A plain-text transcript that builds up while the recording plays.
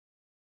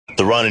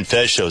The Ron and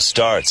Fez show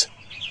starts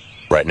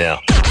right now.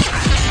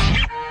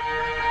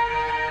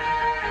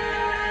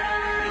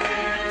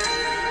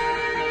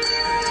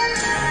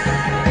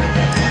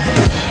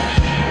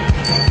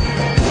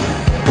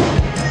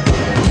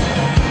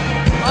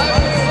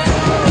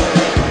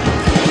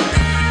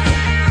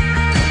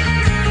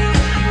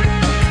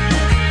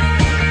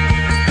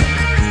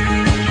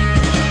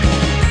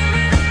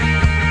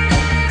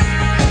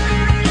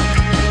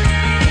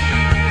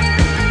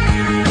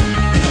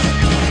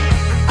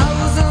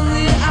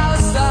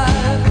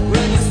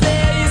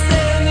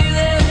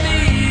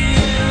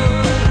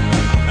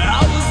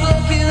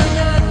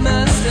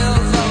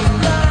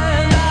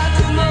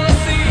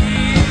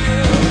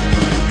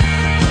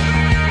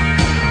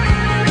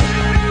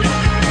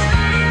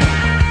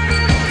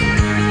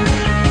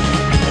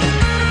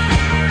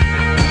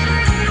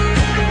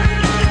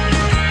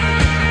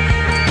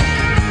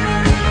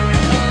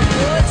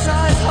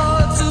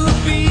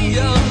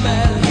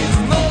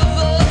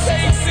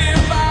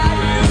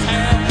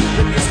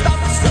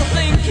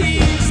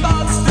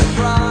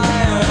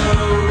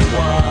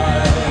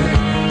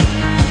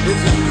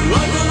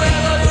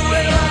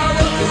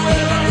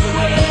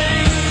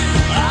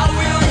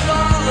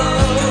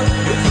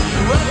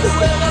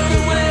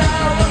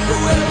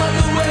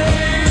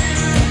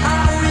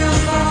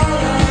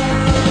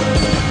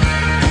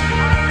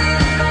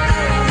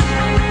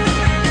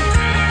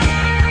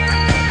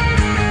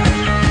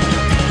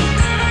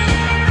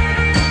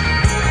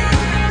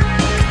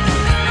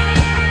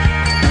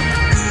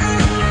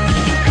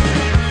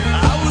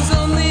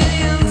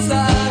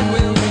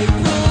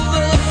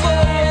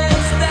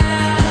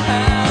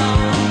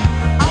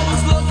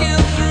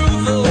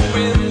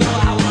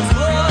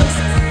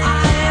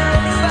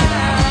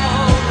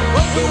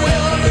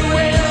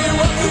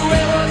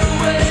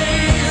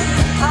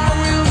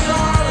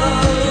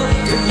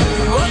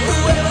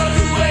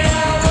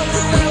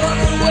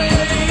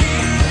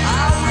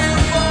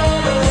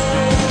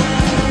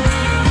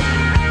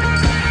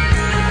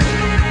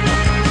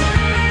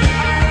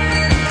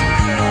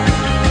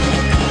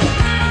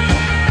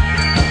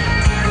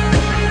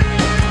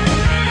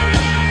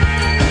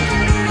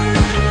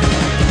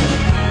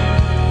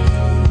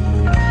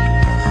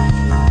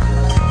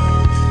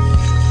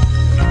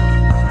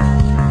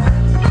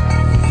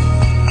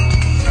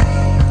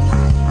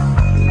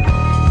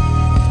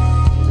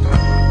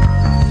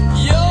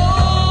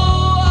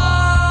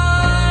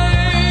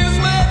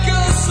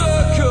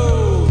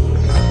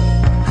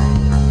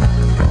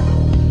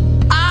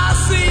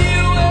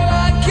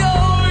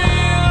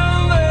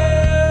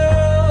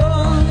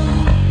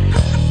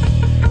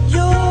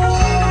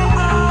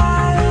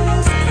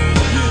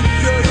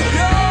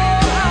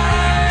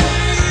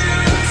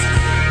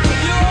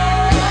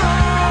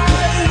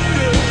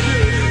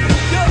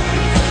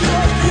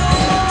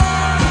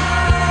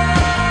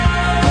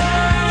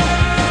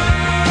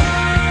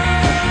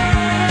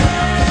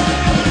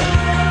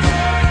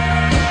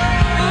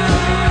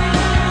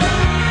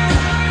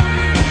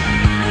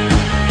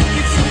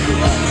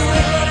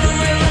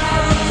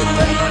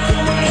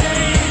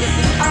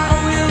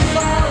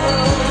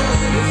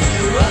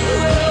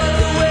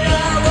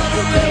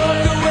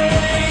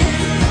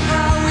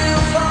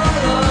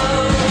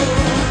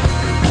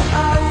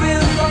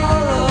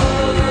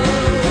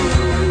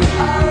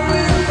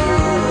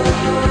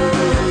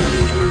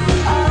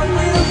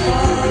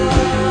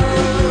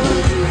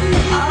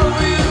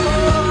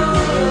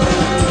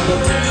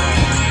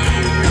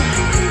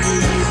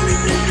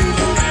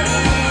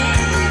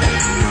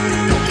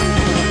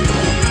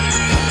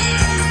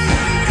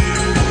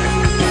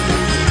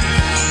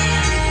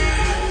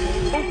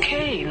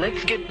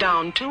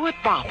 down to it,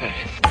 boppers.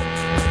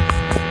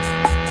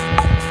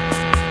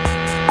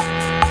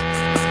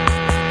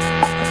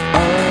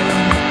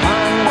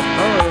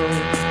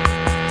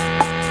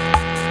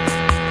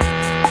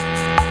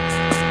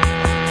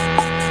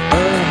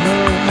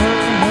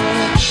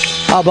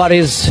 Oh,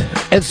 buddies,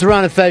 it's the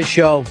Ron and Fez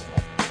show.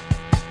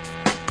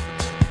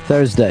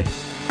 Thursday.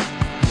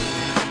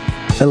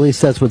 At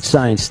least that's what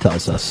science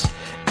tells us.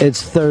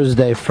 It's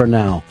Thursday for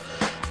now.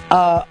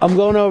 I'm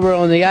going over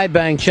on the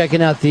iBank,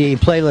 checking out the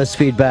playlist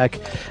feedback,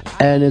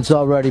 and it's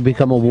already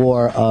become a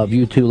war of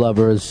U2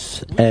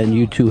 lovers and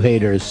U2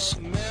 haters.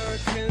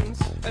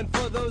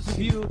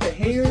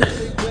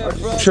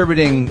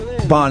 Attributing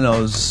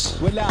Bono's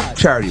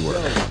charity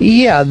work.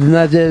 Yeah,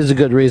 that is a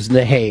good reason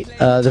to hate.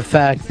 The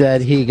fact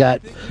that he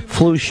got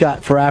flu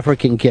shot for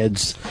African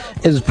kids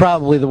is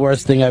probably the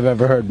worst thing I've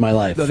ever heard in my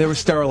life. No, they were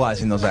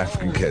sterilizing those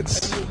African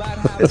kids.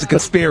 It's a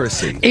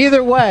conspiracy.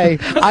 Either way,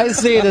 I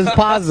see it as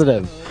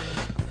positive.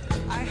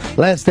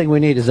 Last thing we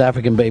need is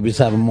African babies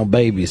having more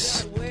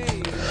babies.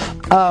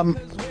 But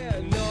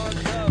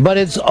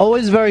it's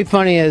always very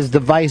funny, as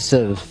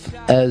divisive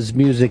as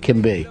music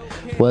can be.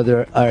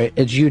 Whether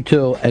it's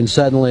U2 and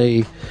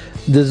suddenly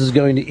this is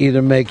going to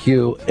either make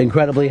you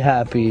incredibly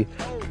happy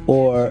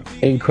or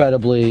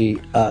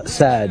incredibly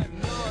sad.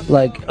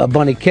 Like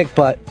Bunny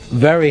Kickbutt,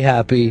 very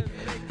happy.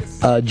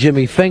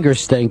 Jimmy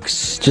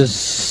Fingerstinks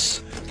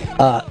just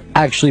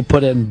actually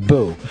put in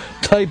boo.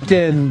 Typed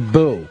in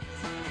boo.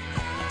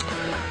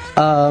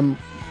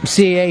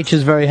 CH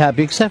is very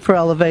happy, except for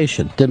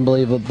Elevation. Didn't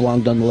believe it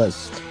belonged on the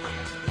list.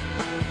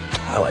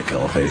 I like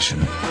Elevation.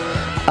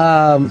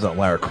 It's a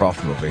Lara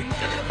Croft movie.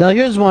 Now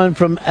here's one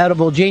from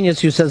Edible Genius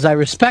who says, I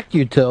respect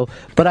you two,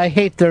 but I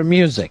hate their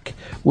music,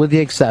 with the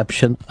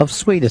exception of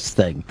Sweetest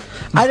Thing.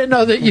 I didn't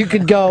know that you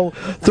could go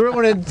through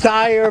an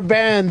entire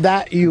band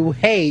that you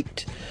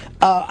hate.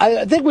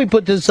 I think we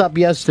put this up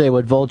yesterday.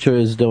 What Vulture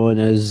is doing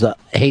is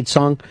hate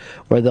song,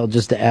 where they'll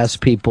just ask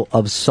people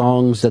of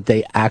songs that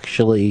they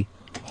actually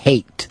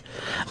hate.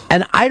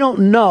 And I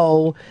don't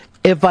know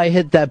if I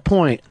hit that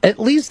point. At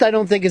least I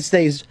don't think it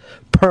stays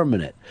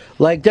permanent.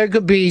 Like, there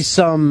could be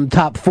some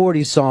top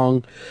 40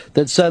 song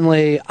that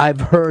suddenly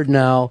I've heard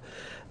now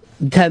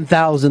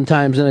 10,000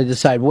 times and I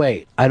decide,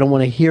 wait, I don't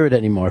want to hear it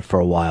anymore for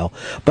a while.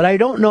 But I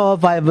don't know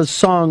if I have a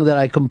song that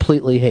I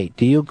completely hate.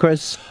 Do you,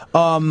 Chris?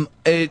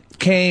 It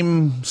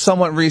came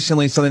somewhat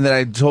recently. Something that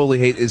I totally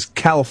hate is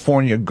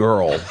California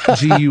Girl.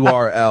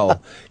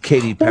 G-U-R-L.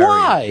 Katy Perry.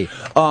 Why?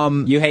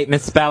 You hate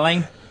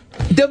misspelling?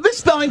 The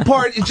misspelling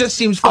part, it just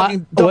seems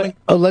fucking dumb.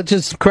 Let's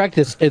just correct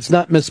this. It's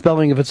not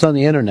misspelling if it's on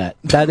the internet.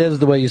 That is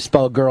the way you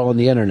spell girl on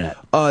the internet.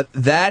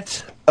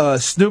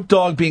 Snoop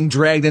Dogg being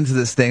dragged into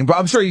this thing, but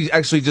I'm sure he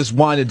actually just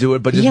wanted to do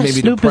it, but just maybe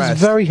Snoop depressed.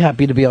 is very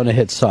happy to be on a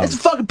hit song. It's a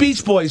fucking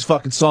Beach Boys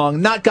fucking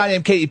song, not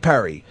goddamn Katy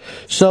Perry.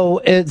 So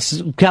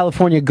it's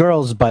California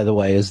Girls, by the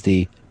way, is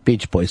the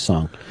Beach Boys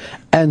song,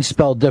 and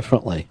spelled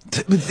differently.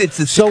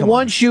 So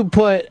once you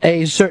put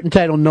a certain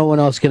title, no one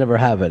else can ever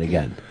have it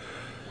again.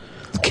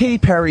 Katy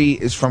Perry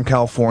is from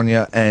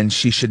California, and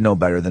she should know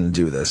better than to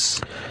do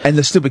this. And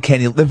the stupid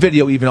the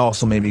video even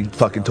also made me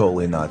fucking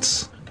totally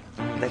nuts.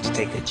 Let's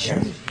take a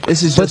journey.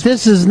 This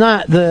is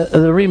not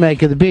the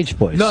remake of the Beach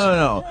Boys.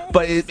 No.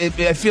 But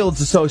I feel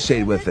it's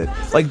associated with it.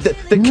 Like,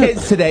 the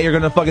kids today are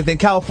going to fucking think,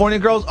 California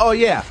Girls? Oh,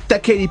 yeah,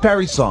 that Katy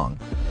Perry song.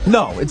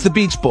 No, it's the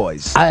Beach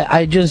Boys.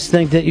 I just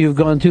think that you've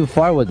gone too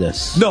far with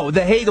this. No,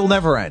 the hate will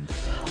never end.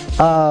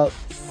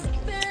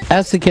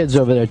 Ask the kids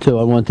over there, too.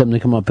 I want them to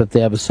come up if they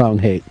have a song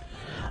hate.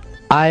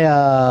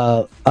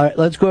 All right,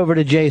 let's go over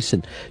to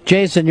Jason.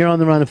 Jason, you're on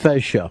the Ron and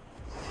Fez show.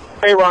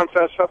 Hey, Ron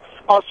Fez. Song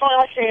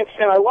I can't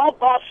stand. I love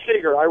Bob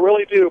Seger, I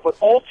really do, but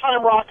Old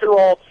Time Rock and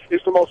Roll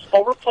is the most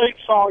overplayed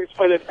song. It's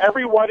played at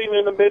every wedding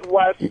in the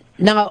Midwest.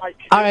 Now, all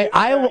right,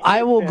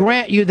 I will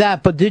grant you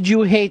that, but did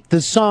you hate the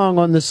song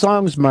on the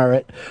song's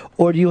merit,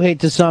 or do you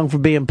hate the song for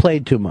being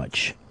played too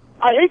much?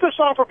 I hate the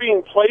song for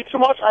being played too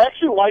much. I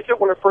actually liked it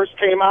when it first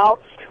came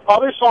out.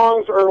 Other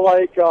songs are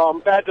like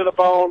 "Bad to the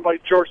Bone" by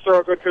George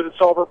Thorogood because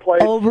it's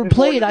overplayed.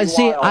 Overplayed. I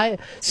see.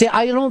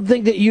 I don't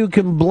think that you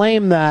can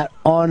blame that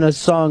on a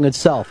song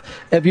itself.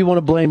 If you want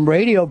to blame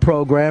radio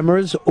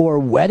programmers or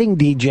wedding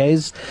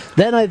DJs,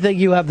 then I think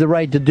you have the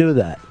right to do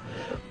that.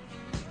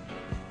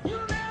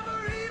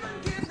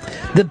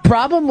 The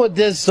problem with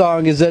this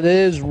song is that it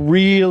is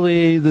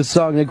really the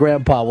song that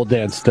Grandpa will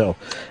dance to,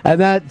 and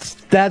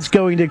that's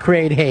going to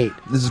create hate.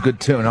 This is a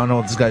good tune. I don't know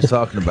what this guy's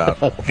talking about.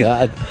 Oh,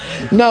 God.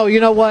 No, you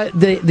know what?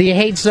 The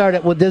hate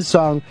started with this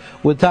song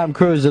with Tom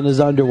Cruise in his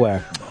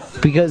underwear,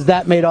 because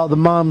that made all the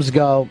moms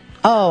go,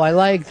 oh, I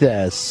like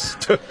this.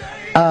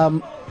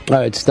 All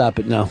right, stop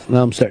it now.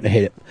 Now I'm starting to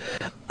hate it.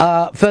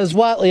 Fez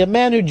Whatley, a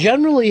man who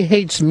generally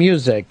hates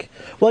music.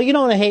 Well, you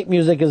don't hate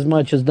music as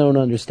much as don't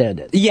understand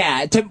it.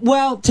 Yeah,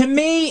 to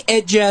me,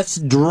 it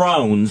just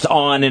drones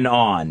on and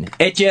on.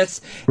 It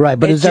just... Right,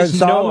 but is there a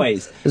song?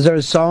 Noise. Is there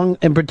a song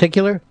in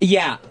particular?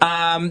 Yeah,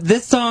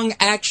 this song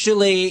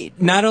actually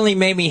not only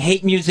made me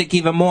hate music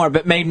even more,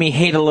 but made me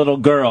hate a little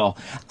girl.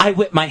 I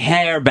whip my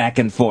hair back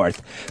and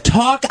forth.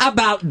 Talk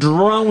about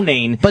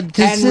droning and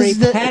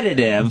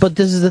repetitive. But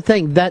this is the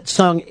thing. That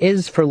song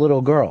is for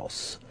little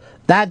girls.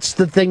 That's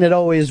the thing that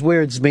always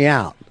weirds me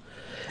out.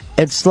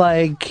 It's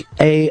like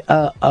it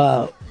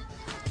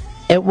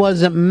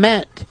wasn't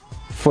meant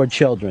for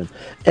children.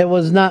 It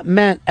was not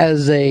meant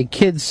as a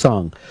kid's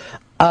song.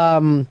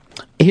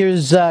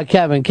 Here's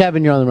Kevin.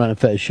 Kevin, you're on the Ron and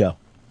Fez show.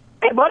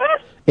 Hey, buddy.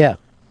 Yeah.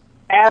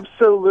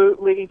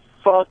 Absolutely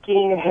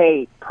fucking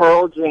hate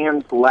Pearl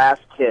Jam's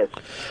Last Kiss.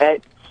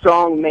 That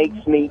song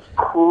makes me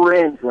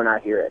cringe when I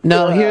hear it.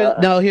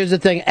 Here's the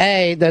thing.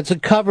 A, that's a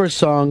cover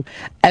song,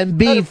 and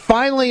B,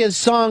 finally a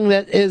song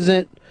that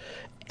isn't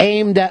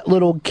aimed at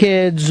little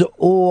kids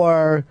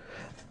or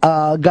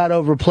got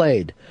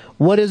overplayed.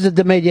 What is it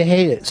that made you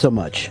hate it so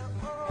much?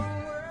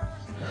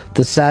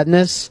 The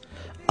sadness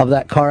of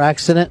that car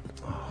accident?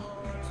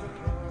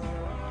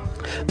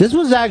 This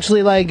was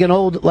actually like an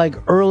old, like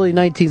early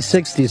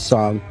 1960s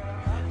song.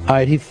 All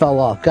right, he fell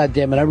off. God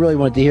damn it, I really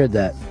wanted to hear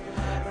that.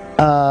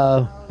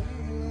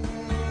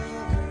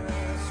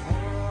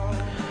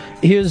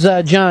 Here's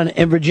John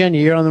in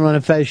Virginia. You're on the Ron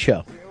and Fez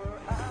show.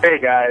 Hey,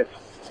 guys.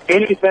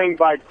 Anything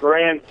by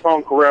Grand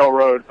Funk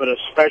Railroad, but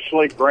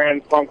especially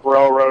Grand Funk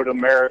Railroad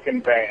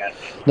American Band.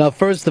 Now,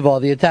 first of all,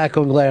 the attack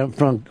on Grand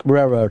Funk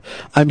Railroad,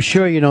 I'm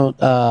sure you don't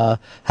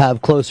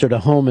have closer to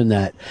home in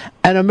that.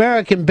 An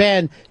American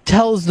Band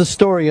tells the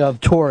story of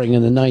touring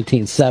in the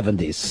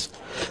 1970s.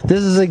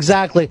 This is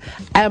exactly...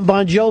 And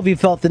Bon Jovi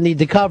felt the need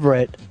to cover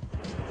it.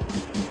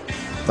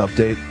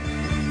 Update.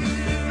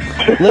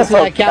 Listen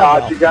to that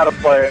cowbell. God, you gotta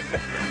play it.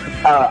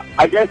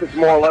 I guess it's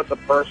more or less a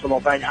personal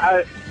thing.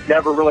 I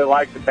never really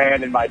liked the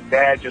band, and my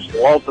dad just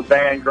loved the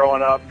band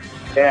growing up.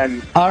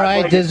 And all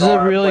right, this is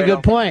a really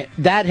good point.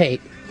 Dad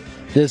hate.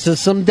 This is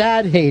some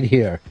dad hate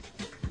here.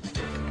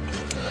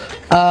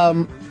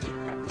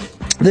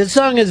 This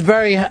song is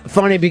very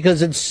funny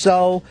because it's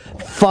so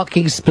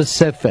fucking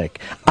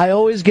specific. I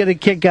always get a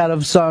kick out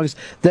of songs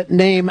that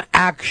name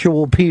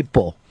actual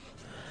people.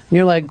 And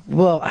you're like,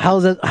 well,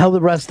 how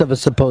the rest of us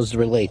supposed to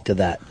relate to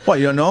that? What,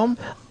 you don't know him?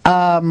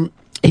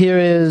 Here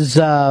is,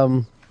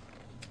 let's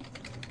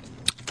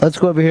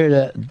go over here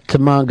to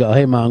Mongo.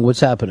 Hey, Mongo,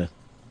 what's happening?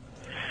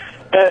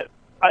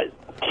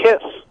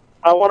 Kiss,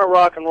 I Want to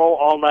Rock and Roll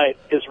All Night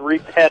is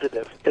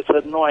repetitive. It's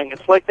annoying.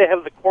 It's like they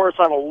have the chorus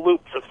on a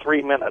loop for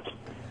 3 minutes.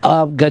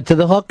 Get to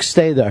the hook,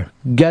 stay there.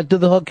 Get to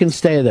the hook and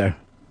stay there.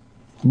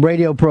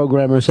 Radio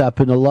programmers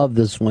happen to love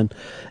this one.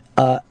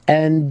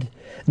 And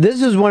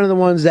this is one of the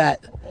ones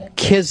that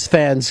Kiss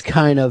fans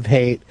kind of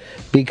hate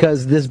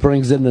because this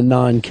brings in the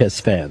non-Kiss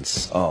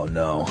fans. Oh,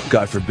 no.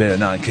 God forbid a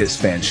non-Kiss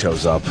fan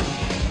shows up.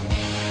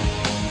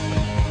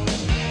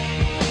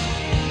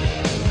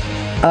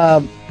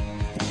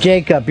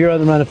 Jacob, you're on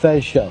the Ron and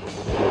Fez show.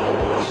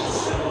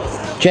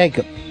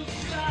 Jacob.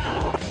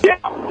 Yeah.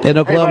 In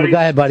Oklahoma. Hey, go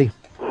ahead, buddy.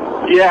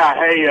 Yeah,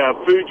 hey,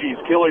 Fuji's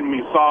Killing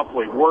Me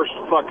Softly. Worst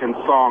fucking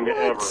song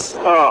ever.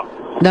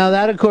 Now,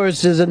 that, of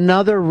course, is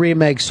another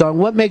remake song.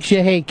 What makes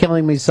you hate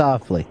Killing Me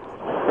Softly?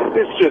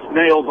 It's just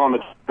nails on the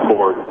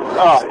board.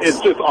 It's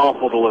just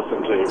awful to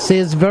listen to. See,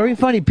 it's very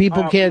funny.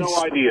 People can't...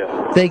 no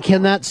idea. They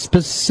cannot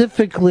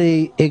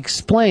specifically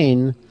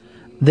explain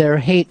their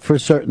hate for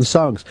certain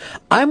songs.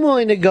 I'm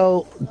willing to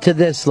go to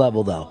this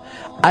level, though.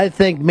 I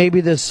think maybe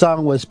this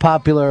song was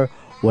popular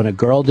when a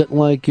girl didn't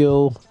like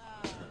you,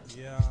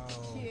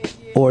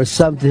 or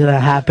something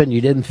that happened,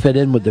 you didn't fit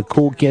in with the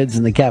cool kids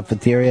in the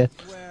cafeteria.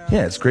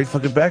 Yeah, it's great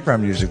fucking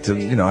background music.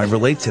 I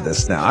relate to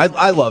this now.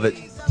 I love it.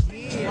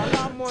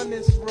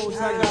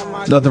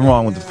 Nothing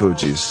wrong with the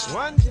Fugees.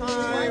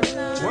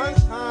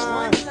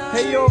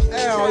 Hey, yo,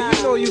 Al,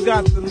 you know you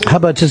got the... How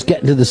about just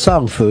getting to the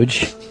song,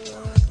 Fuge?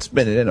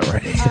 Spin it in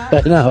already.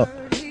 I know.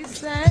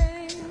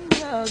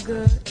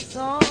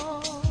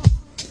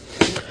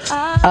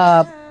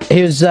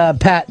 Here's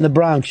Pat in the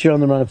Bronx. You're on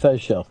the Ron and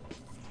Fez show.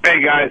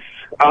 Hey, guys.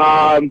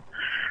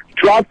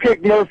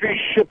 Dropkick Murphy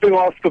shipping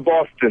off to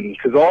Boston,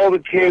 because all the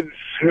kids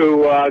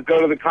who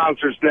go to the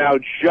concerts now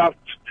just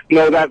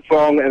know that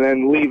song and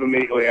then leave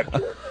immediately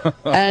after.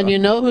 And you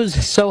know who's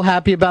so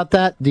happy about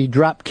that? The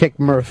Dropkick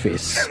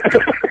Murphys.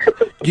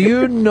 Do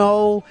you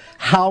know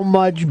how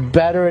much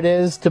better it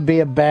is to be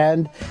a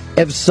band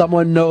if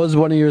someone knows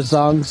one of your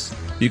songs?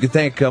 You can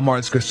thank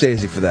Martin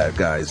Scorsese for that,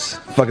 guys.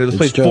 Fucking, it was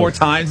played 4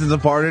 times in the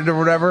party or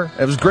whatever.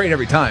 It was great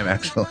every time,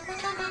 actually.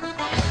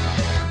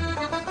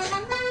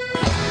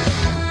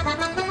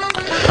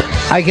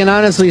 I can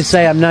honestly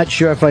say I'm not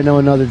sure if I know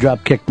another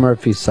Dropkick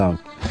Murphys song.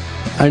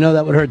 I know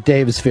that would hurt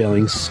Dave's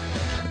feelings.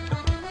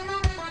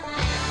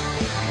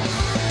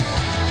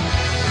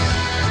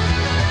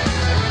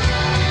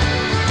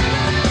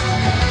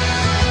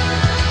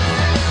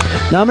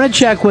 Now I'm going to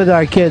check with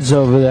our kids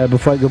over there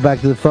before I go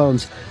back to the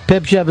phones.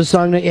 Pips, you have a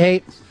song that you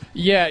hate?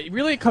 Yeah,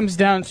 really it comes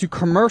down to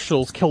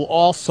commercials kill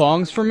all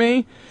songs for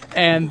me,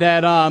 and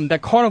that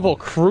Carnival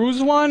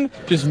Cruise one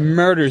just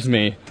murders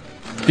me.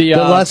 The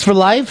Lust for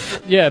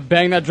Life? Yeah,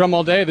 Bang That Drum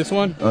All Day, this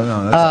one. Oh,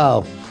 no.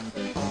 That's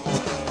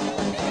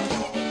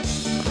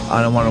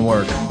I Don't Want to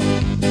Work.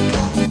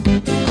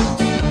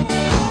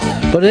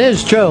 But it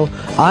is true.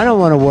 I don't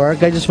want to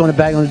work. I just want to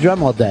bang on the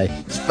drum all day.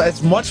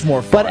 It's much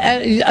more fun. But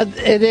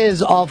it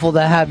is awful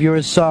to have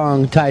your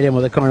song tied in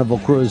with a Carnival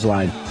Cruise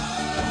line.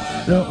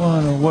 Don't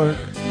want to work.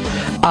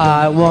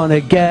 I want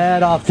to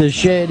get off the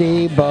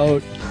shitty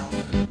boat.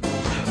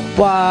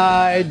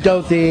 Why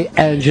don't the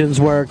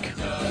engines work?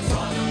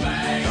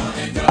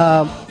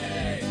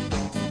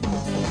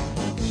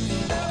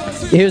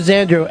 Here's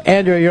Andrew.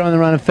 Andrew, you're on the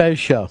Ron and Fez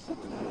show.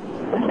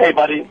 Hey,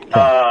 buddy.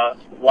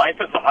 Life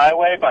is a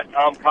Highway by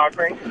Tom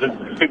Cochrane is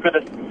the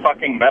stupidest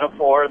fucking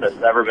metaphor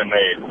that's ever been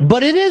made.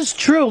 But it is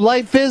true.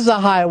 Life is a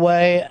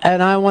highway,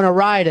 and I want to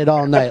ride it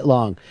all night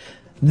long.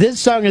 This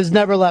song has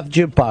never left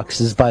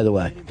jukeboxes, by the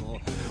way.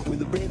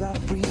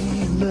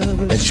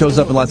 It shows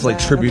up in lots of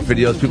tribute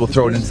videos. People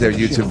throw it into their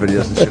YouTube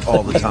videos and shit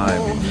all the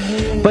time.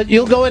 But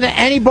you'll go into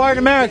any bar in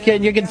America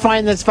and you can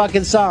find this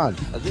fucking song.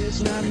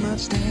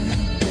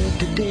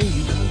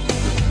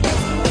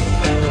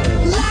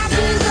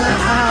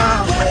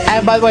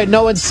 And by the way,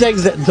 no one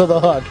sings it until the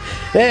hook.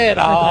 It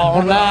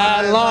all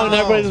night long.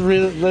 Everybody's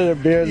really their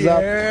beers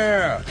up.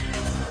 Yeah.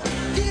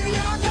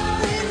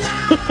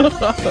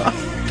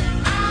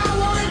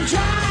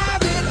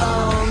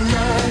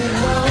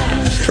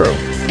 It's true.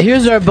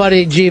 Here's our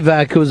buddy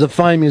G-Vac, who's a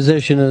fine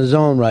musician in his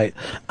own right.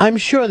 I'm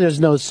sure there's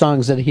no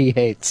songs that he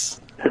hates.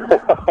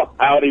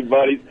 Howdy,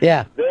 buddies.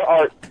 Yeah. There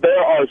are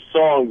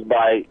songs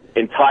by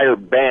entire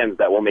bands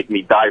that will make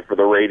me die for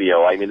the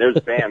radio. I mean, there's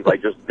bands I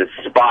just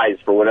despise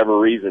for whatever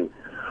reason.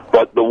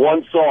 But the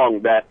one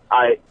song that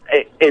I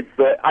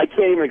can't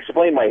even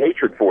explain my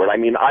hatred for it. I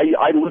mean,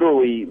 I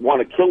literally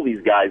want to kill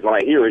these guys when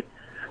I hear it.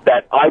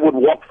 That I Would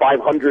Walk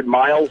 500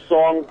 Miles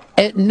song.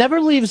 It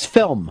never leaves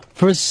film.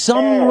 For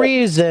some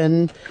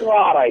reason,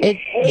 God, it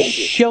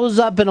shows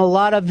up in a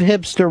lot of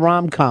hipster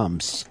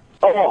rom-coms.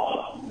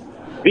 Oh,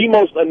 the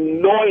most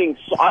annoying.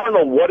 I don't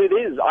know what it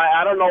is.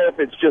 I don't know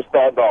if it's just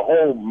the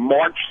whole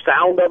march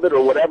sound of it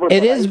or whatever.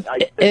 It is.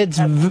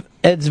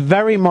 It's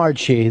very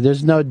marchy.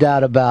 There's no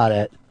doubt about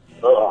it.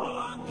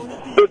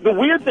 The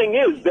weird thing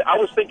is, that I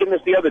was thinking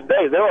this the other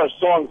day, there are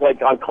songs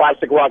like on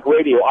classic rock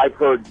radio I've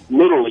heard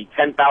literally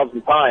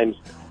 10,000 times,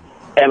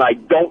 and I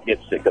don't get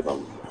sick of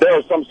them. There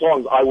are some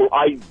songs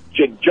I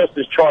get just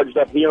as charged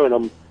up hearing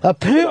them.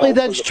 Apparently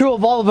that's true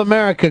of all of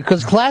America,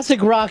 because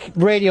classic rock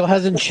radio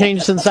hasn't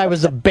changed since I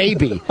was a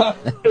baby.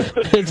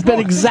 It's been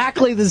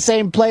exactly the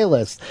same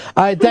playlist.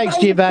 All right, thanks,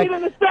 G-Bag.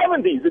 In the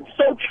 70s, it's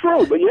so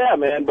true. But yeah,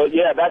 man,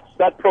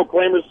 that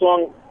Proclaimers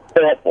song,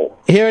 awful.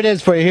 Here it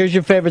is for you. Here's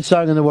your favorite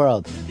song in the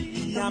world.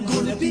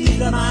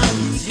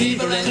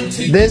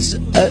 This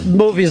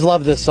movies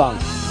love this song.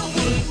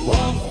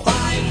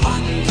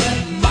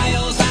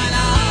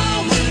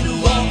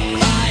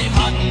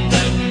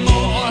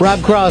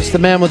 Rob Cross, the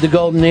man with the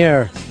golden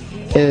ear,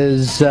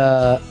 is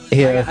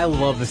here. I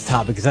love this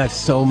topic because I have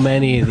so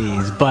many of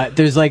these, but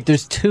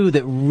there's two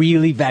that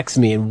really vex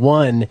me, and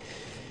one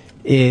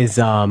is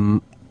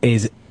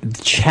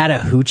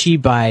Chattahoochee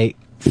by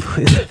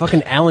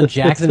fucking Alan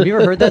Jackson. Have you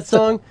ever heard that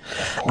song?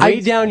 Way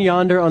down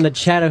yonder on the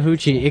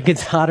Chattahoochee, it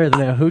gets hotter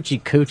than a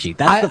hoochie coochie.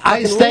 That's the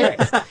fucking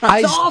lyrics.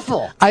 It's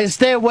awful. I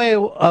stay away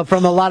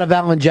from a lot of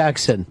Alan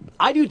Jackson.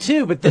 I do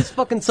too, but this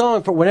fucking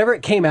song, for whenever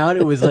it came out,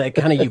 it was like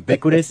kind of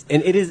ubiquitous,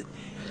 and it is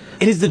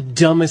the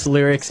dumbest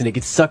lyrics, and it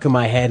gets stuck in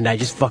my head, and I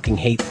just fucking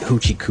hate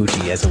hoochie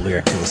coochie as a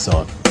lyric to a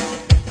song.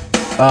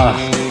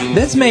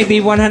 This may be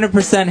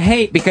 100%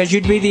 hate because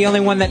you'd be the only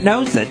one that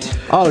knows it.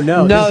 Oh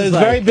no! No, it's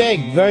very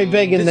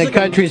big in the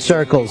country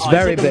circles.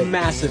 Very it's like big, a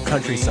massive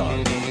country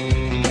song.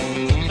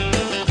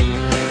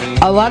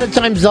 A lot of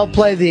times they'll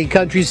play the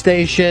country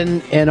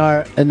station in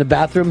the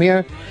bathroom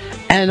here,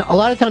 and a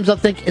lot of times I'll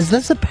think, is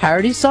this a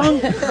parody song?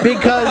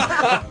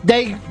 Because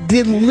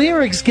the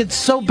lyrics get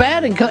so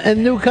bad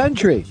in new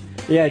country.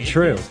 Yeah,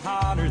 true.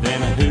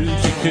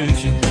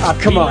 Oh,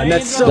 come on,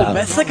 that's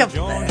like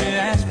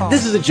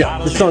this is a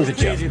joke. This song's a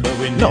joke.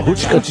 No,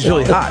 Hoochie Coochie's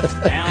really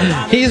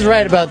hot. He's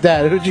right about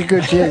that. Hoochie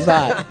Coochie is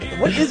hot.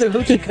 What is a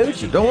Hoochie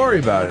Coochie? Don't worry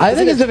about it. I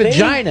think it's a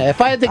vagina.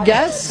 If I had to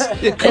guess,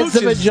 it's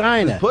a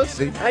vagina.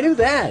 Pussy. I knew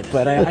that,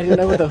 but I didn't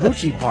know what the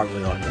hoochie part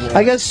was on.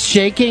 I guess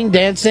shaking,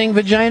 dancing,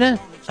 vagina.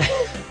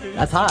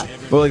 That's hot.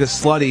 Or like a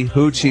slutty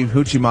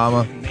hoochie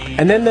mama.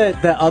 And then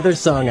the other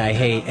song I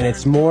hate, and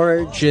it's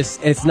more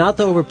just, it's not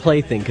the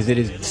overplay thing, because it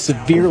is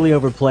severely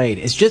overplayed.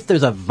 It's just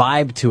there's a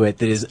vibe to it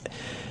that is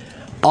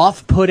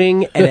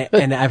off-putting,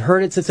 and I've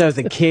heard it since I was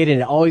a kid,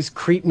 and it always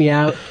creeped me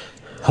out.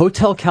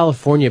 Hotel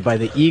California by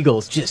the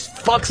Eagles just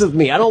fucks with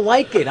me. I don't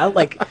like it.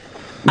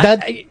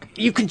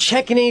 You can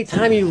check in any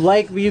time you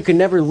like, but you can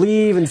never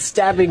leave, and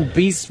stabbing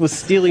beasts with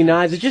steely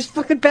knives. It's just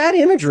fucking bad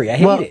imagery. I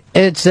hate it.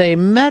 It's a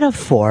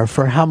metaphor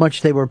for how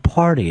much they were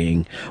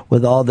partying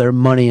with all their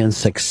money and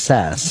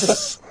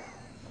success.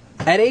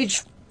 At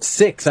age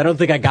 6, I don't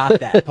think I got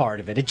that part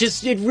of it.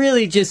 It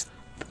really just,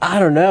 I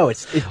don't know.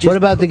 What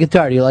about the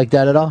guitar? Do you like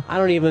that at all? I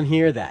don't even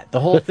hear that. The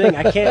whole thing,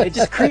 I can't, it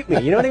just creeped me.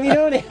 You know what I mean? You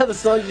know how the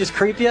song just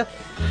creep you?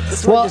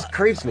 This one just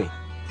creeps me.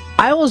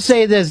 I will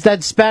say this,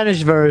 that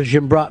Spanish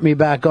version brought me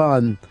back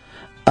on.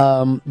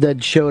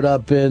 That showed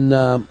up in,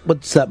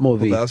 what's that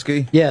movie?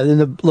 Lebowski? Yeah, in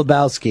the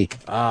Lebowski.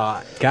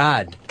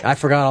 God, I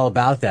forgot all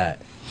about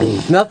that.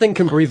 Nothing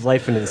can breathe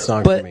life into the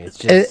song But for me. It's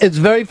just... it's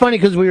very funny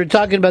because we were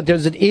talking about,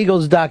 there's an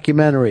Eagles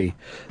documentary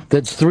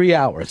that's 3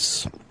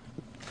 hours.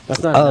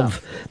 That's not of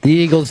enough. The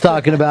Eagles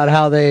talking about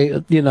how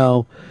they,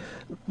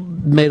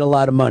 made a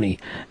lot of money.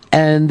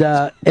 And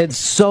it's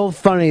so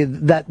funny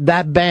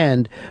that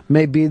band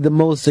may be the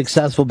most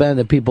successful band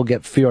that people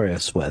get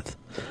furious with.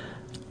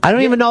 I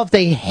don't even know if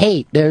they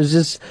hate. There's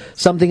just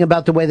something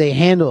about the way they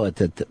handle it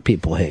that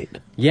people hate.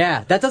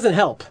 Yeah, that doesn't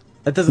help.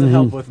 That doesn't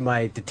help with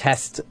my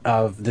detest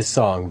of the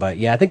song. But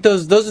yeah, I think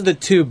those are the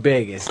two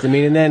biggest. I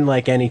mean, and then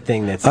like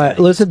anything that's... All right,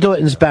 listen to it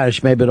in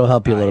Spanish. Maybe it'll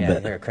help you a little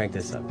bit. Here, crank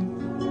this up.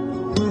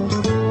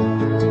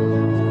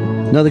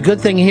 Now, the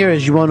good thing here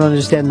is you won't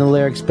understand the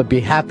lyrics, but be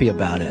happy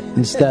about it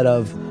instead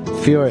of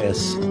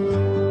furious.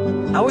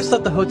 I always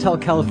thought the Hotel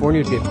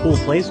California would be a cool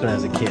place when I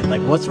was a kid. Like,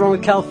 what's wrong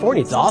with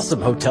California? It's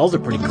awesome. Hotels are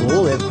pretty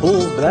cool. They have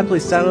pools, but that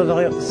place sounded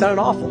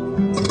awful.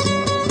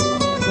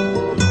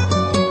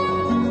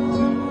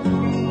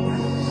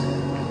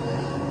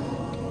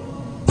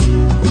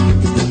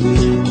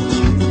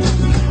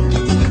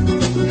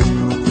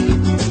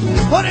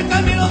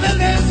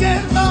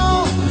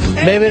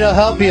 Maybe it'll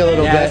help you a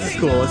little bit. That's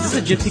cool. Is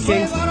this the Gypsy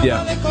Kings?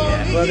 Yeah.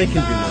 Well, they can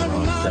do no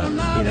wrong, so,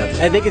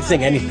 and they can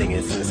sing anything.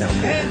 It's going to sound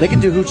cool. They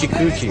can do Hoochie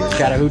Coochie or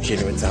Chattahoochee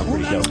and it would sound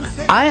pretty dope.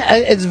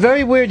 It's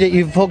very weird that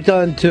you've hooked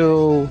on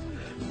to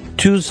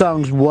two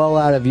songs well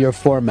out of your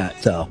format,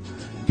 though.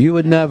 You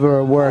would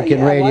never work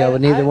in radio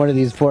in either one of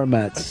these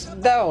formats.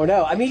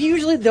 No. I mean, you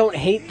usually don't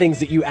hate things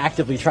that you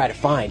actively try to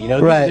find. You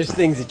know, Right. These are just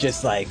things that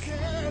just like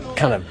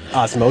kind of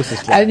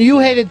osmosis. And you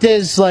hated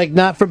this, like,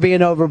 not for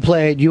being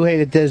overplayed. You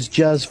hated this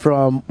just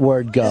from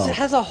word go. It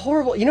has a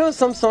horrible. You know,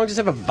 some songs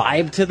just have a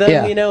vibe to them.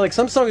 Yeah. You know, like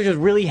some songs are just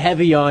really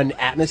heavy on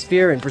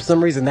atmosphere, and for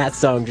some reason, that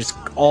song just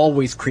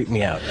always creeped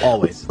me out.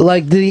 Always.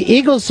 Like, the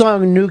Eagles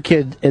song New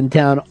Kid in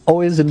Town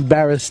always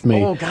embarrassed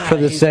me Oh, God, for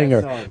I the hate that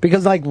singer. song.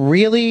 Because, like,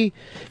 really?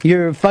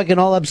 You're fucking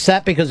all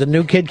upset because a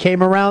new kid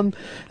came around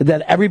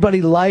that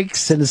everybody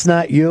likes and it's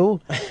not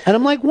you? And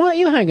I'm like, why don't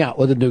you hang out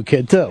with a new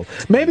kid, too?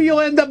 Maybe you'll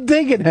end up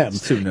digging him.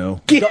 It's too new.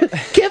 Give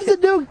the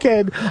new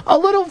kid a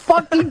little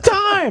fucking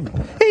time.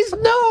 He's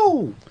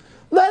new.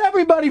 Let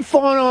everybody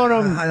fawn on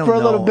him for a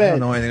little bit. I don't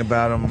know anything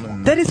about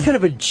him. That is kind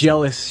of a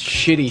jealous,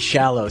 shitty,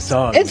 shallow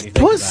song. It's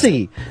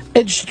pussy.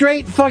 It's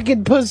straight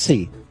fucking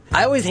pussy.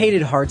 I always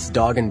hated Heart's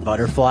Dog and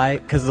Butterfly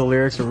because the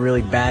lyrics were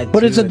really bad.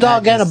 But too, it's a and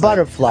dog that and a just, like-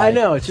 butterfly. I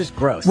know, it's just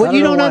gross. What I you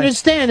know don't why.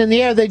 understand, in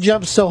the air they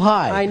jump so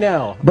high. I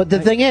know. But the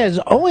thing is,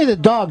 only the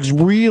dog's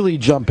really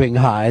jumping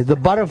high. The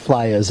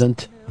butterfly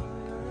isn't.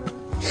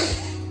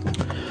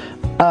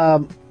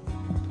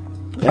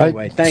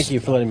 Anyway, thank you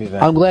for letting me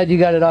vent. I'm glad you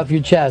got it off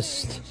your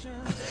chest.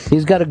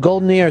 He's got a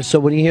golden ear, so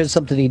when he hears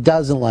something he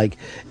doesn't like,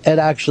 it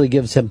actually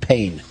gives him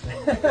pain.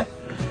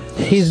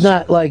 He's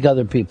not like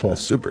other people.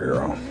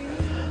 Superhero.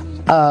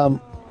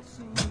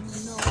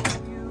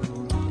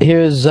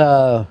 Here's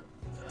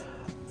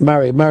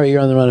Murray. Murray, you're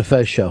on the Run of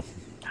Fez show.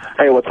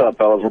 Hey, what's up,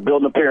 fellas? We're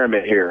building a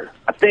pyramid here.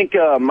 I think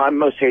my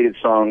most hated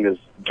song is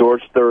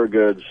George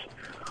Thorogood's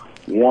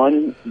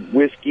One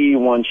Whiskey,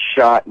 One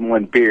Shot, and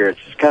One Beer. It's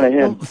just kind of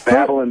him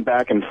battling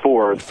back and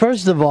forth.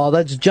 First of all,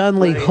 that's John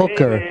Lee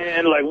Hooker.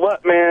 And like,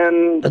 what,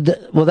 man?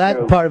 Well,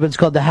 that part of it's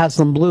called the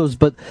Haslam Blues,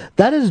 but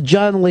that is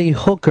John Lee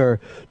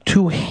Hooker.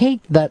 To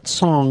hate that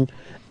song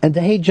and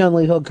to hate John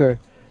Lee Hooker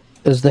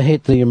is to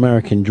hate the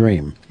American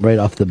dream right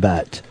off the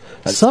bat.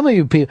 Some of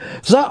you people,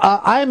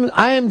 I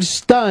am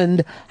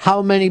stunned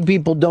how many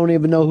people don't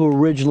even know who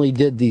originally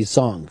did these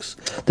songs.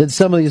 That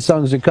some of these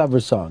songs are cover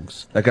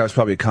songs. That guy was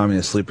probably a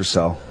communist sleeper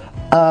cell.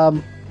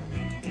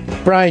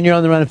 Brian, you're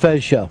on the Run of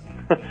Fez show.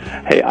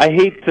 Hey, I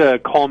hate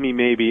Call Me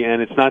Maybe,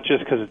 and it's not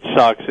just because it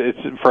sucks.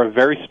 It's for a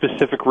very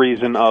specific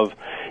reason of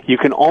you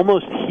can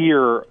almost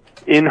hear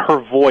in her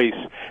voice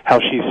how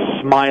she's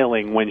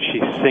smiling when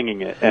she's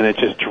singing it, and it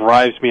just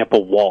drives me up a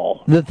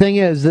wall. The thing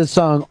is, this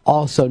song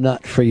also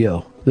not for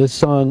you. This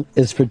song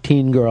is for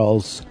teen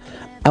girls.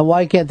 And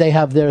why can't they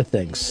have their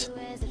things?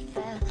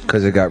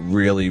 Because it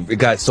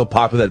got so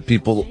popular that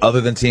people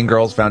other than teen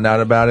girls found out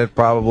about it,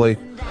 probably.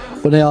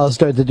 When they all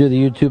started to do the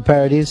YouTube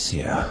parodies?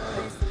 Yeah.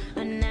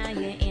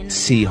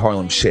 See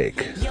Harlem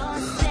Shake.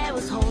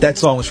 That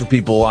song was for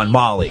people on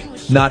Molly,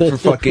 not for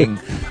fucking,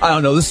 I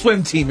don't know, the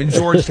swim team in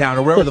Georgetown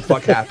or wherever the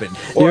fuck happened.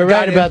 Or You're a guy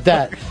right about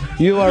that.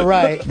 You are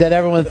right that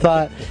everyone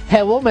thought,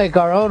 hey, we'll make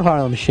our own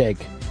Harlem Shake.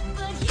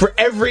 For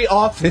every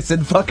office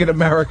in fucking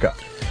America.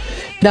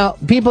 Now,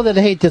 people that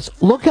hate this,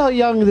 look how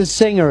young this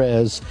singer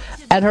is,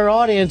 and her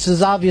audience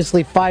is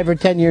obviously 5 or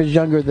 10 years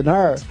younger than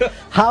her.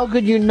 How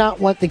could you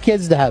not want the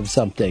kids to have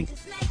something?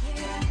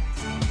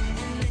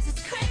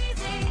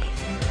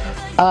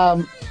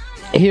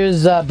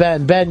 Here's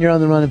Ben. Ben, you're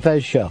on the Run and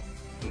Fez show.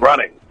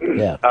 Running.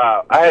 Yeah.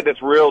 I had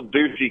this real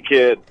douchey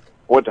kid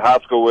went to high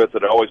school with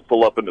that always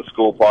pull up in the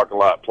school parking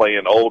lot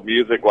playing old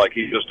music like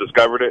he just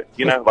discovered it,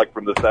 you know, like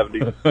from the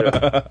 70s.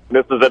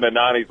 This is in the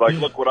 90s, like,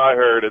 look what I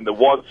heard. And the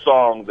one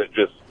song that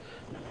just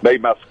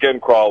made my skin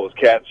crawl was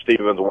Cat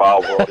Stevens'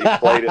 Wild World. He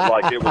played it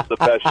like it was the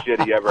best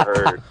shit he ever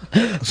heard.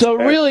 So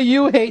really,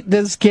 you hate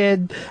this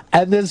kid,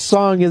 and this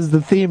song is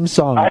the theme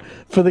song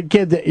for the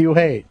kid that you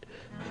hate.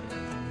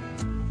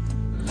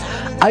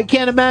 I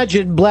can't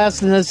imagine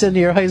blasting this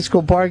into your high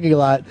school parking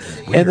lot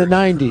in the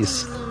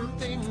 90s.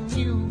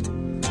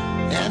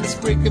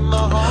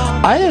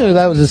 I didn't know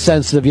that was a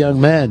sensitive young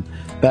man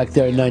back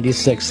there in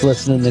 96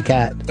 listening to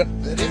Cat.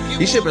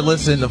 You should have been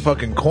listening to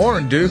fucking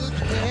Korn, dude.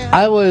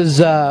 I was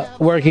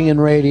working in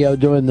radio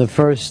during the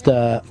first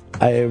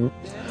Iraq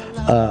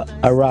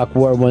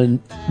War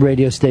when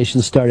radio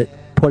stations started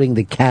putting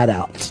the Cat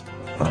out.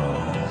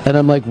 And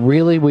I'm like,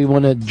 really? We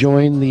want to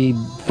join the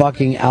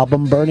fucking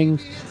album burning?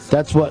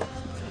 That's what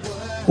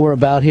we're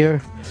about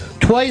here?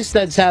 Twice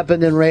that's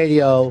happened in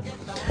radio.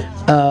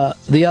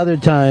 The other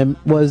time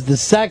was the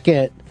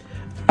second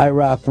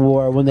Iraq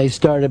War when they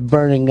started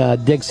burning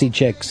Dixie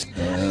Chicks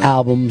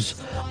albums,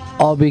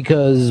 all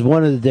because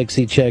one of the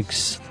Dixie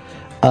Chicks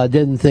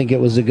didn't think it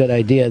was a good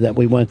idea that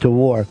we went to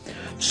war.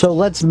 So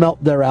let's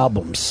melt their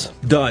albums.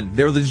 Done.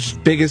 They were the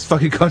biggest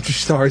fucking country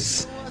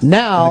stars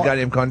Now, in the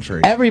goddamn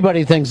country.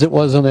 Everybody thinks it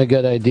wasn't a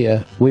good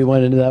idea we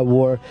went into that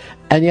war,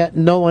 and yet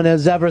no one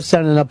has ever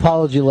sent an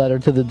apology letter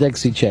to the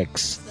Dixie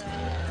Chicks.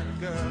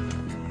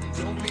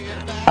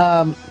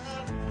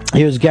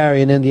 Here's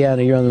Gary in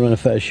Indiana. You're on the Run of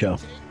Fez show.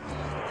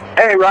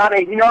 Hey,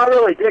 Ronnie, you know, I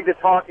really dig the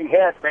Talking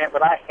Heads, man,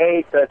 but I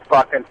hate that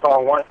fucking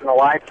song Once in a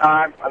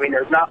Lifetime. I mean,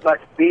 there's not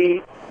much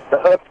beat. The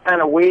hook's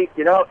kind of weak,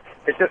 you know?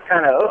 It's just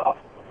kind of, ugh.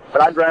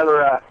 but I'd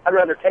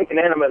rather take an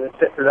enema than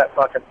sit through that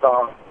fucking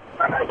song.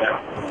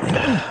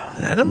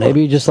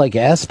 Maybe you just like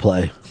ass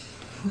play.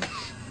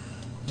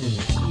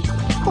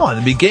 Come on,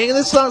 the beginning of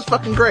this song is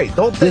fucking great.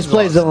 The whole This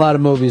plays in a lot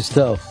of movies,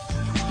 too.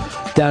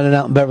 Down and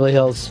Out in Beverly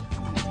Hills.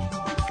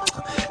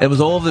 It was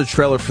all over the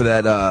trailer for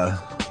that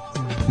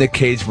Nick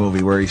Cage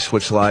movie where he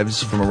switched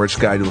lives from a rich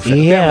guy to a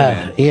family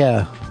man.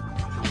 Yeah.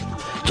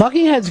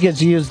 Talking Heads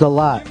gets used a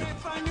lot.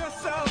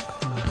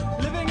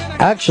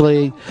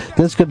 Actually,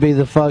 this could be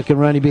the fucking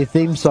Ronnie B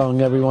theme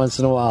song every once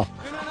in a while.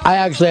 I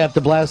actually have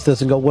to blast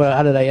this and go, well,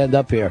 how did I end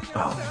up here?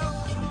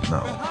 Oh,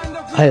 no.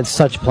 I had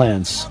such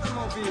plans.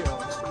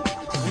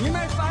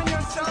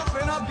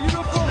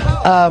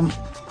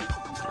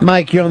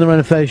 Mike, you're on the Run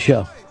of Fez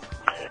show.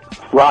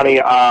 Ronnie,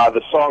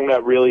 the song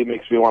that really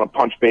makes me want to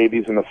punch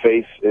babies in the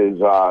face is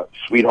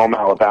Sweet Home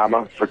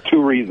Alabama for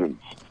two reasons.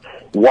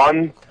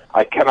 One,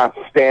 I cannot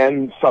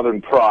stand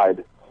Southern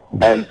pride.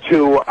 And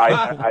two,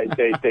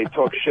 they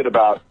talk shit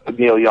about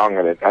Neil Young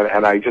in it,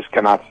 and I just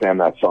cannot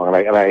stand that song.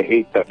 And I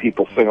hate that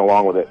people sing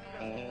along with it.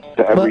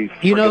 To every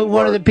But you know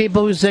one of the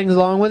people who sings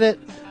along with it?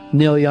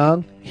 Neil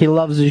Young. He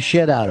loves the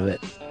shit out of it.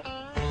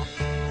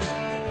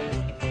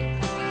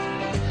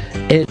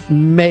 It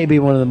may be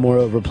one of the more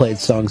overplayed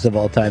songs of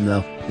all time,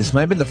 though. This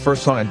might have been the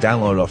first song I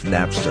downloaded off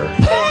Napster.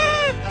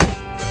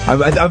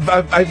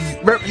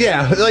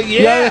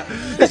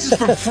 This is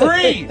for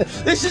free.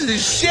 This is the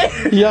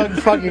shit. Young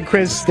fucking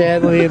Chris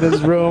Stanley in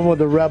his room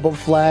with a rebel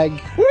flag.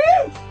 Woo!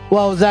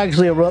 Well, it was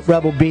actually a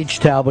rebel beach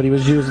towel, but he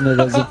was using it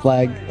as a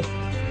flag.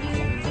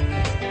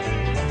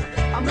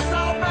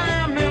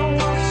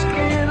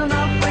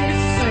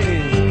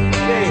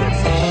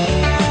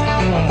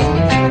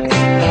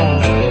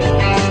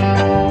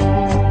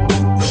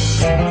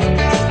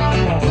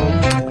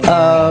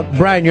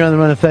 Brian, you're on the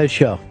Run of Fez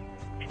show.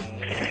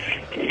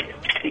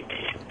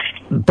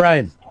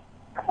 Brian.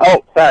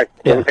 Oh, sorry.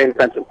 Wasn't paying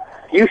attention.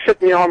 You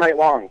Shook Me All Night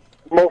Long.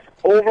 Most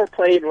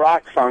overplayed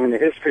rock song in the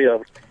history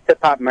of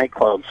hip-hop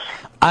nightclubs.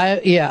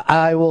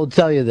 I will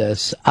tell you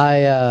this.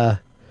 I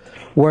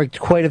worked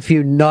quite a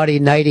few naughty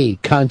nighty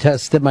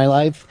contests in my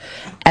life,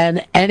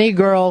 and any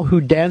girl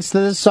who danced to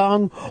this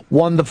song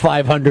won the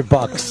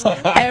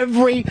 $500.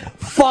 Every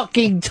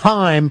fucking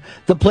time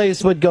the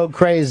place would go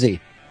crazy.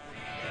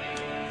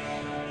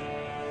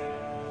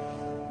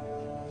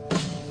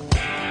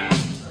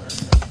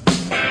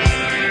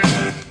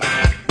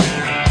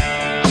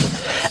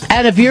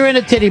 And if you're in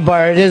a titty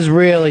bar, it is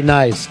really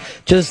nice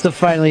just to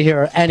finally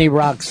hear any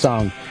rock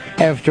song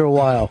after a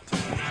while.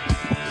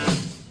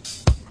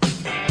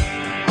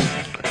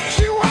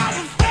 She was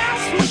a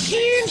fast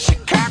machine. She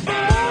kept the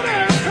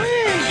motor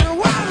clean. She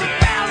was a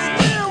fast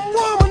damn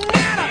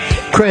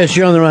woman. Chris,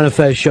 you're on the Run of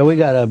Fez show. We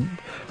gotta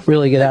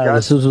really get out of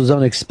this. This was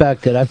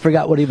unexpected. I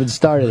forgot what even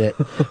started it.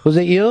 Was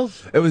it you?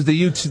 It was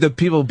the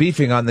people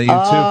beefing on the YouTube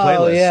playlist.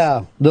 Oh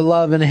yeah, the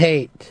love and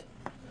hate.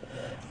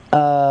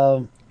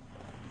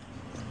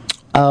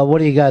 What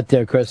do you got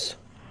there, Chris?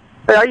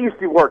 Hey, I used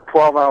to work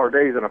 12-hour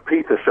days in a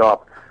pizza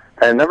shop,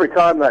 and every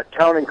time that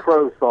Counting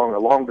Crows song, A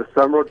Long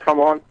December, would come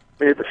on,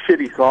 I mean, it's a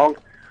shitty song,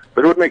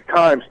 but it would make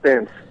time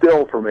stand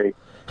still for me.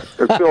 It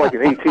would feel like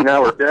an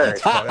 18-hour day.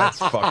 Oh, that's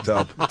fucked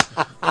up.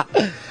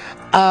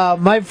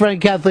 My friend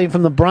Kathleen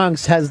from the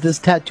Bronx has this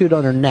tattooed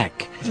on her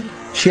neck.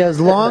 She has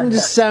Long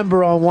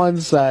December on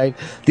one side,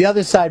 the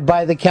other side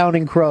by the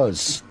Counting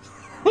Crows.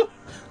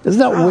 Isn't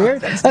that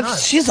weird?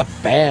 She's a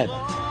fan.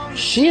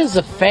 She is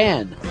a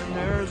fan.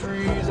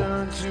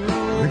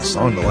 Good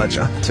song to latch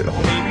on to.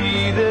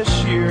 Maybe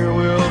this year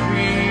will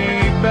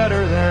be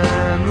better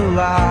than the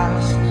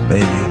last.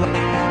 Maybe.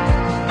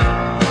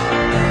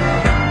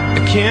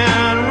 I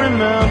can't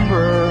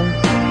remember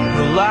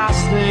the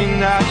last thing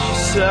that you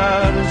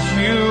said as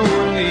you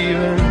were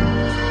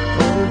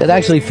leaving. It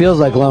actually feels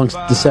like Long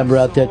December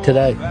out there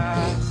today.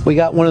 We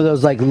got one of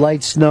those like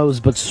light snows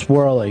but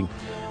swirling.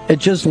 It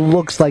just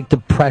looks like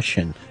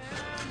depression.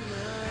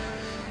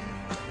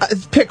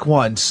 Pick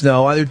one,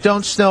 snow. Either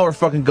don't snow or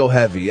fucking go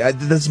heavy.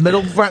 This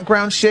middle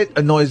ground shit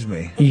annoys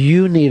me.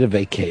 You need a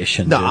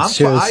vacation, No, dude.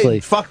 Seriously.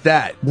 fuck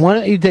that. Why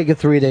don't you take a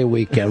 3-day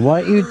weekend?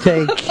 Why don't you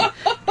take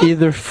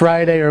either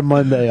Friday or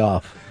Monday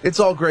off? It's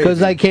all great.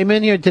 Because I came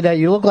in here today,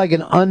 you look like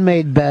an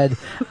unmade bed,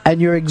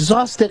 and you're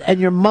exhausted, and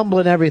you're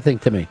mumbling everything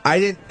to me.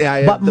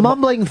 But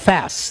mumbling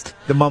fast.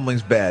 The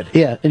mumbling's bad.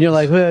 Yeah, and you're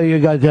like, well, you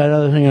got that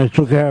other thing I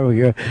took care of.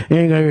 You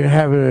ain't gonna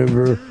have it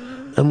ever.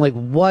 I'm like,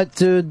 what,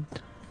 dude?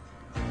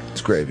 It's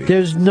gravy.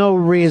 There's no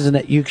reason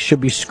that you should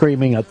be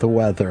screaming at the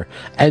weather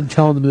and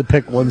telling them to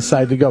pick one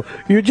side to go.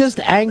 You're just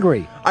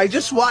angry. I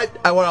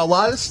want a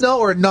lot of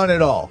snow or none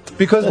at all.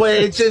 Because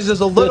when it's just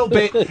a little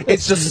bit,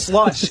 it's just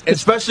slush.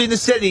 Especially in the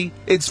city,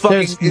 it's fucking...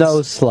 There's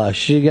no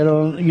slush. You're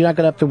not going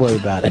to have to worry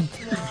about it.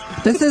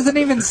 This isn't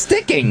even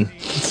sticking.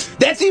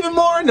 That's even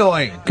more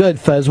annoying.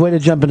 Good, Fez. Way to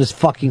jump in his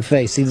fucking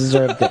face. He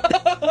deserved it.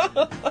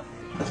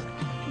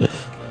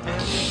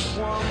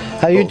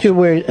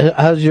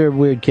 How's your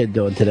weird kid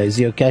doing today? Is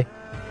he okay?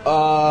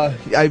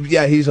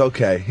 Yeah, he's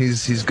okay.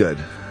 He's good.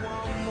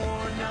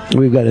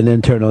 We've got an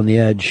intern on the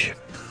edge.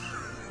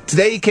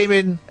 today he came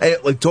in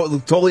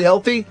totally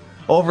healthy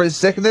over his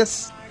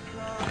sickness.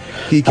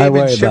 He I came in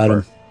worry about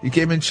chipper. him. He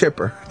came in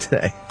chipper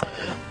today.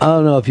 I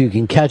don't know if you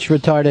can catch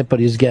retarded, but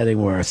he's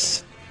getting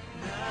worse.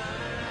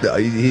 No,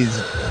 he's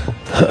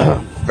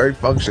very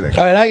functioning.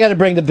 All right, I got to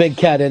bring the big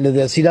cat into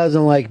this. He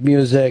doesn't like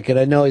music, and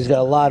I know he's got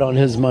a lot on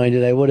his mind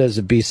today. What is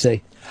it,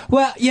 BC?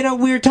 Well,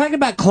 we were talking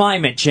about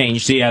climate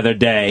change the other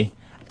day.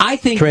 I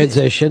think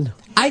Transition.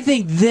 I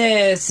think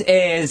this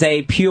is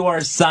a pure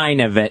sign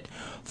of it.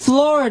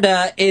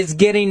 Florida is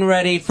getting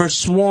ready for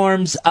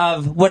swarms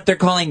of what they're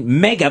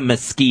calling mega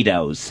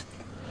mosquitoes.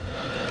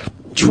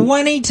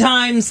 20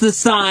 times the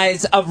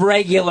size of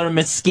regular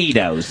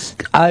mosquitoes.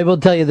 I will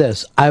tell you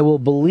this. I will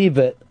believe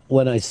it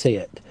when I see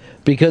it.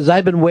 Because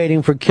I've been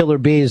waiting for killer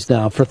bees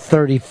now for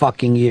 30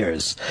 fucking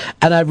years.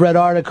 And I've read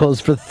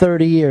articles for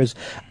 30 years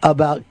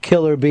about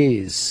killer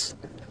bees.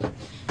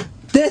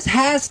 This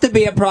has to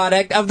be a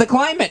product of the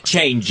climate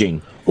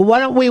changing. Why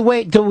don't we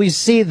wait till we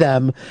see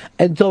them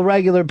until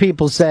regular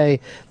people say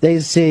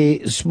they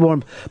see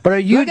swarm? But are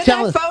you Look at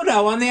telling? that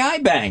photo on the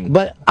iBang.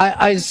 But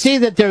I see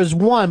that there's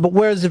one. But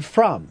where is it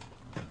from?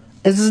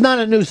 This is not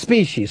a new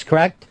species,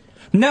 correct?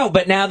 No,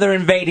 but now they're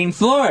invading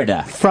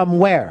Florida. From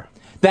where?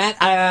 That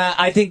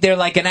I think they're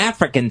like an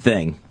African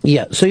thing.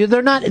 Yeah, so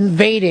they're not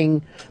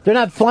invading. They're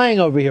not flying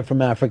over here from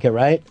Africa,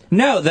 right?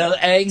 No, the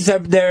eggs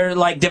they're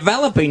like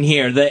developing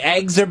here. The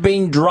eggs are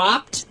being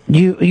dropped.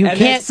 You and can't.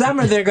 this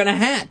summer they're going to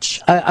hatch.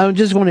 I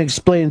just want to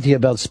explain to you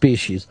about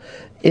species.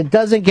 It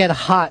doesn't get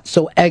hot,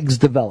 so eggs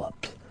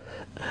develop.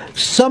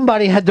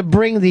 Somebody had to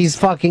bring these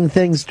fucking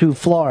things to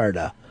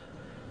Florida.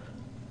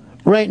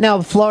 Right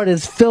now, Florida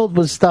is filled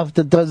with stuff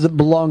that doesn't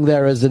belong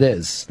there as it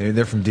is. Maybe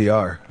they're from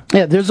DR.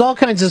 Yeah, there's all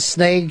kinds of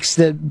snakes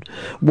that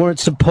weren't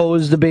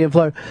supposed to be in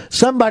Florida.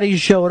 Somebody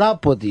showed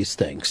up with these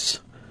things.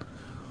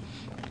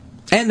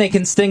 And they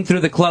can sting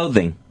through the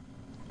clothing.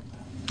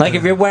 Like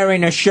if you're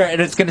wearing a shirt,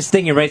 it's going to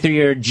sting you right through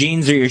your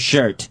jeans or your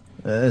shirt.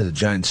 There's a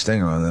giant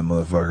stinger on that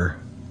motherfucker.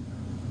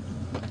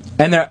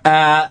 And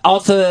they're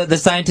also the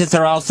scientists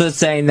are also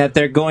saying that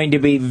they're going to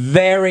be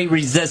very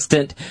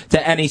resistant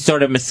to any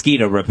sort of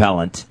mosquito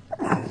repellent.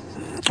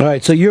 All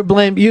right, so you've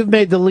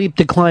made the leap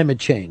to climate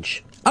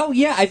change. Oh,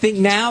 yeah, I think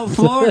now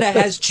Florida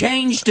has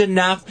changed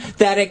enough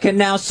that it can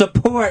now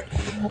support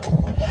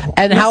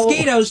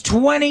mosquitoes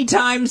 20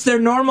 times their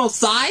normal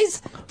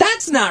size?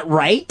 That's not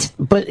right.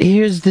 But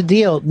here's the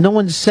deal. No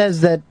one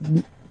says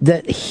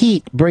that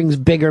heat brings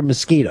bigger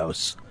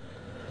mosquitoes.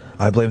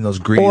 I blame those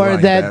greedy Or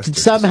lying that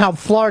bastards. somehow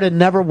Florida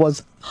never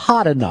was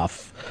hot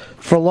enough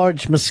for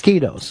large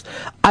mosquitoes.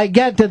 I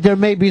get that there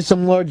may be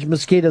some large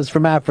mosquitoes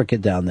from Africa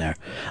down there.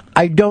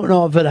 I don't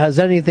know if it has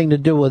anything to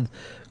do with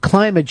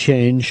climate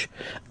change,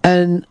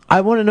 and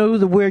I want to know who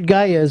the weird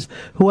guy is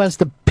who has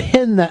to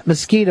pin that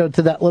mosquito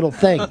to that little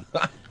thing.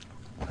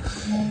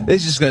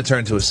 It's just going to turn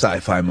into a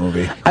sci-fi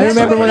movie. I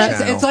remember when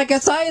it's like a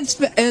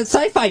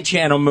sci-fi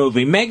channel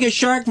movie, Mega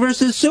Shark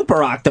versus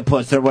Super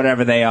Octopus or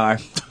whatever they are.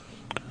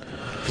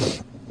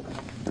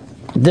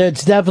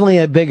 It's definitely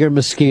a bigger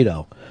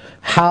mosquito.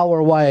 How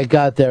or why it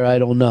got there, I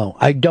don't know.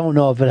 I don't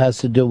know if it has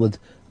to do with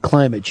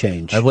climate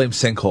change. I blame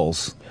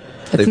sinkholes.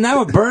 It's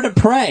now a bird of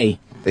prey.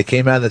 They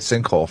came out of the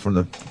sinkhole from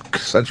the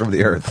center of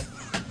the earth.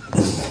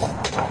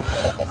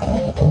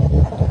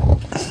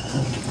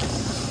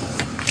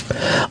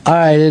 All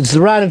right, it's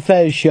the Ron and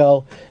Fez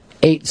show.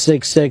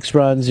 866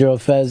 Ron Zero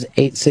Fez.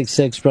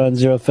 866 Ron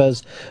Zero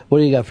Fez. What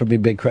do you got for me,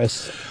 Big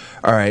Chris?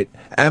 All right.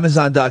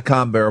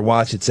 Amazon.com better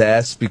watch its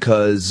ass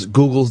because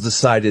Google's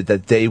decided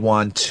that they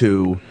want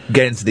to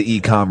get into the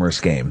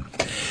e-commerce game.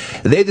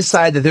 They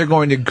decide that they're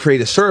going to create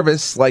a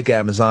service like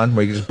Amazon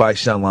where you can just buy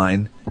shit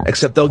online,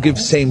 except they'll give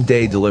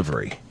same-day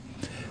delivery.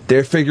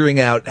 They're figuring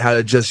out how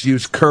to just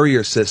use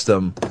courier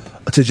system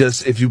to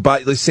just, if you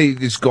buy, let's say you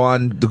just go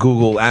on the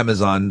Google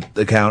Amazon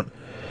account,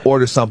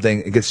 order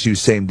something, it gets you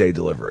same-day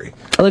delivery.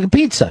 Like a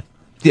pizza.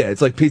 Yeah,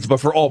 it's like pizza, but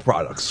for all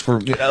products, for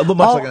much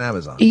like an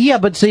Amazon. Yeah,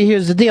 but see,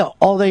 here's the deal.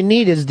 All they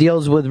need is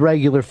deals with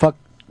regular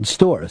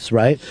stores,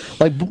 right?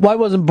 Like, why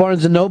wasn't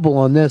Barnes & Noble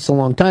on this a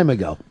long time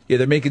ago? Yeah,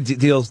 they're making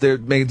deals. They're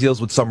making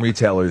deals with some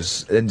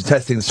retailers and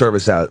testing the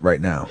service out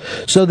right now.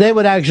 So they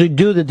would actually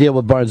do the deal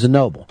with Barnes &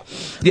 Noble.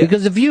 Yeah.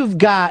 Because if you've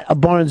got a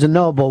Barnes &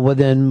 Noble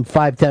within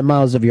 5-10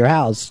 miles of your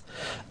house,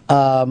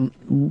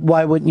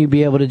 why wouldn't you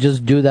be able to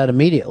just do that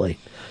immediately?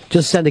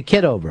 Just send a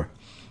kid over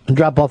and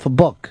drop off a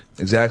book.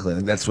 Exactly. I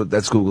think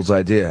that's Google's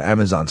idea.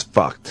 Amazon's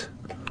fucked.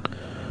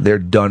 They're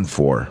done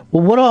for.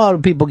 Well, what do all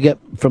the people get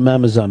from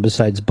Amazon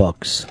besides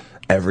books?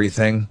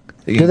 Everything.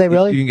 Do they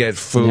really? You can get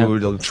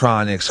food,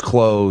 electronics,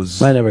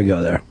 clothes. I never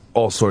go there.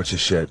 All sorts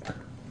of shit.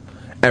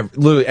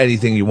 Literally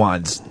anything you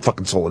want is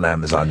fucking sold on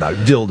Amazon now.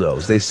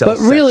 Dildos. They sell. But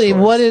really,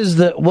 what is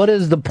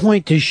the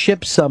point to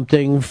ship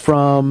something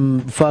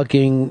from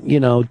fucking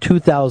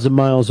 2,000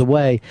 miles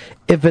away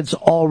if it's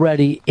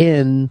already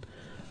in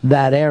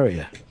that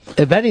area?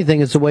 If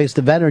anything, it's a waste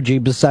of energy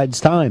besides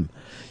time.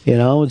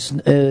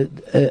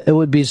 It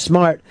would be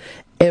smart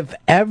if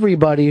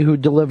everybody who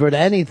delivered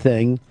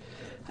anything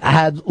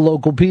had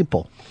local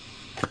people.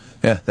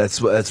 Yeah,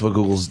 that's what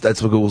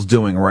Google's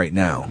doing right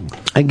now.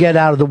 And get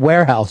out of the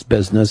warehouse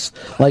business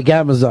like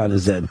Amazon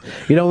is in.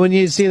 You know, when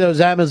you see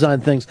those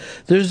Amazon things,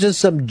 there's just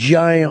some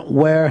giant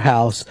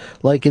warehouse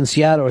like in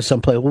Seattle or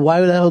someplace. Well, why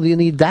the hell do you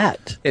need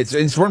that?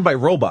 It's run by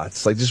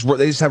robots. Like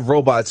they just have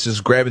robots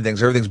just grabbing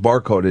things. Everything's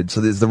barcoded,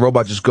 so the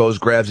robot just goes,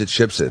 grabs it,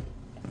 ships it.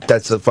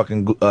 That's a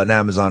fucking an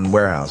Amazon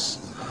warehouse.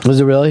 Was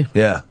it really?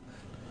 Yeah.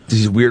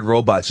 These weird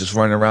robots just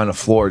running around the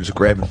floor, just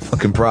grabbing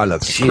fucking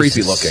products. It's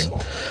creepy looking.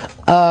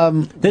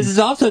 This is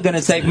also going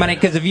to save money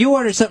because if you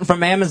order something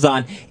from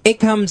Amazon, it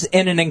comes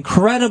in an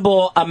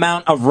incredible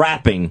amount of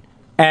wrapping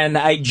and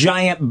a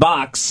giant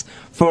box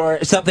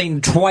for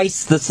something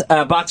twice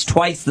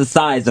the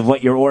size of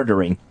what you're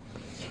ordering.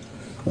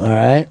 All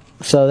right,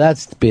 so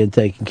that's being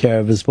taken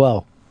care of as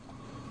well.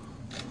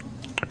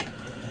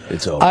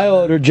 It's over. I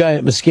ordered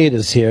giant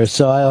mosquitoes here,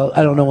 so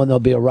I don't know when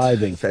they'll be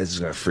arriving. Fez is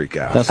gonna freak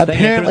out.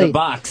 Apparently, the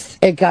box.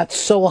 It got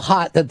so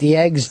hot that the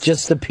eggs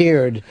just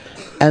appeared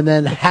and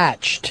then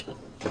hatched.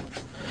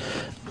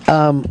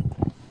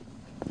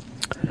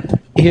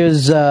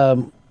 Here's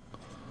Don.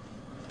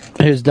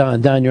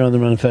 Don, you're on the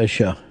Ron and Fez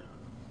show.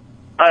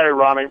 Hey,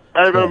 Ronnie.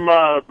 Hey, them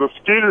the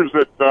skeeters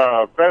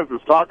that Fez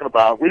is talking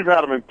about, we've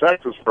had them in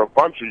Texas for a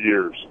bunch of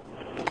years.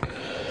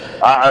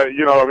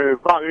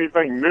 It's not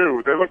anything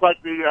new. They look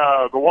like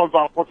the ones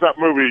on, what's that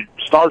movie,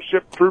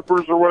 Starship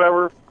Troopers or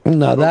whatever?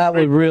 No, that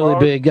would really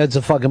be, that's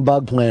a fucking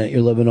bug planet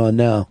you're living on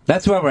now.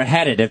 That's where we're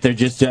headed if they're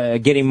just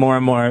getting more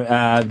and more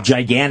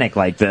gigantic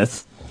like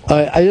this.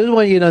 I just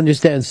want you to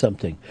understand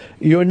something.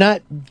 You're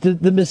not,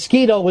 the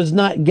mosquito was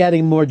not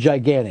getting more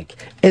gigantic.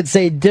 It's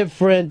a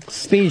different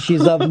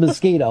species of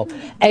mosquito.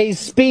 A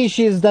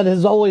species that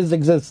has always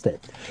existed.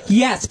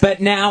 Yes, but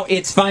now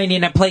it's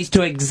finding a place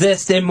to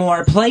exist in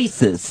more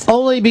places.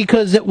 Only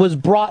because it was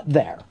brought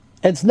there.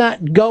 It's not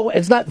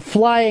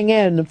flying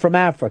in from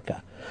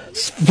Africa.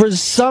 For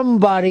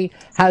somebody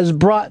has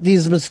brought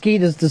these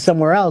mosquitoes to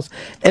somewhere else.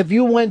 If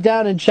you went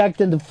down and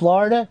checked into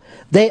Florida,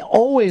 they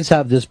always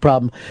have this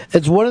problem.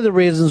 It's one of the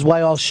reasons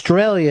why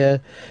Australia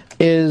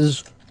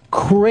is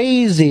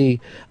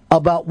crazy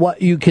about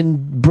what you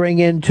can bring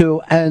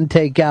into and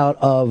take out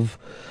of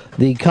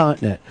the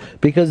continent.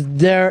 Because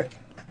their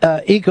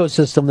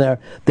ecosystem there,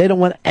 they don't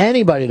want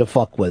anybody to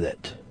fuck with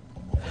it.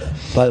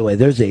 By the way,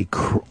 there's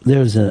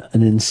an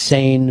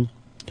insane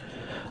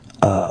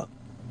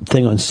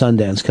thing on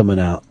Sundance coming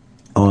out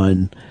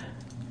on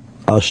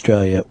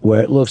Australia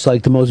where it looks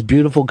like the most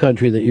beautiful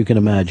country that you can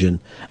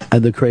imagine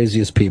and the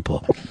craziest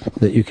people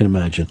that you can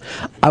imagine.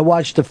 I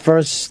watched the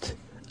first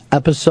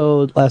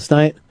episode last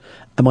night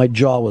and my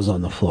jaw was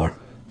on the floor.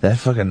 That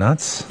fucking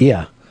nuts?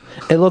 Yeah.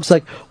 It looks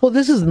like, well,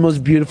 this is the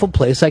most beautiful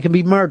place I can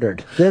be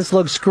murdered. This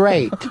looks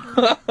great.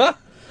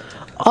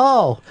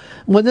 Oh,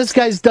 when this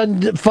guy's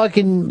done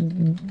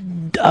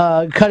fucking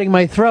cutting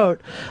my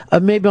throat,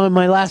 maybe on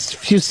my last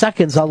few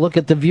seconds I'll look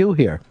at the view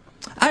here.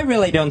 I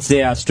really don't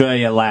see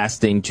Australia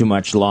lasting too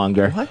much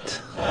longer.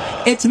 What?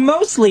 It's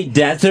mostly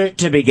desert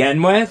to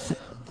begin with.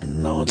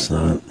 No, it's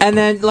not. And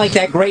then, like,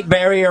 that Great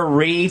Barrier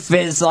Reef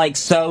is, like,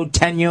 so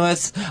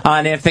tenuous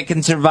on if it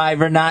can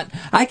survive or not.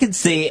 I could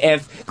see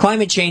if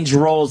climate change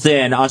rolls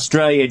in,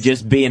 Australia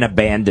just being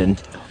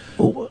abandoned.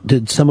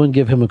 Did someone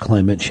give him a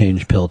climate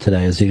change pill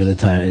today? Is he going to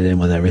tie it in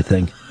with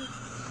everything?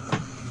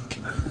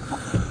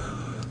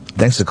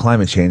 Thanks to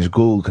climate change,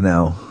 Google can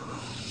now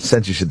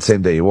send you the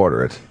same day you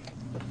order it.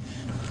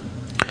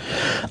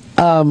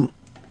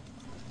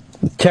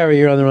 Terry,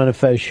 you're on the Ron and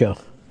Fez show.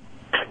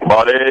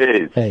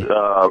 Buddies. Hey.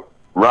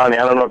 Ronnie,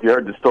 I don't know if you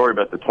heard the story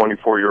about the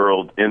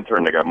 24-year-old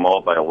intern that got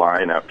mauled by a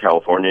lion out in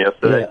California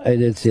yesterday. Yeah, I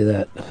did see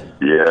that.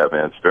 Yeah,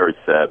 man, it's very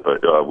sad.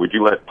 But would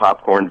you let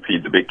Popcorn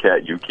feed the big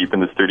cat you keep in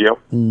the studio?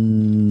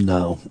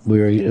 No.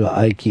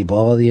 I keep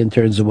all the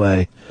interns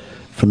away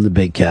from the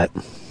big cat.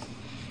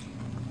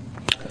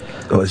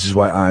 Oh, this is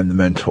why I'm the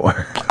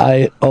mentor.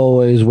 I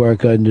always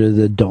work under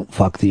the don't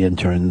fuck the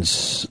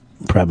interns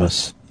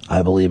premise.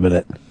 I believe in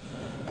it.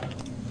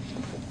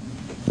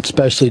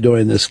 Especially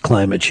during this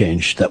climate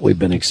change that we've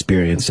been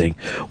experiencing,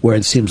 where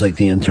it seems like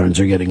the interns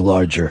are getting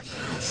larger.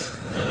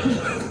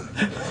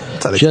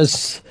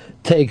 Just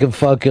take a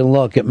fucking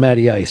look at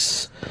Matty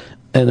Ice.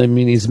 And I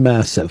mean, he's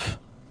massive.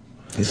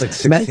 He's like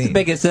 16. That's the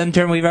biggest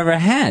intern we've ever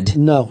had.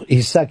 No,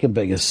 he's second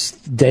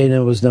biggest.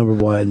 Dana was number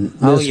one.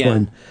 This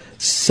one,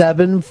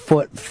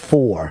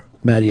 7'4",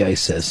 Matty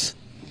Ice is.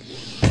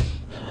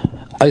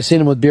 I've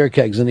seen him with beer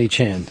kegs in each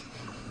hand.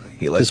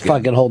 He's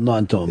fucking holding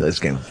on to him. He's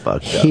getting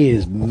fucked up. He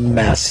is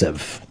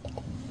massive.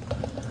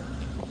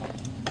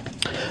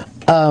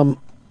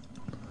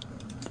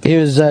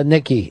 Here's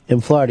Nikki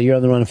in Florida. You're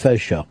on the Ron and Fez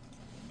show.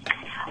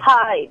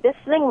 Hi, this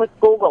thing with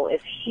Google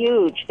is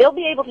huge. They'll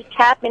be able to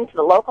tap into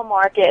the local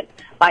market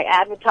by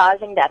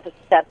advertising that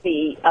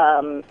the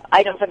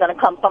items are going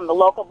to come from the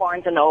local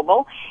Barnes &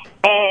 Noble.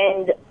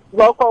 And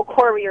local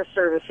courier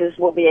services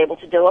will be able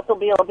to do it. They'll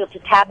be able to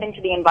tap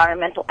into the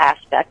environmental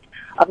aspect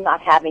of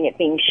not having it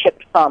being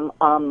shipped from,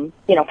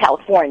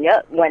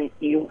 California when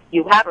you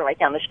have it right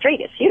down the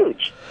street. It's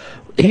huge.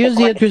 Here's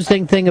the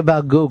interesting thing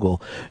about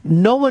Google.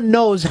 No one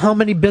knows how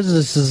many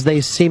businesses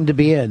they seem to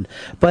be in,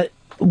 but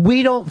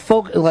we don't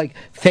focus, like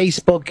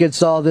Facebook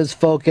gets all this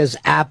focus,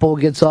 Apple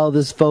gets all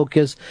this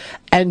focus,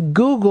 and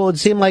Google, it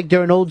seemed like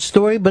they're an old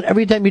story, but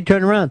every time you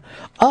turn around,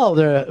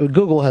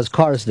 Google has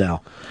cars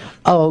now.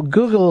 Oh,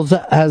 Google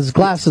has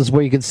glasses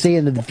where you can see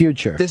into the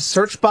future. This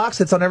search box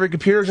that's on every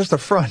computer is just a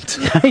front.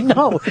 I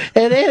know,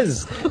 it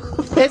is.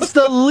 It's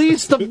the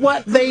least of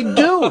what they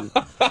do.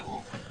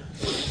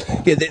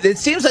 Yeah, it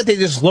seems like they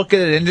just look at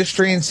an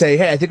industry and say,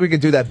 "Hey, I think we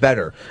could do that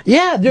better."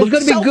 Yeah, there's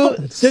going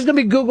to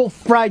be Google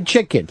fried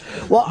chicken.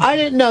 Well, I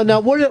didn't know.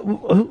 Now,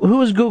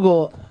 who is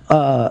Google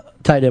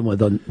tied in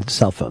with on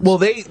cell phones? Well,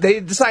 they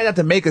decided not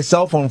to make a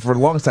cell phone for a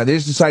long time. They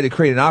just decided to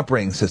create an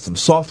operating system,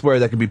 software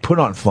that could be put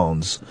on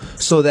phones.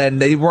 So then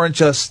they weren't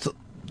just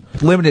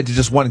limited to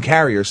just one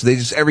carrier. So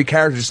every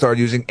carrier just started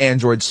using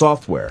Android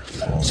software.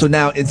 So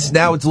now it's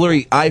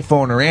literally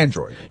iPhone or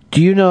Android.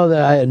 Do you know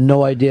that I had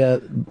no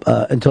idea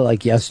until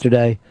like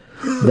yesterday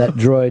that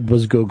Droid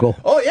was Google?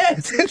 Oh yeah,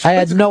 I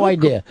had no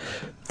idea.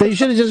 They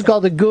should have just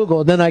called it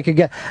Google, and then I could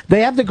get.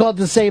 They have to call it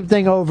the same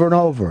thing over and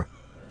over.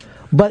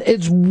 But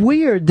it's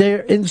weird.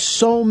 They're in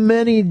so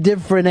many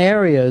different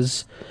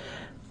areas.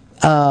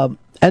 And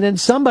then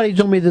somebody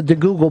told me that the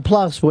Google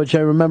Plus, which I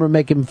remember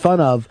making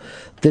fun of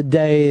the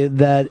day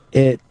that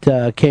it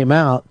came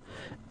out,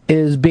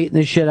 is beating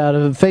the shit out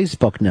of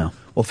Facebook now.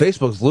 Well,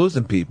 Facebook's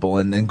losing people,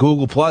 and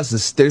Google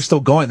Plus they're still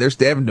going.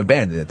 They haven't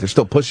abandoned it. They're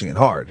still pushing it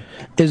hard.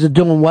 Is it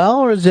doing well,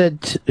 or is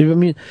it? I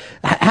mean,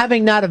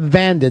 having not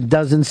abandoned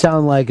doesn't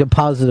sound like a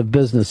positive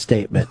business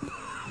statement.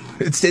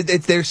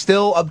 They're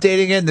still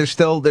updating it. And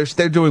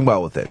they're doing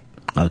well with it.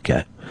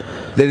 Okay.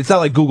 It's not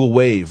like Google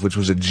Wave, which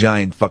was a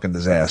giant fucking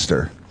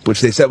disaster,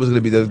 which they said was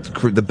going to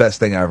be the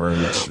best thing ever.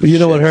 You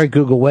know what hurt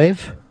Google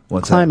Wave?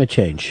 What's climate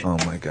change? Oh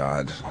my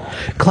God!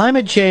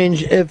 Climate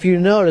change, if you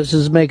notice,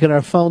 is making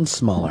our phones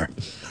smaller.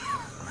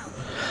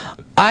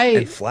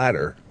 And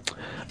flatter.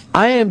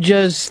 I am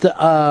just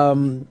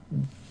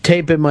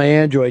taping my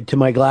Android to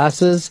my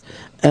glasses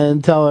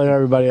and telling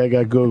everybody I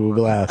got Google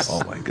Glass.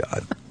 Oh my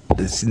God!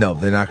 No,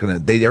 they're not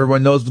gonna.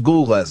 Everyone knows what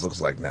Google Glass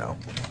looks like now.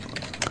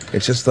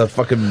 It's just a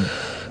fucking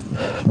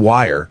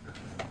wire.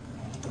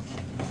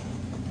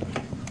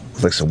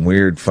 It's like some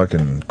weird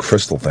fucking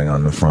crystal thing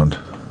on the front.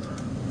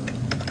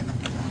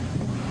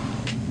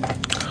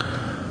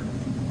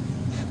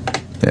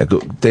 Yeah,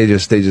 they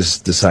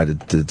just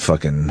decided to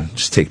fucking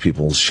just take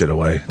people's shit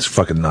away. It's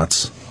fucking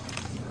nuts.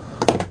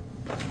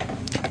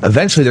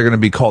 Eventually, they're going to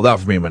be called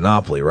out for being a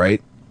monopoly,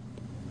 right?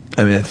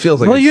 I mean, it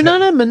feels like. Well, you're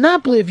not a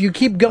monopoly if you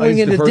keep going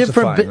into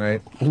different.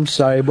 Right? I'm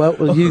sorry.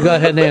 Well, you go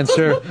ahead and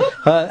answer.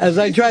 As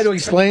I try to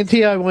explain to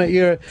you, I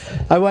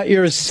want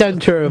your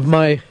center of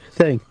my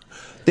thing.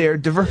 They're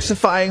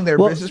diversifying their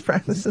business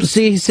practices.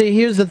 See,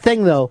 here's the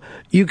thing, though.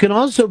 You can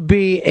also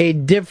be a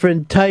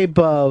different type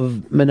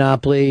of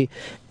monopoly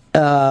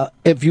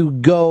if you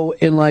go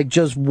in like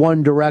just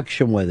one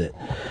direction with it.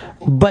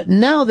 But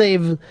now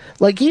they've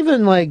what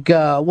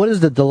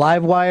is it, the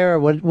Live Wire?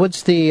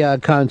 What's the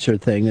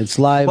concert thing? It's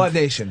Live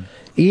Nation.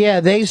 Yeah,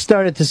 they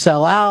started to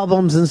sell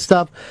albums and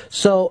stuff.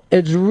 So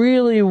it's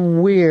really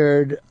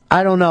weird.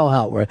 I don't know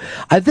how it works.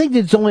 I think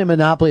it's only a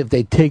monopoly if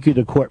they take you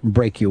to court and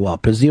break you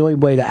up. Is the only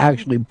way to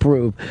actually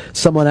prove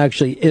someone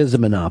actually is a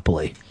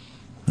monopoly.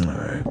 All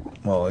right.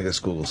 Well, I guess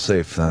Google's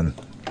safe then.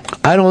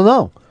 I don't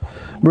know.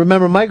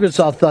 Remember,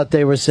 Microsoft thought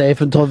they were safe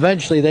until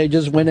eventually they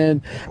just went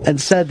in and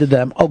said to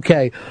them,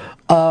 okay,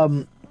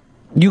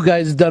 you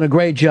guys have done a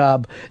great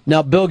job.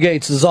 Now Bill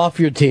Gates is off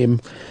your team,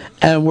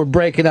 and we're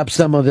breaking up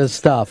some of this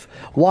stuff.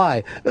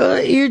 Why?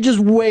 You're just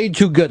way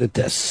too good at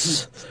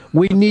this.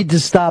 We need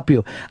to stop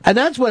you. And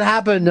that's what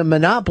happened to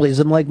monopolies.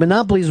 And like,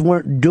 monopolies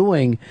weren't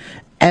doing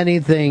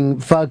anything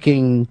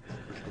fucking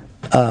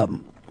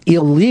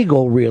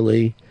illegal,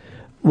 really.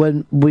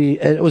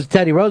 It was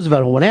Teddy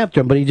Roosevelt who went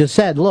after him, but he just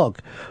said,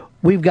 look,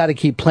 we've got to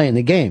keep playing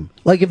the game.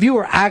 Like, if you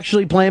were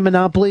actually playing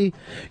Monopoly,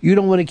 you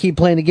don't want to keep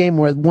playing a game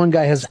where one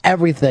guy has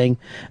everything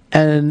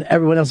and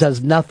everyone else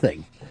has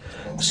nothing.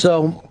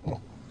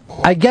 So,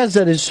 I guess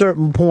at a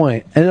certain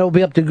point, and it'll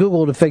be up to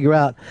Google to figure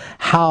out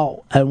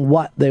how and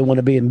what they want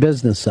to be in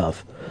business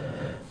of.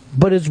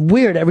 But it's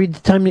weird. Every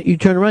time that you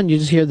turn around, you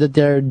just hear that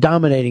they're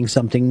dominating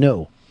something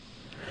new.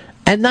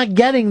 And not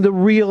getting the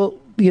real,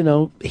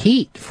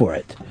 heat for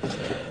it.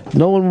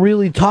 No one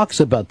really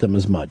talks about them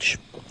as much.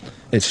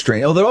 It's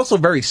strange. Oh, they're also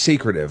very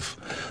secretive.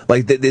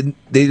 Like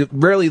they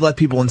rarely let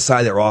people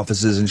inside their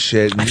offices and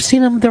shit. I've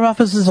seen them in their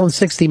offices on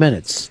 60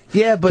 Minutes.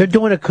 Yeah, but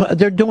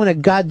they're doing a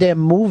goddamn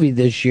movie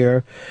this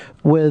year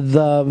with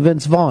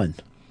Vince Vaughn.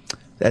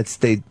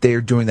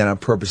 they're doing that on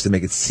purpose to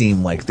make it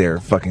seem like they're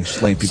fucking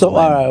slaying people. So,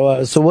 all right.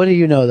 Well, so, what do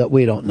you know that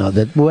we don't know?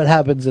 That what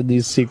happens in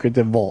these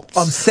secretive vaults?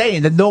 I'm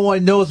saying that no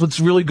one knows what's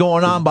really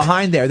going on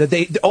behind there.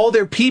 That all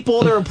their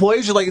people, their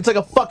employees are like, it's like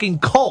a fucking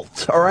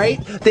cult. All right,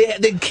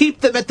 they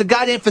keep them at the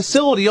goddamn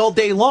facility all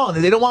day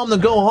long. They don't want them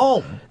to go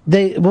home.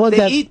 They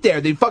eat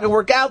there. They fucking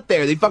work out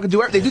there. They fucking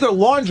do everything. They do their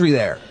laundry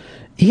there.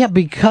 Yeah,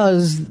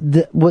 because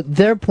what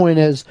their point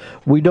is,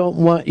 we don't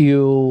want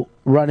you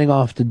running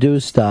off to do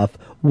stuff.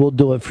 We'll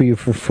do it for you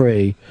for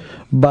free.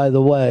 By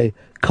the way,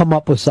 come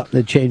up with something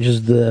that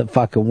changes the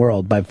fucking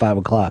world by 5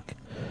 o'clock.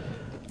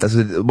 That's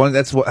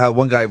how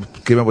one guy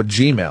came up with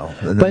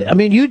Gmail. But, I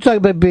mean, you talk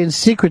about being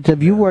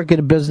secretive. You work in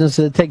a business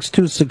that it takes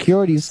 2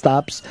 security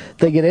stops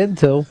to get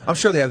into. I'm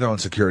sure they have their own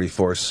security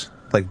force.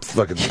 Like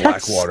fucking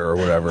Blackwater or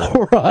whatever.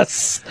 Or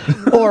us.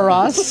 Or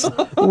us.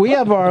 We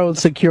have our own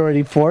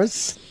security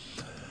force.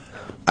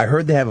 I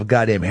heard they have a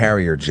goddamn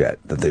Harrier jet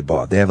that they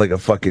bought. They have like a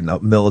fucking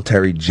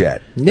military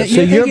jet. So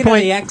your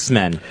point, the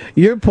X-Men.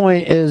 Your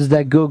point is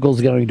that Google's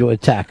going to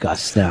attack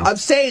us now. I'm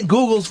saying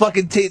Google's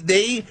fucking.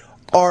 They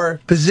are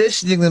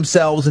positioning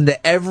themselves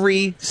into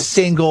every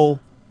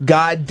single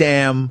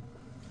goddamn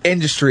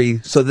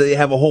industry so that they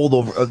have a hold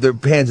over their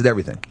hands at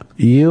everything.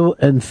 You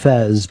and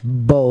Fez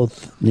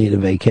both need a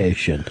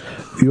vacation.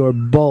 You're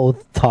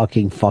both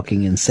talking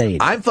fucking insane.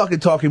 I'm fucking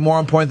talking more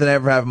on point than I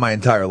ever have in my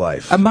entire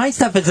life. My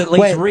stuff is at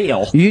least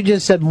real. You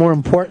just said more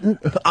important?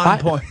 On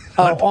point.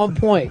 On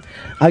point.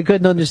 I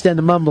couldn't understand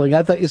the mumbling.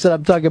 I thought you said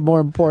I'm talking more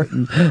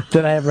important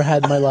than I ever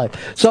had in my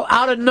life. So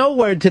out of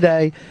nowhere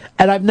today,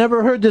 and I've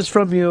never heard this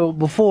from you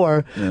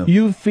before,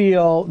 you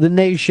feel the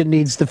nation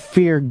needs to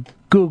fear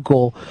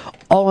Google,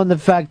 all on the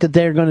fact that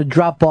they're going to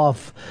drop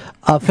off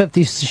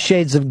 50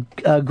 Shades of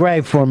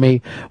Grey for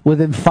me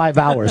within 5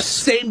 hours.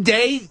 Same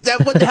day?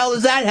 What the hell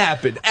does that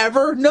happen?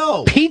 Ever?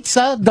 No.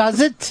 Pizza does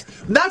it.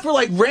 Not for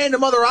like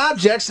random other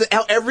objects.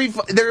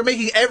 They're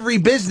making every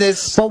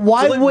business. But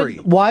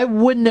why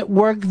wouldn't it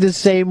work the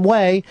same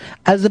way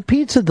as a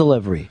pizza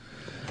delivery?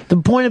 The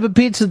point of a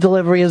pizza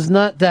delivery is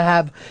not to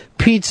have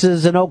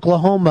pizzas in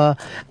Oklahoma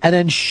and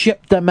then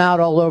ship them out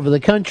all over the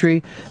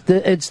country.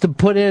 It's to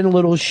put in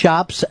little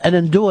shops and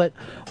then do it.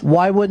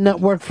 Why wouldn't that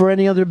work for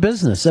any other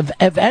business? If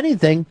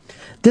anything,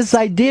 this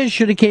idea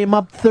should have came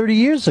up 30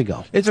 years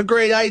ago. It's a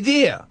great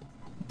idea.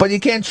 But you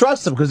can't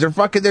trust them because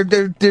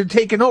they're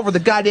taking over the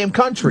goddamn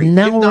country, if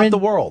not the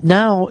world.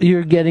 Now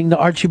you're getting the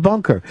Archie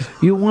Bunker.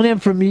 You went in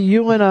from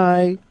you and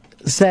I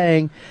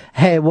saying,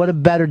 hey, what a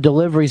better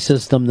delivery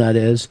system that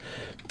is,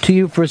 to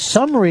you for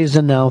some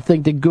reason now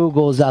think that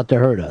Google is out to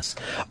hurt us.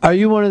 Are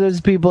you one of those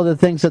people that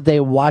thinks that they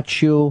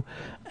watch you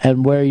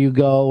and where you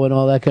go and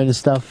all that kind of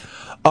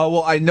stuff?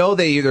 Well, I know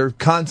they either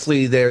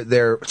constantly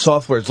their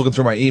software is looking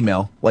through my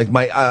email. Like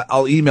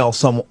I'll email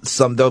some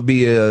there'll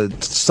be a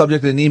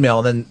subject in an email,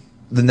 and then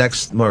the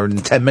next or in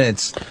 10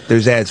 minutes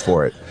there's ads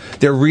for it.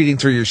 They're reading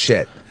through your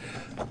shit.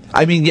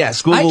 I mean,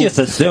 yes, Google. I just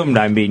assumed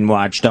I'm being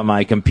watched on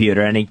my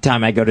computer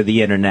anytime I go to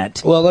the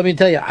internet. Well, let me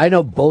tell you, I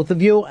know both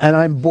of you, and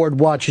I'm bored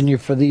watching you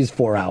for these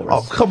 4 hours.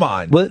 Oh, come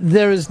on. But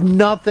there is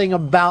nothing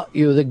about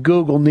you that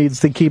Google needs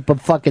to keep a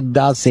fucking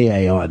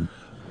dossier on.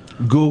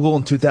 Google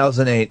in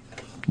 2008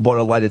 bought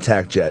a light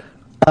attack jet.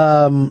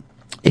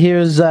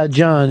 Here's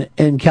John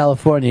in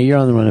California. You're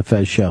on the Run of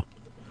Fez show.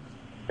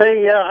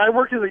 Hey, I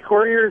work in the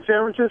courier in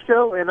San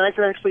Francisco, and I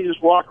can actually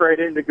just walk right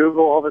into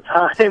Google all the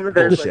time.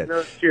 There's like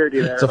no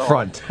security there. It's a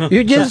front.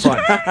 You just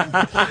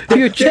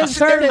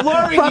heard it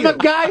from a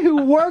guy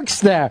who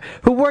works there,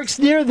 who works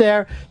near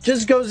there,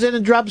 just goes in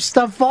and drops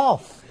stuff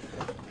off.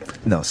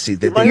 No, see,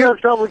 you might have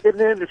trouble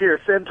getting in if you're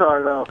a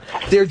centaur, though.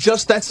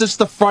 That's just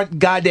the front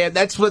goddamn.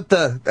 It's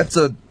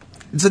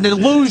an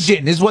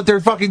illusion, is what they're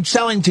fucking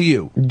selling to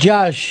you.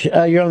 Josh,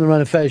 you're on the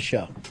Run of Fez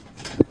show.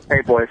 Hey,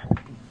 boys.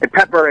 And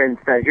Pepper and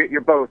Fez,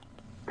 you're both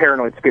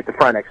paranoid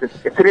schizophrenics.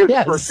 If today's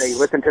your birthday,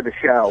 listen to the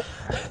show.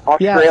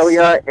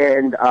 Australia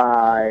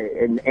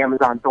and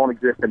Amazon don't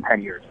exist in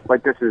 10 years.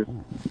 Like, this is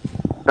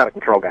out of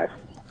control, guys.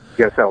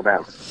 You gotta settle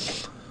down.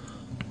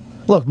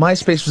 Look,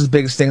 MySpace was the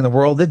biggest thing in the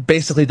world. It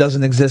basically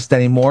doesn't exist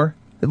anymore.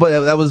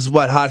 But that was,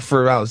 hot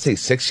for, I would say,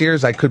 6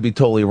 years? I could be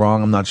totally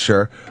wrong. I'm not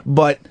sure.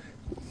 But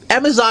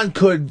Amazon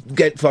could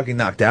get fucking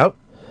knocked out.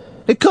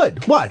 It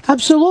could. What?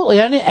 Absolutely.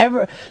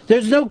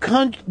 There's no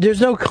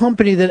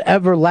company that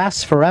ever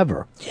lasts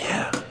forever.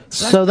 Yeah.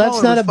 So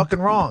that's not fucking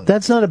wrong.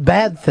 That's not a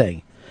bad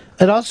thing.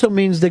 It also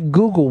means that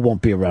Google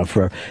won't be around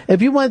forever.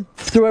 If you went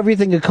through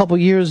everything a couple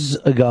years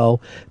ago,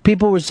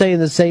 people were saying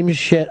the same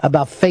shit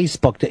about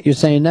Facebook that you're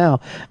saying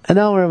now. And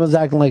now everyone's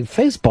acting like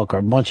Facebook are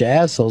a bunch of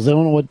assholes. They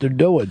don't know what they're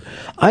doing.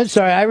 I'm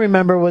sorry. I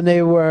remember when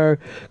they were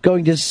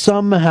going to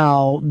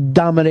somehow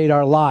dominate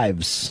our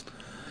lives.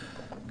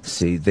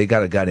 See, they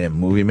got a goddamn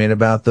movie made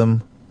about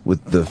them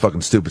with the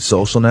fucking stupid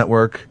Social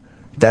Network.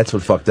 That's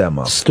what fucked them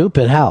up.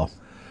 Stupid? How?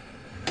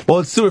 Well,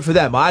 it's stupid for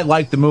them. I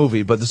like the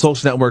movie, but the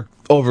Social Network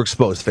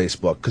overexposed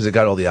Facebook because it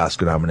got all the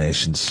Oscar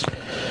nominations.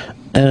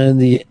 And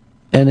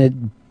it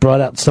brought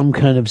out some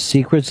kind of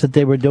secrets that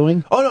they were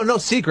doing? Oh, no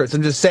secrets.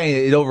 I'm just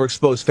saying it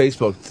overexposed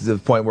Facebook to the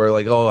point where,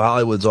 like, oh,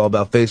 Hollywood's all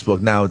about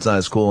Facebook. Now it's not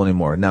as cool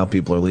anymore. Now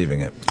people are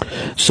leaving it.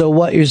 So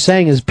what you're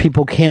saying is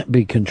people can't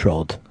be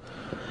controlled.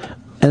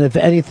 And if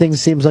anything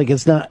seems like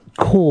it's not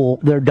cool,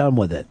 they're done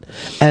with it.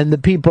 And the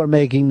people are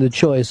making the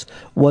choice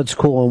what's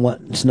cool and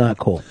what's not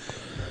cool.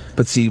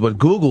 But see, what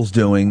Google's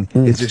doing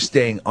is they're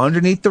staying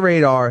underneath the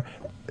radar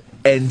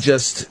and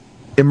just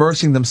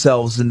immersing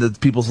themselves into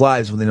people's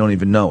lives when they don't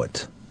even know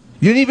it.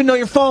 You didn't even know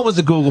your phone was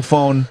a Google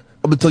phone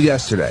up until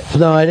yesterday.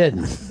 No, I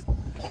didn't.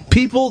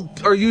 People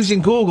are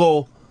using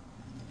Google,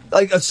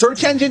 like a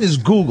search engine is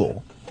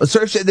Google. A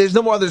search, there's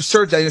no more other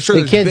search. I'm sure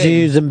The there's kids are Bing.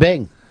 using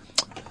Bing.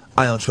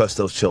 I don't trust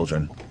those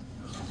children.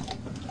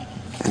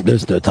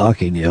 There's no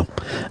talking to you.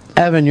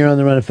 Evan, you're on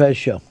the Run of Fez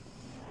show.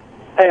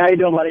 Hey, how you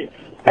doing, buddy?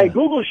 Hey,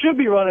 Google should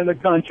be running the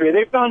country.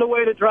 They found a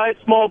way to drive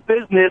small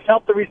business,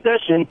 help the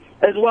recession,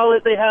 as well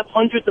as they have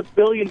hundreds of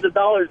billions of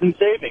dollars in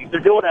savings. They're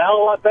doing a hell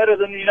of a lot better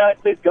than the United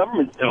States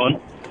government's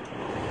doing.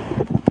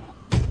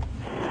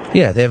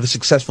 Yeah, they have a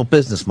successful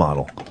business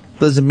model.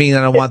 Doesn't mean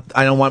I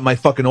don't want my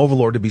fucking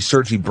overlord to be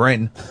Sergey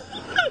Brin.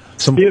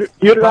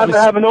 You'd rather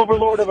have an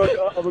overlord of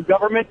a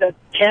government that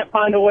can't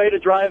find a way to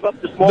drive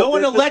up the small No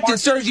one business elected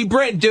market? Sergey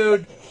Brin,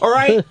 dude. All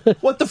right?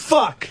 What the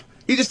fuck?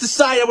 He just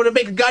decided I'm going to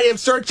make a goddamn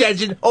search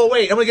engine. Oh,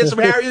 wait, I'm going to get some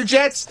Harrier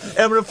jets, and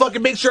I'm going to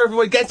fucking make sure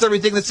everyone gets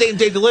everything the same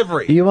day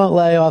delivery. You won't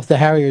lay off the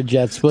Harrier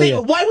jets, will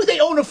you? Why would they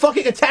own a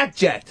fucking attack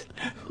jet?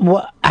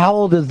 How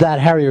old is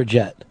that Harrier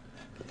jet?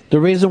 The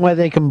reason why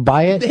they can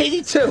buy it?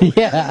 82.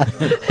 Yeah.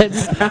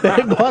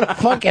 They bought a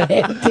fucking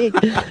antique.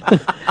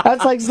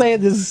 That's like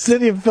saying the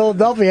city of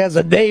Philadelphia has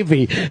a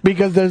Navy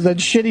because there's a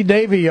shitty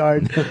Navy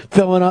yard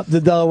filling up the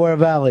Delaware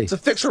Valley. It's a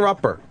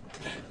fixer-upper.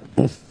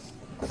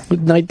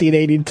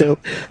 1982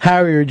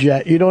 Harrier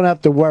jet. You don't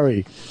have to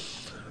worry.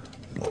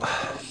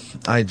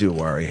 I do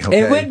worry.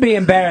 Okay? It would be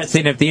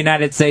embarrassing if the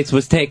United States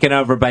was taken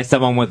over by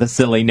someone with a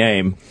silly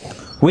name.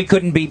 We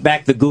couldn't beat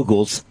back the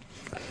Googles.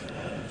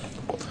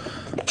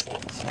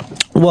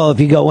 Well, if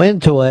you go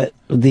into it,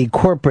 the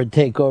corporate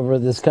takeover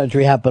of this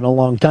country happened a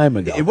long time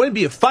ago. It wouldn't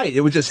be a fight.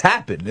 It would just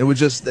happen. It would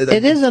just...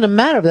 It isn't a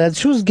matter of that.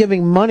 It's who's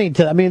giving money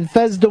to... I mean,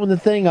 Fed's doing the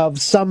thing of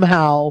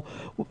somehow,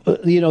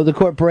 the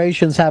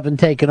corporations haven't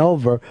taken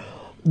over.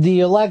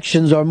 The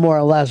elections are more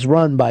or less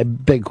run by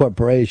big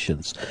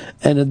corporations,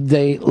 and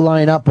they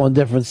line up on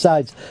different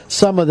sides.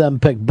 Some of them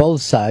pick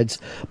both sides,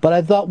 but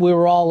I thought we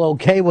were all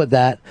okay with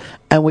that,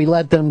 and we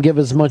let them give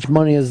as much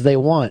money as they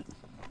want.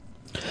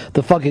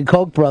 The fucking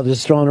Koch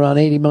brothers throwing around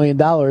 $80 million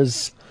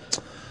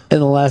in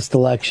the last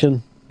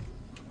election.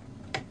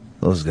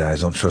 Those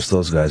guys, don't trust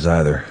those guys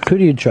either. Who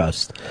do you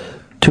trust?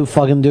 Two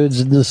fucking dudes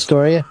in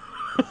Astoria?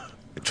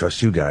 I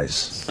trust you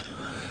guys.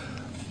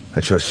 I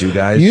trust you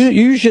guys.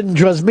 You shouldn't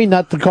trust me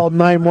not to call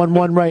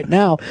 911 right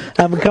now.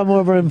 Have them come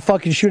over and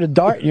fucking shoot a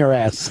dart in your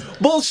ass.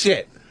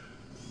 Bullshit.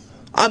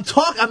 I'm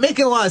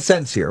making a lot of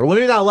sense here. Well,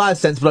 maybe not a lot of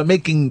sense, but I'm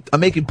making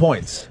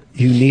points.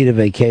 You need a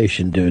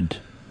vacation, dude.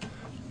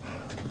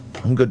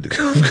 I'm good to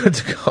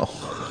go.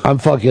 I'm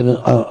fucking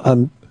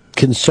I'm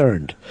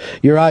concerned.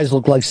 Your eyes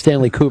look like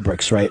Stanley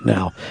Kubrick's right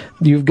now.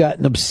 You've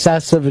gotten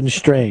obsessive and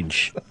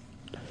strange.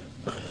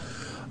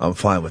 I'm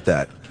fine with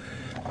that.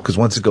 Because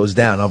once it goes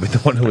down, I'll be the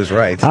one who is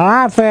right.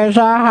 Life is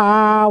a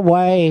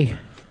highway.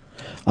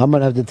 I'm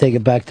going to have to take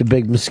it back to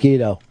Big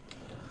Mosquito.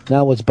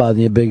 Now what's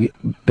bothering you,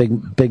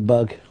 Big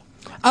Bug?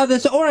 Oh,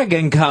 this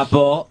Oregon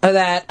couple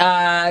that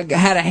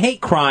had a hate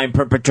crime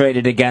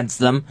perpetrated against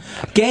them.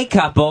 Gay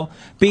couple,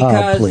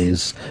 because... Oh,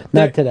 please.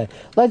 Not today.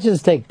 Let's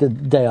just take the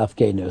day off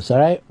gay news, all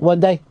right? One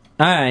day?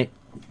 All right.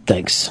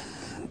 Thanks.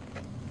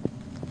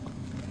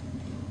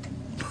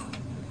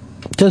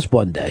 Just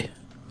one day.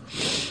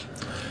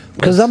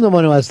 Because I'm the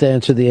one who has to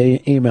answer the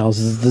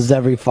emails. Does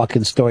every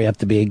fucking story have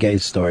to be a gay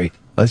story?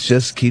 Let's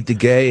just keep the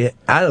gay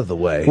out of the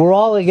way. We're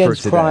all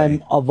against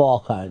crime of all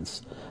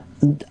kinds.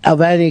 Of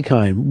any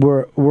kind.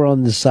 We're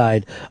on the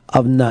side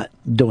of not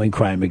doing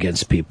crime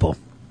against people.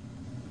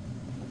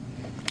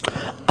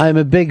 I'm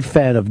a big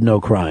fan of no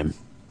crime.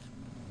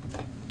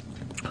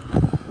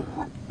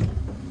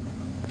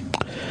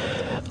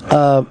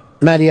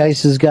 Matty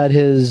Ice has got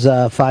his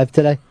 5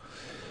 today.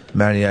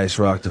 Matty Ice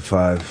rocked the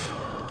 5.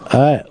 All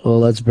right, well,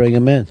 let's bring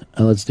him in,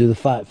 and let's do the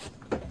 5.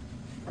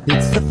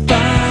 It's the 5.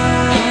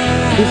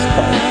 This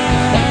 5.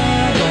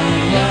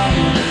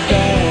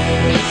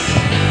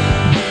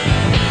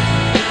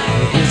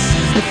 This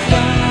is the 5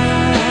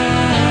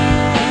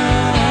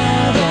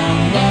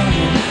 on Ron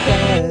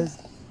and Fez.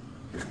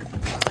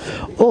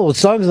 Oh, the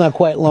song's not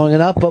quite long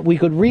enough, but we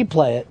could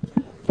replay it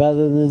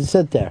rather than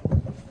sit there.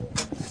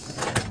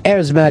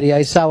 There's Matty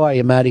Ice. How are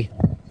you, Matty?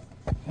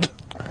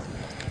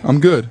 I'm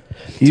good.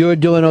 You're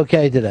doing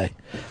okay today.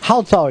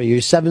 How tall are you?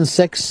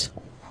 7'6"?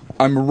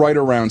 I'm right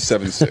around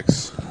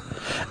 7'6".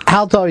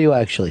 How tall are you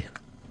actually?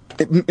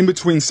 In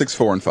between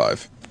 6'4" and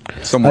 5.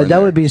 Somewhere.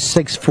 That would be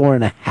 6'4"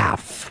 and a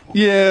half.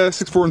 Yeah,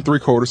 6'4" and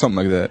 3/4, something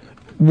like that.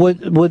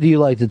 What do you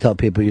like to tell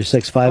people? You're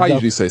 6'5"? I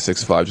usually say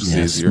 6'5", just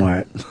easier.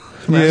 Smart.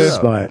 Yeah,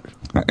 Smart.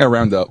 I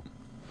round up.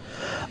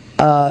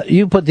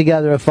 You put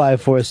together a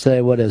 5 for us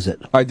today. What is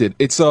it? I did.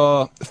 It's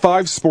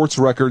 5 sports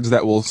records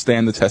that will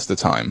stand the test of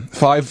time.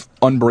 5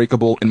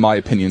 unbreakable, in my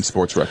opinion,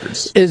 sports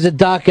records. Is it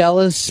Doc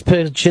Ellis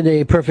pitching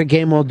a perfect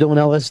game while doing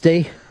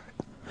LSD?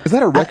 Is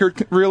that a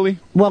record, really?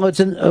 Well, it's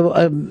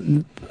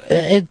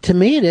to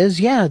me it is,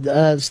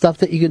 yeah. Stuff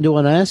that you can do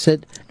on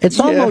acid.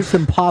 It's almost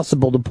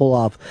impossible to pull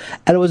off.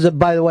 And it was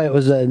by the way, it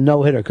was a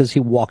no-hitter because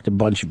he walked a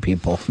bunch of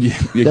people.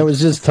 There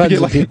was just tons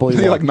of people. He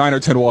had like 9 or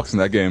 10 walks in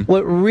that game.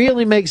 What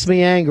really makes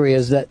me angry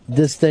is that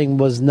this thing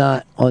was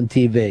not on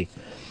TV.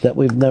 That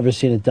we've never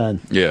seen it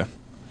done. Yeah.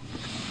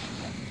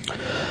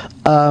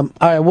 All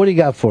right, what do you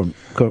got for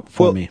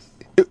me?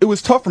 It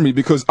was tough for me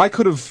because I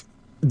could have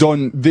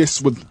done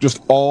this with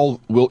just all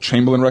Wilt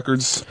Chamberlain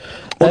records.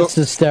 That's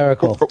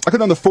hysterical. I could have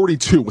done the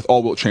 42 with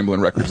all Wilt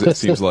Chamberlain records, it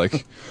seems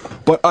like.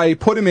 But I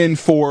put him in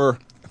for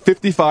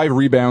 55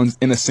 rebounds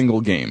in a single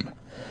game,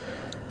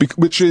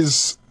 which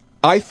is,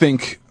 I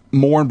think,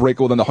 more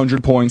unbreakable than the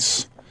 100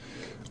 points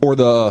or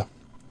the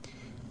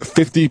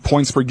 50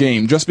 points per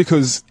game, just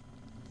because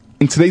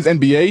in today's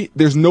NBA,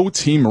 there's no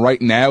team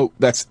right now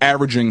that's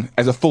averaging,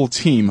 as a full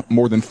team,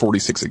 more than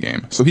 46 a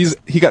game. So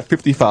he got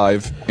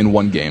 55 in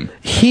one game.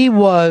 He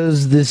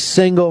was the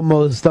single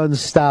most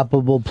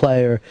unstoppable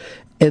player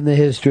in the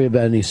history of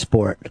any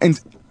sport.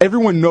 And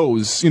everyone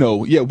knows,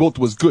 Wilt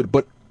was good,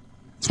 but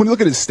so when you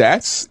look at his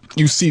stats,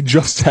 you see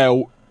just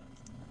how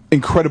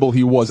incredible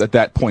he was at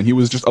that point. He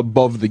was just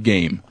above the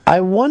game.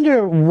 I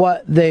wonder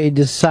what they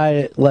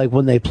decided, like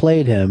when they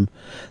played him.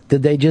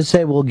 Did they just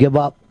say, we'll give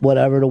up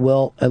whatever to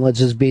Wilt and let's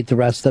just beat the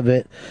rest of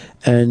it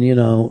and,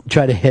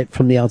 try to hit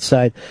from the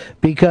outside?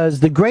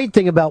 Because the great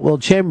thing about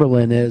Wilt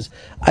Chamberlain is,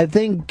 I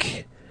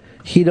think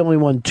he'd only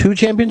won 2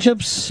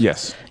 championships.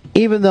 Yes.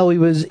 Even though he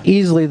was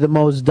easily the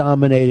most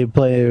dominated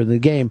player in the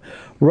game.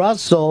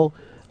 Russell,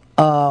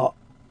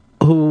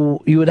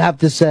 who you would have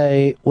to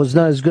say was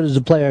not as good as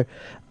a player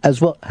as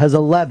well, has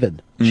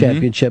 11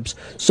 championships.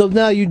 So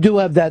now you do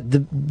have that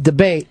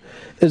debate.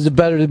 Is it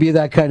better to be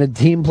that kind of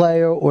team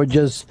player or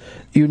just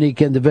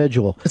unique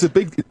individual? It's a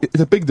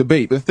big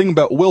debate. The thing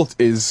about Wilt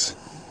is,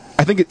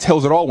 I think it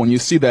tells it all when you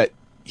see that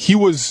he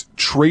was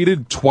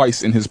traded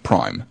twice in his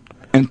prime.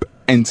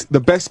 And the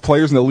best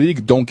players in the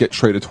league don't get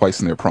traded twice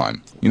in their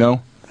prime,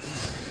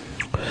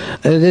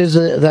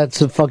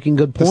 That's a fucking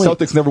good point. The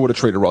Celtics never would have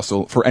traded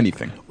Russell for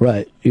anything.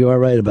 Right. You are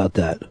right about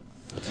that.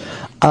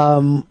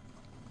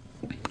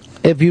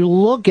 If you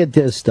look at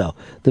this, though,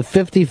 the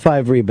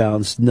 55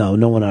 rebounds, no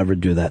one will ever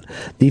do that.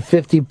 The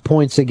 50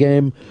 points a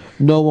game,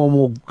 no one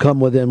will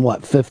come within,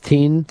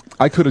 15?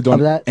 I could have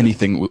done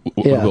anything with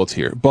Wilt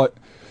here. But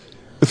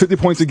the 50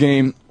 points a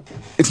game,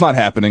 it's not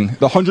happening.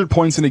 The 100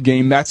 points in a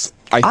game, that's,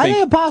 I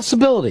think a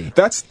possibility.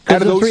 That's,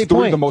 out of those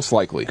 3, the most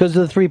likely. Because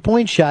of the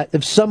 3-point shot,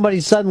 if somebody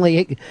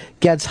suddenly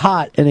gets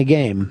hot in a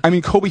game. I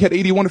mean, Kobe had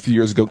 81 a few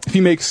years ago. If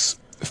he makes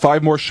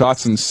 5 more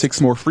shots and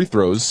 6 more free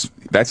throws,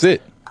 that's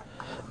it.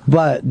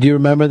 But do you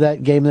remember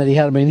that game that he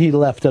had? I mean, he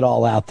left it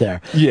all out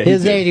there. Yeah,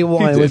 his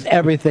 81 was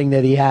everything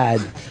that he had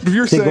if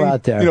you're to saying, go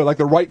out there. Like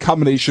the right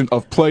combination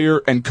of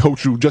player and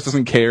coach who just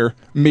doesn't care,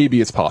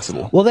 maybe it's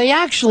possible. Well, they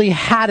actually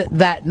had it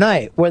that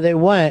night where they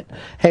went,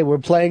 hey, we're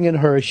playing in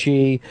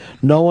Hershey.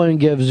 No one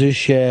gives a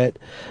shit.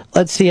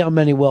 Let's see how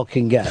many Wilt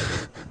can get.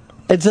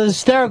 It's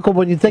hysterical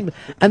when you think.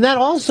 And that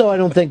also, I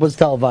don't think, was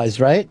televised,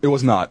 right? It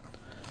was not.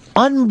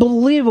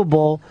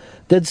 Unbelievable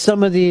that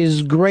some of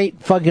these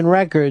great fucking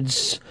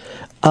records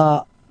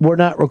were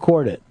not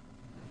recorded.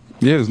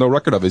 Yeah, there's no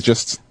record of it. It's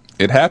just,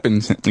 it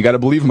happens. You got to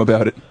believe him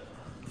about it.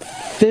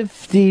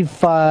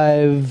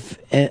 55.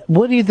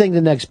 What do you think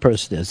the next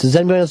person is? Does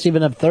anybody else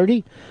even have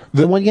 30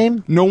 in one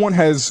game? No one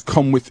has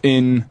come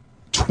within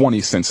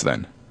 20 since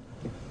then.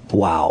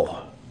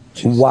 Wow.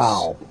 Jesus.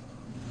 Wow.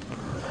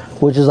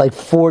 Which is like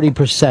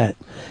 40%.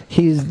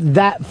 He's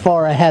that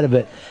far ahead of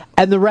it.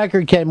 And the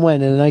record came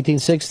when? In the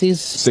 1960s?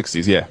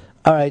 60s, yeah.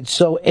 All right,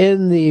 so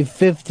in the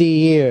 50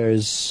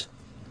 years,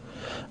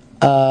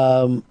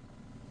 no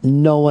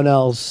one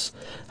else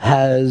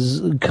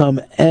has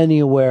come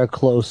anywhere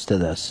close to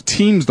this.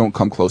 Teams don't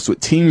come close to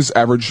it. Teams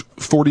average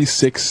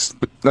 46,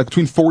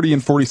 between 40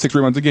 and 46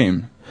 rebounds a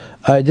game.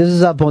 All right, this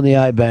is up on the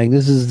iBang.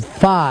 This is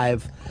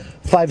five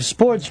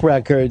sports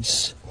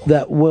records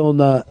that will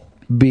not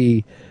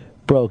be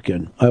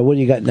broken. All right, what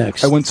do you got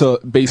next? I went to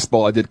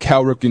baseball. I did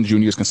Cal Ripken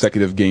Jr.'s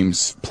consecutive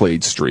games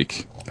played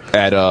streak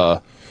at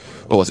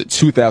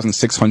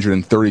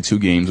 2,632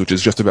 games, which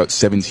is just about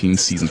 17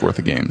 seasons worth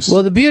of games.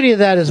 Well, the beauty of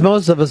that is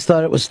most of us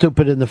thought it was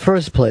stupid in the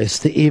first place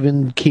to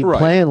even keep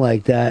playing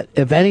like that.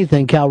 If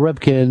anything, Cal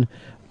Ripken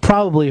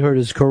probably hurt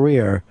his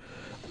career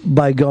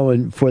by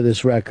going for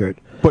this record.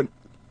 But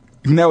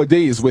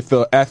nowadays, with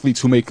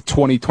athletes who make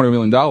 $20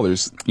 million,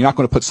 you're not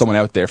going to put someone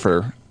out there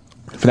for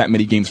that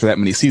many games, for that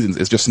many seasons.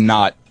 It's just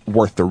not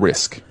worth the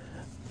risk.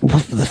 Well,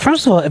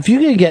 first of all, if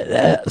you're going to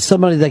get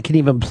somebody that can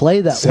even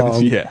play that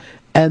long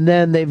and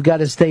then they've got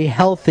to stay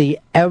healthy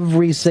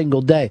every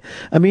single day.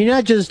 I mean, you're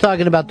not just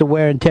talking about the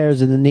wear and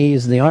tears in the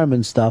knees and the arm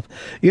and stuff.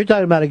 You're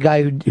talking about a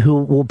guy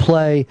who will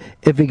play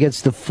if he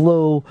gets the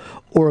flu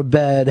or a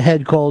bad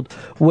head cold,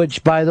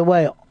 which, by the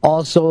way,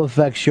 also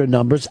affects your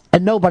numbers,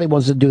 and nobody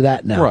wants to do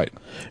that now. Right.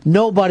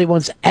 Nobody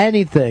wants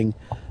anything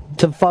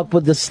to fuck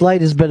with the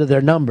slightest bit of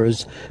their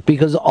numbers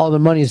because all the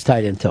money is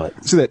tied into it.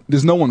 See that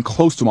there's no one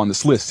close to him on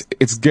this list.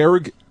 It's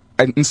Gehrig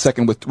in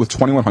second with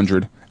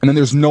 2,100, and then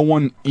there's no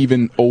one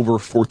even over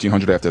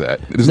 1,400 after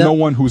that. There's no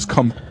one who's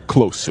come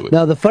close to it.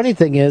 Now, the funny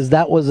thing is,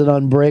 that was an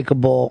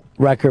unbreakable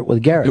record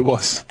with Gehrig. It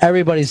was.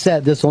 Everybody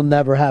said this will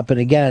never happen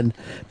again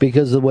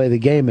because of the way the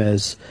game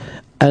is.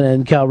 And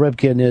then Cal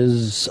Ripken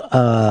is,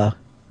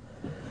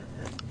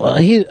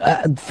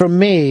 for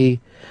me,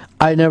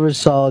 I never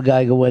saw a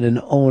guy go in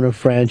and own a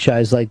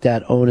franchise like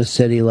that, own a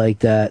city like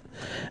that,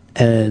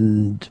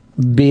 and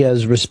be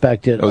as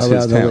respected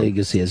around the league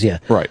as he is. Yeah,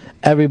 right.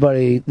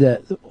 Everybody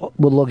that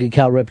would look at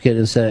Cal Ripken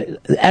and say,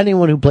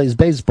 anyone who plays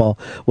baseball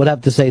would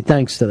have to say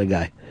thanks to the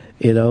guy.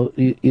 You know,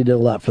 you did a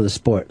lot for the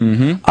sport.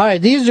 Mm-hmm. All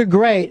right, these are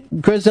great.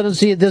 Chris, I don't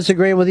see you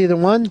disagreeing with either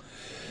one.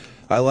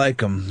 I like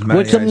them.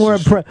 What's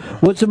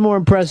the more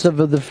impressive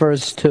of the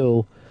first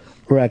two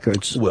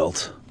records?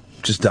 Wilt.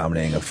 Just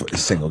dominating a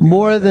single game.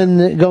 More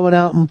than going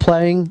out and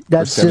playing?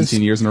 That's for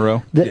 17 years in a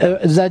row?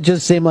 Does that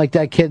just seem like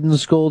that kid in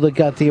school that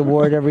got the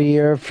award every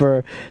year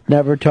for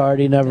never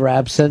tardy, never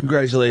absent?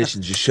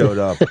 Congratulations, you showed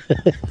up.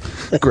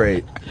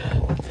 Great.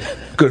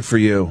 Good for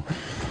you.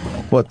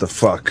 What the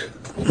fuck?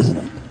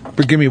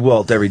 But give me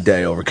Wilt every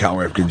day over Cal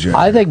Ripken Jr.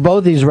 I think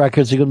both these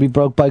records are going to be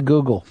broke by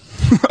Google.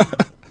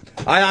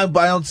 I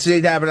don't see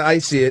it happening. I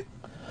see it.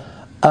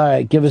 All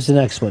right, give us the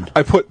next one.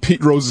 I put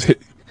Pete Rose's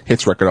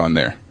hits record on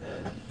there.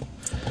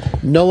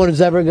 No one is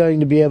ever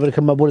going to be able to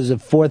come up, what is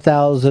it,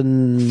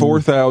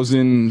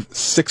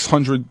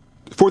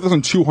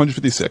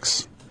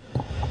 4,256.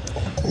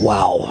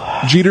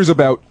 Wow. Jeter's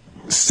about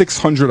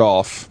 600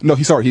 off. No,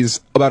 he's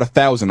about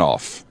 1,000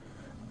 off.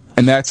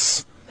 And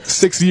that's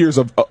 6 years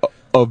of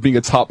being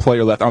a top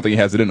player left. I don't think he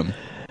has it in him.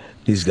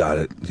 He's got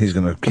it. He's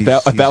going to...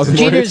 1,000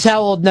 Jeter's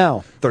how old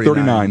now?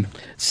 39.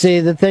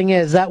 See, the thing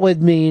is, that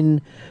would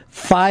mean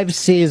 5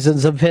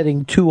 seasons of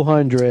hitting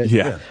 200.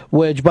 Yeah.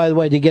 Which, by the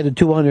way, to get a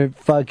 200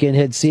 fucking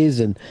hit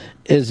season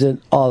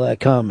isn't all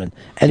that common.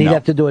 And he'd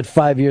have to do it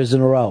 5 years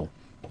in a row.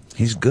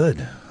 He's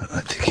good.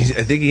 I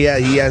think he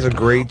has a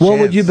great chance. What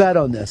would you bet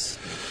on this?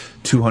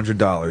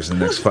 $200 in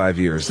the next 5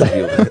 years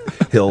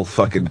that he'll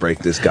fucking break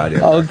this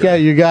goddamn record. Okay,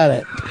 you got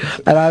it.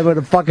 And I'm going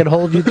to fucking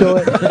hold you to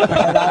it.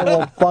 And I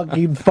will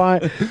fucking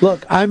find...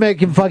 Look, I'm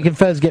making fucking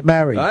Fez get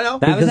married. I know.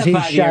 Because he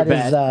shot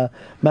his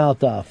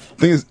mouth off. The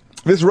thing is,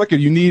 this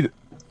record, you need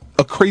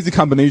a crazy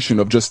combination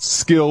of just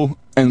skill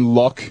and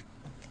luck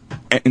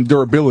and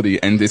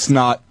durability, and it's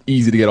not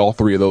easy to get all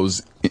three of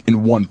those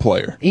in one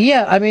player.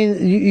 Yeah, I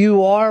mean,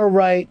 you are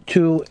right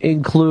to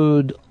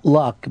include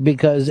luck,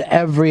 because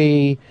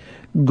every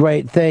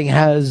great thing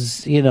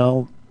has,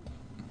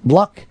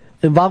 luck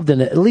involved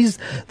in it. At least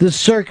the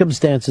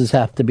circumstances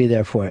have to be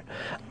there for it.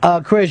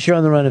 Chris, you're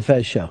on the Run and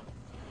Fez show.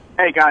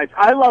 Hey, guys,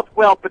 I love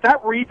Wilt, but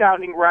that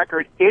rebounding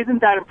record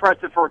isn't that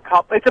impressive for a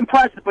couple. It's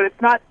impressive, but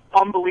it's not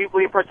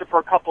unbelievably impressive for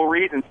a couple of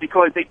reasons,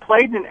 because they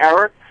played in an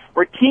era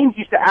where teams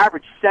used to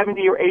average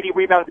 70 or 80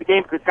 rebounds a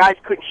game because guys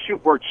couldn't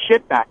shoot worth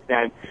shit back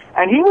then.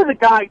 And he was a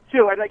guy,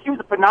 too, and he was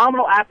a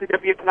phenomenal athlete.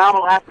 He'd be a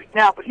phenomenal athlete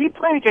now, but he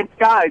played against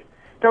guys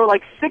that were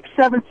like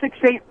 6'7",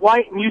 6'8",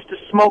 white, and used to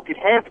smoke at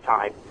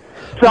halftime.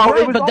 So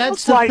right, it was but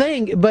that's the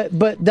thing.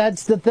 But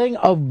that's the thing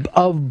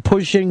of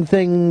pushing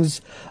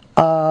things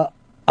front.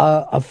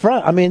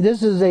 I mean,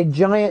 this is a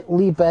giant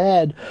leap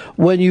ahead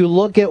when you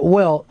look at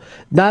Wilt.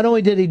 Not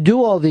only did he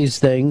do all these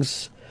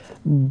things,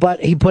 but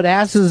he put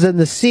asses in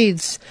the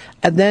seats,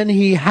 and then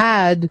he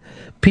had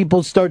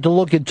people start to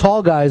look at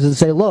tall guys and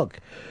say, look,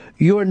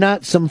 you're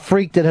not some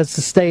freak that has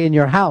to stay in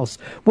your house,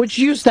 which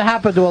used to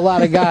happen to a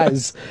lot of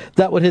guys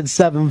that would hit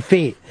 7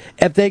 feet.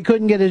 If they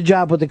couldn't get a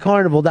job with the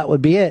carnival, that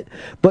would be it.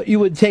 But you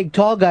would take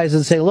tall guys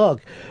and say,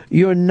 look,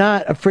 you're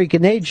not a freak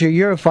of nature,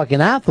 you're a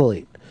fucking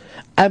athlete.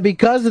 And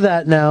because of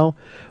that now,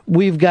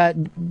 we've got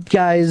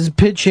guys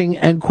pitching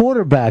and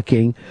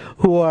quarterbacking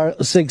who are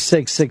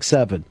 6'6",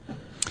 6'7".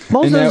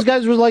 Most of those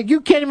guys were like,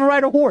 you can't even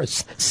ride a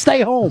horse.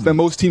 Stay home. Then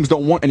most teams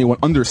don't want anyone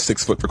under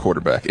 6 foot for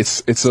quarterback.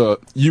 It's a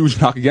huge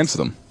knock against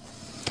them.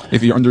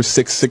 If you're under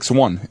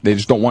 6'1", they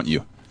just don't want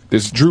you.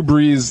 There's Drew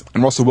Brees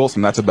and Russell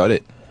Wilson. That's about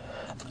it.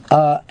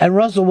 And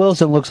Russell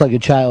Wilson looks like a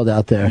child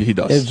out there. He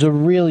does. It's a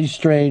really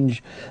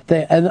strange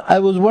thing. And I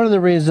was one of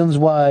the reasons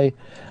why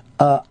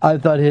I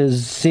thought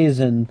his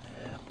season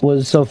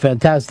was so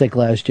fantastic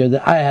last year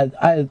that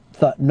I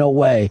thought, no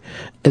way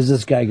is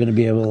this guy going to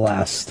be able to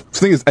last. The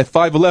thing is, at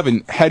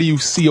 5'11", how do you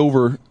see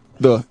over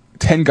the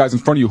 10 guys in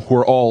front of you who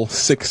are all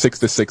 6'6"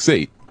 to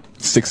 6'8",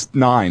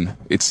 6'9"?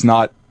 It's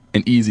not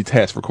an easy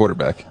task for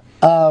quarterback.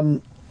 A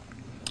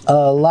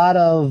lot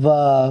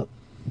of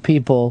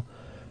people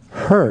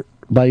hurt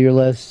by your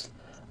list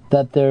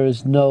that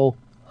there's no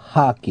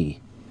hockey.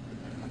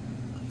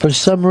 For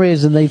some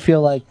reason, they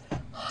feel like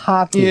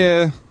Hockey.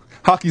 Yeah,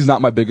 hockey's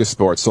not my biggest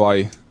sport, so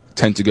I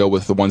tend to go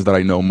with the ones that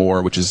I know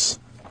more, which is...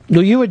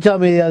 Well, you were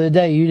telling me the other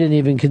day you didn't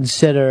even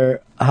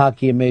consider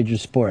hockey a major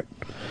sport.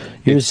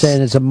 You were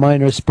saying it's a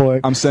minor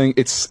sport. I'm saying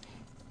it's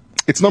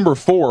number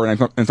 4,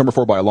 and it's number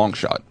 4 by a long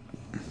shot.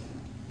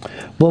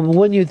 Well,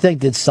 wouldn't you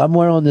think that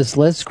somewhere on this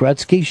list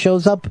Gretzky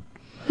shows up?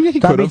 Yeah,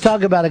 he Tommy, could have.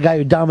 talk about a guy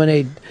who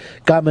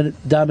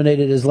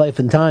dominated his life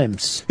and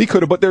times. He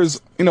could have, but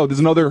there's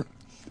another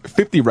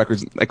 50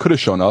 records that could have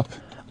shown up.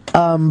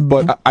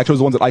 But I chose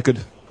the ones that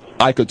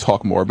I could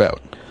talk more about.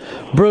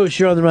 Bruce,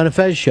 you're on the Ron and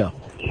Fez show.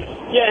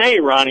 Yeah, hey,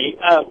 Ronnie.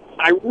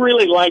 I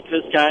really like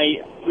this guy.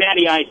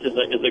 Matty Ice is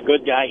a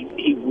good guy.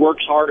 He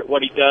works hard at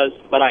what he does,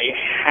 but I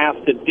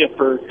have to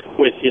differ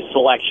with his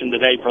selection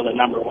today for the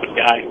number 1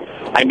 guy.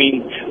 I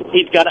mean,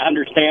 he's got to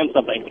understand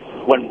something.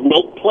 When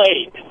Wilt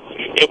played,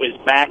 it was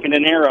back in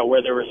an era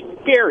where there was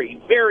very,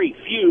 very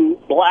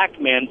few black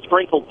men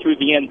sprinkled through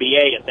the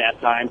NBA at that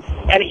time,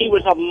 and he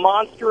was a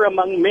monster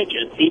among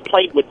midgets. He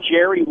played with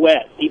Jerry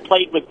West. He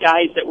played with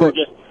guys that were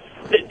just...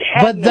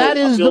 But that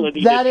is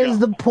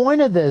the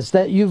point of this,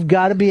 that you've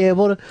got to be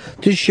able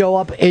to show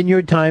up in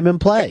your time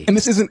and play. And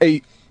this isn't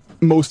a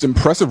most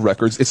impressive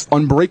records, it's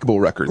unbreakable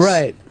records.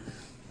 Right.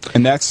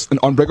 And that's an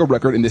unbreakable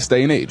record in this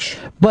day and age.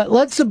 But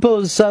let's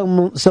suppose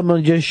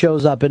someone just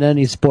shows up in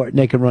any sport and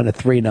they can run a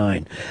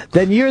 3.9.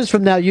 Then years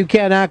from now, you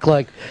can't act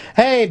like,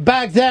 hey,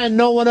 back then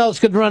no one else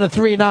could run a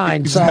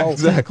 3.9, so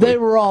Exactly. they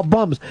were all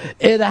bums.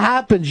 It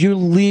happens. You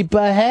leap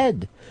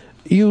ahead.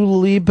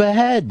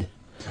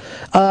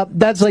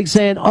 That's like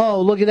saying,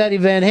 oh, look at Eddie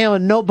Van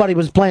Halen. Nobody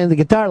was playing the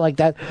guitar like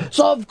that,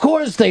 so of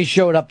course they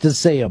showed up to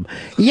see him.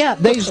 Yeah,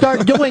 they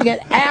start doing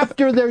it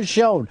after they're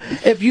shown.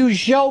 If you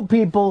show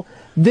people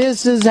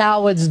this is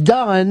how it's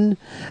done,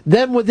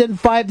 then within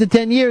 5 to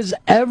 10 years,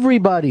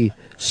 everybody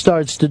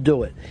starts to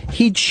do it.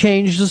 He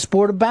changed the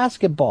sport of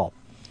basketball.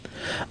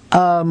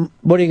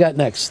 What do you got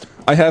next?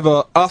 I have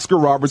Oscar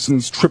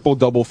Robertson's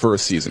triple-double for a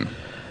season.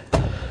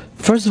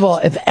 First of all,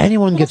 if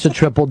anyone gets a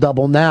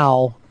triple-double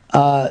now,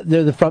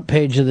 they're the front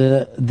page of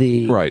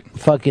the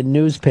fucking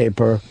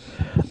newspaper.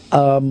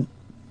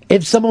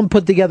 If someone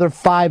put together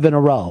 5 in a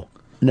row,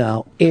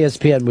 no,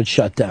 ESPN would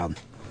shut down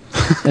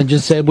and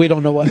just say, we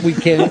don't know what we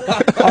can't.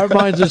 Our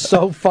minds are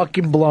so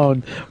fucking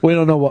blown. We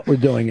don't know what we're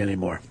doing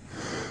anymore.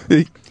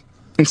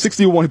 In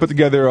 61, he put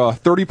together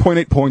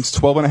 30.8 points,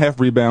 12.5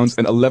 rebounds,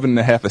 and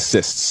 11.5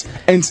 assists.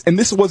 And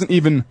this wasn't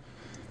even...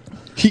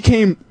 He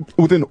came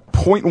within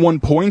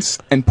 0.1 points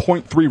and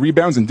 0.3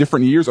 rebounds in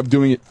different years of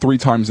doing it 3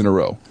 times in a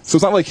row. So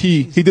it's not like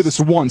he did this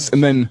once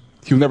and then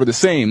he was never the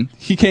same.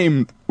 He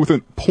came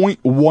within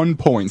 0.1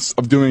 points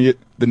of doing it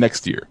the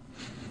next year.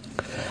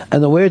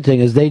 And the weird thing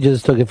is they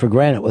just took it for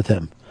granted with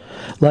him.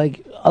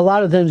 Like, a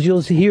lot of times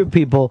you'll hear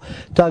people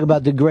talk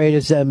about the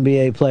greatest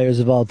NBA players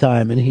of all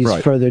time, and he's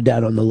further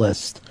down on the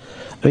list.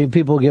 I mean,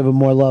 people give him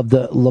more love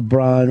to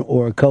LeBron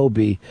or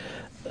Kobe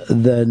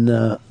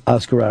than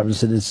Oscar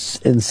Robertson. It's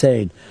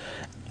insane.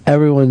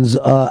 Everyone's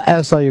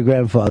ask all your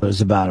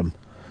grandfathers about him.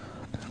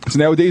 So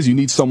nowadays you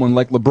need someone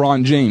like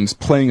LeBron James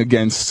playing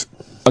against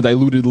a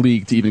diluted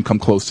league to even come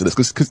close to this.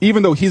 Because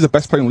even though he's the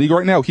best player in the league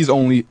right now, he's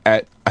only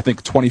at, I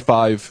think,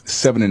 25,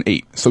 7, and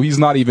 8. So he's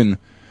not even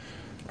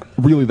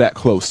really that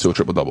close to a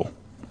triple-double.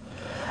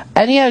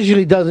 And he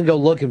actually doesn't go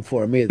looking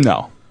for him either.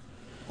 No.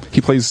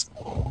 He plays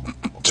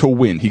to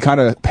win. He kind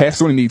of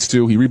passes when he needs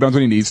to. He rebounds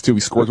when he needs to. He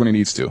scores when he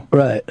needs to.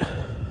 Right.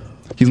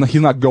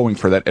 He's not going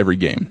for that every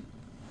game.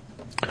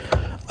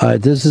 All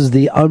right, this is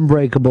the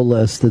unbreakable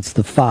list. It's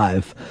the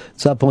 5.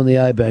 It's up on the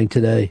iBank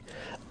today.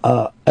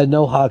 And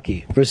no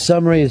hockey. For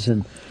some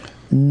reason,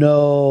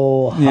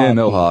 no hockey. Yeah,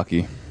 no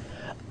hockey.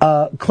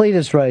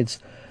 Cletus writes,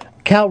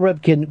 Cal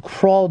Ripken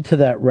crawled to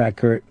that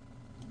record.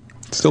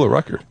 Still a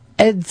record.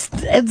 It's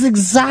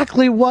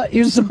exactly what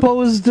you're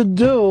supposed to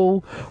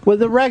do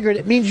with a record.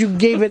 It means you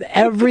gave it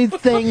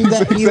everything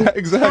that you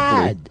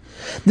had.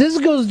 This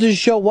goes to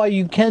show why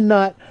you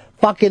cannot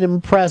fucking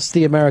impress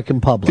the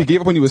American public. If he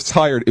gave up when he was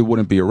tired, it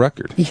wouldn't be a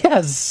record.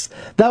 Yes,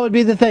 that would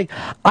be the thing.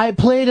 I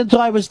played until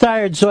I was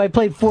tired, so I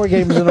played 4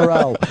 games in a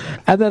row.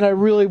 And then I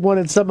really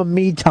wanted some of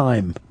me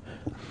time.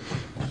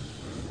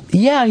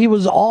 Yeah, he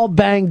was all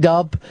banged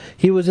up.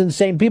 He was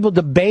insane. People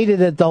debated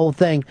it, the whole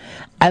thing.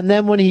 And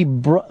then when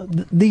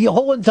the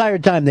whole entire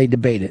time they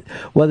debated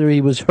whether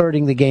he was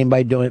hurting the game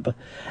by doing it.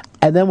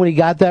 And then when he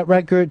got that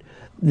record,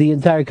 the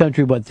entire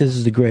country went, this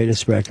is the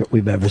greatest record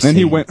we've ever seen. And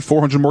he went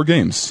 400 more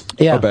games.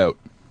 Yeah. About.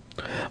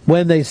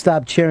 When they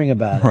stopped cheering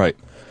about it. Right.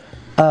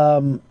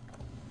 All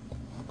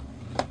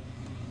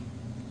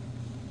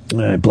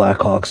right,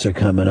 Blackhawks are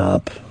coming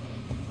up.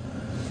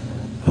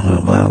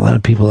 Wow, a lot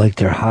of people like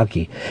their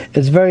hockey.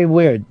 It's very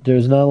weird.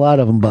 There's not a lot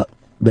of them, but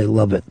they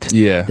love it.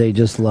 Yeah. They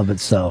just love it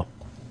so.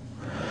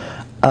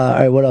 All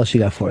right, what else you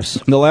got for us?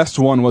 The last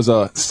one was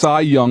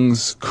Cy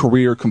Young's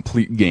career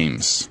complete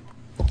games.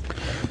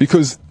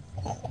 Because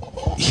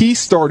he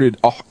started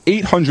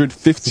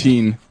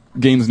 815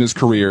 games in his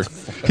career.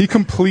 He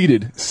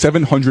completed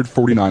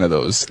 749 of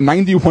those.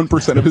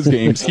 91% of his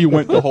games, he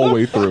went the whole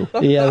way through.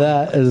 Yeah,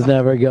 that is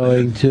never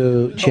going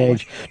to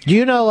change. Do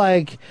you know,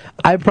 like,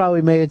 I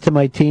probably made it to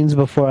my teens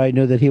before I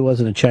knew that he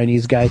wasn't a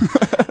Chinese guy.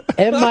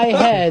 In my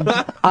head,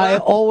 I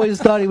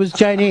always thought he was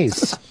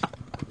Chinese.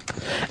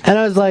 And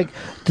I was like,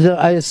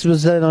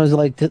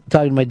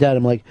 talking to my dad,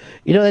 I'm like,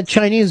 you know that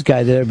Chinese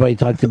guy that everybody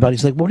talked about?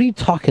 He's like, what are you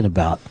talking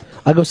about?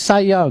 I go, Cy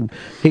Young.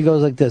 He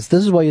goes like this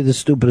is why you're the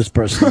stupidest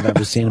person I've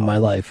ever seen in my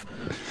life.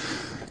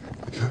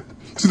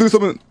 So there's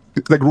someone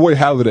like Roy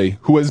Halladay,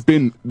 who has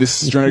been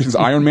this generation's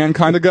Iron Man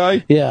kind of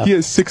guy. Yeah. He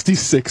has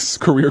 66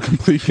 career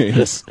complete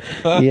games.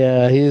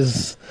 Yeah,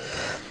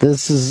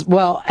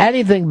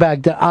 anything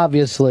back then,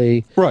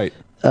 obviously. Right.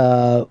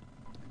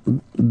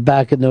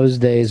 Back in those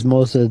days,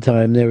 most of the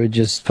time, they were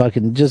just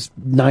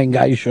 9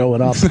 guys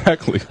showing up.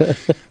 Exactly.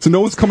 So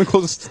no one's coming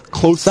close to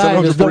There's no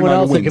 749 one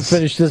else that wins. can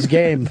finish this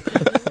game.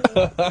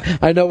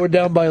 I know we're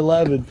down by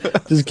 11.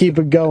 Just keep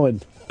it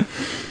going.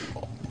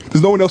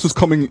 There's no one else who's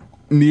coming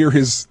near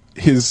his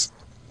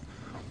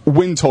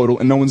win total,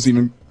 and no one's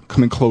even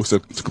coming close to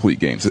complete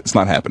games. It's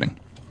not happening.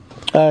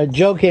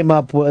 Joe came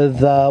up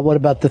with, what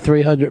about the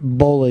 300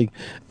 bowling?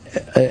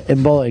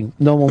 In bowling,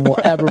 no one will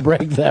ever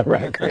break that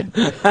record.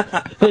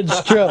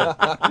 It's true.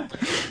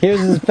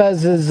 Here's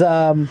Fez's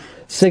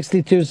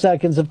 62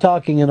 seconds of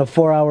talking in a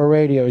 4-hour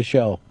radio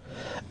show.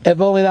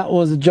 If only that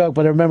was a joke,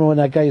 but I remember when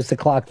that guy used to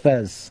clock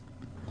Fez.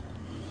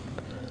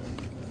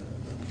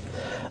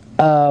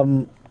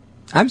 I'm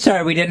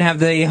sorry we didn't have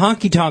the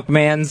Honky Tonk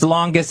Man's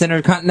longest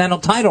intercontinental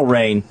title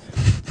reign.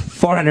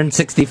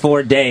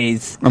 464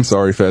 days. I'm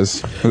sorry,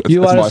 Fez.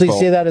 You honestly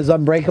see that as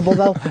unbreakable,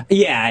 though?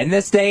 Yeah, in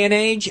this day and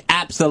age,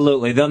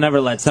 absolutely. They'll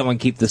never let someone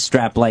keep the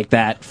strap like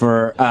that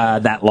for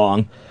that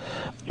long.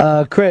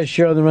 Chris,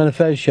 you're on the Run of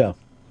Fez show.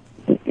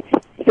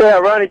 Yeah,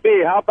 Ronnie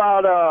B, how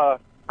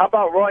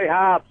about Roy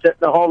Hobbs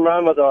hitting a home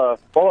run with a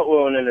bullet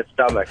wound in his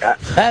stomach?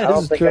 I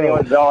don't think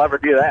anyone's will ever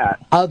do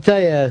that. I'll tell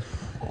you,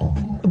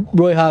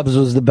 Roy Hobbs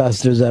was the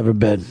best there's ever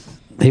been.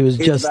 He was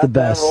just the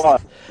best.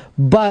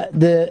 But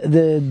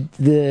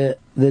the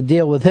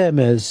deal with him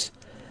is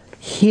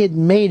he had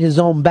made his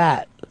own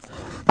bat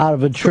out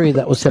of a tree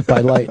that was hit by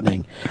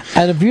lightning.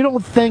 And if you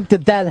don't think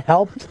that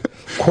helped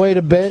quite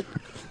a bit,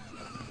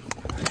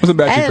 wasn't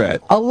bad too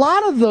bad. A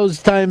lot of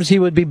those times he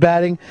would be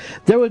batting,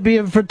 there would be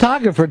a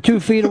photographer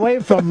 2 feet away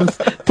from him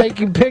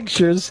taking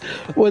pictures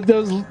with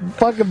those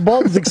fucking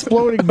bulbs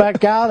exploding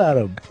back out at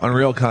him.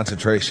 Unreal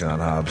concentration on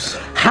Hobbs.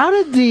 How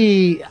did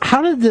the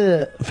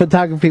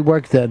photography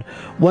work then?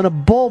 When a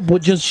bulb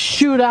would just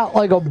shoot out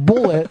like a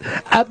bullet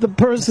at the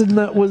person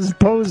that was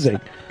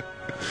posing?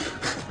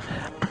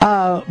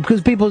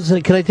 Because people say,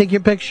 "Can I take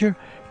your picture?"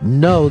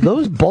 No,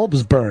 those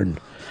bulbs burn.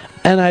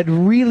 And I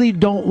really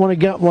don't want to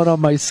get one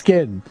on my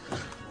skin.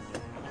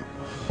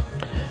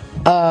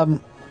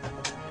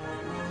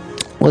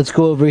 Let's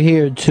go over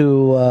here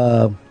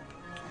to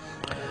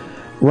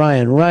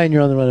Ryan. Ryan,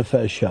 you're on the Run of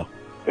Fez show.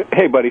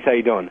 Hey, buddies, how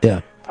you doing?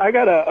 Yeah. I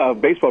got a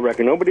baseball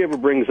record nobody ever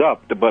brings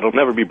up, but it'll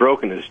never be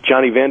broken. Is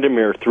Johnny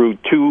Vandermeer threw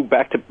 2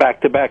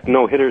 back-to-back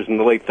no-hitters in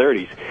the late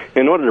 30s.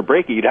 In order to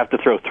break it, you'd have to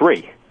throw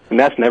 3, and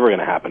that's never going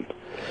to happen.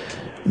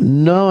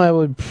 No, I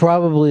would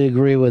probably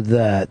agree with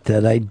that.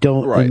 That I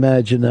don't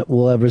imagine that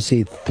we'll ever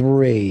see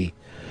 3.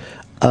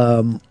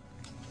 Man,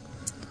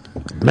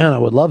 I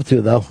would love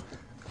to, though.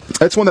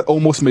 That's one that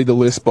almost made the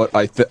list, but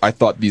I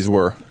thought these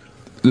were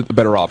the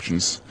better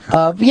options.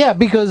 Yeah,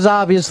 because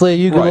obviously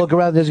you can look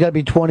around. There's got to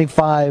be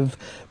 25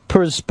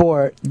 per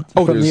sport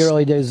from the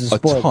early days of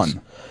sports.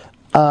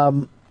 A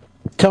ton.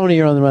 Tony,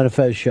 you're on the Run of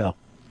Fez show.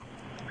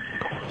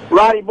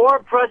 Roddy, more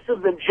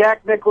impressive than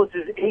Jack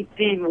Nicklaus's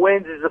 18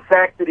 wins is the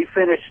fact that he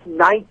finished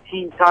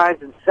 19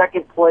 times in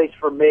second place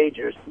for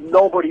majors.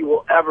 Nobody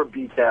will ever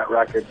beat that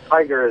record.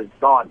 Tiger is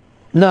done.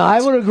 No,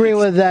 I would agree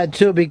with that,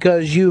 too,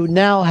 because you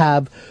now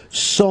have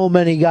so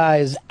many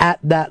guys at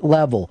that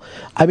level.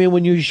 I mean,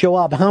 when you show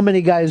up, how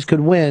many guys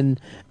could win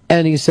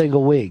any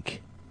single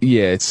week?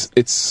 Yeah,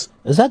 it's...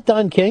 Is that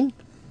Don King?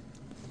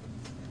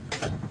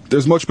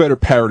 There's much better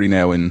parity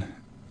now in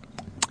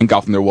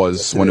golf than there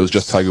was when it was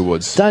just Tiger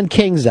Woods. Don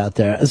King's out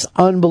there. It's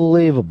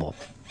unbelievable.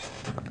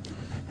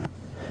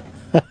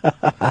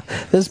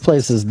 This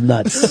place is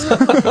nuts.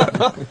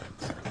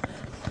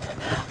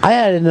 I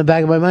had it in the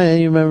back of my mind. I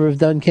didn't even remember if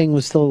Don King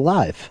was still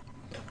alive.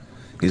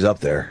 He's up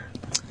there.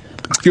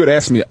 If you had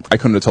asked me, I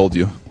couldn't have told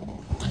you.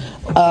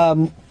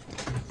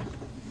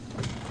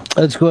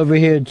 Let's go over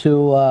here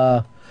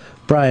to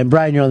Brian.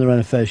 Brian, you're on the Run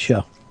of Fez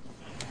show.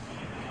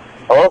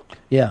 Hello?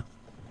 Yeah.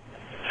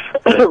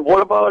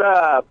 What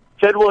about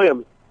Ted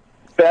Williams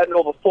batting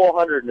over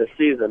 400 in a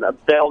season?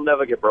 They'll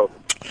never get broken.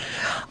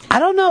 I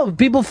don't know.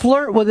 People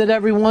flirt with it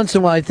every once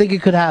in a while. I think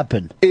it could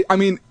happen.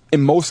 It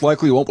most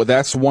likely won't, but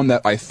that's one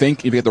that I think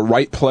if you get the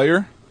right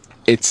player,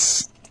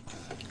 it's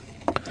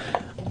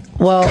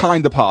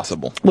kind of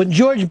possible. When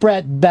George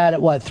Brett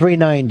batted,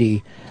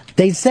 390,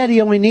 they said he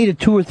only needed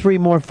 2 or 3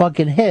 more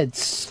fucking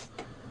hits.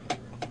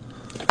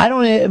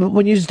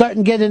 When you start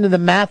and get into the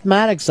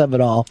mathematics of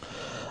it all,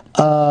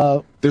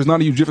 There's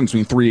not a huge difference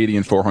between 380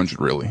 and 400,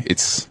 really.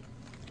 It's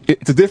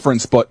a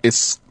difference, but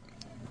it's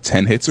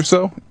 10 hits or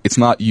so. It's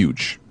not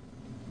huge.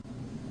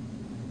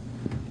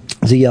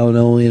 Is he yelling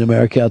only in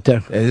America out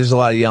there? Yeah, there's a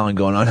lot of yelling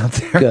going on out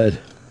there. Good.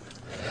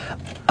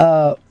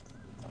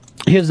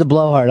 Here's the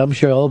blowhard. I'm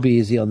sure it'll be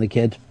easy on the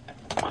kid.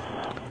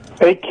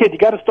 Hey, kid, you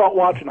got to start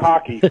watching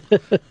hockey.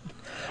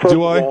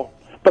 Do I?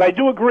 But I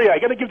do agree. I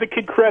got to give the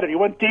kid credit. He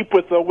went deep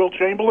with Will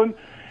Chamberlain,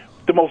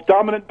 the most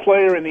dominant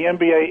player in the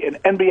NBA in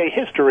NBA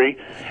history.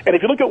 And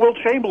if you look at Will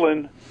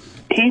Chamberlain,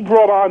 he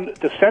brought on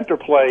the center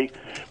play,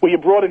 where you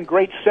brought in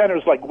great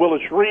centers like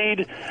Willis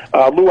Reed,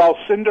 Lou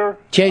Alcindor.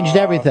 Changed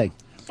everything.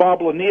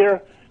 Bob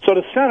Lanier. So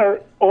the center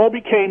all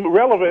became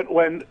relevant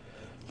when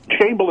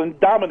Chamberlain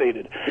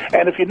dominated.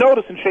 And if you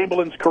notice in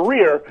Chamberlain's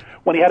career,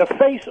 when he had to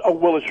face a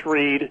Willis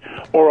Reed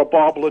or a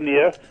Bob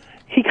Lanier,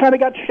 he kind of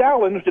got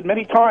challenged, and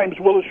many times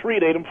Willis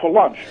Reed ate him for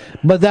lunch.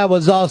 But that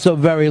was also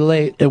very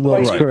late in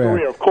Will's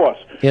career. Of course.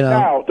 You know?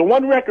 Now, the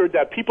one record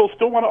that people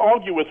still want to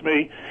argue with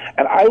me,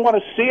 and I want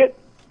to see it,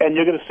 and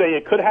you're going to say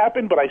it could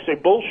happen, but I say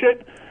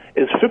bullshit,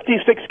 is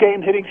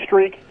 56-game hitting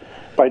streak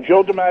by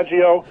Joe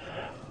DiMaggio.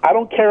 I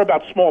don't care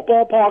about small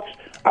ballparks.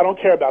 I don't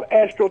care about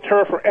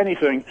AstroTurf or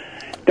anything.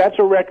 That's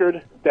a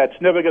record that's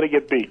never going to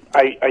get beat.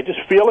 I just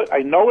feel it.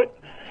 I know it.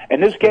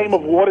 And this game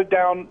of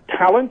watered-down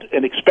talent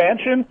and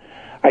expansion,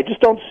 I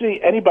just don't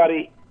see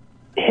anybody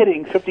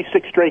hitting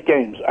 56 straight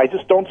games. I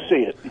just don't see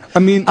it. I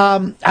mean,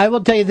 I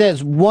will tell you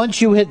this: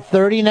 once you hit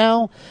 30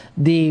 now,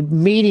 the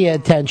media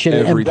attention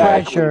and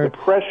pressure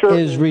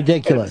is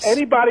ridiculous. If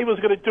anybody was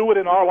going to do it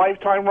in our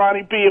lifetime,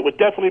 Ronnie B, it would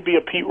definitely be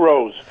a Pete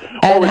Rose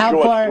And or a how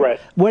George far? Brett.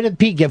 Where did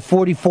Pete get?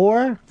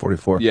 44.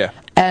 44. Yeah.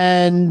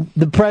 And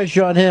the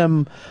pressure on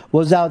him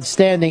was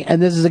outstanding.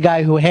 And this is a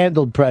guy who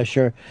handled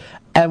pressure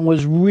and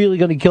was really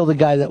going to kill the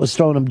guy that was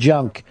throwing him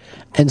junk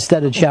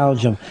instead of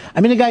challenge him.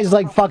 I mean, the guy's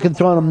like fucking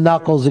throwing him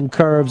knuckles and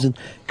curves. And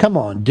come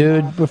on,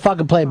 dude, we're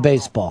fucking playing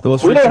baseball.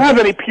 We don't have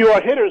any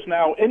pure hitters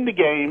now in the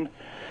game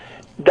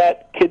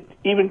that could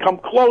even come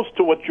close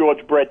to what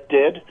George Brett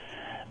did.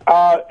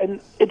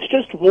 And it's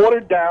just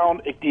watered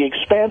down. The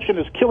expansion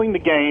is killing the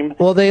game.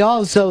 Well, they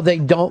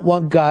don't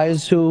want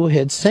guys who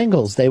hit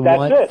singles. They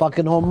want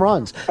fucking home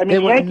runs. I mean, they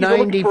want Yankees are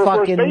looking 90 for a first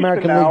fucking baseman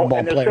American now, League ball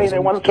and they're players. saying they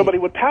wanted somebody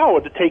with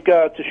power to take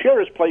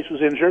Teixeira's place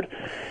was injured,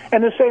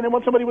 and they're saying they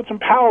want somebody with some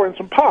power and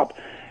some pop.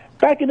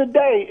 Back in the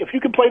day, if you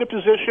could play the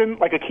position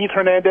like a Keith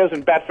Hernandez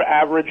and bat for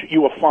average,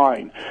 you were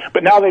fine.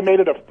 But now they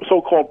made it a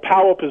so-called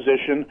power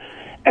position.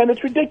 And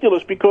it's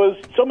ridiculous because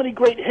so many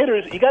great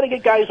hitters, you got to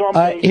get guys on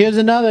base. Here's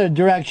another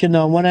direction,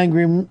 though. One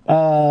angry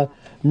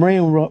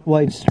Marine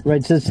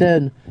writes this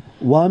in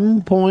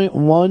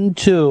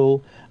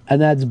 1.12,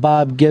 and that's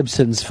Bob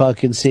Gibson's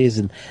fucking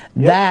season.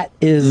 Yep. That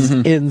is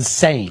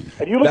insane.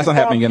 And you look That's at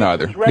not happening Bob in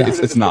either. Gibson's record It's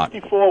in the not.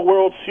 64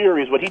 World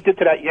Series, what he did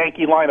to that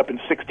Yankee lineup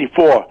in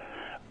 64.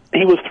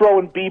 He was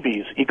throwing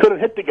BBs. He couldn't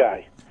hit the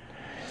guy.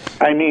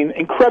 I mean,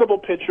 incredible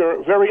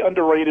pitcher, very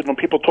underrated when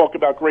people talk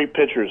about great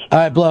pitchers. All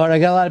right, Blowout, I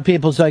got a lot of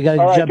people, so I got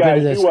to All right, jump guys,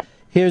 into this. you,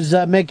 Here's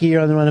Mickey.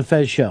 You're on the Run of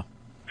Fez show.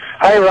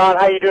 Hey, Ron,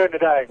 how you doing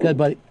today? Good,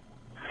 buddy.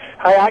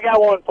 Hey, I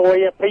got one for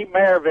you. Pete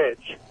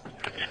Maravich,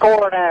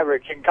 scoring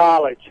average in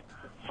college,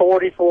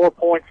 44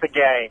 points a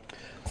game.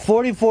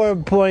 44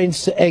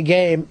 points a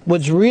game.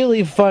 What's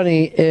really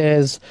funny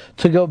is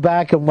to go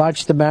back and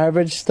watch the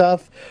Maravich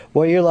stuff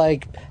where you're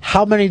like,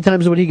 how many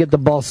times would he get the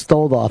ball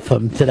stole off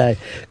him today?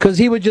 Because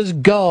he would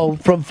just go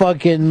from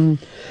fucking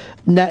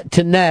net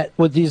to net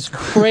with these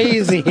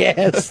crazy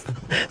ass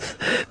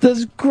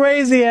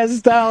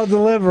style of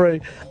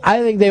delivery. I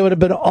think they would have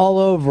been all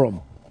over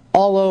him.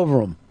 All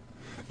over him.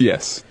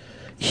 Yes.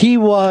 He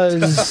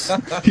was...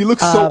 He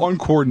looks so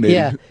uncoordinated.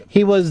 Yeah,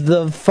 he was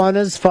the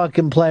funnest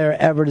fucking player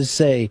ever to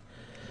see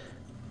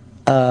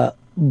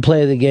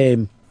play the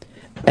game,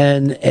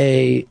 and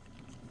a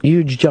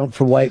huge jump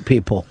for white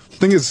people.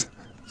 Thing is,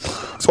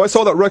 so I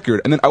saw that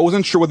record, and then I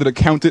wasn't sure whether to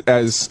count it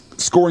as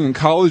scoring in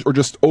college or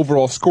just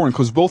overall scoring,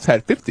 because both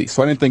had 50,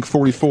 so I didn't think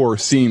 44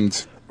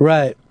 seemed...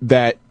 Right.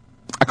 That...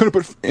 I couldn't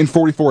put in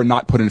 44 and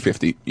not put in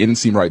 50. It didn't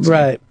seem right to me.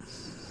 Right.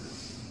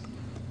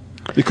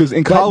 Because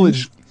in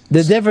college...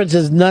 The difference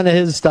is none of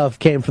his stuff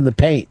came from the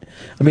paint.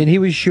 I mean, he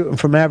was shooting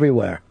from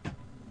everywhere.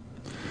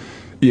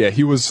 Yeah,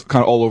 he was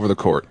kind of all over the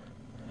court.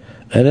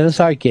 And then his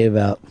heart gave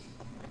out.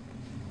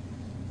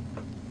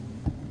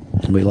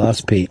 We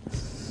lost Pete.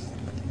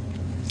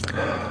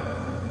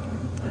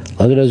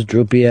 Look at those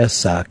droopy ass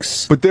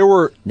socks. But there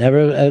were...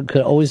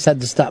 Could always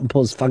had to stop and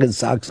pull his fucking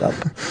socks up.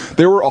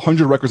 There were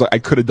 100 records I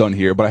could have done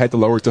here, but I had to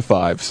lower it to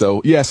 5.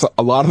 So, yes,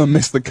 a lot of them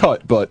missed the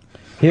cut, but...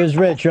 Here's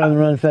Rich. You're on the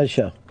Run Fez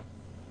show.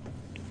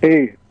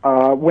 Hey,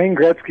 Wayne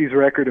Gretzky's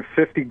record of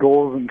 50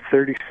 goals in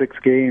 36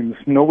 games.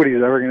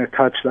 Nobody's ever going to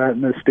touch that in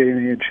this day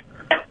and age.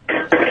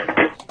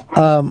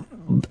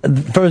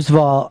 First of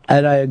all,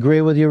 and I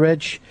agree with you,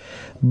 Rich,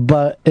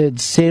 but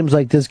it seems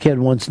like this kid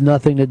wants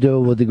nothing to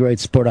do with the great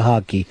sport of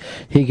hockey.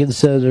 He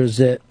considers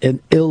it an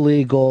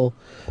illegal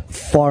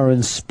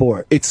foreign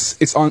sport.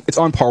 It's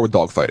on par with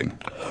dogfighting.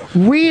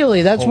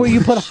 Really? That's where you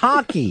put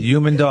hockey.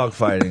 Human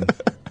dogfighting.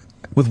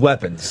 with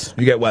weapons.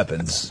 You get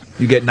weapons.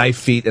 You get knife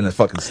feet and a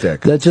fucking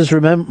stick. That just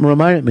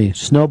reminded me.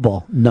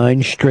 Snowball,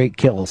 9 straight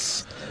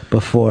kills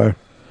before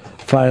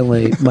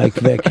finally Mike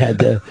Vick had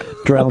to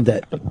drown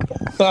it.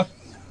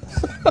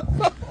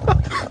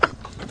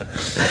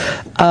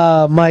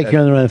 Mike,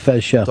 you're on the Ron and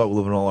Fez show. Thought we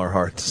live in all our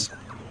hearts.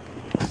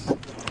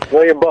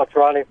 William Bucks,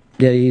 Ronnie.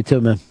 Yeah, you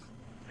too, man.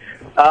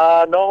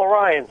 Nolan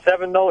Ryan,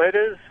 7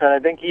 no-hitters, and I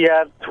think he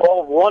had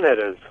 12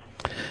 one-hitters.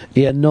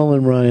 Yeah,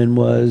 Nolan Ryan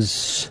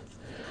was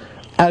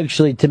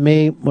actually, to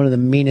me, one of the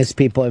meanest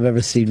people I've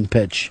ever seen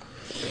pitch.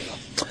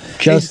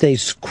 Just a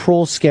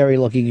cruel,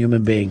 scary-looking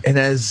human being. And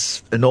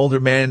as an older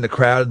man in the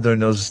crowd during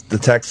the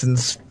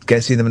Texans,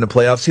 can't see them in the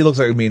playoffs, he looks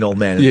like a mean old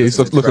man. Yeah, he's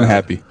looking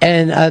happy.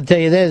 And I'll tell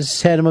you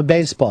this, hand him a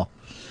baseball.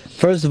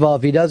 First of all,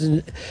 if he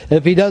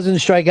doesn't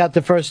strike out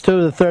the first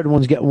 2, the third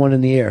one's getting one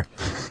in the ear.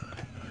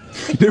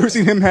 Never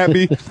seen him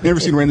happy. Never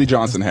seen Randy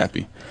Johnson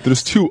happy.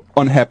 There's 2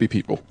 unhappy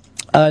people.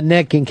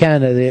 Nick in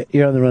Canada,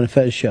 you're on the Ron and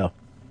Fez show.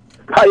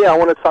 Hi, yeah, I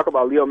want to talk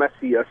about Leo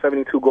Messi,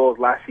 72 goals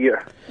last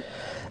year.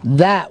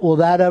 Will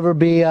that ever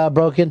be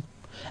broken?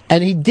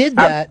 And he did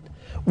that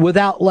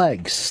without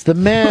legs. The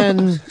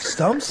man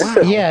stumps.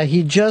 Yeah,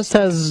 he just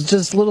has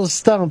just little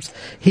stumps.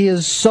 He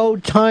is so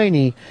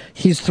tiny.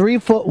 He's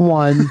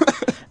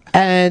 3'1",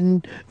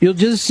 and you'll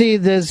just see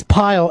this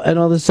pile, and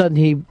all of a sudden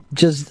he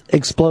just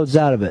explodes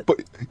out of it.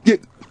 But yeah,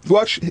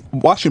 watch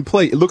him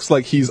play. It looks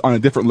like he's on a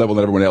different level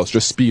than everyone else,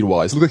 just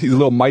speed-wise. It looks like he's a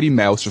little mighty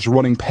mouse just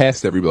running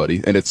past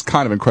everybody, and it's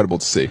kind of incredible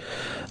to see.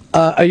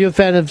 Are you a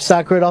fan of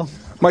soccer at all?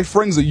 My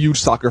friend's a huge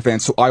soccer fan,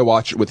 so I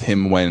watch it with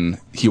him when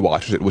he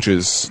watches it, which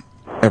is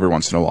every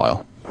once in a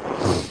while.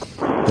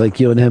 Like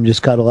you and him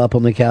just cuddle up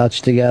on the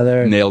couch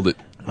together? Nailed it.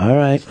 All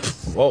right.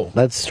 Whoa.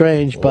 That's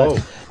strange,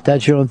 but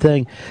that's your own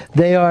thing.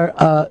 They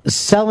are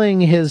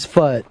selling his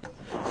foot,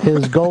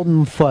 his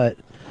golden foot,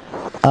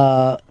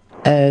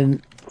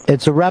 and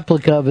it's a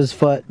replica of his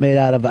foot made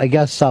out of, I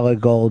guess,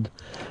 solid gold,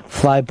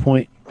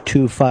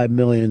 $5.25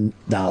 million.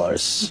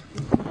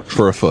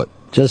 For a foot.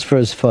 Just for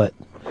his foot.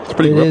 It's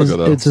pretty replica,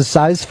 though. It's a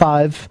size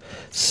 5,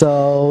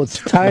 so it's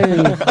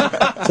tiny.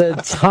 It's a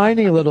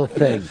tiny little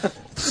thing.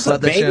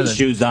 Put baby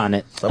shoes on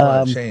it.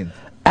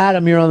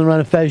 Adam, you're on the Ron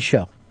and Fez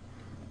show.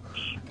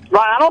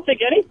 Right, I don't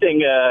think anything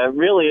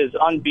really is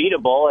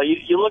unbeatable.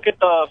 You look at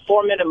the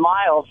 4-minute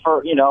mile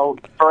for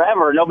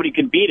forever. Nobody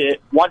could beat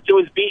it. Once it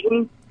was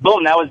beaten,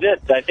 boom, that was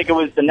it. I think it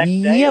was the next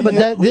day. Yeah, but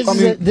this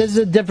is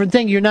a different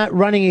thing. You're not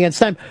running against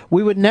time.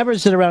 We would never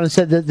sit around and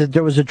say that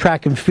there was a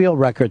track and field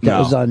record that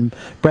was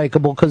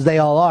unbreakable, because they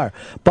all are.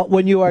 But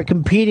when you are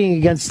competing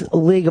against a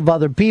league of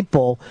other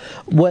people,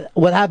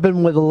 what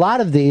happened with a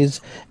lot of these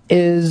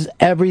is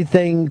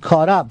everything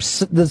caught up.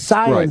 The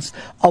science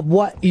of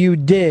what you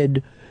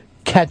did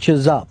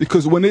catches up.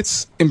 Because when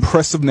it's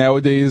impressive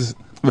nowadays,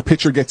 if a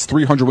pitcher gets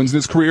 300 wins in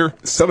his career,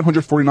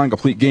 749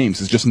 complete games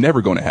is just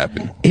never going to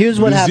happen. Here's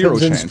what There's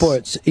happens in chance.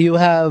 sports. You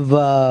have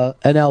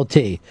an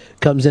LT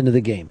comes into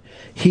the game.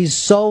 He's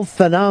so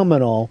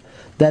phenomenal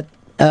that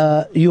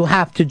you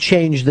have to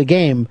change the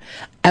game,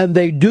 and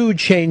they do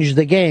change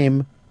the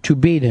game to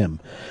beat him.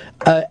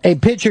 A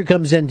pitcher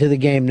comes into the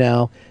game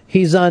now.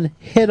 He's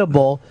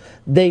unhittable.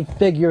 They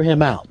figure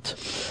him out.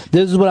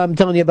 This is what I'm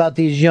telling you about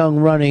these young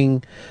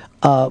running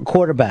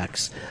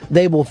quarterbacks.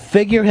 They will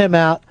figure him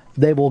out.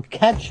 They will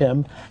catch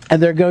him,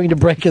 and they're going to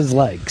break his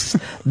legs.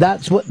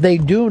 That's what they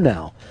do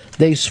now.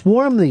 They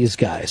swarm these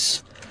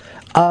guys.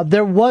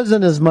 There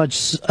wasn't as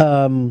much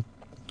kind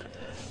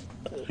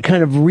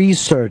of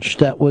research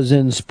that was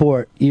in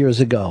sport years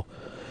ago.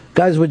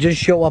 Guys would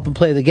just show up and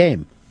play the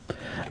game.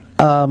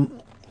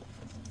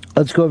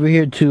 Let's go over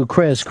here to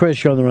Chris.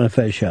 Chris, you're on the Ron and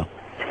Fez show.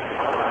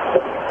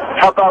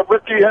 How about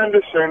Ricky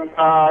Henderson,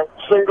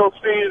 single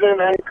season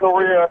and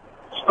career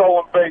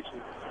stolen bases?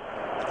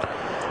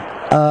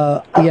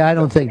 Yeah, I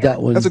don't think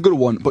that one. That's a good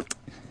one, but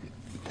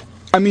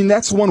I mean,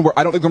 that's one where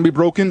I don't think it's going to be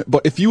broken.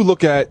 But if you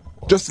look at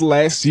just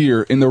last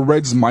year in the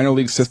Reds minor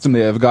league system, they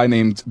have a guy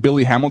named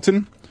Billy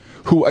Hamilton,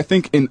 who I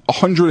think in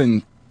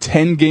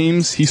 110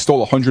 games he stole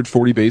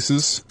 140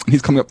 bases, and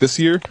he's coming up this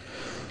year.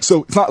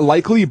 So it's not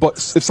likely, but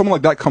if someone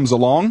like that comes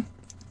along,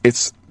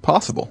 it's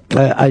possible.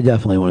 I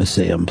definitely want to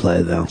see him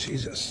play, though.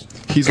 Jesus.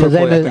 He's going to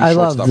play, I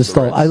love the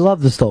stolen. I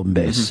love the stolen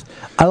base.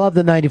 I love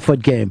the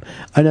 90-foot game.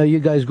 I know you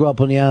guys grew up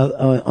on the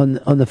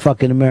on the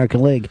fucking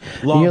American League.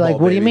 Long and you're like, ball,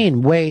 what do you baby.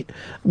 mean? Wait,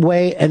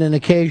 and then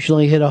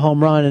occasionally hit a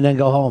home run and then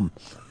go home.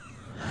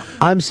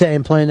 I'm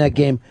saying playing that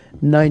game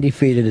 90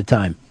 feet at a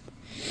time.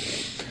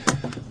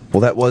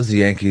 Well, that was the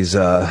Yankees'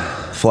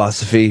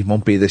 philosophy.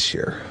 Won't be this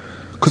year.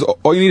 Because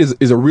all you need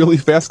is a really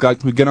fast guy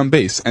to get on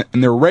base.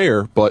 And they're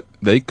rare, but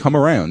they come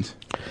around.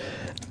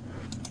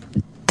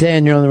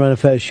 Dan, you're on the Ron and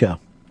Fez show.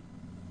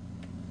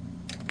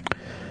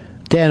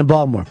 Dan in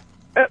Baltimore.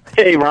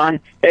 Hey,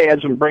 Ron. Hey, I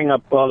just want to bring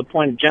up the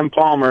point. Jim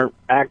Palmer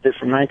acted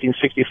from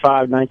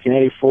 1965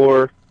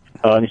 1984.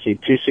 Let me see,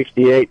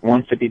 268,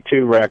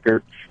 152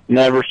 record.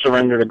 Never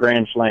surrendered a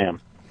Grand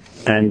Slam.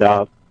 And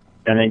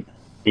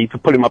you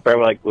could put him up there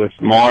like with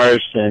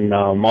Mars and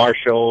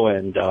Marshall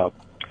and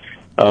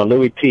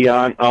Louis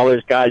Pion, all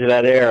those guys of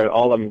that era,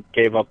 all of them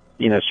gave up,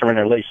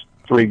 surrendered at least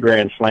 3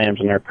 Grand Slams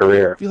in their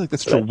career. I feel like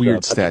that's such a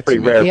weird stat. Pretty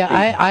rare. Yeah,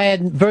 I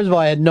had, first of all,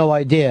 I had no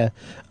idea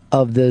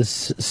of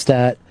this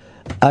stat.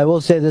 I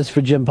will say this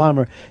for Jim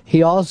Palmer.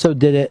 He also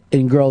did it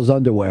in girls'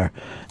 underwear.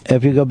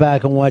 If you go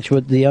back and watch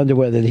what the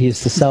underwear that he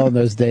used to sell in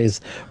those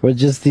days were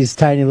just these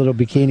tiny little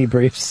bikini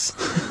briefs.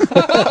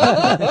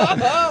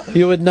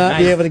 You would not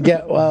be able to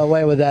get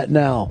away with that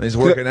now. He's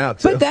working out,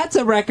 too. But that's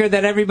a record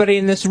that everybody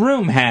in this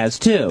room has,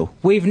 too.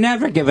 We've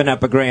never given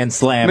up a Grand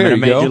Slam There in a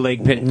you go. Major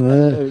League game.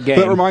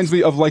 That reminds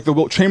me of like the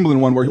Wilt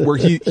Chamberlain one where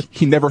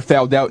he never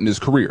fouled out in his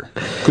career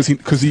because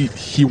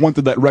he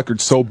wanted that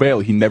record so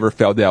badly he never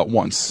fouled out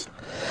once.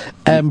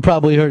 And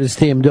probably hurt his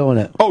team doing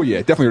it. Oh yeah,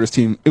 definitely hurt his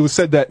team. It was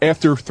said that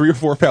after 3 or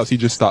 4 fouls he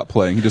just stopped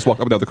playing. He just walked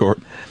up and down the court.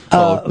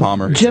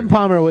 Palmer. Jim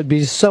Palmer would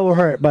be so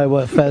hurt by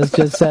what Fez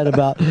just said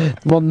about,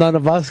 well, none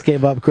of us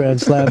gave up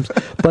Grand Slams,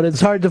 but it's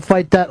hard to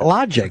fight that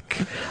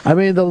logic. I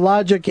mean, the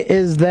logic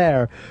is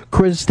there.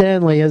 Chris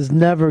Stanley has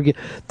never...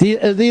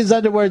 These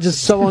underwear are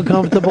just so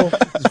uncomfortable.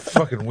 It's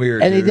fucking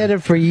weird, And he dude. did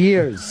it for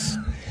years.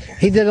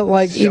 He did it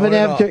like, Showing even it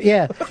after... off.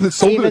 Yeah, It's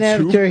sold in even a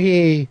tube. after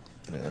he...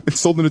 It's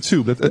sold in a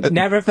tube.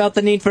 Never felt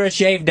the need for a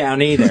shave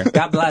down either.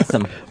 God bless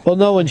him. Well,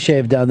 no one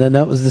shaved down then.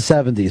 That was the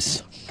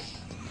 70s.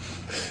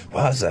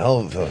 Wow, that's a hell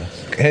of a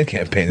ad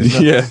campaign.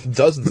 There's Yeah.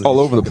 dozens of All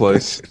these over the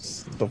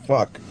place. What the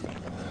fuck?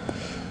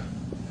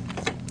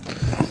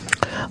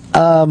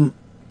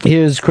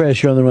 Here's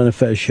Chris. You're on the Run of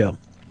Fez show.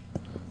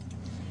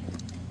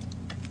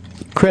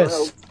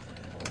 Chris.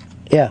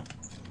 Yeah.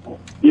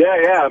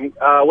 Yeah.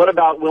 What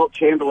about Wilt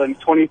Chamberlain's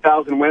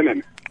 20,000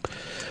 women?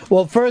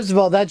 Well, first of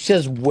all, that's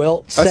just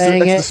Wilt That's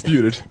saying it.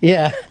 disputed.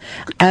 Yeah.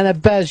 And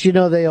at best,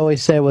 they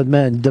always say with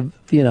men,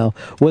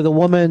 with a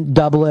woman,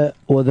 double it,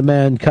 with a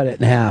man, cut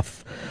it in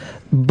half.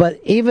 But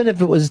even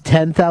if it was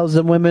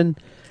 10,000 women,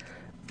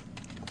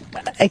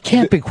 it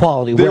can't be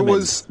quality There women.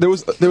 was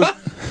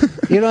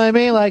You know what I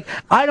mean? Like,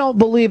 I don't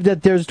believe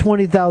that there's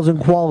 20,000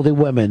 quality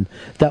women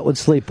that would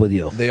sleep with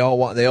you. They all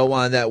want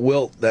that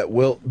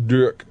Wilt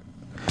Dirk.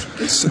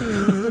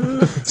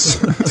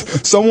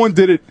 Someone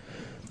did it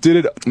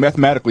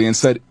mathematically and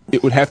said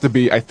it would have to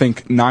be, I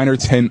think, 9 or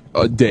 10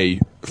 a day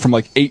from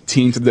like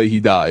 18 to the day he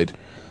died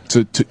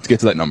to get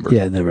to that number.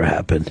 Yeah, it never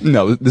happened.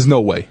 No, there's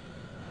no way.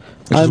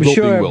 It's I'm just Wilt being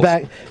sure Wilt.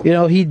 back,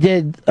 he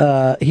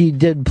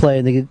did play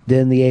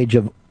in the age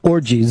of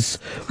orgies,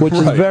 which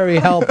is Right. very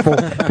helpful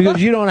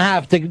because you don't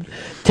have to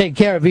take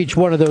care of each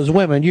one of those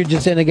women. You're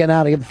just in again,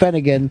 out again,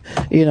 Finnegan.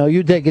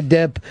 You take a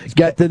dip,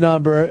 get the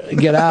number,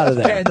 get out of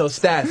there. And those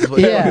stats is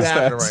what's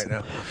happening right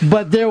now.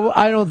 But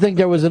I don't think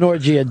there was an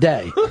orgy a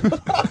day.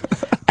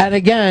 And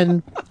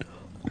again,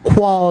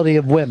 quality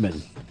of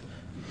women.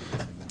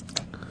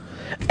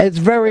 It's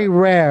very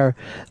rare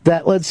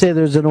that, let's say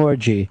there's an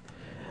orgy,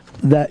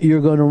 that you're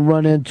going to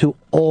run into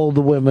all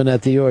the women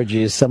at the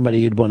orgy as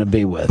somebody you'd want to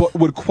be with. But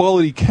would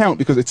quality count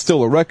because it's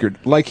still a record?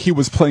 Like he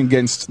was playing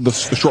against the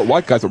short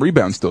white guys, the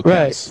rebound still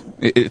counts.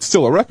 Right. It's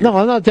still a record. No,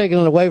 I'm not taking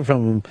it away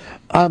from him.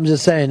 I'm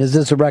just saying, is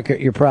this a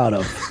record you're proud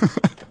of?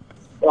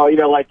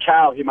 Well, like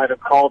Cal, he might have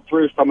called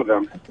through some of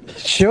them.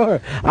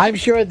 Sure. I'm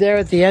sure there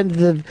at the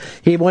end of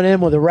he went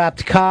in with a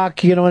wrapped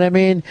cock, you know what I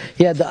mean?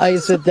 He had to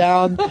ice it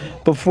down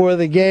before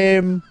the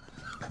game.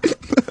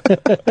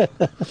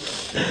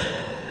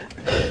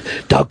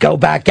 Don't go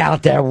back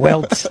out there,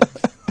 Wilt.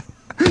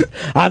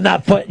 I'm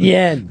not putting you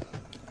in.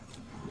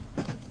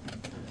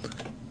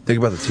 Think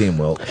about the team,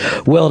 Wilt.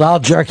 Wilt, I'll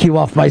jerk you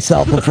off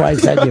myself before I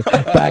send you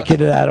back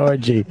into that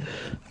orgy.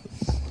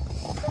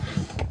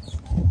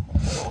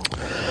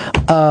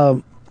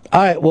 All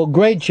right, well,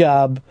 great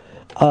job.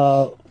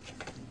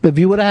 If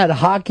you would have had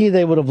hockey,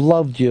 they would have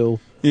loved you.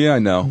 Yeah, I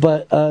know.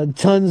 But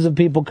tons of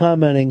people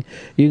commenting.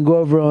 You can go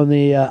over on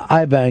the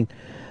iBang.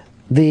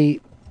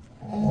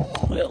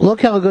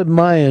 Look how good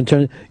my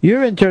intern.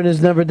 Your intern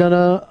has never done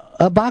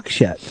a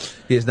box yet.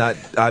 He is not.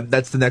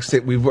 That's the next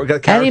thing. We've got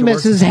character And he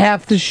misses work.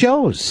 half the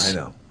shows. I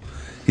know.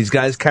 He's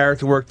got his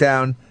character work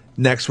down.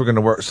 Next, we're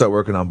going to start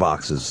working on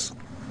boxes.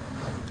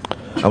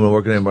 I'm going to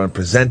work on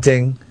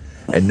presenting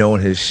and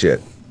knowing his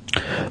shit.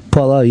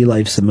 Paul, you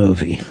likes the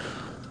movie.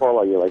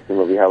 Paul, you like the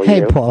movie? How are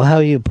Hey, you? Paul, how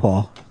are you,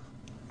 Paul?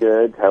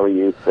 Good. How are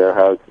you, sir?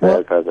 How's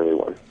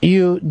everyone?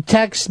 You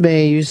text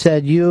me, you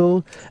said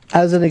you,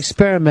 as an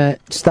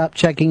experiment, stopped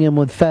checking in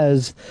with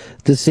Fez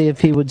to see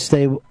if he would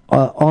stay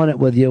on it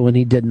with you, and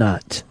he did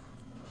not.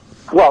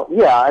 Well,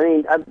 yeah, I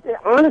mean,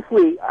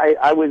 honestly,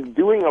 I was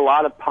doing a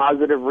lot of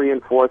positive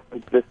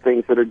reinforcements, just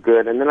things that are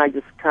good, and then I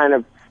just kind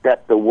of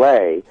stepped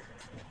away,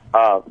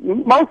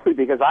 mostly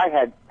because I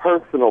had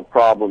personal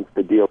problems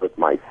to deal with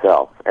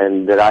myself,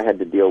 and that I had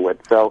to deal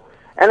with, so...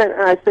 And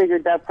I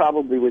figured that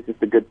probably was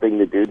just a good thing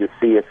to do to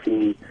see if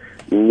he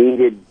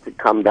needed to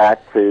come back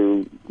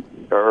to,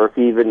 or if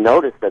he even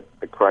noticed that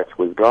the crutch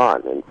was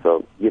gone. And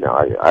so,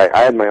 I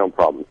had my own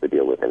problems to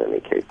deal with in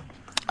any case.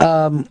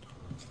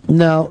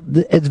 Now,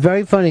 it's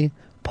very funny.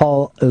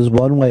 Paul is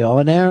one way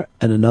on air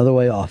and another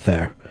way off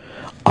air.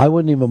 I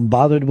wouldn't even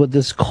bothered with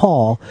this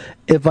call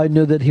if I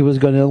knew that he was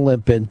going to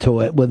limp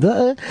into it with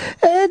nothing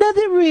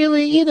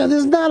really,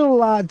 there's not a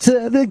lot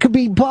that could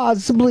be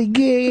possibly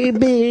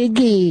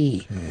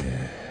biggie.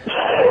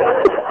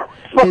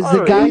 Is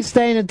the guy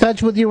staying in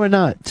touch with you or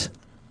not?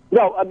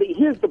 No, I mean,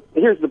 here's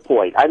the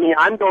point. I mean,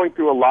 I'm going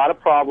through a lot of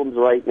problems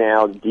right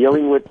now,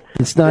 dealing with.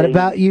 It's not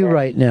about you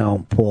right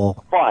now,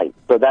 Paul. Fine.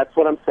 So that's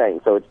what I'm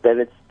saying. So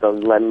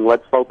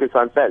let's focus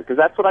on Fez, because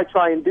that's what I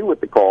try and do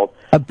with the calls.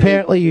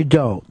 Apparently you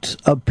don't.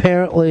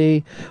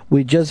 Apparently,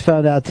 we just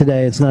found out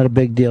today it's not a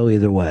big deal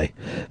either way.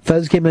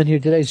 Fez came in here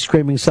today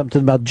screaming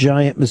something about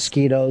giant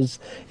mosquitoes.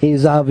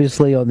 He's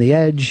obviously on the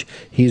edge.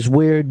 He's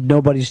weird.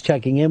 Nobody's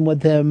checking in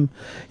with him.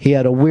 He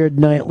had a weird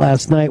night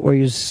last night where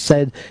he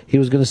said he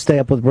was going to stay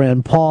up with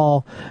Rand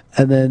Paul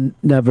and then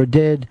never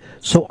did.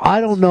 So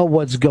I don't know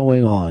what's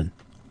going on.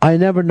 I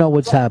never know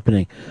what's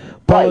happening.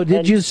 Paul,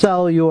 did you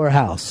sell your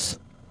house?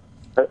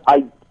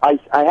 I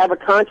have a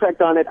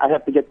contract on it. I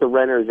have to get the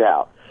renters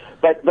out.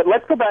 But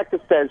let's go back to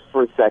Fez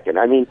for a second.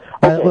 I mean,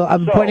 okay,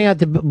 I'm pointing out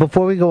that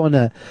before we go on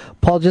that,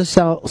 Paul just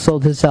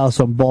sold his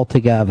house on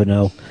Baltic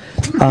Avenue.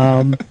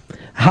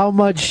 How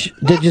much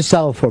did you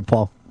sell it for,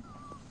 Paul?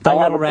 The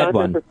little red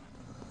one.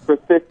 For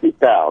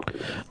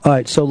 $50,000. All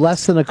right, so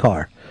less than a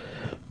car.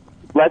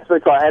 Less than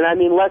a car, and I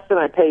mean less than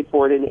I paid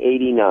for it in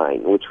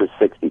 '89, which was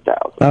 $60,000.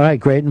 All right,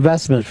 great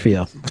investment for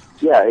you.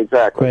 Yeah,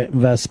 exactly. Great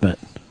investment.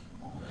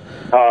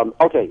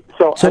 Okay,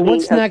 so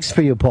what's next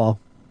for you, Paul?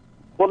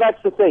 Well,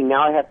 that's the thing.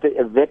 Now I have to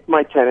evict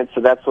my tenants,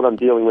 so that's what I'm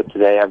dealing with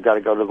today. I've got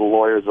to go to the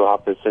lawyer's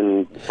office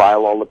and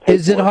file all the paperwork.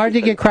 Is it hard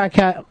to get crack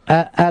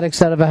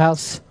addicts out of a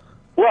house?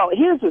 Well,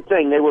 here's the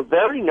thing. They were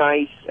very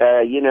nice,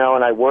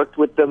 and I worked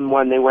with them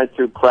when they went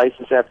through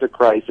crisis after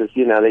crisis.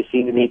 They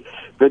seemed to be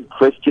good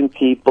Christian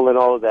people and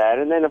all of that.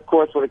 And then, of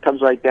course, when it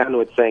comes right down to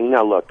it, saying,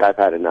 no, look, I've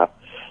had enough.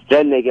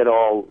 Then they get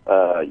all,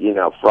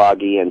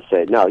 froggy and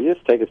say, no, you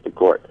just take us to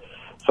court.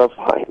 So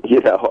fine,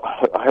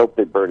 I hope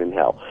they burn in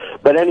hell.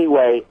 But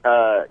anyway,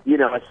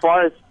 as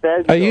far as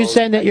Fez Are you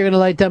saying that you're going to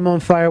light them on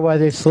fire while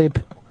they sleep?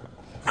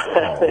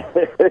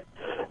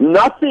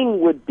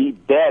 Nothing would be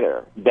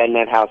better than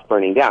that house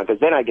burning down, because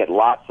then I get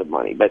lots of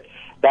money. But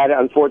that,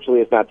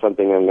 unfortunately, is not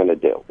something I'm going to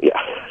do. Yeah.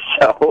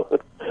 So,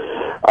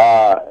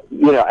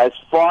 as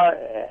far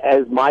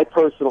as my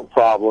personal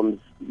problems,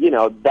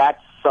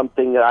 that's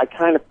something that I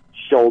kind of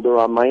shoulder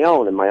on my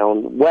own, in my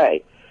own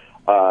way.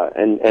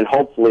 And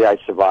hopefully I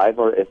survive,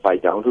 or if I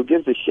don't, who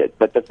gives a shit?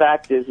 But the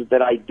fact is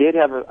that I did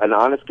have an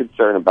honest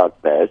concern about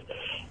Fez,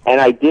 and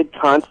I did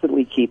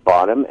constantly keep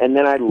on him, and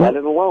then I let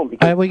it alone.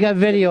 Because all right, we got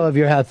video of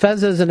your house.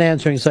 Fez isn't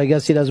answering, so I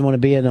guess he doesn't want to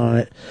be in on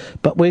it.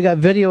 But we got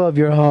video of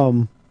your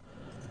home.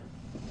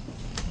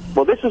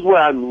 Well, this is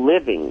where I'm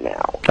living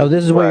now. Oh,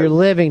 this is where you're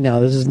living now.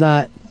 This is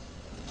not...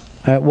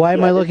 All right, why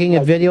am I looking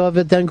at video of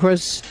it then,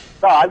 Chris?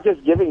 No, I'm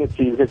just giving it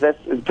to you because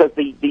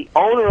the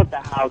owner of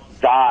the house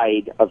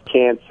died of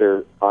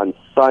cancer on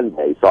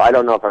Sunday, so I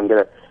don't know if I'm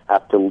going to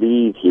have to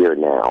leave here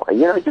now.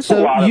 And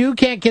you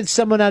can't get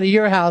someone out of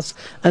your house,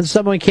 and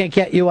someone can't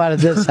get you out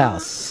of this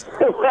house.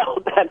 Well,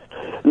 that's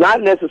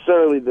not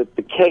necessarily the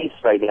case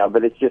right now,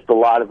 but it's just a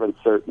lot of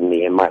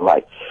uncertainty in my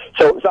life.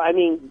 So I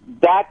mean,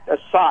 that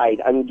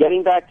aside, I'm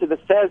getting back to the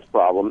Fez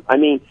problem. I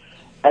mean,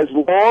 as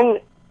long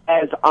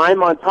as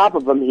I'm on top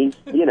of him,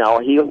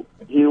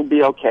 he'll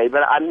be okay.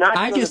 But I'm not.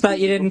 I just thought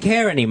you didn't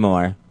care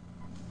anymore.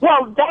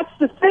 Well, that's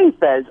the thing,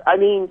 Fez. I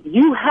mean,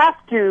 you have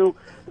to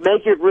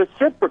make it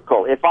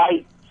reciprocal. If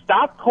I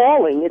stop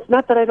calling, it's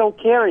not that I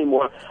don't care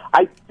anymore.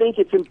 I think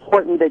it's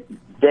important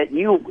that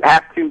you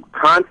have to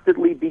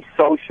constantly be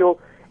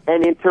social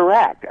and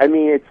interact. I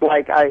mean, it's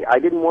like I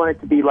didn't want it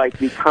to be like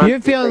the constant.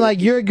 You're feeling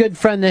like you're a good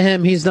friend to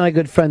him. He's not a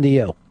good friend to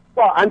you.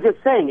 Well, I'm just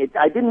saying,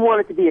 I didn't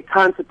want it to be a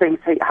constant thing.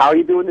 Say, how are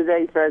you doing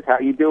today, Fez? How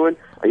are you doing?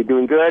 Are you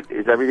doing good?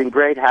 Is everything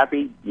great?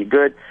 Happy? You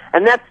good?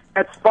 And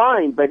that's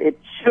fine, but it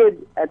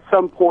should, at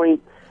some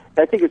point,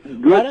 I think it's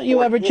good. Why don't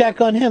you ever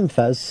check on him,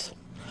 Fez?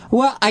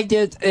 Well, I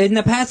did. In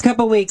the past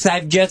couple of weeks,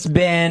 I've just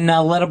been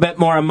a little bit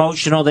more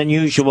emotional than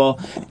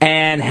usual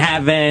and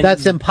haven't...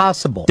 That's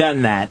impossible.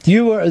 ...done that.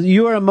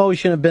 Your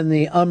emotion have been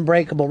the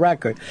unbreakable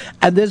record.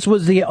 And this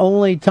was the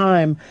only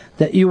time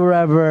that you were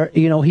ever...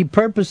 he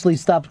purposely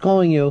stopped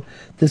calling you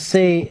to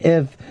see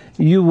if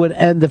you would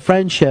end the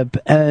friendship,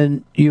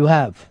 and you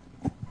have.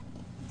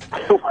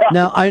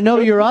 Now, I know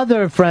your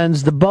other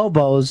friends, the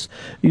Bobos,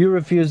 you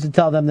refused to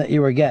tell them that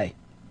you were gay.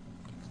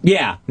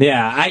 Yeah.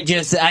 I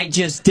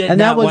just did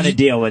not want to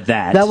deal with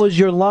that. That was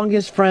your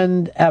longest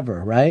friend ever,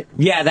 right?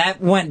 Yeah, that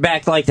went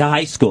back to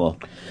high school.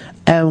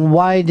 And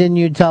why didn't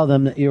you tell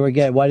them that you were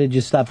gay? Why did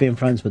you stop being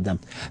friends with them?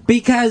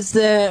 Because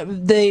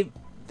in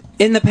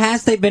the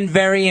past they've been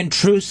very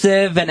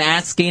intrusive and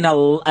asking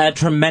a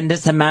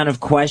tremendous amount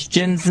of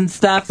questions and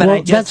stuff.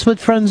 And that's what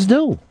friends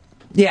do.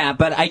 Yeah,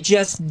 but I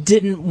just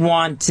didn't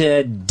want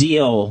to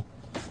deal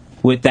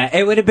with that.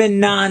 It would have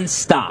been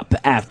nonstop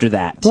after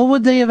that. What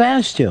would they have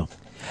asked you?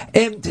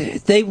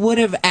 They would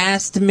have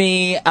asked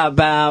me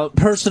about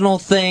personal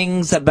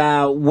things,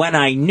 about when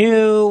I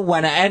knew,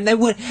 but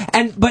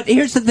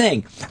here's the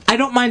thing. I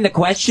don't mind the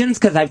questions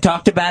because I've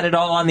talked about it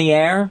all on the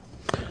air.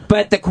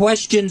 but the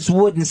questions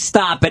wouldn't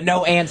stop, and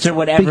no answer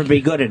would ever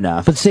be good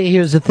enough. But see,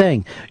 here's the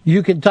thing.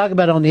 You can talk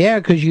about it on the air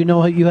because you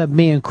know you have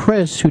me and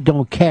Chris who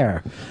don't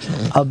care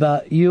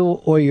about you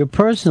or your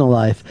personal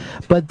life.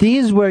 But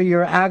these were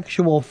your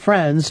actual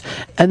friends,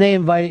 and they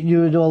invited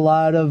you to a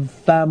lot of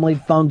family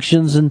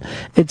functions, and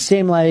it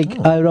seemed like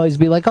I would always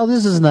be like, oh,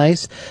 this is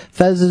nice.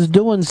 Fez is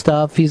doing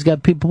stuff. He's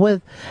got people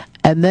with.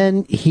 And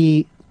then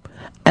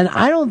and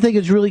I don't think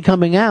it's really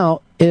coming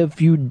out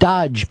if you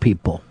dodge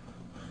people.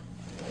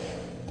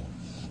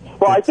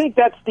 Well, I think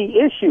that's the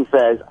issue,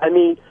 Fez. I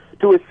mean,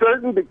 to a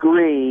certain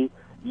degree,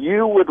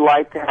 you would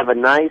like to have a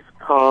nice,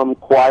 calm,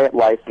 quiet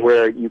life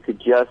where you could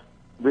just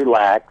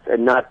relax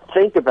and not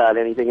think about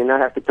anything and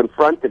not have to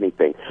confront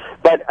anything.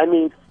 But, I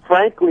mean,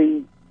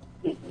 frankly,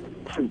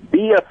 to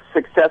be a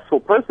successful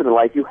person in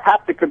life, you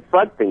have to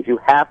confront things. You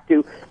have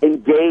to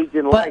engage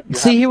in life. But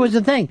see, here was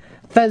the thing.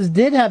 Fez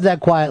did have that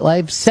quiet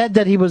life, said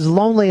that he was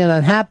lonely and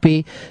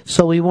unhappy,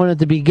 so he wanted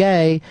to be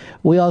gay.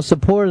 We all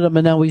supported him,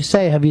 and now we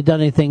say, have you done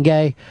anything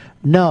gay?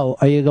 No.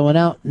 Are you going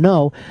out?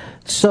 No.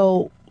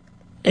 So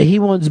he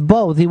wants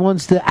both. He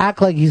wants to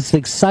act like he's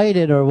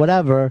excited or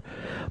whatever.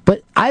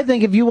 But I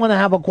think if you want to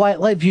have a quiet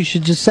life, you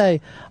should just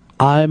say,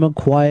 I'm a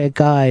quiet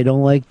guy. I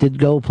don't like to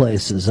go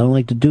places. I don't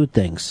like to do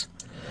things.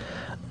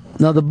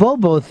 Now, the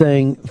Bobo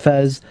thing,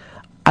 Fez,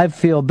 I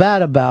feel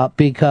bad about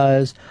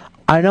because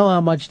I know how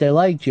much they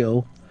liked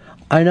you.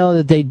 I know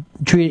that they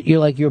treated you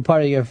like you were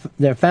part of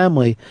their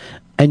family,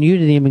 and you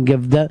didn't even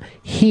give them.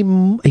 He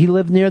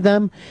lived near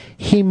them.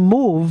 He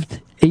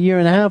moved a year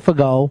and a half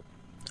ago.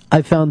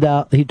 I found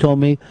out, he told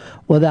me,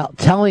 without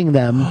telling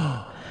them,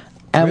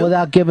 and really?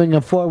 Without giving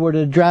a forward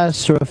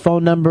address or a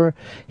phone number.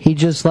 He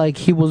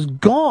was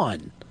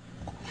gone.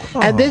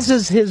 Oh. And this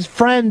is his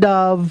friend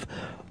of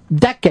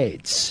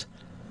decades.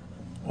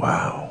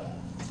 Wow.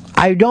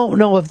 I don't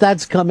know if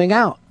that's coming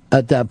out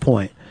at that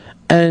point.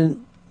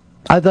 And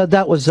I thought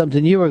that was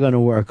something you were going to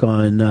work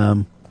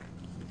on,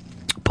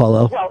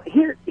 Paulo. Well,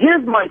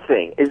 here's my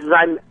thing: is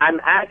I'm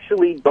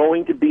actually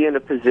going to be in a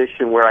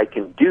position where I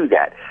can do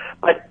that.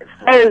 But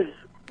Fez,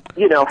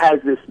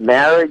 has this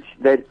marriage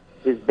that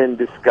has been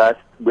discussed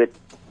with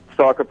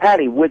Stalker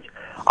Patty, which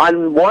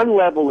on one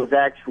level is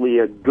actually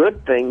a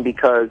good thing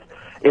because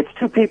it's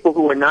two people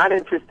who are not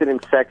interested in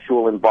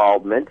sexual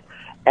involvement,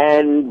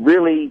 and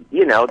really,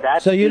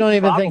 that's. So you don't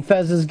even think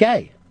Fez is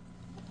gay?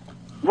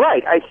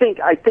 Right. I think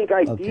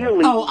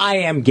ideally. Oh, I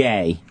am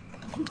gay.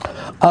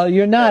 Oh,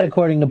 you're not,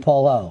 according to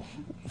Paulo.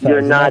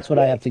 You're not. That's what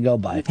I have to go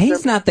by.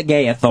 He's not the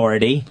gay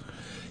authority.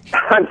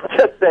 I'm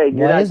just saying,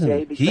 you're not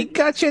gay. He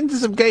got you into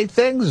some gay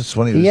things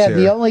when he was here.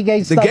 The only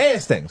gay stuff. The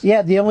gayest things.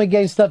 Yeah, the only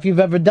gay stuff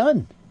you've ever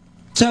done.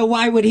 So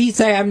why would he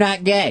say I'm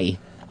not gay?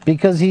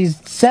 Because he's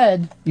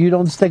said you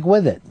don't stick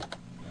with it.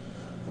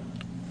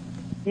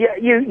 Yeah,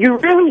 you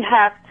really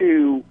have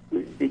to,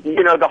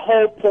 the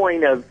whole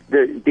point of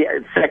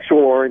the sexual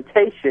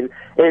orientation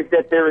is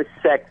that there is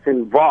sex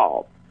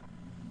involved.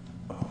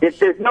 If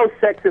there's no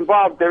sex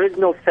involved, there is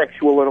no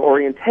sexual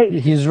orientation.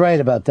 He's right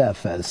about that,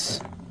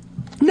 Fez.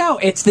 No,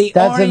 it's the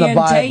That's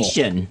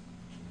orientation. in the Bible.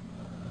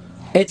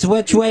 It's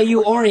which way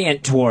you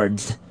orient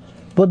towards.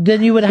 But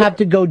then you would have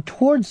to go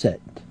towards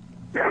it.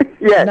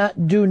 Yes.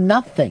 Not do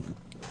nothing.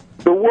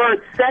 The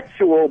word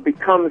sexual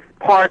becomes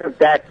part of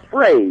that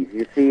phrase.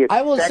 You see, it's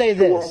I will say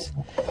this.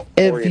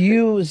 If oriented.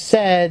 you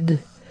said,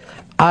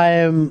 I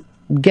am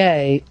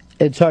gay,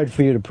 it's hard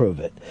for you to prove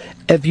it.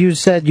 If you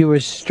said you were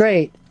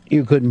straight,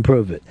 you couldn't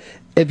prove it.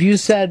 If you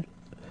said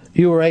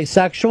you were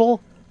asexual,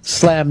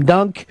 slam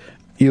dunk,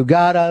 you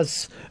got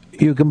us,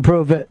 you can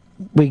prove it,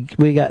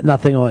 we got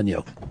nothing on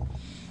you.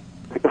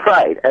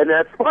 Right, and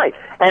that's right.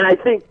 And I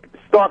think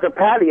Stalker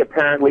Patty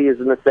apparently is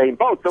in the same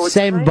boat. So it's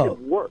Same kind boat. of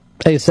works.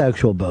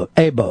 Asexual boat.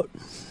 A boat.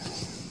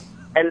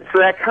 And so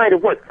that kind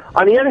of works.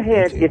 On the other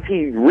hand, if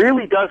he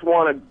really does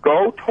want to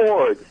go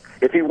towards,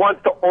 if he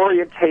wants to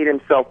orientate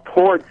himself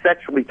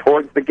sexually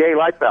towards the gay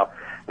lifestyle,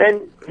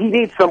 then he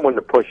needs someone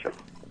to push him.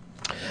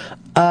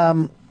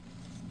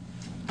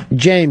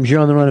 James, you're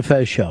on the Ron and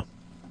Fez show.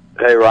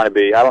 Hey, Ronnie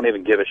B. I don't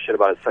even give a shit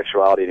about his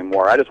sexuality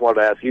anymore. I just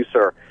wanted to ask you,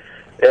 sir,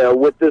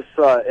 with this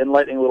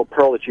enlightening little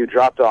pearl that you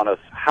dropped on us,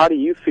 how do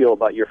you feel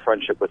about your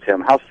friendship with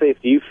him? How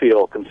safe do you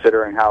feel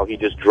considering how he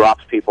just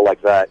drops people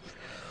like that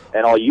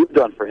and all you've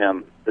done for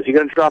him? Is he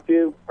going to drop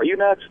you? Are you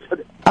next?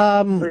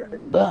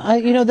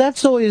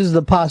 That's always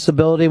the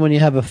possibility when you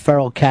have a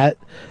feral cat.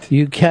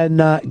 You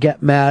cannot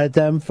get mad at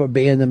them for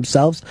being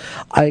themselves.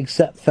 I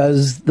accept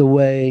Fez the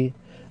way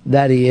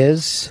that he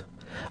is.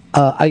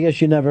 I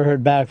guess you never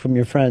heard back from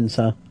your friends,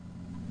 huh?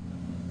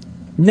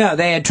 No,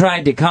 they had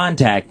tried to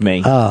contact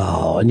me.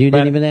 Oh, and you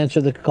didn't even answer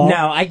the call?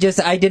 No, I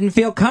didn't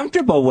feel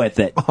comfortable with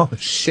it. Oh,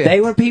 shit. They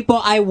were people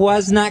I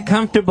was not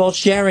comfortable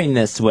sharing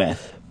this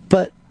with.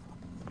 But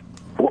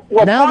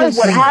well, now part of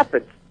what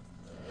happens.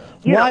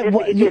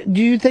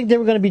 Do you think they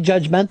were going to be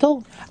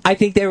judgmental? I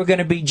think they were going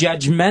to be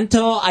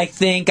judgmental. I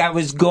think I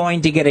was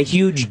going to get a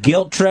huge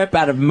guilt trip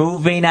out of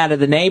moving out of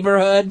the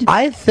neighborhood.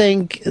 I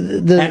think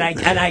and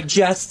I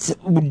just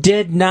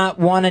did not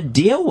want to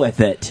deal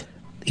with it.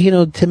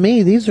 To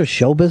me, these are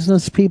show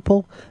business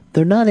people.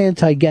 they're not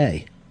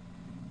anti-gay.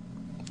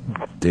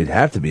 They'd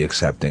have to be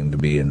accepting to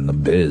be in the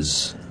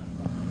biz.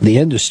 The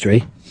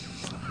industry.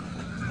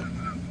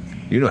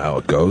 You know how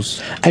it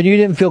goes. And you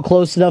didn't feel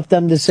close enough to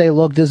them to say,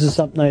 look, this is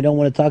something I don't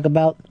want to talk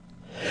about?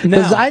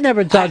 Because I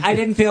never talked. I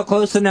didn't feel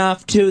close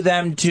enough to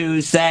them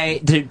to say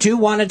to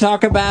want to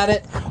talk about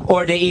it,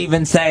 or to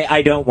even say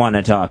I don't want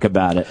to talk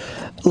about it.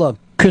 Look,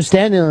 Chris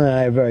Daniel and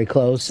I are very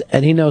close,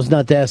 and he knows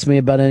not to ask me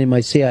about any of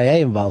my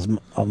CIA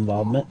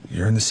involvement.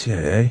 You're in the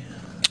CIA?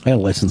 I got a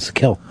license to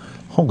kill.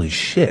 Holy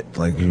shit!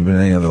 Like you've been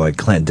in any other like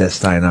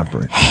clandestine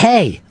operation?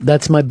 Hey,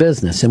 that's my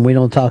business, and we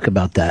don't talk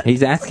about that.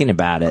 He's asking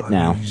about it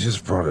now. You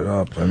just brought it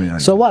up. I mean,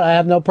 So what? I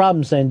have no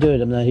problem saying,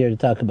 dude, I'm not here to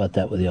talk about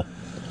that with you.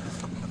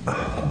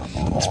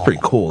 It's pretty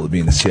cool to be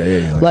in the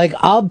CIA. Like,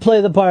 I'll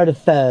play the part of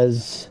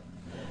Fez,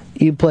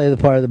 you play the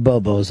part of the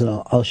Bobos, and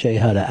I'll show you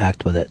how to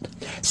act with it.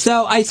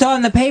 So I saw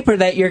in the paper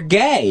that you're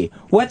gay.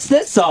 What's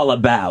this all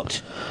about?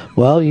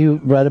 Well,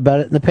 you read about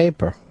it in the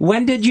paper.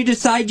 When did you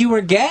decide you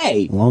were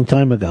gay? A long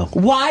time ago.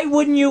 Why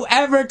wouldn't you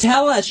ever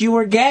tell us you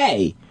were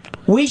gay?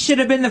 We should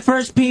have been the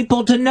first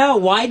people to know.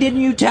 Why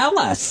didn't you tell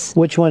us?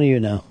 Which one do you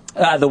know?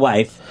 The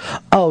wife.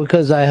 Oh,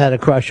 because I had a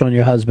crush on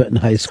your husband in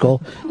high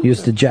school.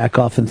 Used to jack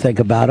off and think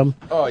about him.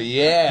 Oh,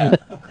 yeah.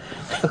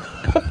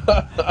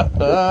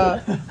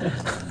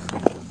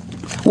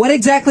 What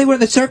exactly were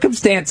the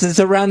circumstances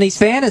around these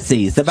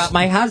fantasies about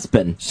my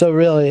husband? So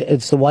really,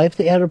 it's the wife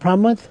that you had a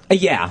problem with?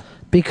 Yeah.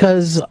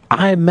 Because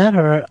I met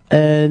her,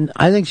 and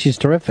I think she's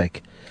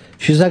terrific.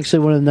 She's actually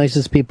one of the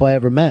nicest people I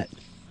ever met.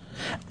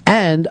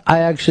 And I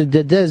actually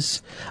did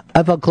this.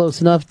 I felt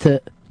close enough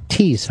to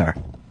tease her.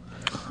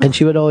 And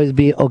she would always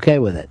be okay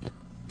with it.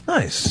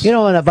 Nice. You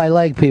know, and if I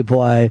like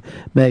people, I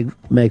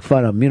make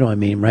fun of them. You know what I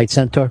mean, right,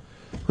 Centaur?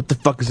 What the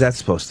fuck is that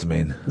supposed to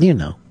mean? You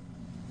know.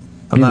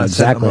 I'm You know not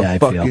exactly I'm how a I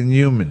fucking feel.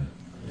 human.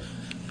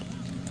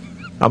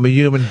 I'm a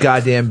human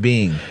goddamn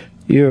being.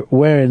 You're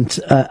wearing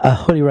a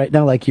hoodie right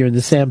now like you're in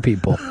the Sand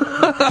People.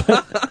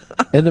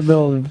 In the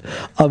middle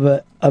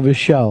of a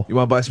show. You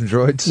want to buy some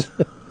droids?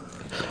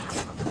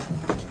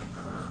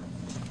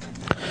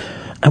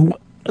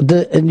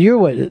 In your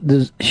way,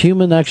 does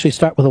human actually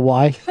start with a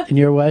Y in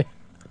your way?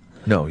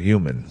 No,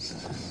 human.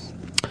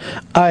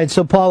 All right,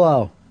 so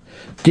Paulo,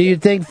 do you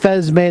think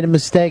Fez made a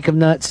mistake of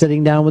not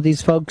sitting down with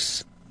these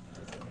folks?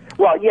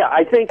 Well, yeah,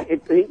 I think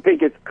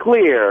it's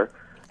clear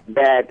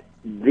that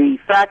the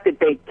fact that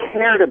they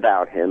cared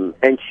about him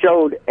and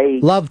showed a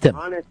loved him,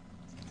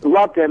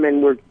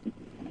 and were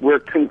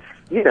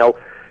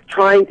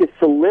trying to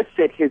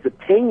solicit his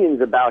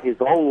opinions about his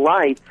own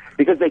life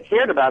because they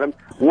cared about him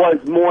was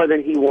more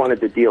than he wanted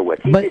to deal with.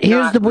 But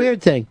here's the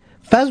weird thing: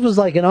 Fez was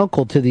like an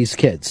uncle to these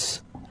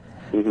kids,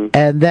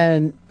 and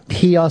then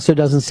he also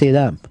doesn't see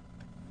them.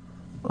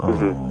 Oh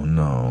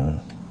no!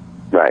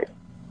 Right.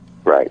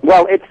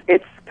 Well,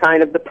 it's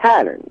kind of the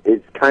pattern.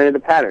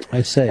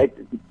 I say.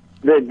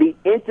 The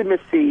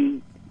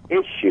intimacy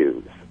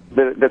issues,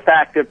 the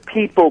fact of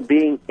people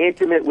being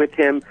intimate with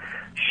him,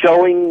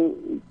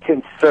 showing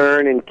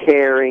concern and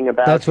caring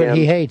about That's him. what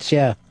he hates,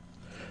 yeah.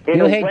 In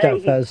You a hate way,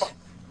 that, Fez.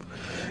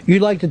 You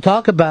like to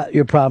talk about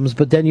your problems,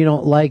 but then you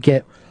don't like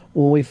it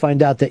when we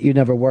find out that you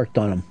never worked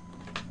on them.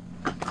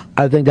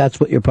 I think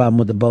that's what your problem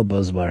with the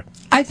Bobos were.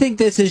 I think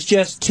this is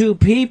just two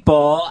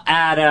people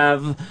out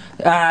of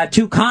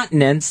two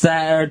continents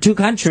or two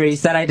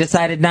countries that I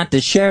decided not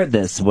to share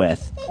this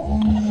with.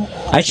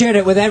 I shared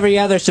it with every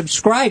other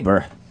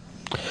subscriber.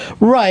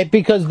 Right,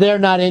 because they're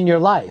not in your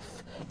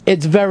life.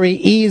 It's very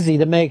easy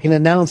to make an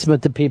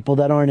announcement to people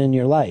that aren't in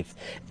your life.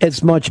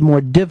 It's much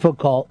more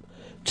difficult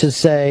to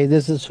say,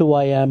 this is who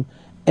I am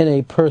in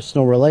a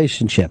personal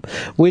relationship.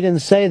 We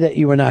didn't say that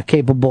you were not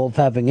capable of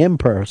having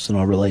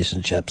impersonal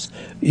relationships.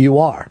 You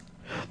are.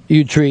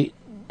 You treat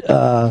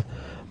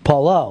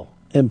Paulo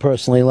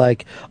impersonally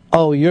like,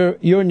 oh,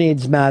 your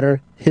needs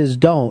matter, his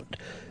don't.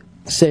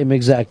 Same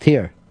exact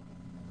here.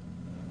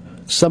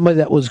 Somebody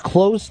that was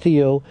close to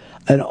you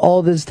and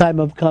all this time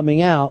of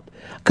coming out,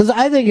 because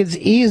I think it's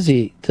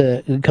easy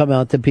to come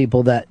out to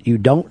people that you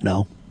don't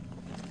know.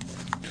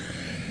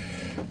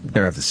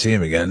 Never have to see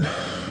him again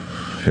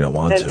if you don't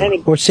want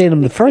to. Or seeing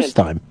him the first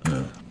time.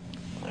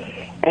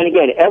 And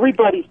again,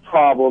 everybody's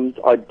problems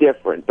are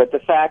different, but the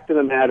fact of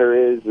the matter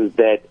is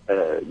that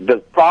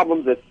the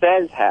problems that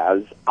Fez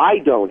has, I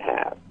don't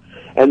have,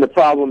 and the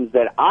problems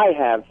that I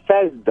have,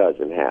 Fez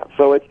doesn't have.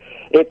 So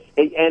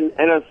and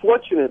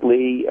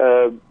unfortunately,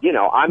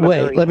 I'm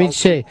Wait, let me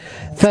see.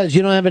 Fez,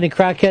 you don't have any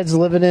crackheads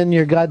living in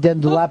your goddamn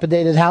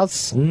dilapidated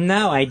house?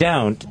 No, I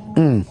don't.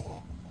 You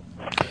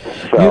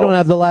don't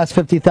have the last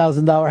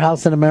 $50,000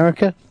 house in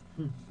America?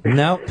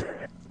 Nope.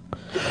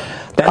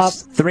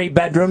 That's 3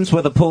 bedrooms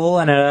with a pool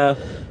and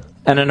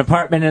an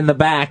apartment in the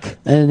back.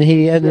 And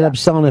he ended up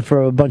selling it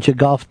for a bunch of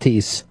golf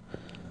tees.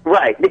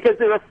 Right, because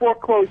there are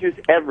foreclosures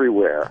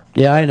everywhere.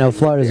 Yeah, I know.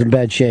 Florida's in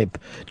bad shape.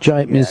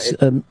 Giant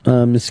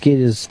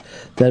mosquitoes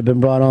that have been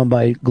brought on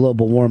by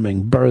global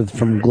warming, birthed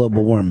from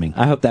global warming.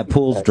 I hope that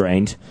pool's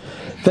drained.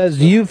 Fez,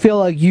 do you feel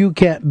like you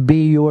can't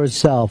be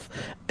yourself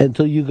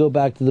until you go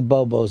back to the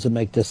Bobos and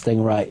make this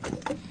thing right?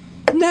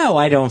 No,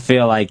 I don't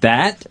feel like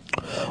that.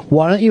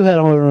 Why don't you head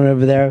on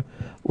over there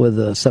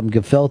with some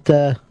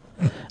gefilte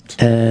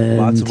and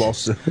Lots of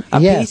also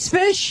peace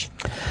fish?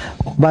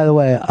 By the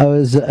way, I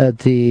was at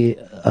the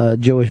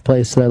Jewish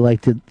place that I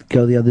like to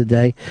go the other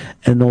day,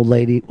 and an old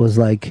lady was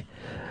like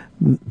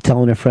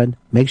telling her friend,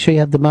 make sure you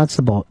have the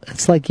matzo ball.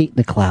 It's like eating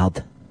a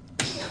cloud.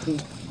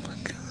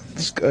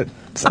 It's good.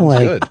 I'm Sounds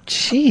like, good.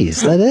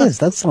 jeez,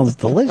 that sounds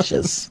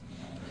delicious.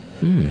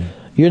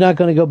 You're not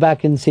going to go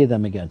back and see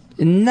them again?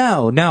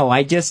 No,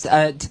 I just,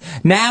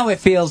 now it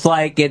feels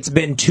like it's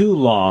been too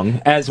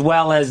long, as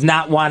well as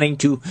not wanting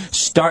to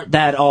start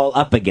that all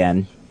up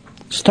again.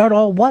 Start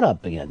all what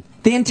up again?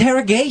 The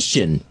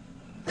interrogation.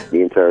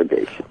 The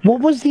interrogation. What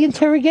was the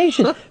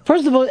interrogation?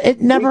 First of all,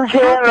 it never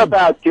happened.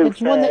 About you,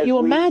 it's one that you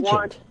Fez. We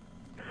imagined.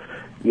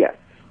 Yes.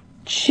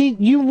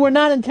 You were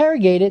not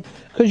interrogated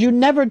because you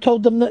never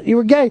told them that you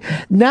were gay.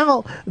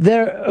 Now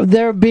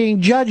they're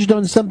being judged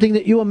on something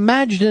that you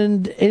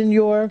imagined in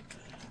your,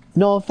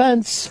 no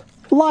offense,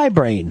 lie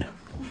brain.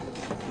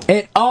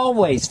 It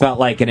always felt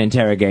like an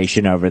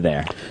interrogation over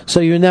there. So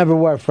you never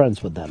were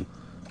friends with them?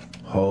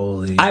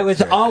 Holy. I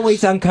was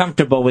always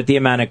uncomfortable with the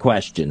amount of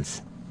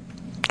questions.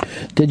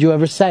 Did you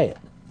ever say it?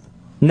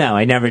 No,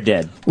 I never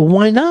did. Well,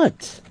 why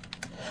not?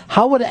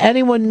 How would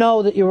anyone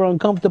know that you were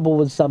uncomfortable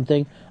with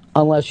something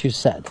unless you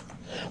said?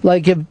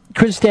 Like if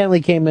Chris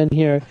Stanley came in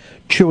here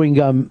chewing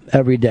gum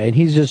every day and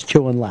he's just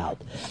chewing loud,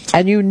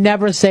 and you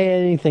never say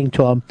anything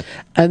to him,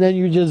 and then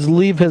you just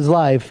leave his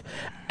life,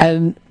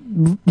 and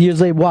you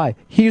say, why?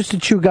 He used to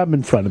chew gum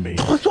in front of me.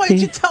 Why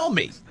did you tell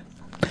me?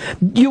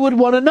 You would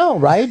want to know,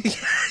 right?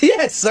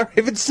 Yes, sir.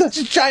 If it's such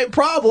a giant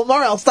problem, all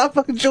right, I'll stop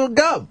fucking chewing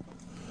gum.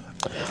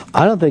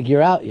 I don't think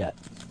you're out yet.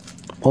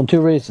 On two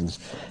reasons.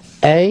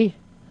 A,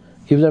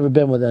 you've never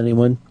been with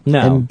anyone. No.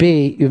 And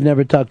B, you've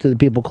never talked to the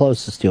people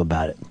closest to you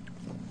about it.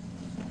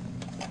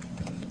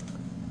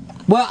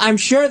 Well, I'm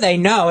sure they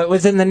know. It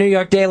was in the New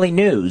York Daily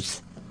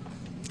News.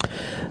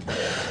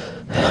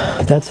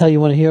 That's how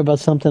you want to hear about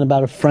something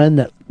about a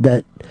friend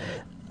that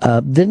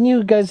didn't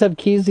you guys have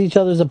keys to each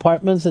other's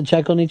apartments and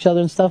check on each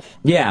other and stuff?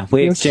 Yeah,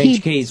 we Your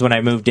exchanged keys when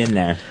I moved in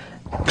there.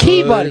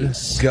 Key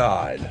buddies.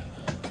 God.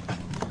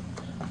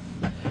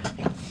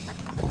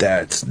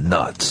 That's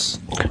nuts.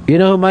 You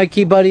know who my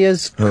key buddy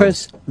is,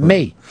 Chris?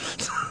 Me.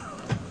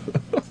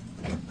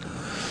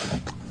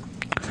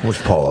 Wish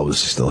Paula was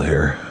still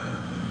here.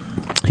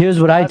 Here's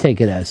what I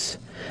take it as.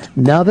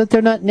 Now that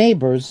they're not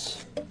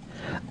neighbors,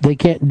 they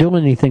can't do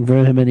anything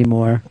for him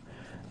anymore,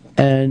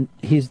 and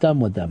he's done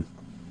with them.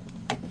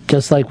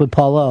 Just like with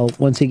Paulo,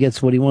 once he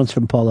gets what he wants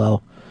from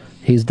Paulo,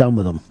 he's done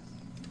with him.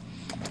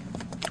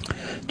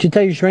 Did you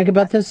tell your shrink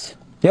about this?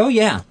 Oh,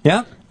 yeah.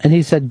 Yeah. And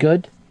he said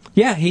good?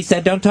 Yeah, he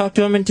said don't talk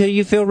to him until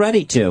you feel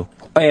ready to.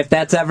 If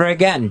that's ever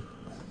again.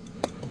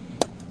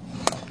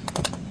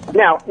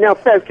 Now,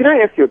 Fez, can I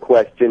ask you a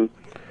question?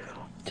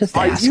 Just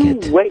ask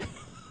it.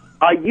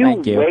 Are you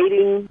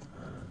waiting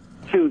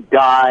to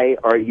die,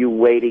 or are you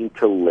waiting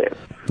to live?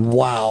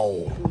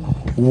 Wow.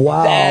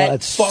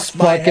 That's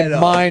fucking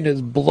mind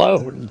is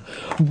blown.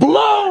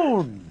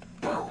 Blown!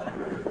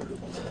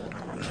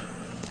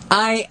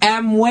 I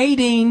am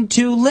waiting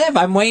to live.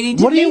 I'm waiting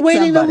to What are you meet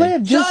waiting somebody. to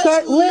live? Just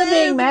start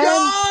living, man.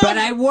 But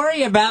I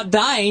worry about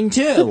dying,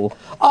 too.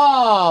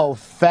 Oh,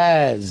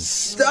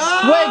 Fez.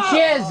 Which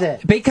is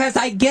it? Because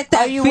I get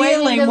that you waiting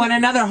feeling to- when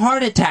another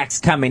heart attack's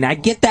coming. I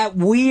get that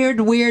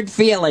weird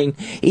feeling,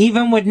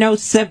 even with no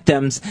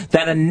symptoms,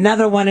 that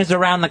another one is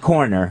around the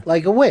corner.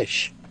 Like a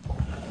wish.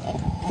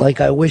 Like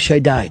I wish I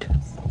died.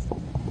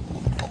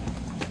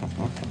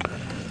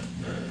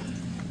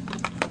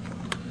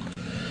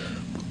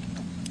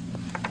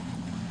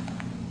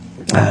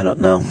 I don't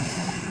know.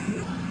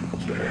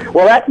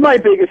 Well, that's my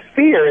biggest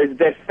fear, is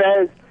that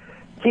Fez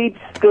keeps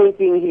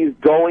thinking he's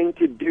going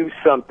to do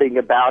something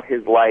about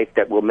his life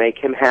that will make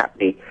him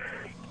happy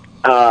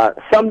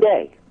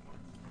someday.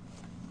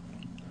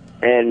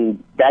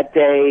 And that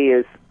day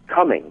is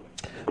coming.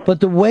 But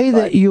the way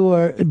that you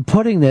are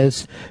putting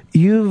this,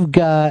 you've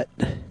got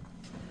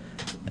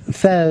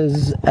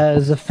Fez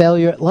as a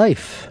failure at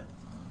life.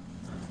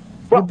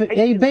 You're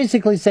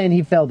basically saying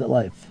he failed at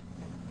life.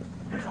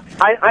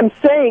 I'm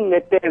saying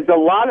that there's a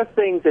lot of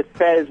things that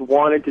Fez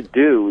wanted to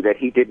do that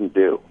he didn't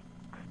do.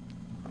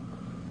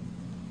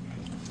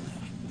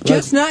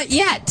 Just not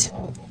yet.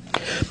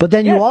 But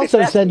then you Yes, also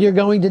exactly. said you're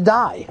going to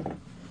die.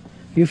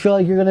 You feel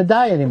like you're going to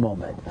die any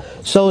moment.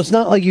 So it's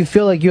not like you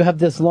feel like you have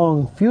this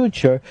long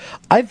future.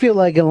 I feel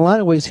like in a lot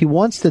of ways he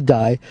wants to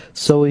die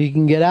so he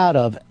can get out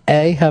of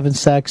A, having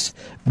sex,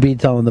 B,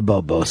 telling the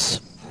bobos.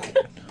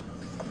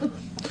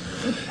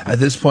 At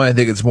this point, I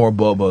think it's more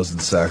bobos than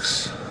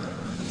sex.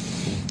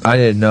 I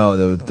didn't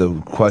know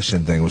the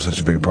question thing was such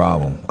a big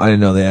problem. I didn't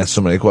know they asked so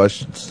many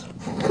questions.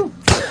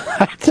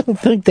 I don't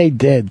think they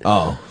did.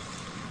 Oh.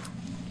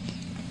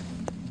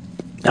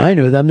 I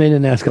knew them. They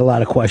didn't ask a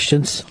lot of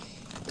questions.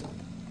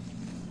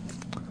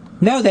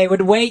 No, they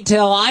would wait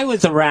till I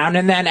was around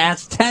and then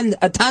ask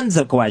tons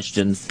of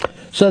questions.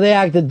 So they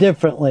acted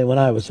differently when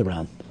I was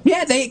around.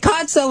 Yeah, they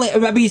constantly,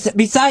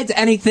 besides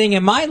anything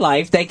in my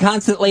life, they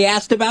constantly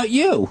asked about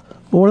you.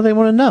 What do they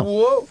want to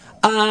know?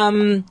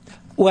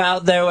 Well,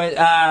 there was,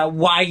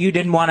 why you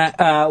didn't want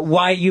to,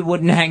 why you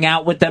wouldn't hang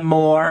out with them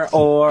more,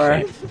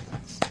 or...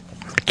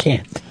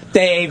 Can't.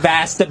 They've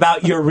asked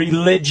about your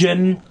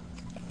religion.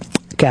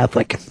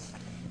 Catholic.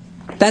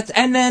 But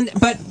then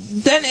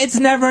it's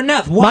never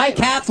enough. Why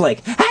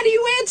Catholic? How do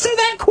you answer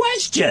that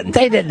question?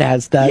 They didn't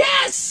ask that.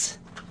 Yes!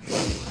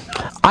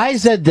 I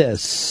said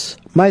this.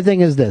 My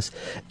thing is this.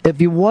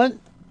 If you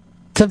want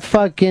to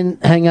fucking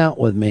hang out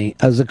with me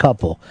as a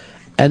couple,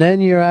 and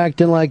then you're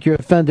acting like you're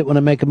offended when I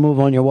make a move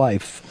on your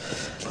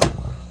wife,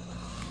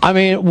 I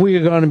mean,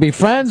 we're going to be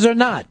friends or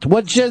not?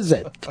 Which is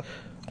it?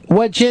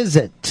 Which is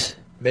it?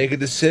 Make a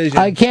decision.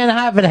 I can't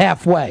have it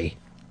halfway.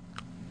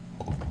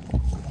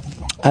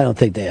 I don't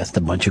think they asked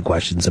a bunch of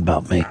questions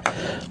about me.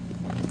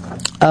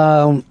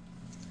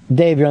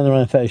 Dave, you're on the Ron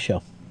and Fez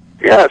show.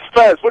 Yes,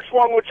 Fez, which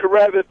one would you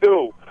rather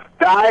do?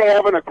 Die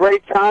having a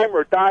great time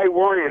or die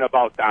worrying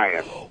about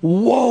dying?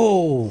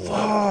 Whoa.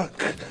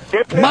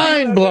 Fuck.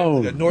 Mind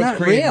blown. The North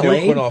Korean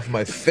nuke went off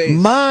my face.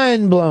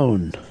 Mind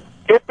blown.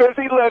 Get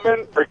busy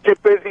living or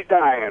get busy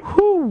dying?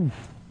 Whew.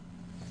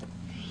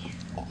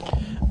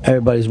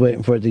 Everybody's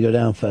waiting for it to go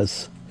down,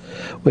 Fez.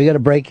 We got a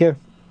break here?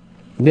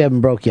 We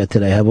haven't broke yet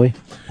today, have we?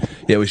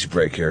 Yeah, we should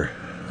break here.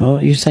 Oh,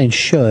 you're saying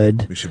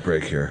should. We should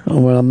break here. Oh,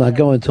 well, I'm not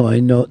going till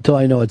I know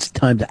it's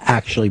time to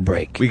actually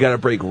break. We got to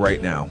break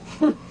right now.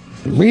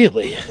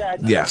 Really?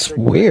 Yes. It's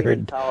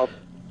weird.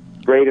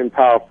 Great and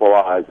Powerful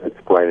Oz. It's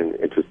quite an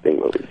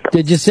interesting movie.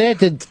 Did you say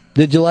it?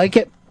 Did you like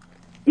it?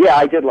 Yeah,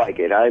 I did like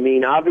it. I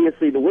mean,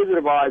 obviously, The Wizard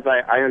of Oz,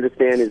 I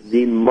understand, is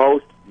the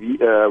most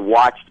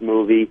watched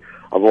movie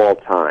of all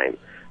time.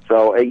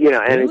 So, and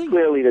it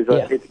clearly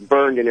it's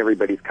burned in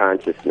everybody's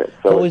consciousness.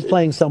 So Always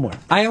playing somewhere.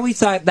 I always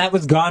thought that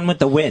was Gone with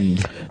the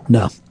Wind.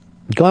 No.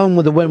 Gone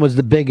with the Wind was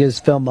the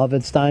biggest film of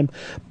its time,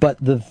 but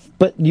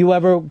you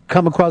ever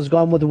come across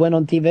Gone with the Wind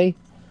on TV?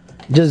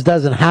 It just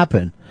doesn't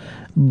happen.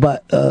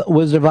 But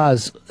Wizard of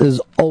Oz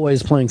is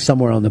always playing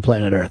somewhere on the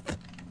planet Earth.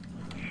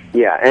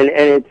 Yeah, and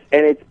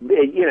it's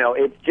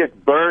just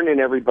burned in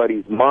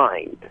everybody's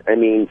mind. I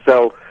mean,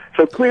 so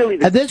clearly,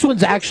 And this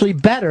one's actually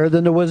better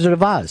than the Wizard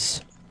of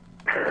Oz.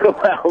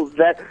 well,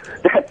 that's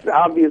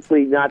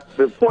obviously not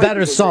the point.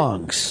 Better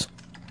songs.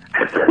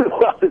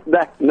 Well,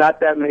 that's not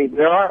that many.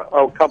 There are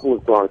a couple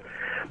of songs,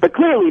 but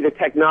clearly the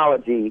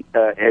technology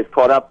has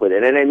caught up with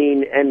it. And I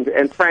mean,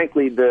 and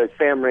frankly, the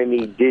Sam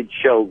Raimi did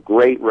show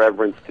great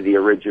reverence to the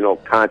original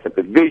concept.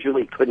 It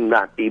visually could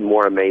not be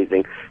more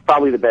amazing.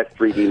 Probably the best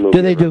 3D movie.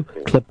 Do they do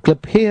clip,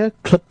 clip here,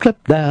 clip,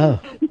 clip there?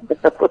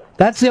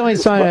 That's the only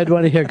song I'd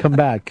want to hear come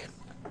back.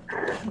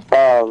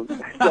 So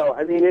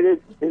I mean, it is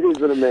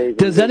an amazing.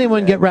 Does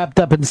anyone get wrapped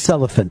up in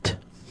cellophant?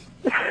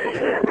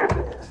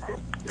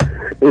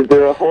 Is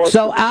there a horse?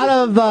 So out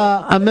of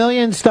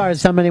 1,000,000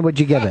 stars, how many would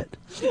you give it?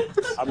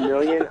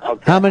 1,000,000.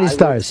 Okay. How many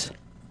stars?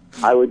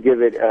 I would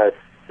give it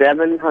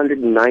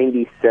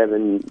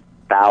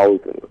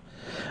 797,000.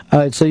 All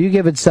right, so you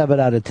give it 7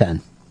 out of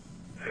 10.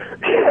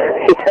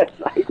 Yes,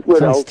 I would.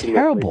 Sounds ultimately.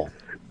 terrible.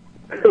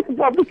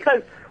 Well,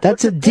 because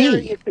that's a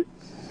D.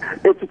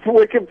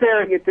 We're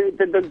comparing it to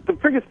the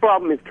biggest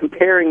problem is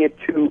comparing it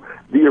to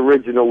the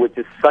original, which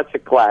is such a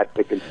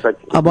classic and such.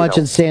 I'm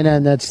watching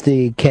CNN. That's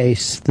the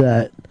case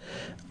that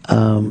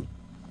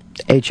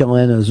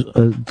HLN is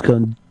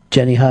going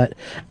Jenny Hutt,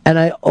 and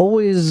I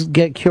always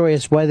get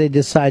curious why they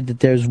decide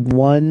that there's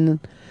one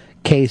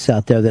case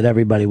out there that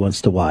everybody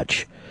wants to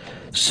watch.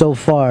 So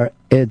far,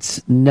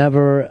 it's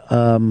never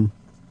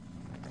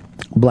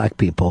black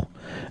people.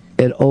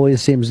 It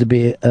always seems to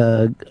be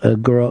a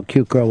girl,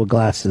 cute girl with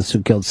glasses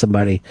who killed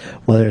somebody,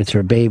 whether it's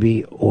her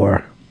baby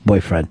or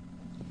boyfriend.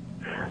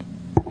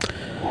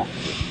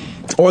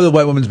 Or the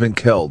white woman's been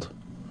killed.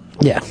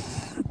 Yeah.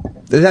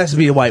 There has to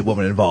be a white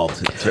woman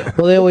involved.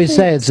 Well, they always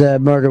say it's a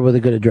murder with a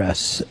good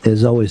address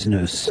is always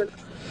news.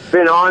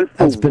 Been on for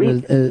That's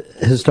been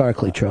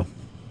historically true.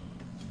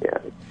 Yeah.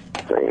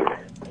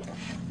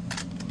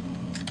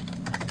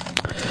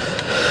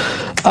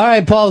 All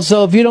right, Paul,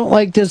 so if you don't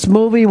like this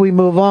movie, we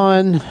move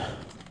on.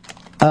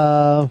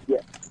 Yeah.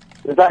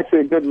 There's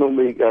actually a good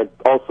movie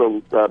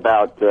also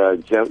about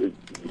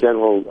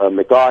General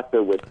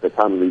MacArthur with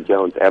Tommy Lee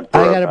Jones. I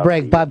got a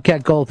break.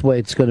 Bobcat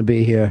Goldthwait's going to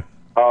be here.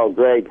 Oh,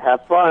 great.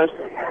 Have fun.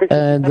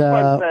 And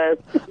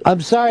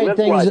I'm sorry Live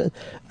things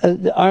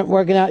aren't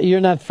working out.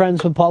 You're not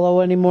friends with Paulo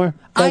anymore?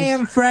 I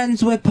am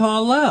friends with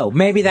Paulo.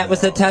 Maybe that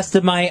was a test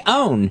of my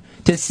own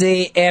to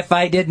see if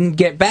I didn't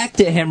get back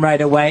to him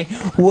right away,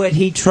 would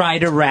he try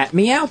to rat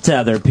me out to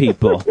other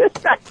people?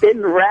 I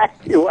didn't rat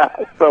you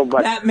out so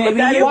much. That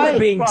maybe you were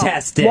being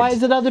tested. Why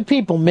is it other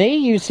people? Me?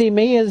 You see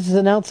me as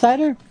an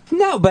outsider?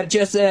 No, but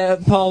just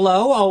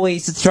Paulo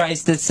always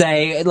tries to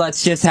say,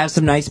 let's just have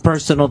some nice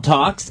personal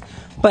talks.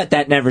 But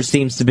that never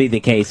seems to be the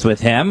case with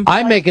him.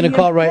 I'm making a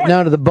call right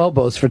now to the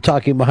Bobos for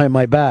talking behind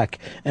my back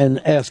and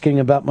asking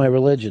about my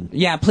religion.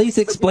 Yeah, please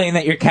explain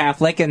that you're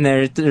Catholic and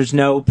there's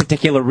no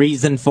particular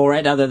reason for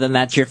it other than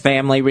that's your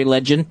family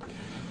religion.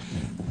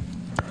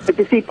 But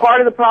you see,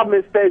 part of the problem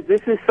is, Fez,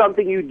 this is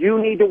something you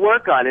do need to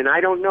work on, and I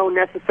don't know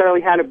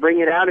necessarily how to bring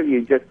it out of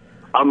you just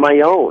on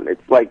my own.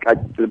 It's like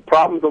the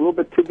problem's a little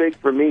bit too big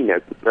for me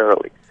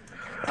necessarily.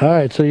 All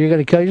right, so you're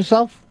going to kill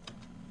yourself?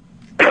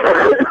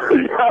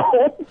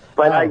 No,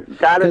 but I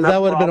got enough. Because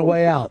that would have been a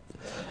way out.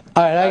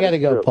 All right, I got to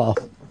go, Paul.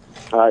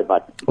 All right,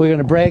 bye. We're going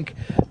to break.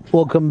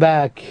 We'll come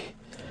back.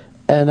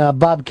 And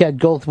Bobcat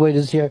Goldthwait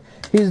is here.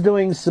 He's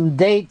doing some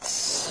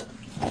dates.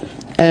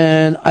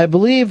 And I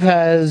believe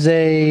has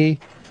a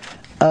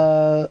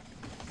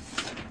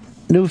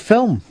new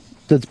film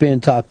that's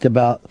being talked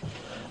about.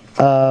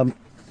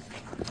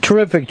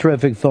 Terrific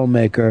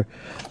filmmaker.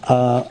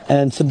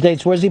 And some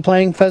dates. Where's he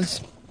playing,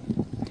 Fez?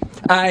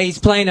 He's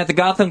playing at the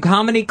Gotham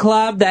Comedy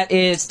Club. That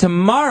is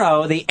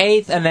tomorrow, the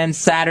 8th, and then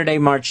Saturday,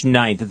 March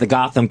 9th at the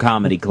Gotham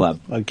Comedy Club.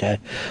 Okay.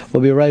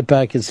 We'll be right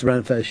back. It's the Ron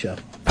and Fez Show.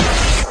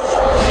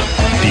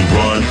 The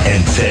Ron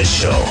and Fez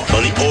Show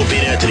on the Opie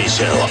and Anthony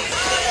Channel.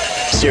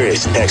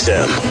 Sirius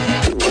XM.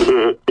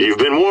 You've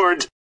been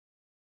warned.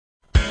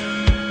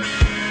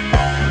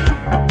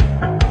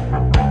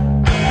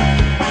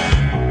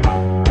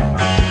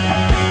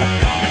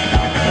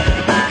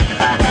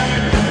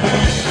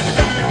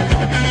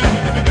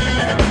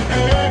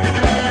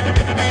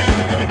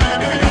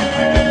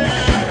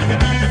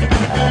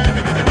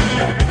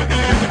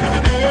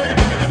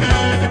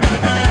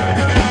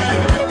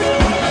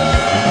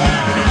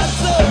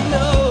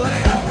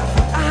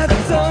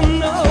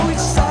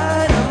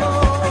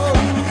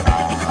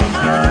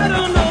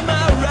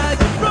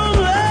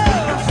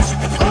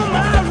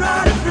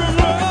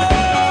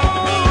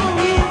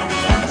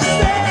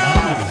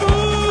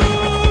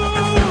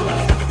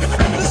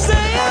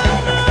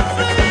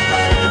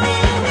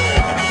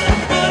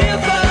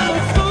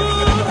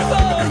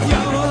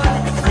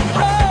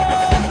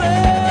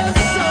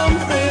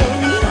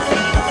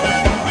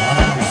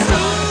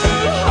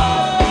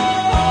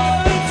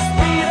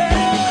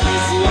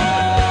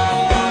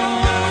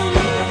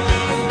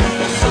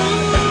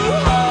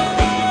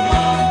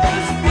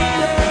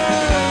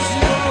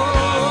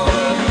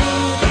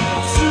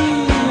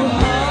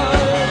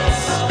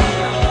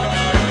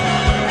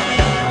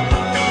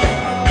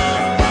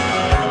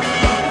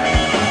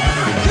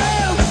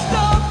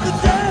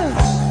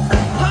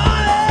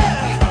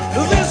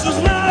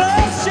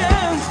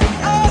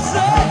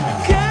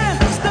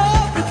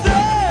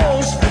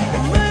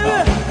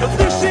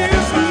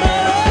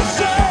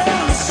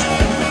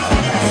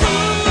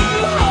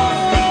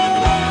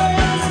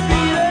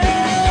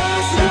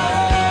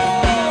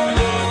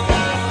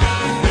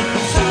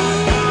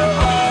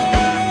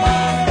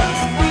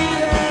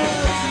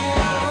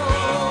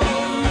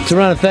 It's the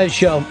Ron and Fez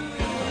Show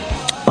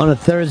on a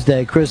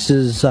Thursday.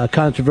 Chris's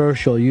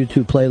controversial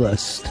YouTube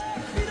playlist.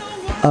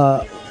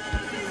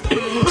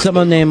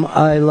 Someone named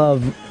I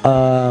Love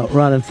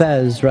Ron and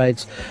Fez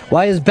writes,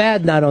 "Why is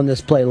Bad not on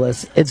this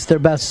playlist? It's their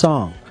best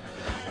song."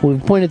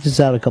 We've pointed this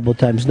out a couple of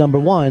times. Number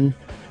one,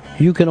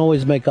 you can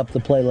always make up the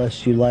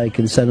playlists you like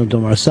and send them to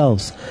them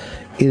ourselves,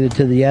 either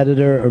to the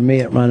editor or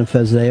me at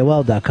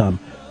ronandfez@AOL.com.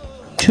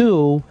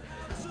 Two,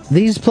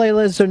 these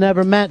playlists are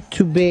never meant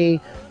to be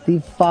the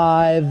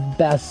 5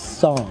 best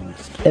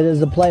songs. It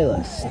is a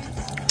playlist.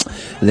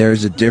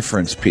 There's a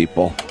difference,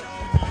 people.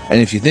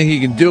 And if you think you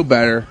can do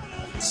better,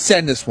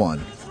 send us one.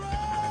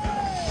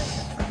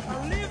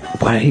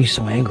 Why are you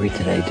so angry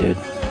today, dude?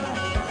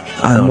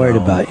 I'm worried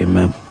about you,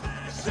 man.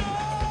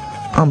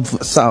 I'm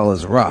solid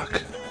as a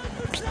rock.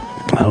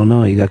 I don't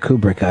know. You got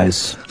Kubrick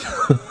eyes.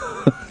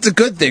 It's a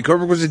good thing.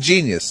 Kubrick was a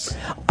genius.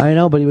 I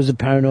know, but he was a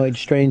paranoid,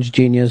 strange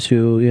genius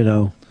who, you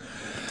know...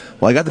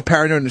 Well, I got the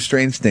paranoid and the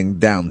strange thing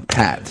down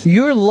pat.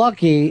 You're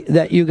lucky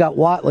that you got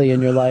Watley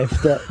in your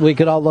life that we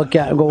could all look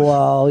at and go,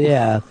 well,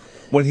 yeah.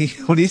 When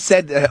he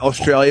said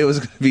Australia was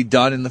going to be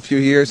done in a few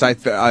years, I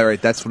thought, all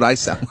right, that's what I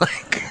sound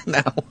like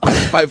now.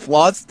 I've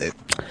lost it.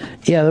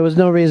 Yeah, there was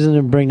no reason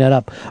to bring that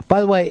up.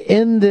 By the way,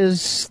 in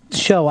this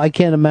show, I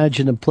can't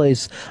imagine a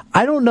place.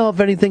 I don't know if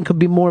anything could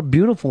be more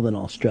beautiful than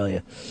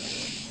Australia.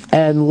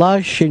 And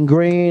lush and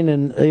green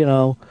and, you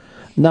know,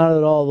 not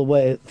at all the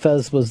way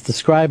Fez was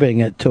describing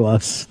it to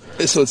us.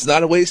 So it's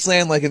not a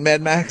wasteland like in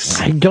Mad Max?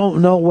 I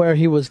don't know where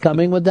he was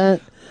coming with that.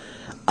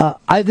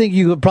 I think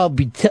you could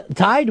probably be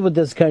tied with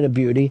this kind of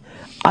beauty.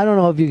 I don't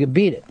know if you could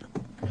beat it.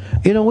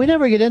 You know, we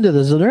never get into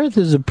this, and Earth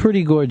is a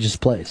pretty gorgeous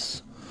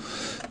place.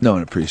 No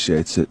one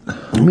appreciates it.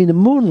 I mean, the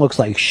moon looks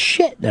like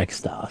shit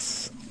next to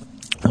us.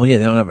 Oh, yeah,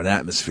 they don't have an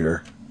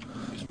atmosphere.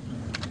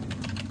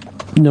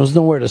 There's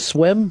nowhere to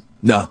swim?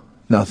 No,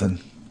 nothing.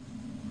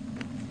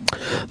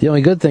 The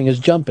only good thing is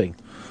jumping.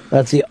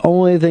 That's the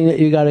only thing that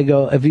you got to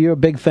go. If you're a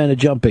big fan of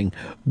jumping,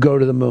 go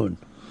to the moon.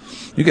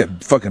 You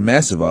get fucking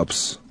massive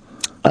ups.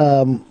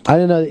 I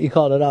didn't know that you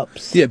called it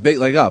ups. Yeah, big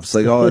like ups.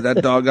 Like, oh,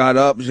 that dog got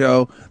up,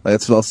 Joe. Like,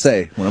 that's what I'll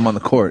say when I'm on the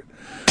court.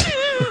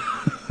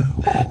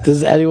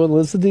 Does anyone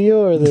listen to you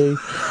or they?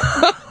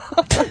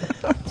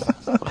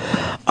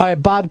 All right,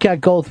 Bobcat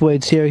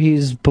Goldthwait's here.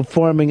 He's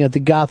performing at the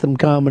Gotham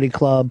Comedy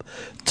Club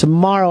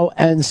tomorrow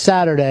and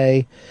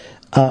Saturday.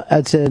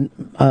 That's in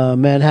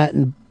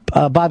Manhattan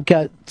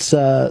Bobcat's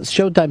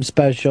Showtime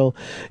special,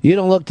 You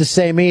Don't Look the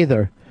Same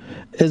Either,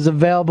 is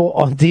available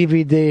on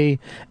DVD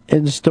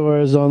in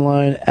stores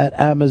online at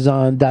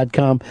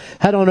Amazon.com.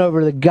 Head on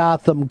over to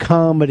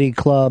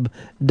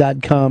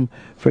GothamComedyClub.com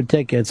for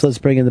tickets. Let's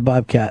bring in the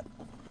Bobcat.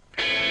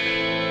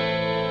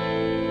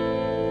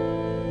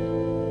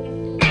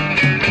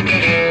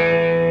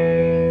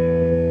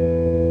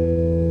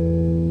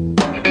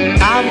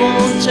 I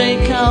won't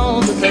take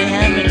all that they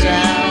hand me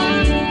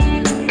down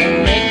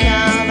and make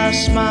out I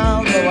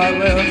smile, though I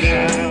will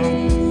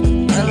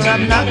frown. And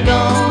I'm not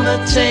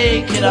gonna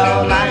take it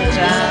all lying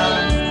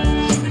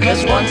down,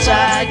 'cause once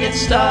I get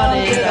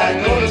started I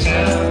go to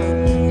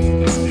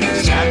town.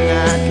 'Cause I'm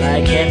not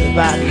like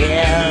everybody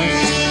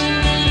else.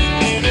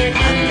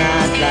 I'm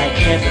not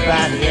like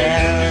everybody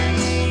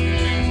else.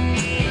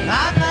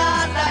 I'm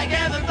not like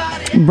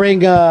everybody. Bring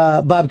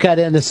Bobcat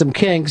into some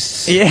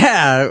kinks.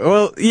 Yeah,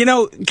 well,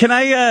 can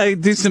I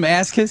do some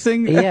ass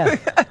kissing? Yeah.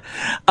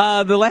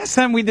 The last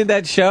time we did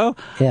that show,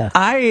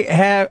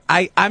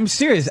 I'm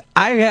serious.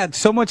 I had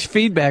so much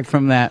feedback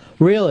from that.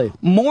 Really?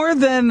 More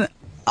than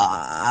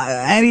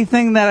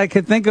anything that I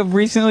could think of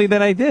recently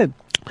that I did.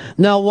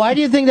 Now, why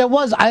do you think that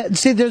was?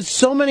 See, there's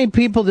so many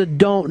people that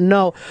don't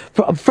know.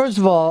 First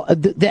of all,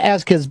 the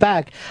ass kiss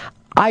back.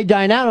 I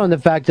dine out on the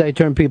fact that I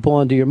turn people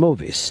onto your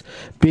movies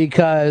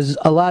because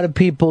a lot of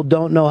people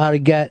don't know how to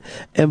get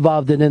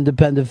involved in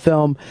independent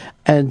film,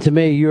 and to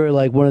me, you're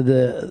like one of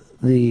the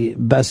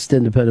best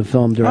independent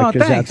film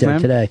directors out there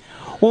today.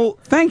 Well,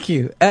 thank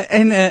you.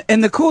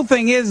 And the cool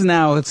thing is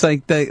now it's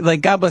like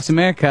God Bless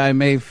America I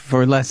made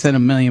for less than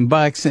 $1 million,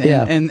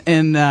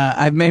 and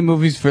I've made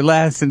movies for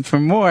less and for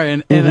more,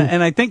 and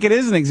I think it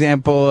is an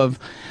example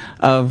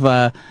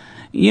of.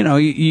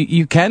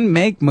 You can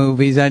make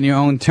movies on your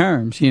own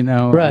terms,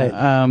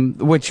 right?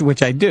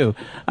 Which I do.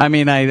 I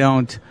mean,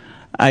 I'm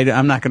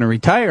not going to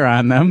retire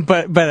on them,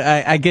 but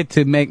I get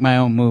to make my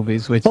own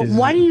movies, But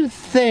why do you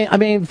think? I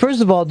mean,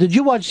 first of all, did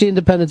you watch the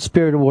Independent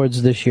Spirit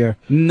Awards this year?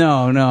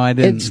 No, I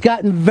didn't. It's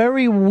gotten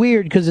very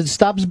weird because it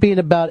stops being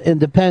about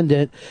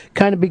independent,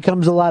 kind of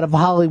becomes a lot of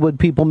Hollywood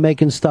people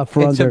making stuff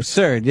for under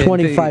absurd.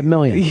 $25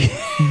 million.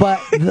 But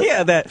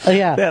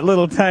that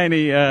little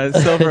tiny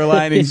Silver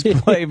Linings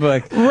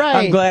playbook.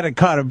 Right. I'm glad it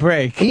caught a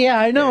break. Yeah,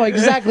 I know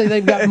exactly.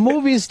 They've got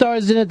movie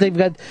stars in it. They've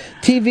got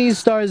TV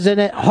stars in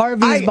it.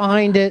 Harvey's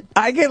behind it.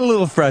 I get a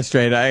little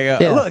frustrated.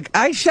 Look,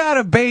 I shot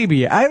a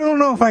baby. I don't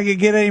know if I could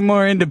get any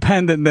more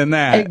independent than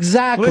that.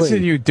 Exactly.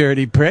 Listen, you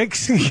dirty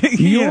pricks.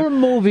 Your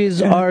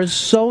movies are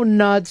so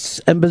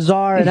nuts and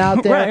bizarre and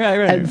out there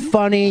right. and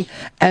funny,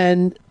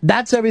 and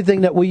that's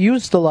everything that we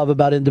used to love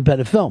about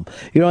independent film.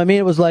 You know what I mean?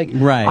 It was like,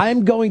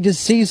 I'm going to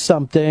see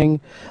something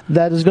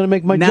that is going to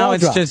make my jaw drop. Now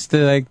it's drop. just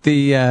like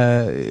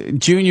the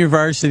junior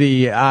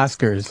varsity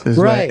Oscars.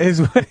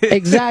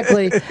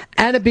 Exactly.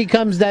 And it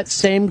becomes that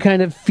same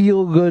kind of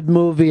feel-good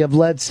movie of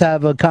let's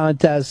have a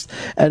contest,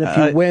 and if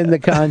you win the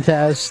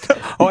contest...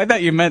 Oh, I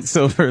thought you meant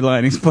Silver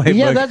Linings Playbook.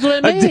 Yeah, that's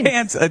what I mean.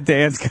 A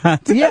dance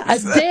contest. Yeah, a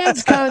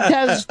dance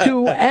contest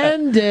to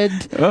end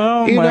it.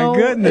 Oh, my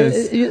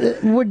goodness.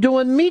 We're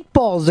doing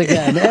meatballs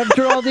again.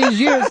 After all these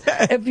years,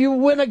 if you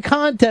win a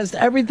contest,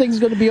 everything's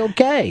going to be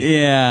okay.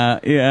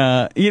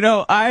 Yeah.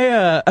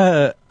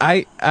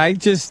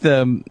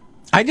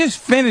 I just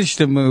finished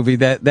a movie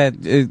that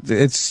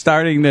it's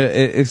starting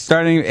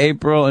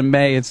April and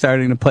May. It's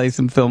starting to play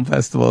some film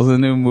festivals. A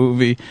new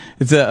movie.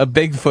 It's a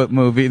Bigfoot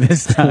movie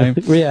this time.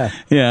 Yeah.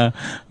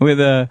 With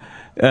a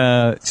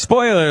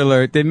spoiler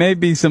alert. There may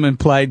be some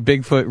implied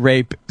Bigfoot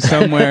rape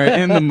somewhere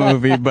in the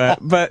movie, but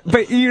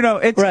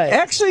it's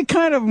actually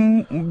kind of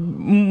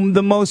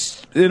the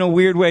most, in a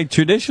weird way,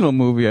 traditional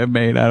movie I've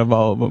made out of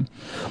all of them.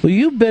 Well,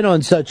 you've been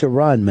on such a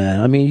run,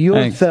 man. I mean,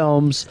 your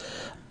films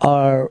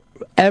are.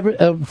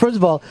 First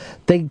of all,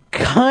 they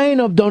kind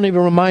of don't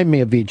even remind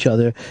me of each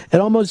other.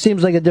 It almost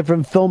seems like a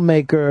different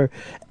filmmaker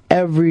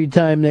every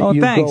time that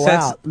you go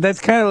out. That's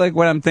kind of like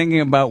what I'm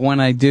thinking about when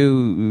I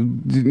do,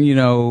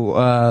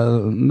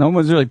 no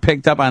one's really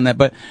picked up on that,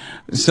 but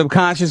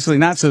subconsciously,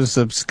 not so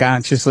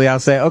subconsciously, I'll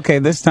say, okay,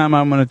 this time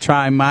I'm going to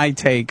try my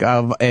take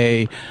of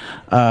a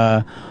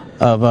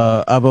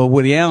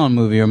Woody Allen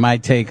movie, or my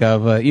take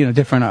of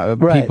different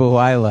people who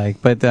I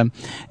like. But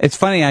it's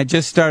funny. I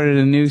just started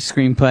a new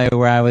screenplay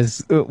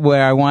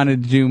where I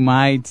wanted to do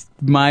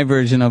my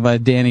version of a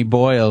Danny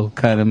Boyle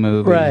kind of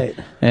movie. Right.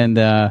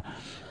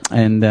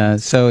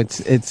 And so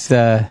it's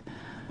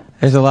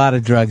there's a lot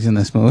of drugs in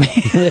this movie.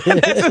 That's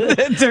what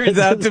it turns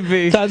out to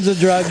be. Tons of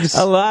drugs.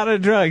 A lot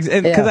of drugs.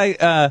 And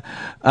because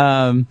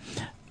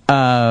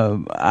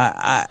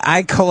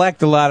I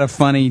collect a lot of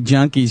funny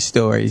junkie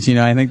stories.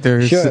 I think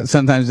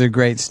sometimes they're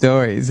great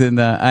stories. And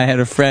I had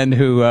a friend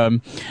who,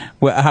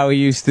 how he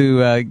used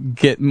to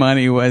get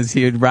money was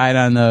he would ride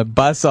on the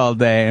bus all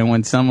day, and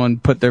when someone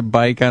put their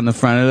bike on the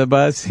front of the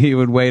bus, he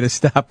would wait a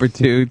stop or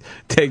two,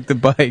 take the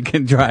bike,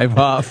 and drive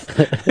off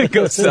and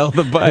go sell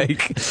the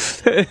bike.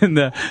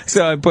 And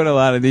so I put a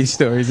lot of these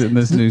stories in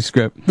this new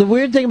script. The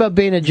weird thing about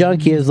being a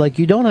junkie is, like,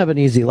 you don't have an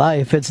easy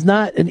life. It's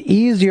not an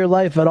easier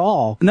life at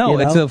all. No, you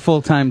know? it's a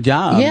full-time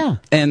job. Yeah.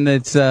 And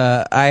it's,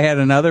 I had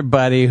another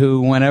buddy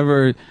who,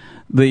 whenever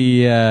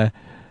the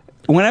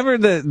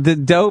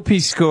dope he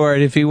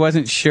scored, if he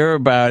wasn't sure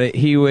about it,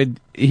 he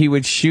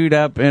would shoot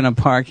up in a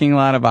parking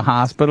lot of a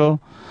hospital.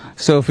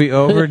 So if he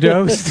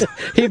overdosed,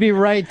 he'd be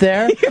right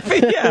there.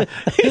 Yeah,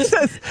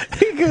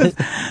 he goes,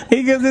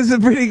 this is a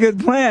pretty good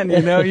plan.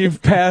 You know,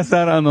 you've passed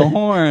out on the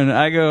horn.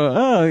 I go,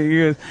 oh, he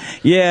goes,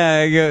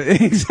 yeah. I go,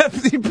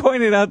 except he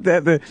pointed out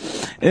that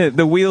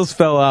the wheels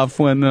fell off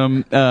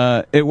when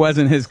it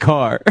wasn't his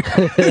car,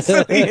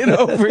 so he had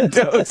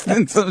overdosed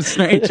in some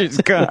stranger's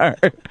car.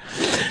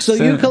 So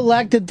you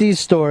collected these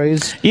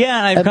stories.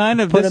 Yeah, I've kind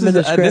of put them in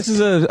the script. This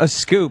is a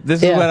scoop.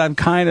 This is what I've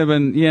kind of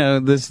been,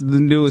 the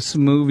newest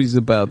movies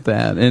about that.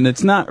 And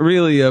it's not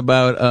really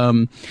about,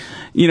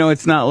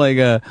 it's not like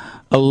a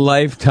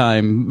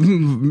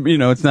lifetime,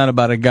 it's not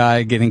about a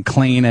guy getting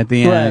clean at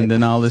the end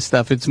and all this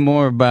stuff. It's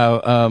more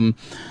about,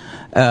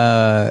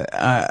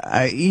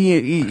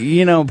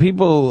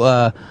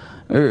 people,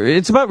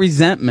 it's about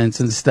resentments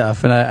and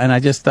stuff, and I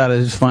just thought it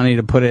was funny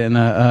to put it in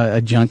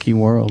a junkie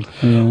world.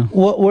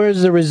 Where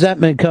does the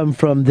resentment come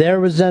from? They're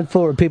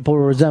resentful, or people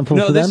are resentful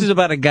for them? No, this is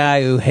about a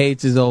guy who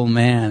hates his old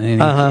man,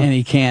 and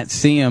he can't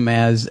see him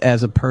as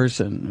a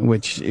person,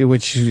 which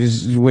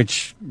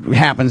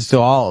happens to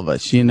all of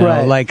us.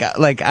 Right.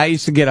 Like I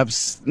used to get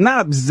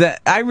not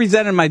upset. I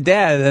resented my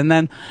dad, and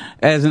then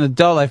as an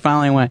adult, I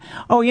finally went,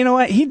 oh, you know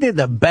what? He did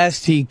the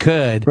best he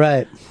could.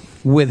 Right.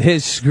 With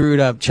his screwed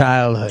up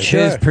childhood,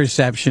 Sure. his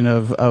perception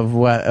of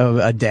what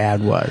a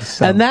dad was.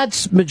 So. And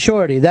that's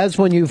maturity. That's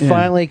when you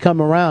finally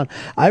come around.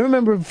 I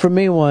remember for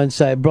me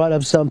once, I brought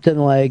up something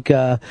like,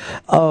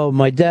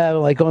 my dad,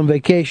 like on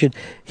vacation,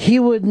 he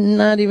would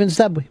not even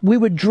stop. We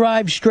would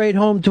drive straight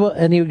home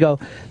and he would go,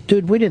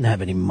 dude, we didn't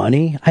have any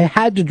money. I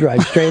had to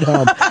drive straight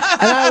home.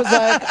 And I was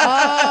like,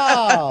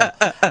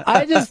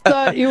 I just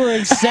thought you were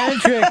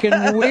eccentric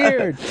and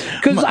weird.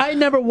 Because I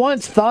never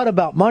once thought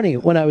about money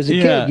when I was a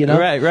kid, you know?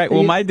 Right.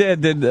 Well, my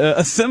dad did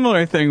a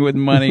similar thing with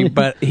money,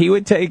 but he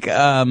would take,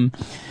 there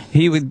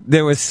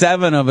were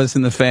 7 of us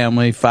in the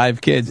family,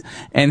 5 kids,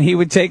 and he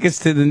would take us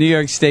to the New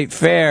York State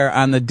Fair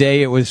on the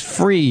day it was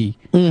free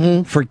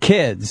for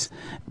kids.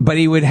 But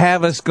he would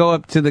have us go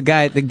up to the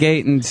guy at the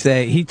gate and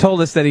say, he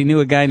told us that he knew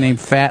a guy named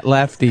Fat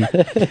Lefty.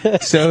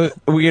 So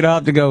we'd all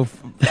have to go,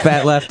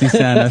 Fat Lefty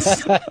sent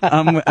us.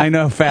 I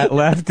know Fat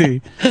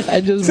Lefty.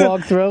 I just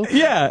walked through?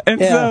 Yeah.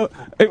 And so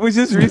it was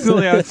just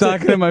recently I was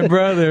talking to my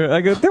brother. I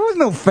go, there was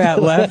no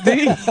Fat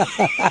Lefty.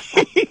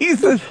 He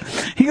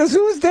goes,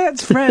 who was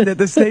Dad's friend at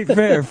the State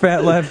Fair,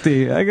 Fat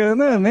Lefty? I go,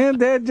 no, man,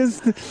 Dad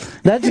just, he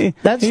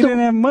didn't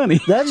have money.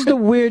 That's the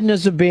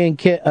weirdness of being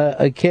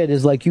a kid,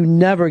 is like you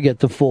never get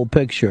the full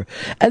picture.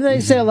 And they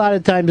say a lot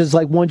of times it's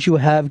like once you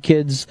have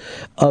kids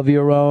of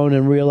your own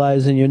and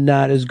realizing you're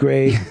not as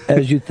great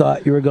as you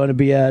thought you were going to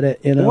be at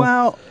it,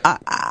 Well,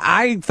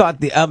 I thought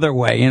the other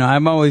way.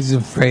 I'm always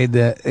afraid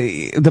that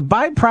the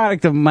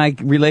byproduct of my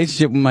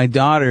relationship with my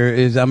daughter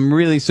is I'm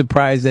really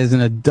surprised as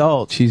an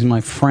adult she's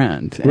my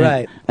friend.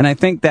 Right. And I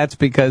think that's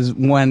because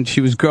when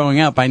she was growing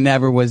up, I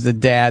never was the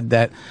dad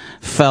that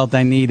felt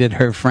I needed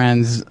her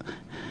friends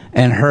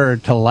and her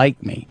to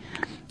like me.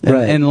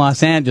 In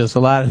Los Angeles, a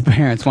lot of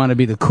parents want to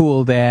be the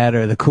cool dad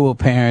or the cool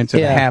parents or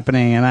the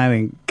happening, and I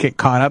didn't get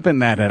caught up in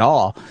that at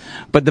all.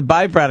 But the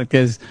byproduct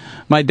is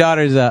my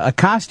daughter's a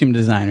costume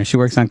designer. She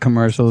works on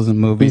commercials and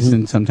movies,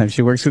 and sometimes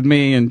she works with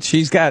me, and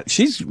she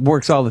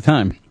works all the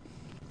time.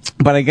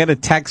 But I get a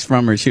text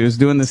from her. She was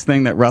doing this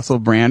thing that Russell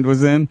Brand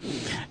was in,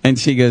 and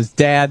she goes,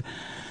 Dad,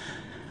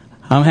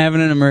 I'm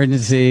having an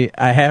emergency.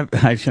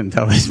 I shouldn't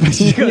tell this, but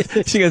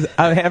she goes,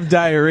 I have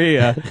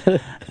diarrhea.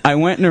 I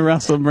went into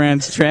Russell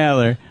Brand's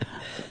trailer.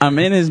 I'm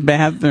in his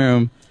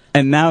bathroom,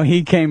 and now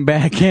he came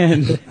back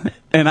in,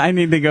 and I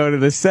need to go to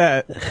the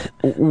set.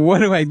 What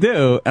do I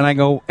do? And I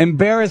go,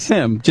 embarrass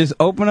him. Just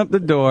open up the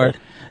door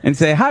and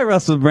say, hi,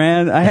 Russell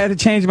Brand. I had to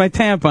change my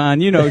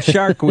tampon.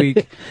 Shark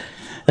Week.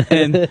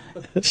 And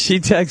she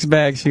texts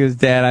back. She goes,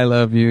 Dad, I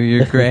love you.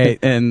 You're great.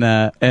 And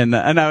I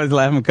was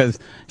laughing because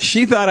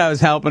she thought I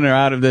was helping her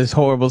out of this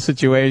horrible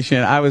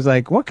situation. I was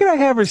like, what could I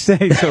have her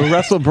say so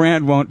Russell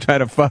Brand won't try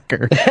to fuck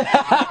her?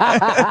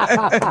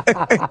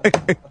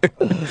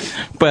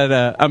 But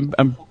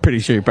I'm pretty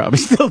sure he probably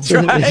still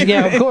tried.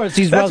 Yeah, of course.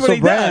 He's That's Russell what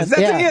he Brand.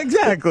 does.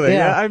 Exactly.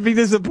 Yeah. I'd be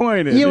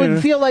disappointed. You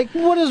would feel like,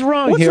 what is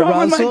wrong What's here,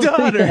 wrong Russell? with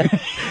my daughter?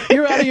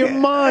 You're out of your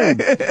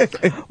mind.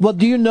 Well,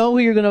 do you know who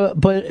you're going to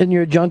put in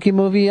your junkie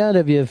movie yet?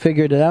 Have you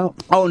figured it out?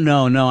 Oh,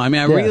 no. I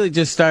mean, I really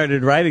just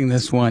started writing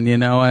this one,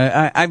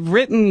 I've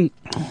written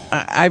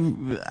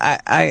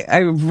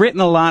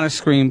a lot of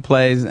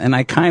screenplays, and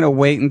I kind of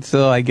wait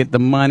until I get the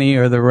money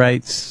or the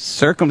right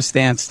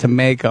circumstance to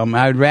make them.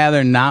 I'd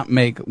rather not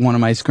make one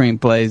of my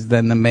screenplays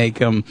than to make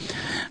them,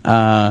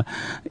 the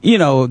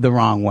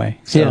wrong way.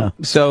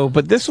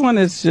 But this one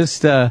is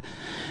just,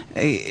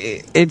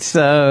 it's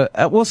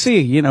we'll see.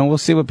 You know, we'll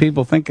see what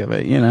people think of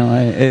it. You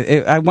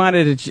know, I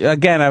wanted to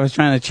again. I was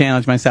trying to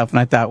challenge myself, and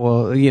I thought,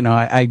 well, you know,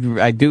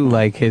 I do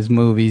like his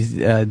movies,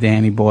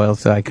 Danny Boyle.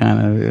 So I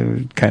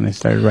kind of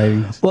started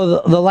writing this.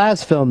 Well, the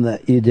last film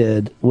that you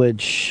did,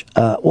 which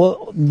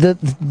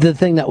the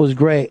thing that was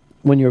great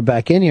when you were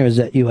back in here is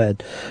that you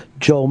had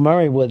Joel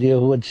Murray with you,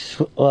 which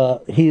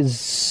he's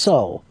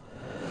so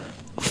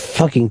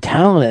fucking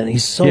talented.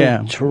 He's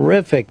so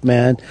terrific,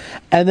 man.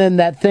 And then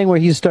that thing where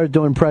he started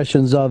doing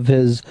impressions of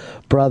his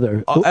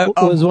brother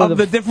was one of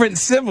the different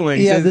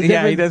siblings.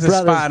 Yeah, he does a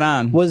spot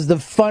on. Was the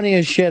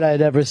funniest shit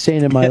I'd ever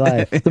seen in my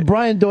life. The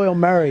Brian Doyle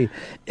Murray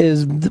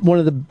is one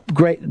of the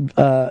great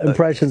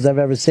impressions I've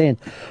ever seen.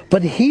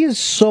 But he is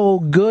so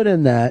good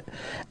in that.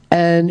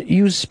 And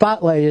you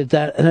spotlighted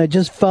that, and I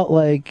just felt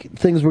like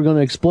things were going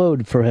to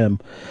explode for him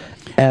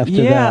after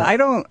that.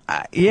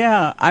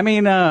 I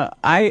mean,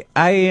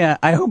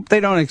 I hope they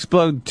don't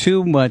explode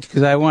too much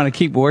because I want to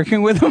keep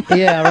working with them.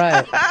 Yeah,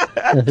 right.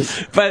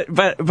 but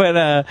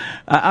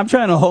I'm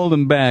trying to hold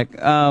him back.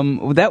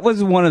 That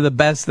was one of the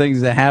best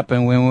things that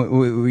happened when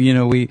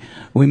we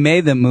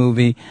made the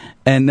movie.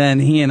 And then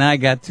he and I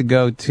got to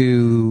go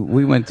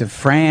we went to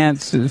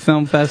France,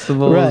 film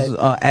festivals,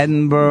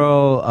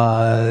 Edinburgh,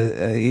 all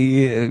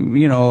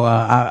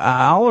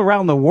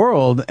around the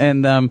world.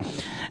 And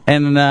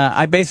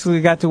I basically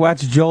got to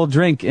watch Joel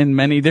drink in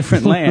many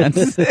different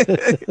lands.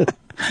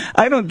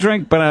 I don't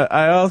drink, but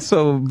I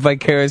also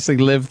vicariously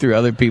live through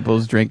other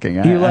people's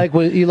drinking. You like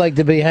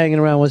to be hanging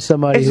around with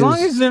somebody as long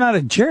as they're not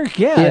a jerk.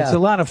 Yeah, it's a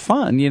lot of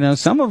fun. You know,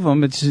 some of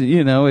them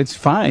it's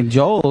fine.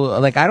 Joel,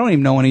 like I don't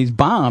even know when he's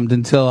bombed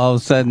until all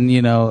of a sudden,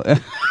 he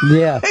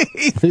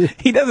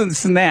doesn't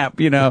snap.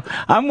 You know,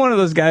 I'm one of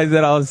those guys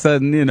that all of a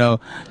sudden, 2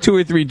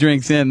 or 3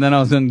 drinks in, then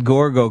all of a sudden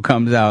Gorgo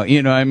comes out.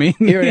 You know what I mean?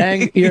 Your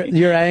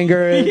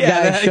anger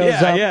guy shows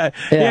up.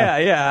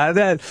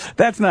 Yeah.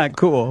 That's not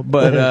cool,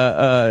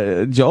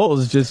 but.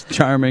 Joel's just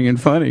charming and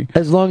funny.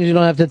 As long as you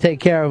don't have to take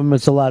care of him,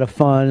 it's a lot of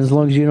fun. As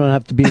long as you don't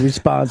have to be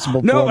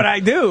responsible for No, him. but I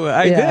do.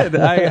 I did.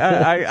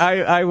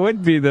 I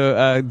would be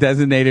the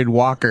designated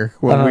walker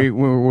when we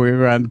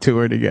were on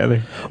tour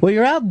together. Well,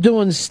 you're out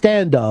doing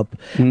stand-up,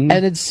 and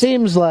it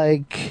seems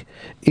like,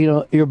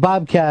 you're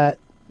Bobcat,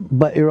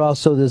 but you're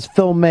also this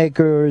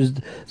filmmaker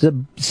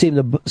that seem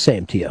the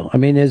same to you. I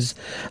mean,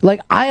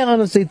 I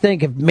honestly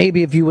think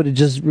if you would have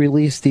just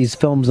released these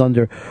films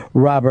under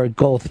Robert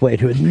Goldthwait,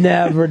 who had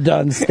never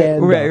done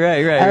stand-up. Right.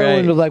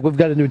 Everyone was like, we've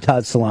got a new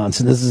Todd Solondz,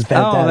 and this is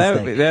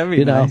fantastic. Oh, that'd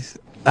be nice.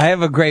 I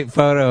have a great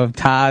photo of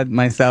Todd,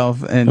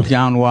 myself, and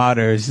John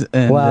Waters.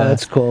 And, wow,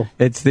 that's cool.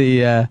 It's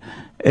the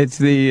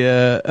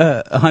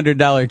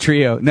 $100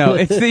 trio. No,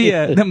 it's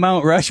the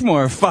Mount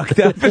Rushmore fucked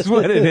up is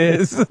what it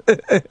is.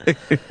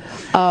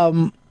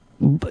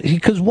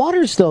 Because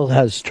Waters still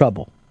has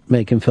trouble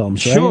making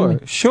films,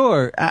 right?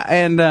 Sure.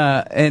 And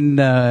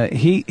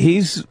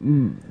he's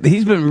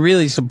been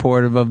really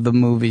supportive of the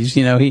movies.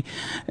 You know,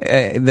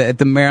 at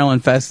the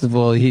Maryland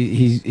Festival,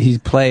 he's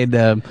played.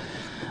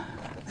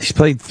 He's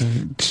played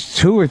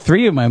 2 or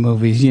 3 of my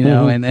movies,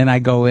 and I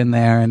go in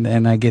there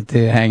and I get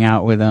to hang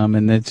out with him,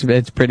 and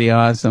it's pretty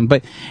awesome.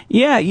 But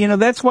yeah,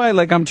 that's why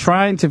I'm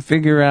trying to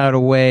figure out a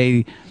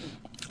way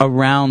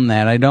around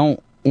that. I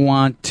don't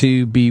want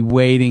to be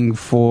waiting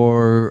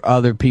for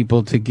other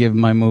people to give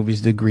my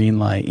movies the green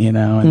light, and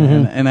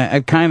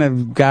I kind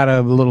of got a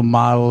little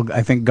model,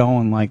 I think,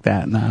 going like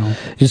that now.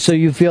 So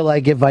you feel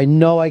like if I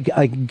know I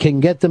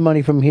can get the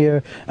money from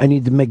here, I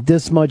need to make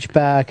this much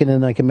back, and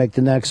then I can make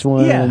the next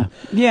one.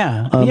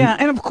 Yeah.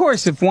 And of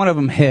course, if one of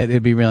them hit,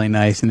 it'd be really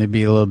nice and it'd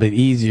be a little bit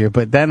easier.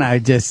 But then I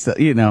just,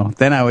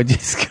 then I would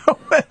just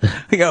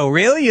go,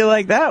 really? You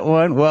like that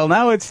one? Well,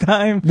 now it's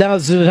time. Now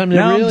it's time to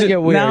really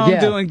get weird. Now I'm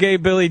doing Gay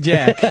Billy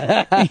Jack.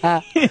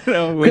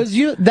 Because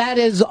that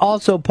is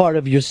also part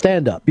of your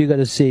stand-up. You got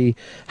to see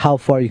how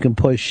far you can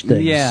push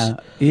things. Yeah.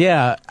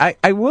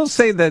 I will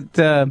say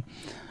that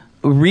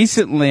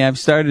recently I've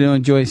started to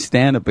enjoy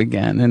stand-up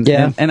again,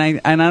 and I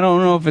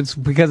don't know if it's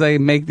because I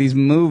make these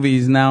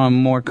movies now. I'm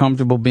more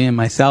comfortable being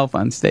myself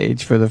on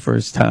stage for the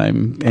first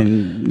time,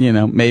 and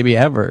maybe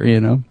ever.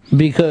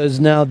 Because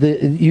now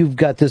you've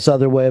got this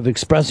other way of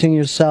expressing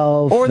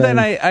yourself. Or that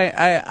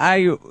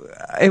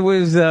it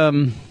was.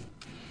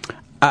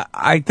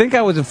 I think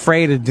I was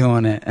afraid of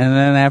doing it, and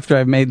then after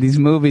I made these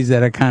movies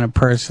that are kind of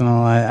personal,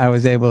 I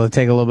was able to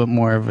take a little bit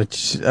more of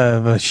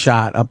a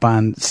shot up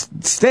on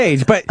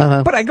stage. But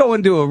I go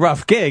and do a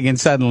rough gig, and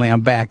suddenly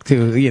I'm back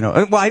to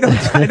Well, I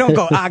don't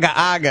go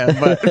aga,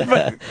 but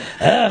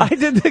I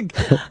did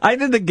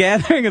the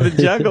Gathering of the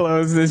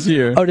Juggalos this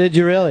year. Oh, did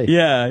you really?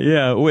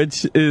 Yeah,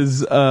 which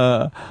is.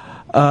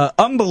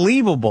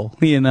 Unbelievable,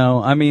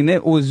 I mean,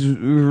 it was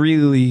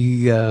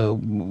really,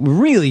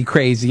 really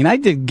crazy. And I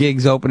did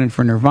gigs opening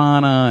for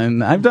Nirvana,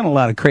 and I've done a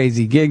lot of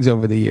crazy gigs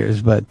over the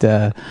years, but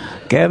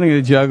Gathering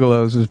of the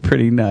Juggalos was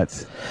pretty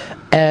nuts.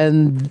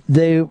 And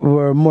they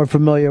were more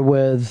familiar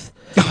with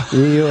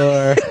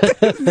your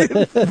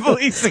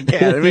police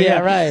academy. Yeah,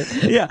 right.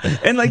 Yeah,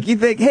 and like you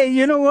think, hey,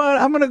 you know what?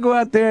 I'm gonna go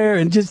out there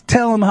and just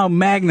tell them how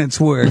magnets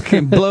work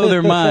and blow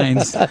their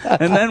minds.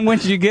 And then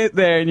once you get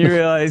there and you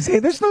realize, hey,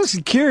 there's no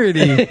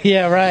security.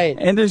 Yeah, right.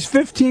 And there's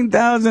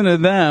 15,000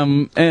 of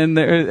them,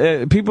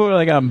 and people were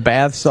like on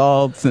bath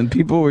salts, and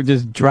people were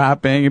just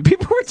dropping, and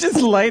people were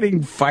just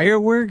lighting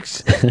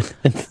fireworks.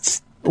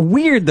 It's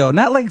weird though,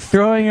 not like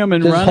throwing them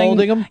and just running,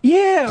 holding them.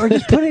 Yeah, or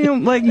just putting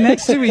them like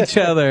next to each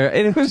other,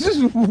 and it was just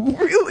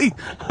really,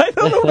 I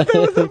don't know what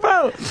that was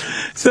about.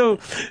 So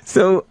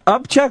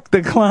Upchuck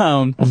the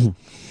Clown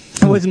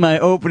was my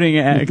opening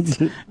act,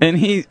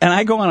 and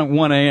I go on at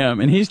 1 a.m.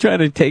 and he's trying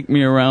to take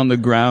me around the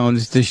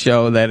grounds to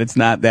show that it's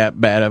not that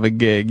bad of a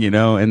gig, you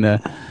know,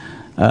 and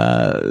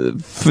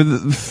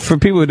for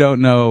people who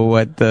don't know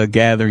what the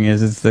Gathering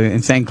is, it's the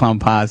Insane Clown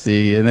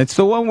Posse, and it's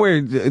the one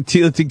where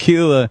Tila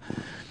Tequila.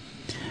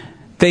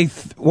 They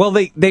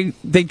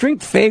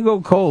drink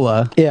Faygo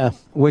Cola. Yeah.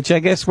 Which I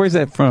guess, where's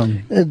that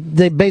from?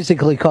 They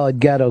basically call it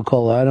Ghetto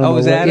Cola. I don't know. Oh,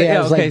 is that it?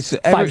 Yeah, it's okay. like So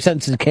 5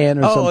 cents a can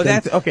or something. Oh,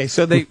 that's okay.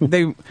 So they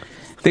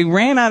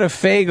ran out of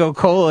Faygo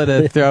Cola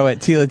to throw at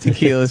Tila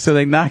Tequila, so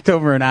they knocked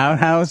over an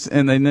outhouse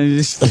and then they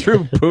just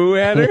threw poo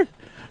at her.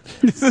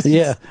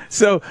 Yeah.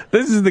 So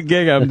this is the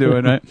gig I'm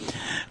doing, right?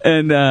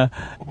 And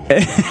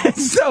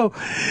so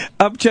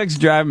Upchuck's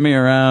driving me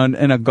around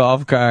in a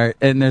golf cart,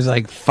 and there's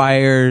like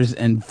fires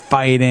and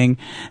fighting,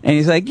 and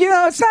he's like, you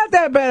know, it's not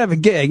that bad of a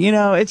gig, you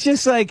know,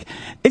 it's like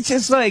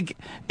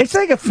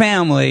a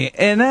family.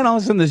 And then all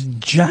of a sudden this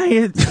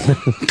giant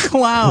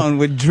clown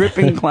with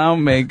dripping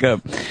clown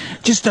makeup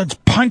just starts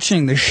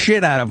punching the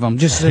shit out of him.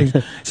 Just like,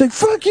 it's like,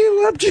 fuck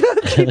you,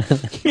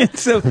 Upchuck. And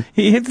so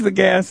he hits the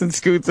gas and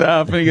scoots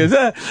off, and he goes,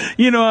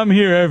 you know, I'm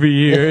here every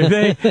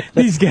year.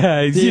 These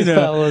guys, These you know,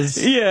 fellas.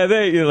 yeah,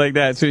 they like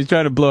that. So he's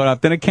trying to blow it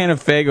off. Then a can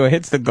of Faygo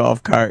hits the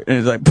golf cart, and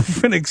it's like,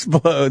 poof, and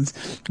explodes.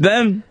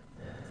 Then,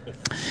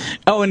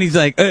 oh, and he's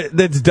like,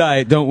 that's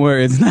diet. Don't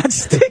worry, it's not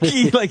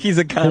sticky. Like he's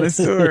a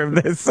connoisseur of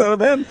this. So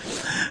then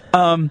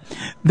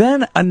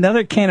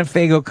another can of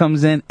Faygo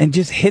comes in and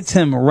just hits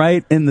him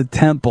right in the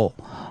temple.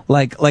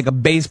 Like a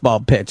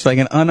baseball pitch, like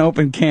an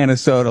unopened can of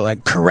soda,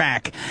 like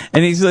crack.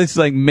 And he's just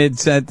like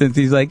mid-sentence,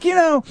 he's like, you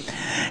know,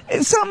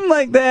 something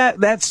like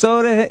that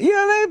soda, you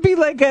know, that'd be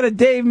like at a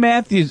Dave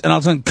Matthews. And all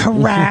of a sudden,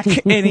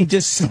 crack, and he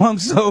just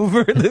slumps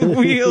over the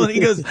wheel, and he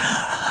goes,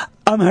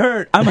 I'm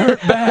hurt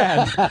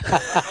bad.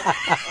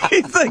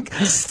 He's like,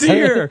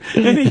 steer,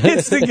 and he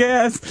hits the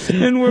gas,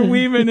 and we're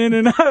weaving in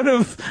and out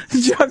of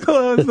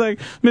Juggalos like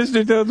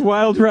Mr. Toad's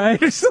Wild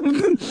Ride or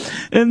something.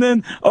 And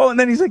then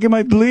he's like, am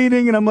I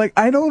bleeding? And I'm like,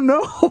 I don't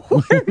know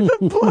where the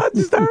blood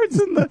starts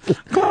in the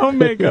clown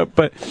makeup.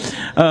 But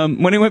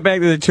when he went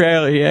back to the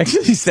trailer, he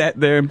actually sat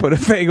there and put a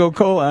Faygo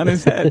Cola on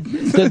his head.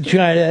 To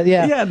try that,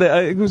 yeah. Yeah,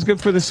 it was good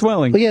for the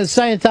swelling. Well, yeah,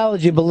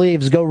 Scientology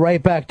believes go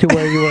right back to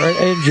where you were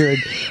injured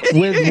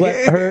with what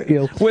hurt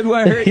you. With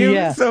what hurt you?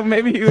 Yeah. So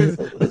maybe he was.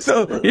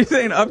 So you're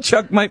saying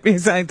Upchuck might be a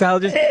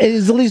Scientologist?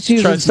 He's at least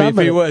using Trust me, if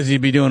somebody. he was,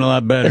 he'd be doing a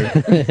lot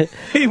better.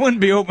 He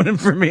wouldn't be opening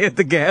for me at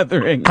the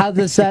Gathering. How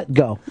does that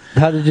go?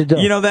 How did you do?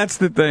 You know, that's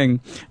the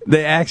thing.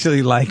 They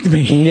actually liked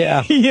me.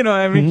 Yeah. You know what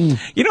I mean?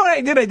 You know what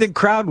I did? I did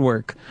crowd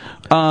work.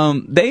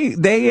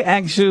 They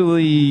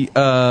actually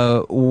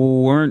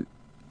weren't.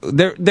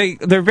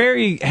 They're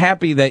very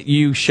happy that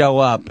you show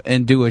up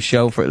and do a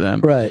show for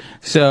them. Right.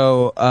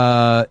 So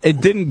it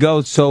didn't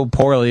go so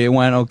poorly. It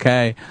went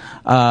okay.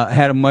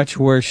 Had a much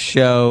worse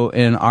show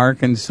in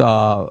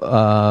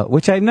Arkansas,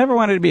 which I never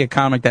wanted to be a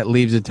comic that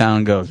leaves a town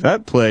and goes,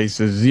 that place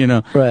is, you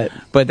know. Right.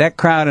 But that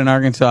crowd in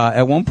Arkansas,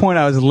 at one point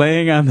I was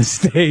laying on the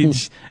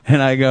stage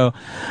and I go,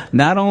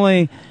 not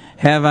only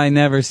have I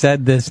never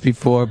said this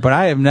before, but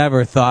I have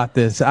never thought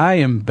this. I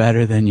am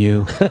better than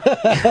you.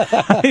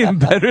 I am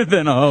better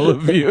than all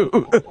of you.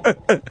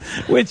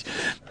 Which,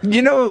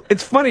 you know,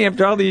 it's funny,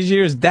 after all these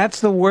years,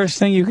 that's the worst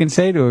thing you can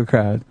say to a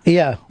crowd.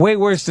 Yeah. Way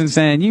worse than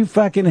saying, you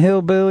fucking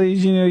hillbillies,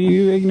 you know,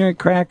 you ignorant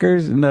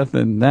crackers,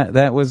 nothing.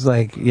 That was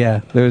like,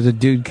 yeah, there was a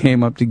dude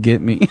came up to get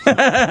me.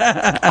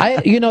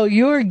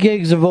 Your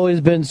gigs have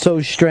always been so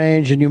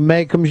strange, and you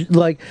make them,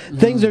 like,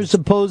 things are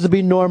supposed to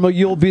be normal,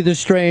 you'll be the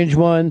strange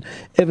one,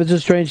 if it's a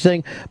strange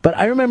thing. But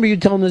I remember you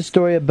telling this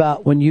story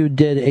about when you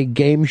did a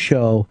game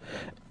show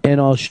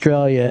in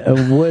Australia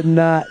and would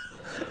not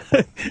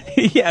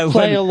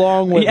play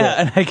along with it.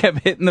 Yeah, and I kept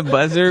hitting the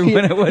buzzer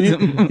when it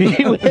wasn't.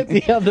 You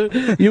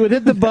would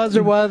hit the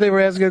buzzer while they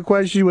were asking a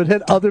question. You would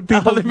hit other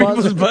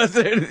people's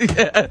buzzers.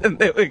 Yeah, and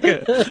they would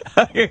go.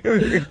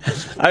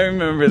 I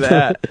remember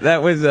that.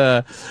 That was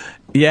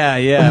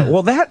yeah.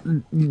 Well,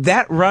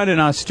 that run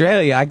in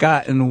Australia, I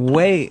got in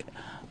way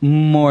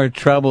more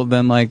trouble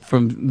than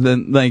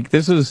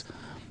this was.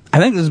 I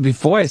think this was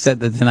before I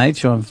set the Tonight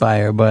Show on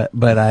fire, but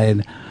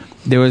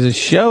there was a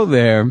show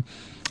there,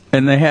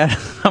 and they had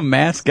a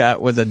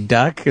mascot was a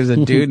duck. It was a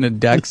dude in a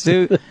duck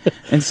suit,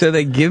 and so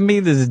they give me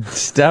this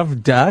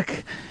stuffed duck,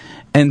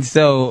 and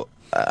so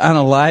on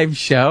a live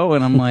show,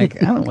 and I'm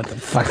like, I don't know what the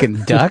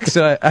fucking duck.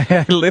 So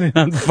I lit it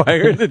on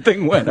fire. The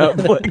thing went up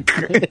like,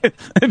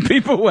 and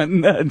people went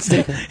nuts.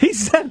 He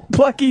set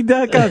Plucky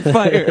Duck on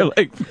fire.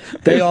 Like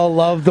they all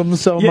loved them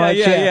so much.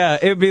 Yeah.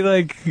 It'd be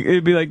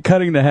like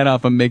cutting the head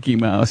off of Mickey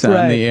Mouse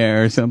on the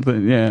air or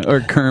something. Yeah,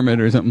 or Kermit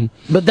or something.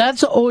 But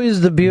that's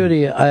always the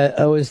beauty. I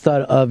always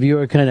thought of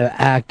your kind of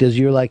act as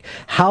you're like,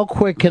 how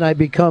quick can I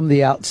become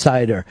the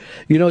outsider?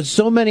 You know,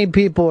 so many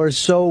people are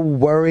so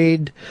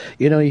worried.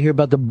 You know, you hear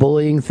about the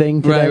bullying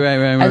thing today.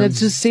 Right. And it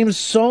just seems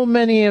so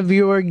many of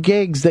your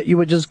gigs that you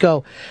would just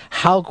go,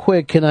 how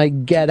quick can I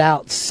get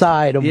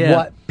outside of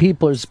what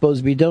people are supposed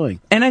to be doing?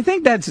 And I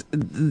think that's,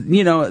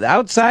 you know,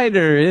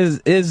 outsider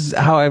is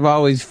how I've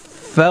always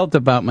felt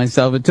about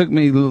myself. It took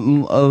me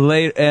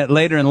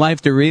later in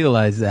life to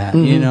realize that,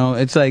 you know,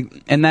 it's like,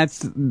 and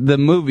that's the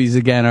movies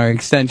again are an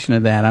extension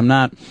of that. I'm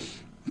not,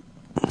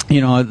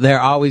 you know,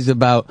 they're always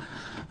about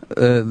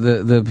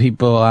the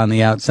people on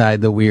the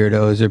outside, the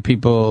weirdos, or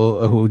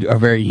people who are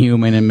very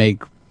human and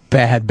make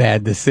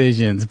bad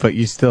decisions, but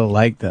you still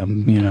like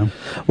them, you know.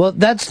 Well,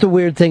 that's the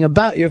weird thing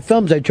about your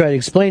films. I try to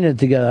explain it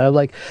together. I'm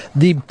like,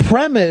 the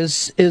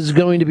premise is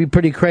going to be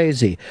pretty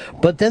crazy,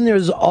 but then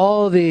there's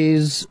all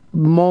these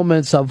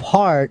moments of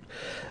heart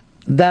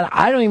that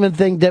I don't even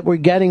think that we're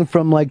getting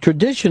from like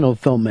traditional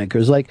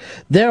filmmakers. Like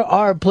there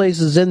are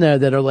places in there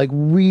that are like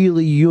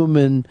really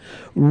human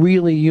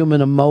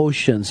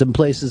emotions and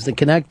places to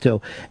connect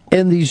to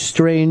in these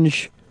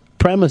strange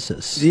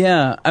premises.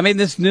 Yeah, I mean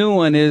this new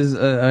one is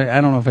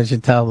I don't know if I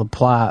should tell the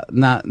plot.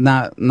 Not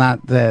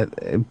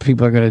that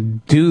people are going to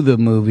do the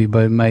movie,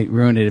 but it might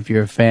ruin it if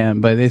you're a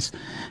fan. But it's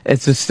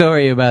a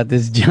story about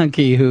this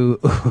junkie who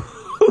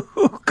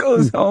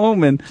goes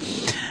home and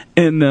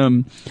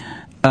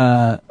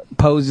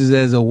poses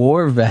as a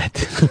war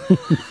vet.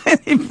 And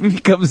he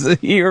becomes a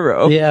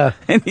hero. Yeah.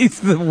 And he's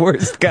the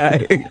worst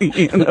guy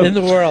you know? in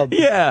the world.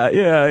 Yeah.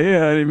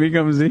 And he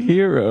becomes a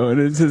hero,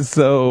 and it's just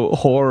so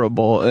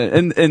horrible.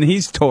 And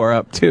he's tore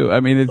up too.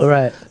 I mean, it's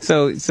right.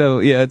 So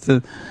yeah,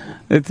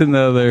 it's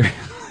another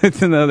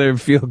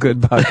feel good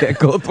Bobcat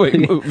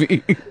Goldthwait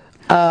movie.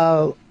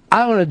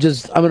 I'm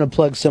gonna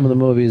plug some of the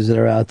movies that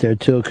are out there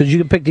too, because you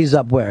can pick these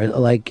up where,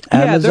 like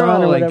Amazon they're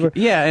all or whatever. Like,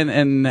 yeah,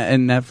 and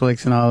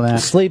Netflix and all that.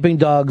 Sleeping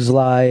Dogs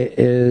Lie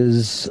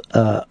is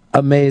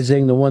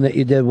amazing. The one that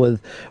you did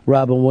with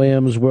Robin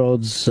Williams,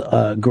 World's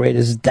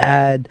Greatest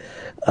Dad,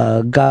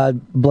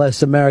 God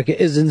Bless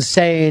America, is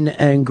insane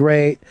and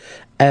great.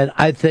 And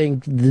I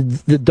think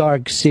the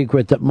dark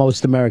secret that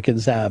most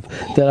Americans have,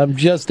 that I'm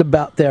just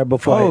about there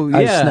before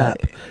I snap.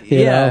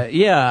 You know?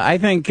 Yeah. I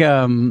think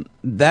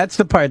that's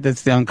the part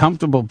that's the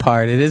uncomfortable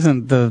part. It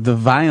isn't the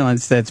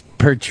violence that's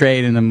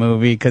portrayed in the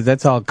movie, because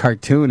that's all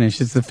cartoonish.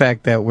 It's the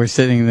fact that we're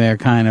sitting there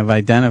kind of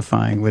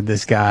identifying with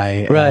this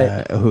guy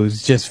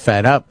who's just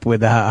fed up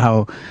with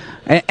how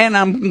and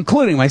I'm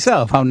including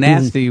myself, how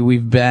nasty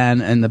we've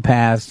been in the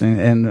past,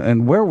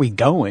 and where are we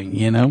going,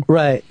 you know?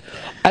 Right.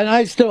 And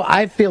I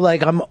feel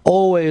like I'm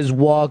always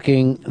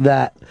walking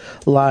that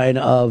line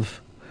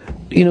of,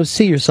 you know,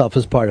 see yourself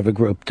as part of a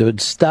group,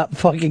 dude. Stop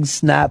fucking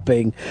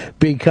snapping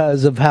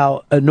because of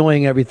how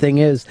annoying everything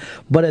is,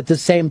 but at the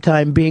same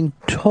time being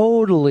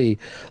totally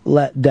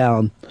let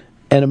down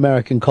in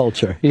American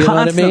culture. You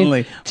Constantly. know what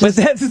I mean? But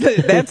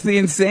that's the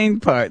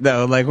insane part,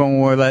 though. Like when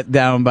we're let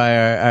down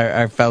by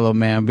our fellow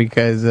man,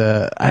 because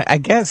I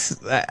guess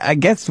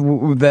that's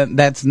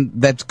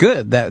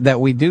good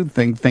that we do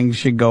think things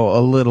should go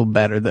a little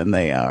better than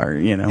they are.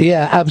 You know?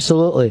 Yeah,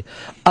 absolutely.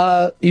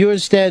 You're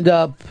stand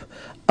up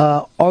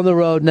on the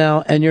road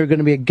now, and you're going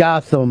to be at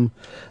Gotham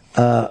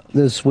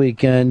this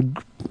weekend.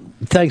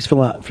 Thanks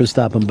for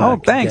stopping by. Oh,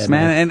 thanks, again,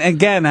 man. And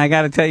again, I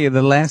got to tell you,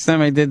 the last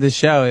time I did the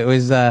show, it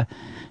was.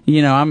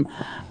 You know,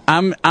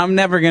 I'm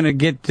never gonna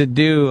get to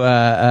do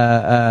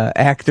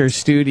actor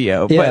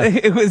studio, but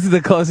it was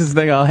the closest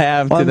thing I'll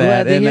have to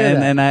that,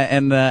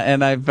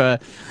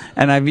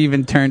 and I've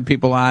even turned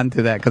people on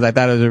to that because I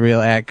thought it was a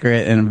real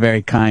accurate and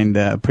very kind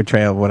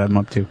portrayal of what I'm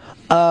up to.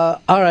 All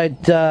right,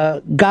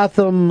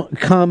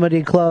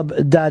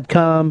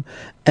 GothamComedyClub.com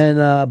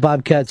and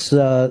Bobcat's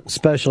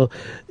special.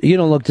 You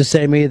Don't Look the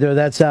Same Either.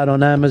 That's out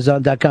on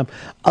Amazon.com.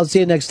 I'll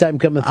see you next time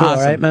coming through. Awesome.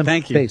 All right, man.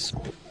 Thank you. Peace.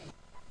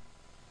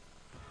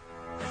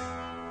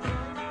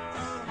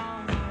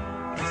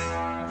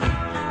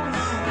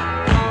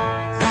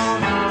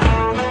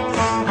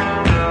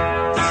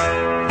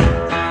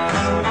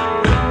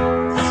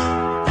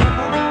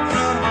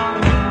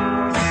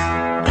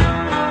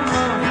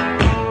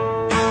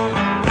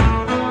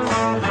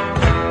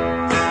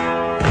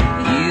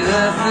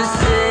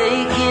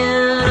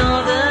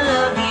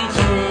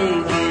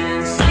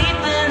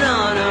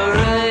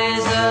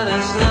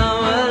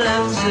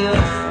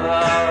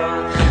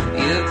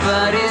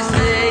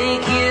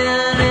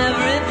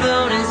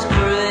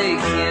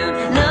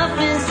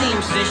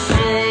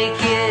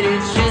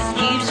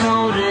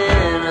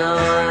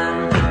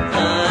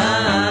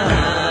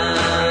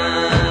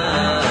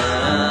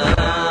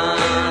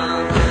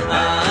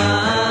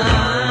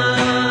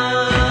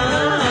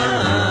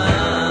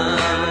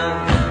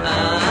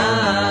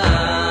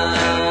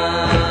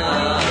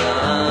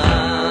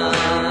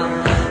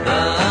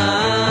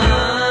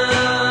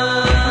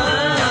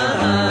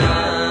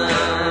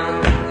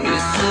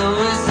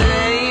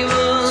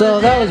 So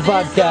that was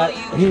Bobcat.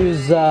 He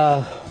was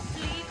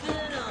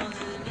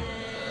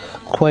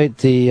quite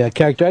the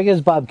character. I guess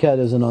Bobcat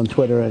isn't on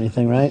Twitter or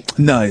anything, right?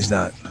 No, he's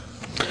not.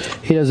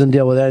 He doesn't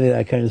deal with any of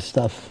that kind of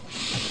stuff.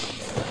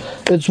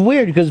 It's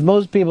weird because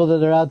most people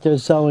that are out there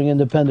selling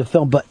independent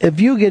film, but if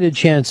you get a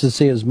chance to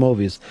see his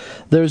movies,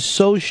 they're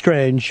so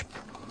strange.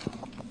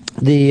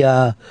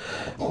 The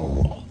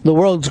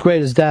World's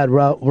Greatest Dad,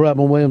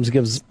 Robin Williams,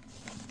 gives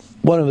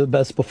one of the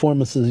best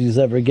performances he's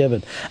ever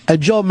given. And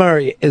Joe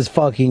Murray is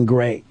fucking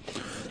great.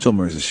 Joe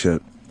Murray's a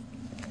shit.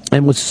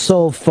 And was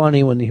so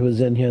funny when he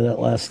was in here that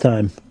last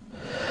time.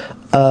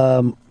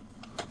 And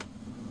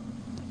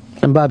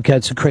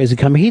Bobcat's a crazy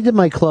comic. He did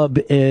my club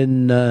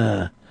in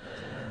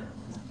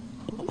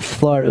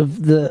Florida.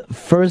 The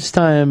first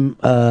time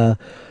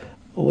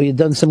we had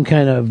done some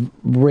kind of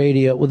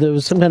radio, well, there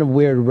was some kind of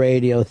weird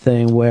radio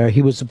thing where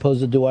he was supposed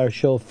to do our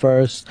show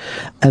first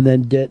and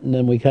then didn't, and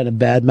then we kind of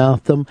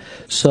badmouthed him.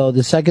 So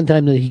the second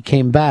time that he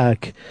came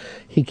back,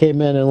 he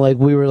came in and like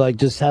we were like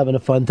just having a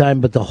fun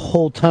time, but the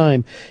whole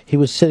time he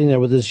was sitting there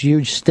with this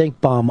huge stink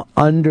bomb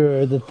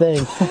under the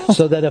thing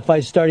so that if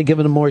I started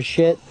giving him more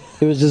shit,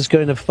 he was just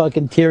going to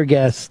fucking tear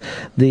gas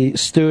the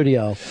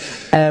studio.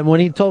 And when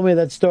he told me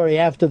that story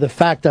after the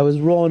fact, I was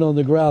rolling on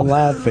the ground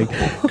laughing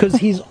because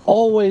he's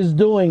always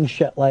doing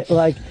shit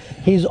like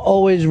he's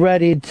always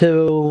ready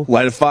to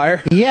light a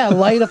fire. Yeah,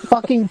 light a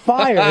fucking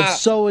fire. It's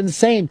so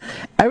insane.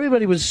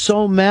 Everybody was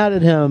so mad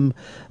at him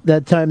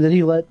that time that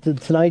he let the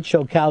Tonight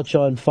Show couch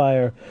on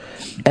fire,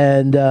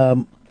 and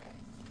I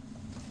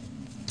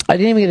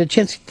didn't even get a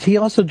chance. He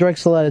also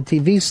directs a lot of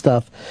TV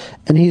stuff,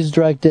 and he's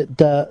directed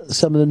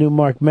some of the new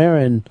Mark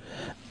Maron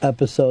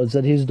episodes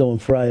that he's doing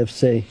for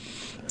IFC.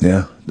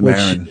 Yeah, the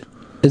Maron.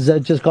 Is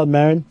that just called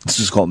Maron? It's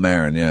just called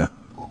Maron, yeah.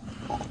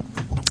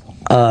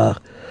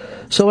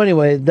 So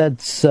anyway,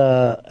 that's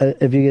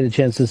if you get a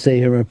chance to see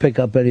him or pick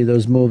up any of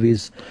those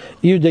movies.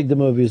 You dig the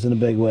movies in a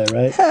big way,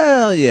 right?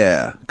 Hell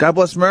yeah. God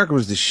Bless America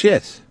was the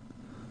shit.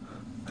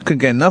 I couldn't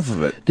get enough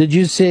of it. Did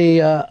you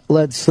see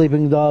Let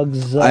Sleeping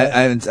Dogs? I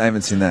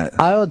haven't seen that.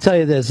 I will tell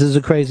you this is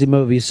a crazy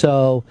movie.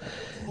 So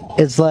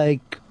it's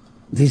like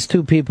these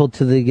two people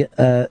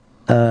together,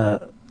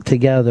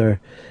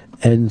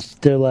 and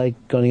they're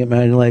like going to get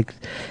married. And like,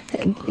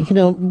 you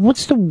know,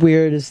 what's the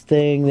weirdest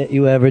thing that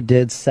you ever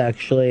did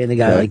sexually? And the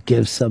guy like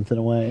gives something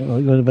away.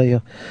 Like, what about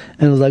you?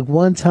 And it was like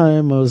one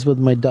time I was with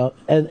my dog,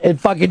 and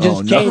it fucking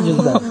just changes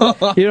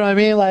that. You know what I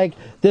mean? Like,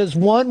 there's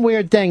one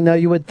weird thing. Now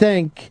you would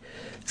think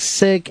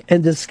sick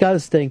and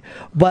disgusting,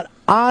 but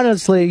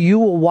honestly, you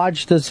will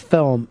watch this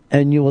film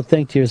and you will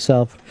think to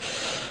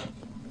yourself,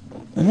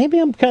 maybe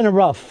I'm kind of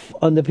rough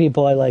on the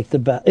people I like the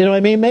best. You know what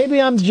I mean?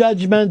 Maybe I'm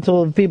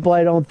judgmental of people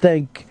I don't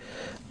think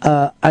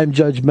I'm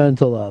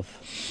judgmental of.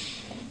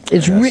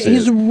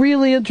 He's a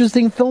really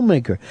interesting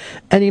filmmaker,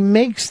 and he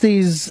makes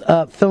these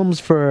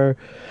films for,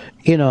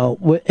 you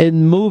know,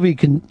 in movie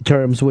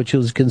terms, which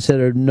is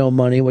considered no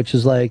money, which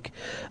is like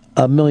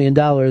 $1 million,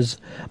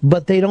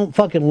 but they don't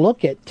fucking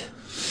look it.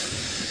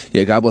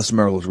 Yeah, God Bless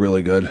America was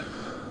really good.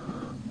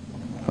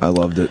 I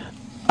loved it.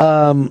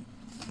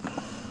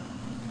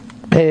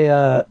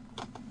 Hey,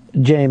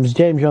 James,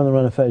 you're on the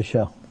Run of Fez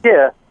show.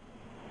 Yeah.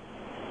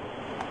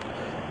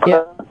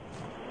 Yeah.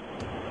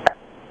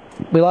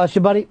 We lost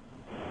you, buddy?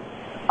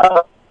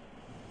 So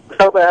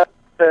I had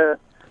the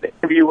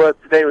interview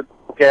today with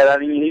Cat. I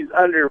mean, he's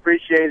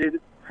underappreciated,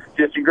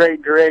 just a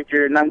great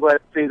director, and I'm glad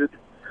to see that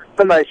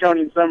somebody's showing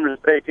him some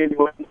respect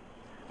anyway.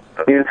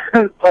 I mean,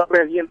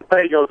 getting the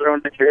Lego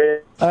thrown at your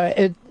head. All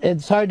right,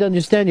 it's hard to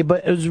understand you,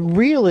 but it was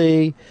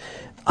really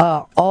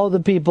all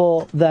the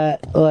people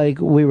that like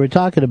we were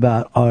talking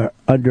about are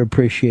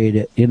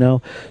underappreciated, you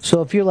know?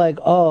 So if you're like,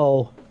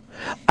 oh,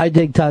 I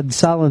dig Todd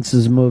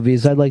Solondz's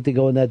movies, I'd like to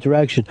go in that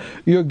direction,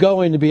 you're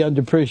going to be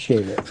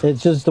underappreciated.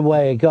 It's just the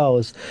way it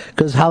goes,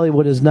 because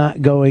Hollywood is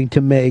not going to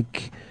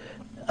make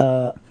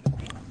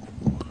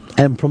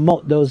and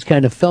promote those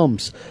kind of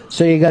films.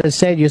 So you got to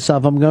say to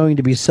yourself, I'm going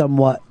to be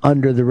somewhat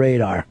under the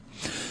radar.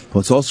 Well,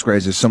 it's also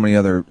crazy. There's so many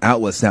other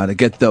outlets now to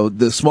get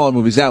the smaller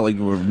movies out, like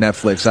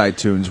Netflix,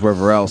 iTunes,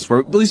 wherever else, where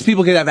at least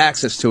people can have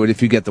access to it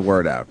if you get the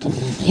word out.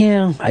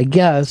 Yeah, I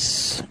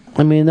guess.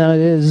 I mean, that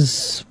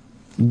is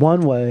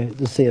one way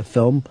to see a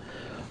film.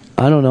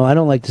 I don't know. I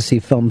don't like to see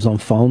films on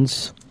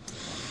phones.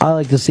 I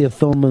like to see a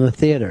film in the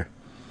theater.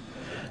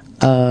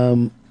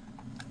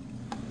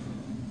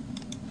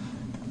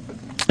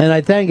 And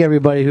I thank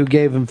everybody who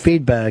gave him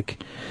feedback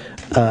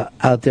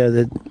out there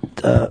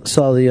that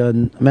saw the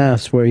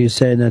Unmasked, where he's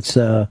saying that's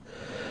one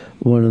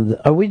of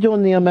the... Are we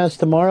doing the Unmasked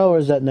tomorrow, or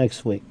is that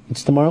next week?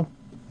 It's tomorrow?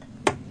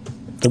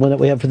 The one that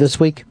we have for this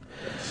week?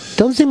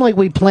 Doesn't seem like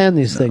we plan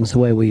these things the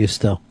way we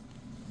used to.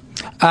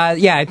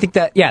 Yeah, I think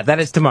that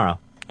is tomorrow.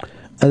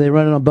 Are they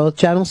running on both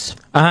channels?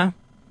 Uh-huh.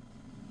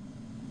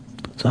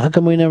 So how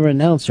come we never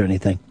announced or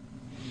anything?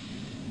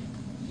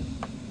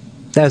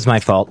 That was my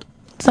fault.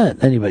 It's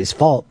not anybody's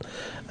fault.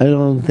 I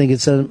don't think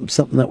it's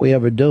something that we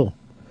ever do.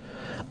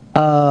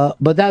 But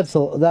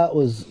that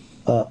was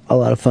a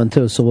lot of fun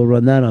too. So we'll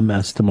run that on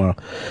Mass tomorrow.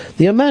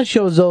 The Unmasked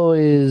show is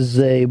always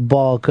a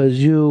ball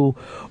because you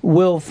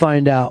will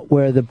find out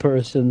where the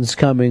person's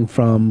coming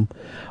from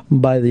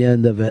by the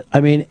end of it.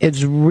 I mean,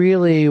 it's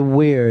really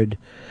weird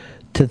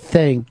to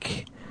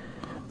think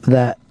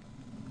that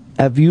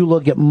if you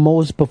look at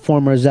most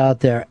performers out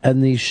there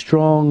and the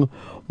strong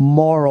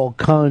moral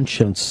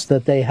conscience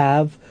that they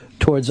have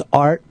towards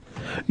art,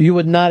 you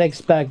would not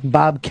expect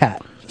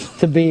Bobcat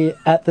to be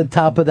at the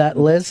top of that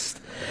list.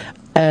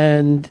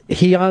 And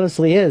he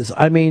honestly is.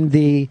 I mean,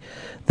 the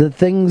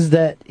things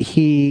that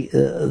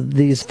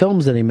these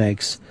films that he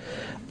makes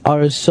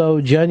are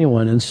so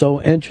genuine and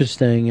so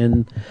interesting,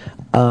 and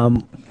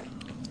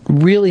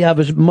really have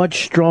a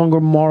much stronger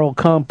moral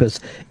compass.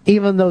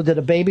 Even though, did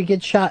a baby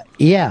get shot?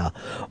 Yeah,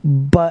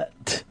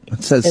 but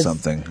it says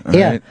something. All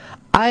yeah, right?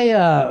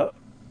 I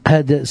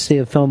had to see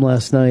a film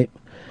last night,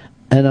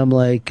 and I'm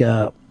like,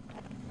 do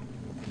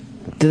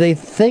they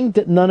think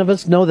that none of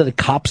us know that the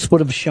cops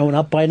would have shown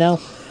up by now?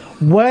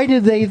 Why do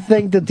they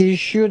think that these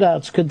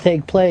shootouts could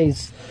take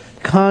place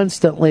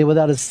constantly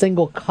without a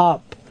single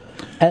cop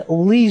at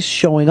least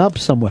showing up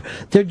somewhere?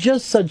 They're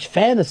just such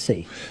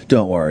fantasy.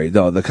 Don't worry.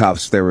 No, the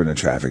cops, they were in a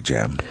traffic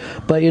jam.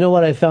 But you know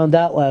what I found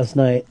out last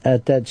night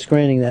at that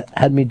screening that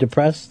had me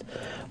depressed?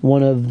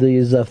 One of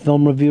these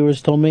film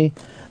reviewers told me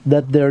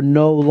that they're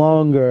no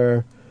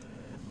longer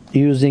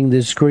using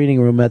the screening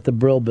room at the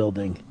Brill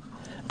Building.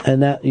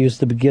 And that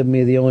used to give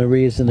me the only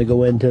reason to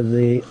go into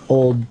the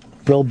old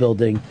Brill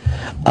Building.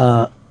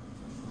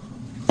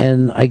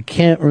 And I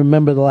can't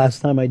remember the last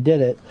time I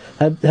did it.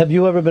 Have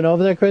you ever been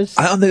over there, Chris?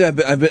 I don't think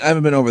I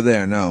haven't been over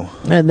there, no.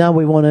 And now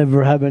we won't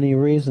ever have any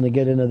reason to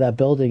get into that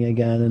building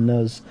again and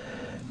those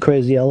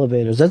crazy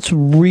elevators. That's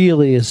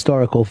really a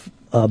historical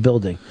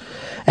building.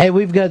 Hey,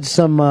 we've got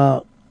some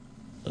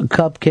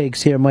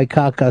cupcakes here. Mike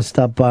Kaka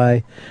stopped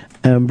by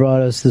and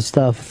brought us the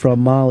stuff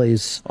from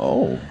Molly's.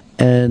 Oh.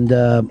 And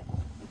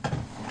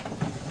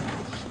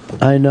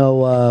I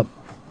know,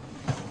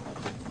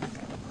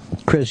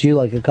 Chris, you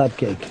like a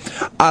cupcake.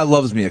 I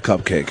loves me a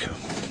cupcake.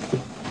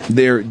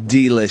 They're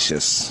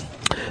delicious.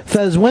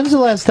 Fez, when's the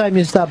last time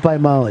you stopped by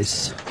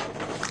Molly's?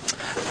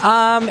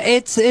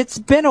 It's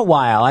been a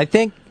while. I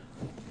think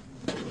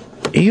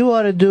you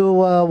ought to do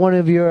one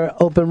of your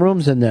open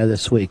rooms in there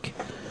this week.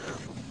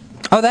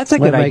 Oh, that's a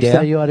good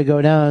idea. You ought to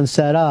go down and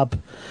set up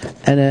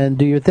and then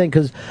do your thing.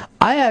 Because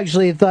I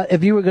actually thought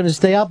if you were going to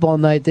stay up all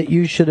night that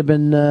you should have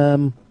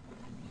been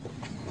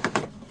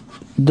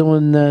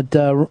doing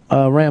that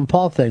Rand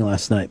Paul thing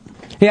last night.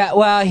 Yeah,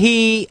 well,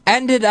 he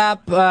ended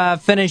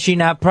up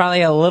finishing up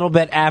probably a little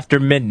bit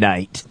after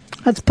midnight.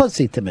 That's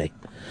pussy to me.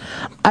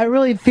 I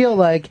really feel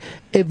like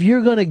if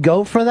you're going to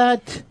go for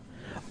that,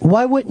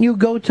 why wouldn't you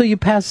go till you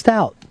passed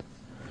out?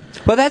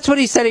 Well, that's what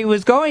he said he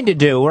was going to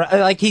do.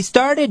 Like, he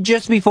started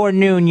just before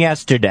noon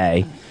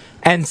yesterday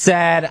and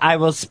said, I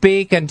will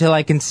speak until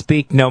I can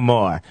speak no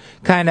more.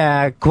 Kind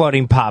of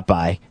quoting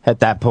Popeye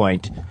at that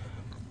point.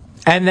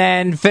 And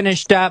then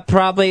finished up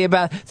probably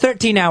about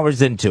 13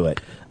 hours into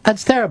it.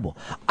 That's terrible.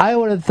 I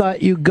would have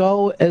thought you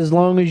go as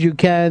long as you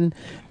can,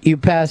 you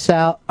pass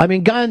out. I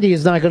mean, Gandhi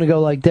is not going to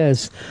go like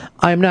this.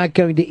 I'm not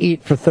going to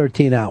eat for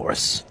 13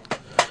 hours.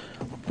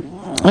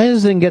 I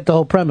just didn't get the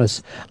whole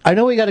premise. I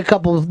know we got a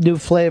couple of new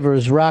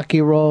flavors,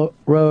 Rocky Road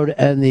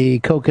and the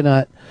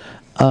coconut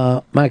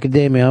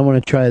macadamia. I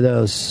want to try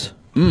those.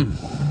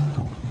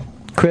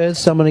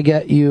 Chris, I'm going to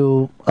get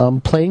you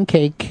plain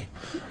cake.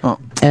 Oh.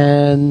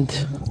 And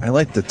I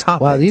like the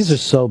toppings. Wow, these are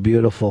so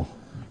beautiful.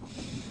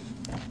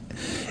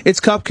 It's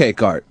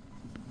cupcake art.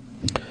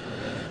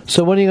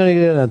 So when are you going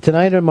to do it?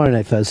 Tonight or tomorrow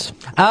night, Fez?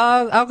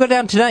 I'll go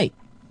down tonight.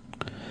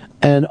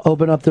 And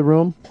open up the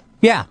room?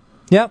 Yeah.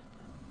 Yep.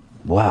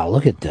 Wow,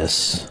 look at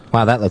this.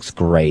 Wow, that looks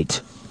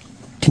great.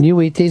 Can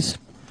you eat these?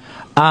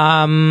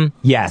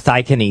 Yes,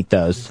 I can eat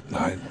those.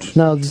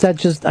 No, is that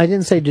just... I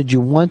didn't say did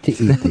you want to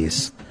eat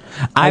these.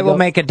 I will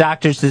make a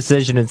doctor's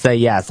decision and say,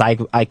 yes,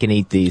 I can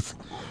eat these.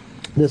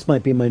 This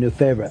might be my new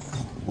favorite.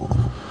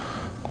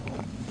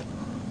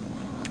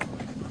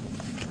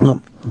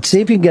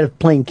 See if you can get a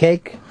plain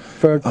cake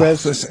for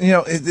Chris.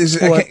 Can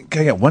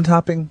I get one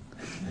topping?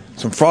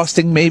 Some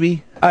frosting,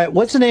 maybe? All right,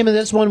 what's the name of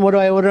this one? What do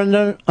I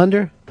order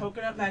under?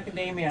 Coconut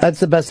macadamia.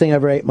 That's the best thing I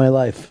ever ate in my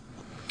life.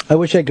 I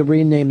wish I could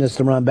rename this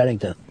to Ron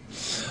Bennington.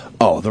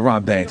 Oh, the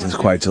Ron Bennington's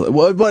quite delicious.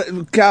 Well,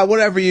 but, God,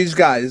 whatever you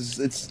guys,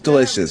 it's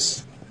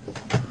delicious.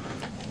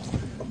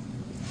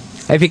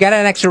 If you got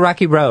an extra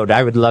Rocky Road,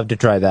 I would love to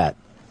try that.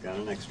 Got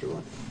an extra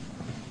one.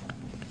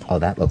 Oh,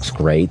 that looks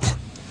great.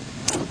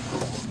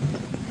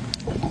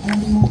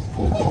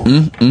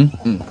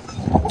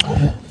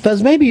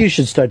 Fez, maybe you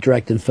should start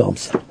directing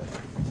films.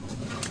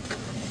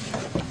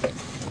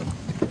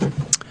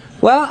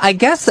 Well, I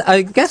guess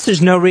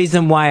there's no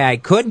reason why I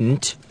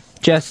couldn't.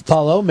 Just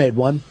Paulo made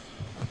one.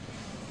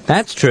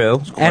 That's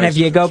true. And if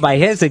you go by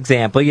his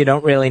example, you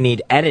don't really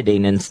need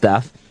editing and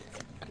stuff.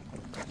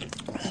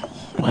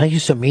 Why are you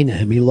so mean to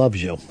him? He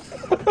loves you.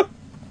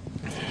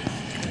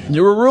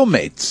 You were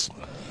roommates.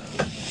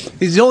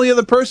 He's the only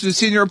other person who's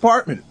seen your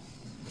apartment.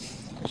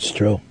 It's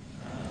true.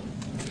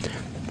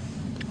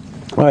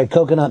 All right,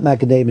 coconut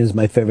macadamia is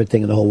my favorite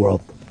thing in the whole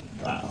world.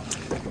 Wow.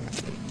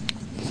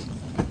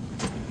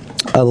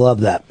 I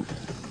love that.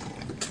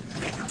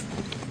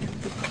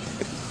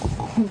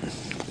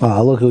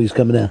 Oh, look who he's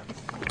coming in.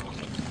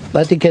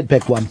 Let the kid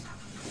pick one.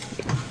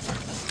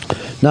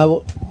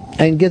 Now,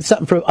 and get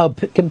something for...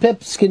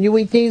 Pips, can you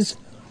eat these?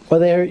 Or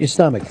they hurt your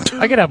stomach?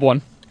 I could have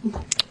one.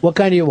 What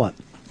kind do you want?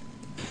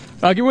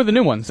 Give me the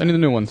new ones. I need the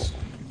new ones.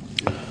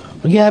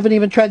 You haven't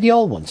even tried the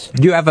old ones.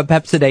 Do you have a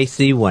Pepsid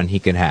AC one he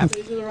can have?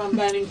 These are the Rum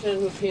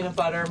Bennington with peanut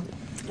butter.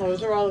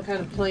 Those are all kind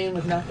of plain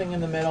with nothing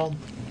in the middle.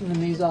 And then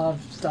these all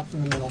have stuff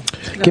in the middle.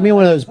 Give me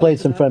one of those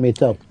plates in front of me,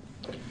 too.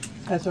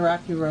 That's a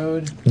Rocky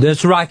Road.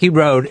 This Rocky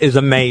Road is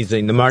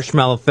amazing. The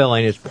marshmallow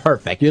filling is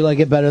perfect. You like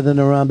it better than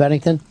the Ron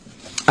Bennington?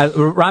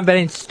 Ron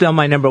Bennington's still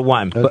my number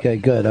one. Okay,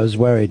 good. I was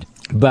worried.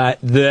 But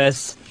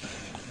this,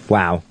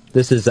 wow,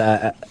 this is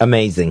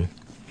amazing.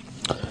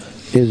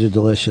 These are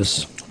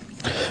delicious.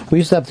 We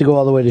used to have to go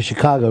all the way to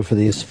Chicago for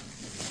these.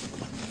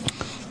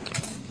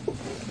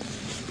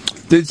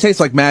 It tastes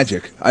like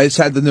magic. I just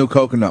had the new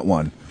coconut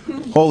one.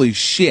 Holy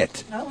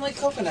shit. I don't like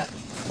coconut.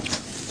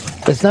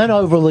 It's not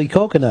overly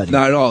coconutty.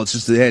 Not at all. It's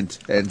just a hint.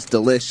 And it's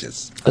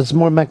delicious. It's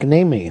more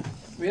macadamia.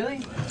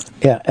 Really?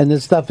 Yeah, and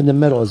this stuff in the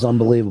middle is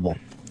unbelievable.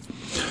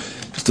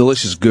 It's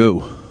delicious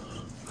goo.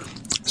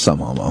 Some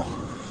homo.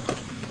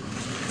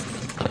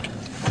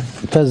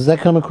 Does that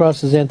come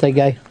across as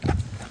anti-gay?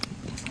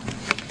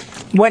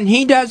 When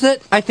he does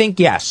it, I think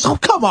yes. Oh,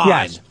 come on.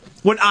 Yes.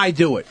 When I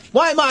do it.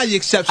 Why am I the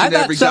exception I to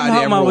every thought some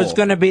goddamn homo rule? was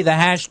going to be the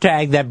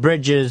hashtag that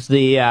bridges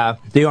the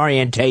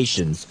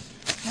orientations.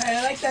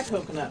 I like that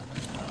coconut.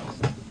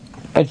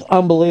 It's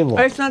unbelievable.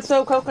 It's not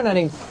so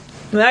coconutty.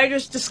 And I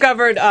just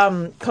discovered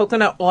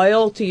coconut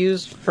oil to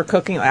use for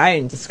cooking. I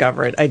didn't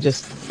discover it.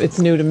 It's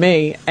new to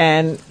me.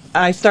 And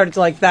I started to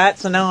like that.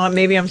 So now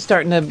maybe I'm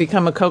starting to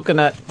become a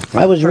coconut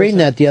I was person. reading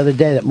that the other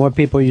day, that more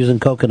people are using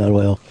coconut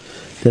oil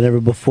than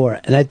ever before.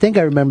 And I think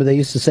I remember they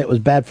used to say it was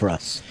bad for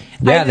us.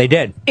 Yeah, they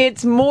did.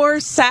 It's more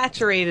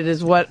saturated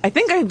is what... I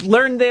think I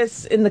learned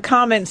this in the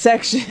comment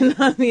section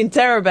on the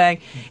Interrobang.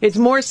 It's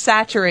more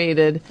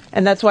saturated,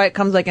 and that's why it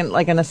comes like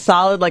in a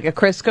solid, like a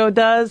Crisco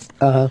does.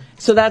 Uh-huh.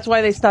 So that's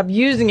why they stopped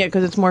using it,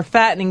 because it's more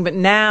fattening, but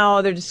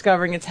now they're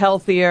discovering it's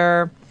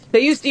healthier.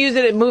 They used to use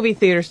it at movie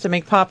theaters to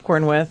make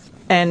popcorn with,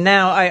 and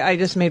now I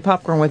just made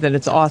popcorn with it.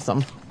 It's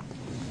awesome.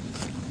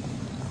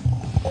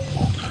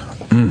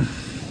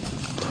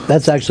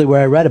 That's actually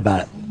where I read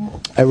about it.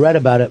 I read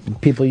about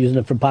it, people using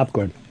it for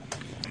popcorn.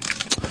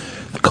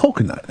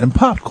 Coconut and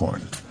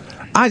popcorn.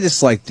 I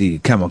just like the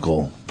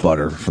chemical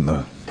butter from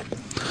the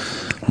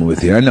movie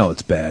theater. I know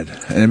it's bad,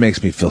 and it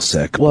makes me feel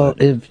sick. Well,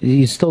 if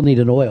you still need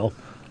an oil.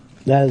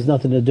 That has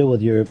nothing to do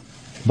with your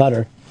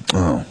butter.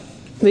 Oh.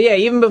 But yeah,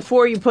 even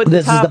before you put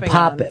This the is the topping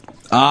pop on. it.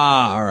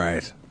 Ah, all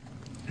right.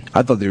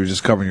 I thought they were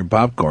just covering your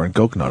popcorn in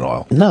coconut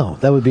oil. No,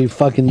 that would be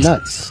fucking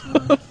nuts.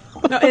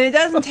 No, and it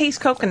doesn't taste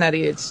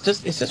coconutty. It's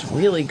just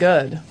really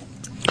good.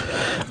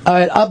 All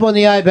right, up on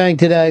the iBank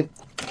today.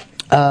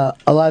 A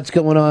lot's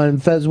going on.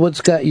 Fez, what's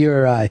got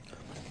your eye?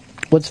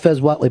 What's Fez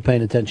Whatley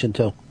paying attention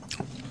to?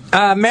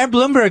 Mayor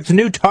Bloomberg's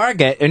new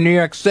target in New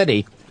York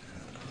City,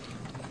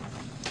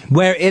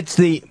 where it's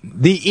the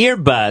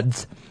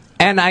earbuds,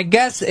 and I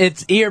guess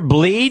it's ear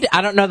bleed.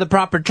 I don't know the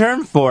proper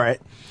term for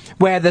it,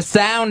 where the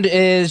sound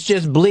is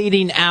just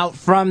bleeding out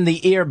from the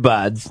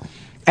earbuds.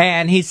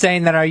 And he's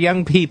saying that our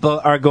young people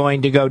are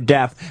going to go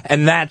deaf,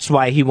 and that's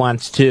why he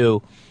wants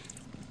to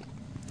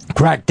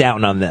crack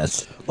down on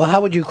this. Well,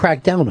 how would you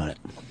crack down on it?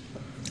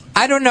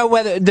 I don't know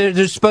whether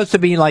there's supposed to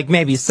be like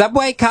maybe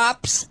subway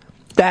cops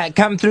that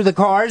come through the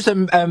cars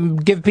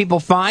and give people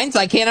fines.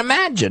 I can't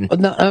imagine.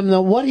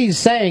 No, what he's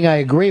saying I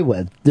agree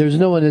with. There's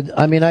no one.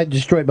 I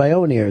destroyed my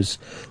own ears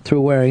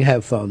through wearing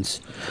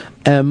headphones.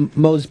 And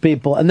most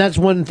people, and that's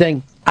one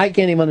thing, I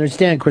can't even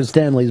understand Chris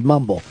Stanley's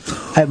mumble.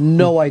 I have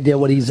no idea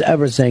what he's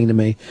ever saying to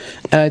me.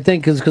 And I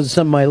think it's because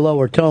some of my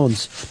lower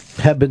tones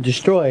have been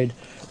destroyed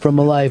from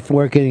a life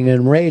working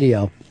in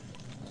radio.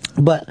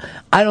 But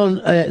I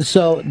don't,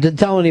 so to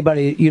tell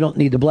anybody you don't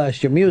need to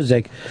blast your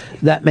music,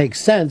 that makes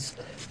sense.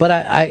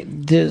 But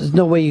there's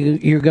no way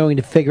you're going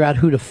to figure out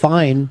who to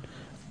find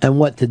and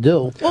what to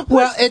do.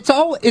 Well, it's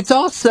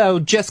also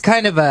just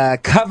kind of a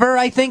cover,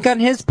 I think,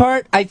 on his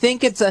part. I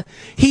think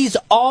he's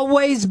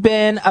always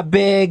been a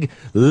big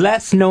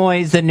less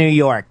noise in New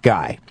York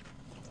guy.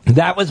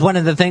 That was one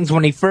of the things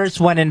when he first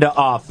went into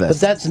office.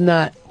 But that's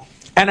not.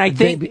 And I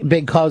think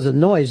big cause of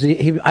noise.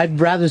 I'd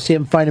rather see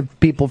him finding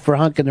people for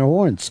honking their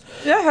horns.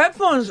 Yeah,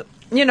 headphones.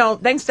 You know,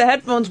 thanks to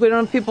headphones, we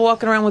don't have people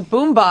walking around with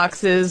boom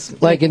boxes.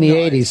 Like in the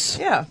noise. 80s.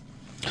 Yeah.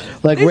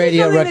 Like This is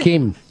Radio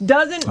something Rakim. that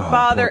doesn't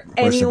bother rest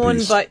in anyone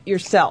peace. but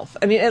yourself.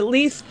 I mean, at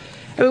least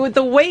with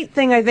the weight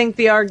thing, I think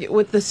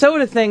with the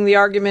soda thing, the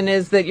argument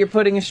is that you're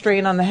putting a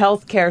strain on the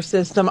healthcare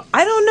system.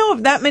 I don't know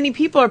if that many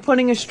people are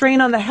putting a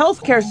strain on the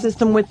healthcare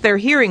system with their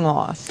hearing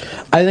loss.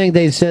 I think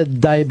they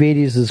said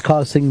diabetes is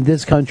costing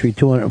this country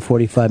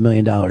 $245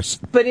 million.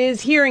 But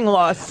is hearing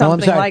loss Oh, I'm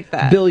something sorry, like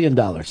that? $1 billion.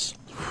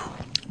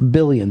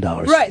 billion.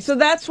 Right, so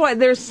that's why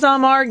there's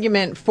some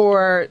argument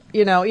for,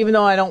 even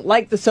though I don't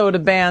like the soda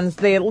bans,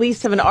 they at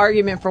least have an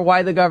argument for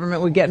why the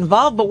government would get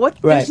involved.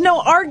 But there's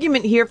no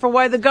argument here for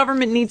why the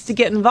government needs to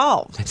get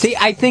involved. See,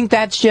 I think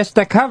that's just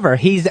a cover.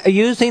 He's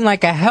using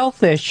like a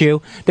health issue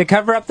to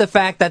cover up the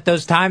fact that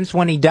those times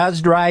when he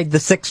does ride the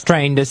 6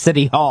 train to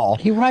City Hall.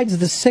 He rides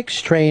the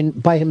 6 train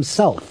by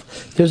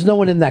himself. There's no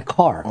one in that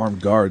car.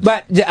 Armed guards.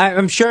 But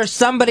I'm sure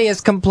somebody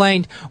has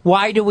complained,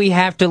 why do we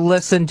have to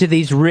listen to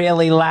these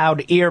really loud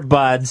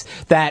earbuds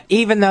that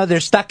even though they're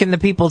stuck in the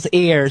people's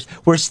ears,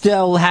 we're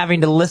still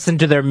having to listen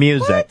to their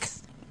music? What?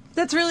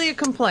 That's really a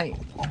complaint.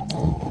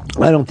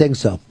 I don't think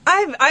so.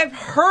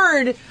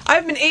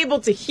 I've been able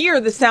to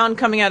hear the sound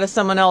coming out of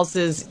someone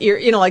else's ear,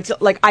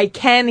 like I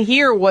can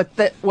hear what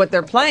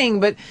they're playing,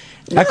 but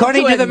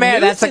according to the mayor,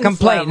 that's a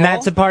complaint, and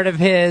that's a part of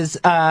his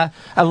a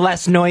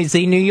less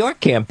noisy New York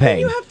campaign.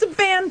 You have to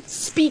ban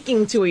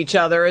speaking to each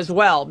other as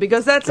well,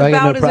 because that's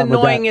about as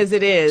annoying as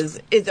it is.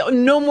 It's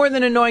no more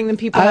than annoying than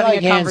people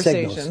having a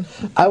conversation.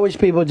 I wish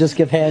people would just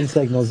give hand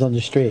signals on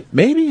the street.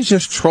 Maybe he's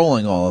just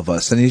trolling all of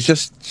us, and he's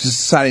just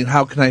deciding,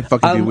 how can I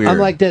fucking be weird? I'm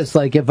like this.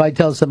 Like, if I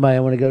tell somebody I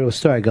want to go to a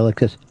store, I go like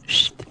this,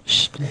 shh,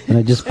 shh, and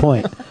I just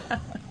point.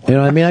 You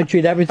know what I mean? I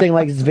treat everything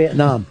like it's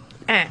Vietnam.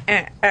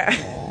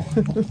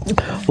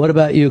 What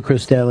about you,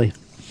 Chris Daly?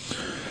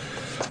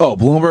 Oh,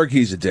 Bloomberg,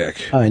 he's a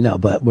dick. I know,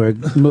 but we're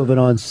moving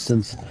on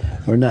since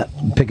we're not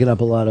picking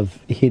up a lot of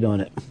heat on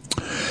it.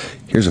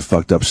 Here's a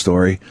fucked up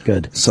story.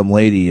 Good. Some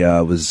lady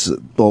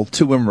 2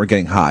 women were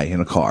getting high in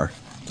a car.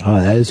 Oh,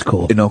 that is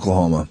cool. In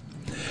Oklahoma.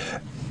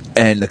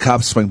 And the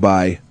cops swing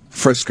by,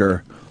 frisk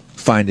her,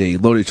 find a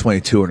loaded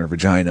 22 in her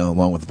vagina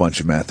along with a bunch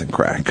of meth and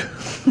crack.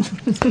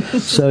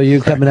 So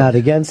you coming out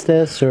against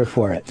this or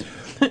for it?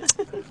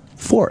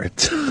 For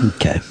it.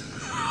 Okay.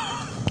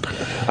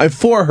 I'm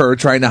for her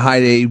trying to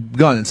hide a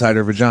gun inside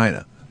her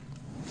vagina.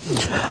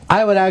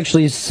 I would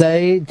actually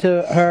say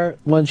to her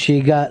when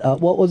she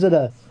got, what was it,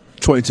 a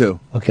 22.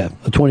 Okay,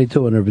 a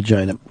 22 in her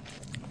vagina.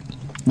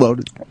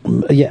 Loaded.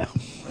 Yeah.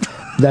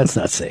 That's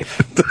not safe.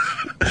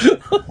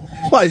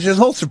 Why? She just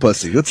holster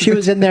pussy. She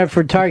was in there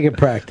for target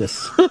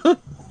practice.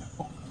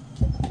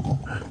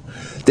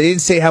 They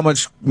didn't say how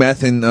much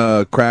meth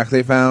and crack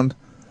they found.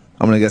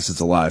 I'm going to guess it's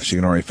alive. She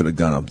can already fit a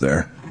gun up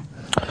there.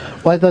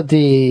 Well, I thought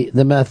the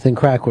meth and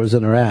crack was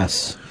in her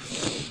ass.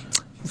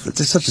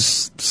 There's such a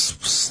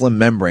slim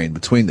membrane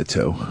between the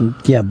two.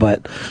 Yeah,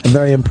 but a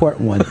very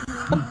important one.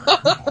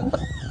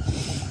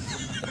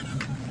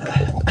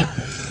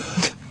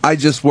 I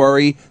just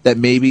worry that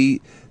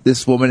maybe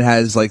this woman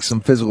has like some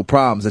physical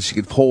problems that she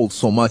could hold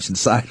so much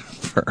inside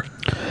of her.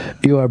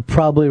 You are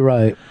probably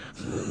right.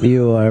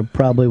 You are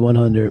probably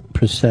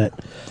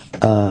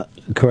 100%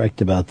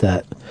 correct about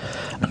that.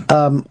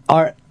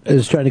 Art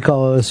is trying to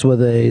call us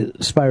with a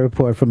spy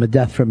report from a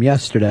death from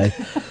yesterday.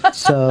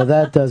 So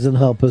that doesn't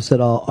help us at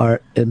all,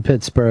 Art, in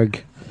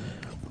Pittsburgh.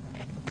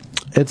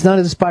 It's not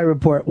a spy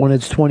report when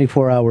it's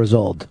 24 hours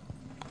old.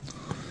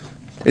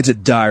 It's a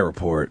die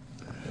report.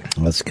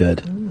 That's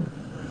good.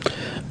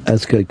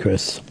 That's good,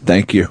 Chris.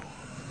 Thank you.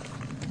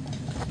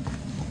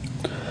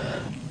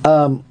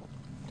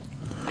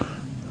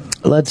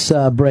 Let's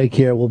break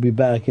here. We'll be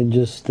back in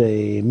just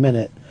a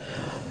minute.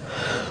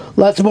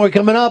 Lots more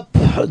coming up.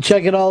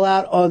 Check it all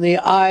out on the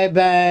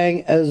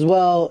iBang as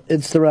well.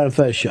 It's the Ron and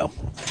Fez Show.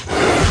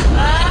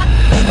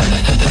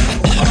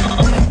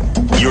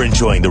 You're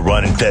enjoying the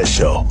Ron and Fez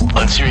Show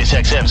on Sirius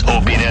XM's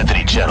Opie and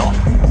Anthony channel.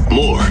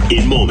 More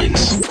in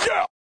moments.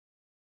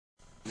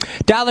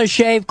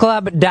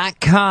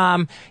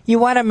 DollarShaveClub.com. You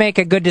want to make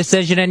a good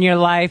decision in your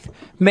life?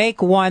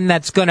 Make one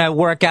that's going to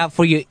work out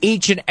for you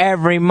each and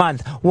every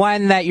month.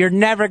 One that you're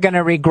never going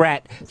to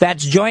regret.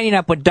 That's joining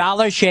up with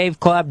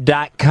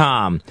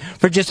DollarShaveClub.com.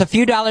 For just a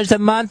few dollars a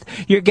month,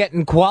 you're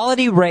getting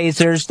quality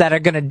razors that are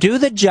going to do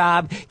the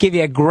job, give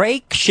you a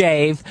great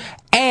shave,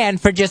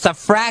 and for just a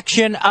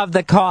fraction of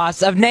the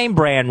cost of name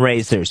brand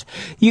razors.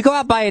 You go out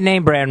and buy a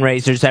name brand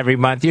razors every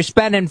month, you're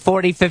spending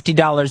 $40,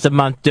 $50 a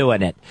month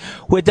doing it.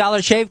 With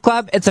Dollar Shave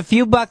Club, it's a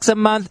few bucks a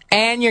month,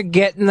 and you're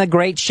getting the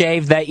great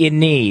shave that you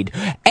need.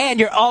 And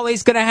you're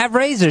always going to have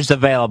razors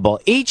available.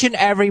 Each and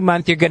every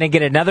month, you're going to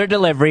get another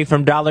delivery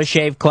from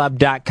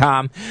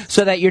DollarShaveClub.com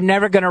so that you're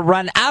never going to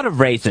run out of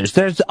razors.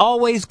 There's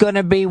always going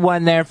to be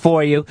one there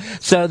for you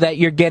so that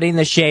you're getting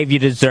the shave you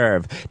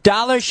deserve.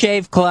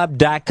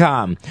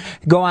 DollarShaveClub.com.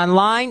 Go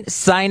online,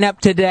 sign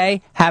up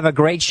today, have a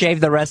great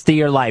shave the rest of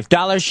your life.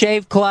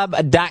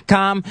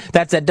 DollarShaveClub.com.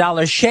 That's at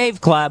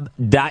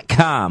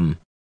DollarShaveClub.com.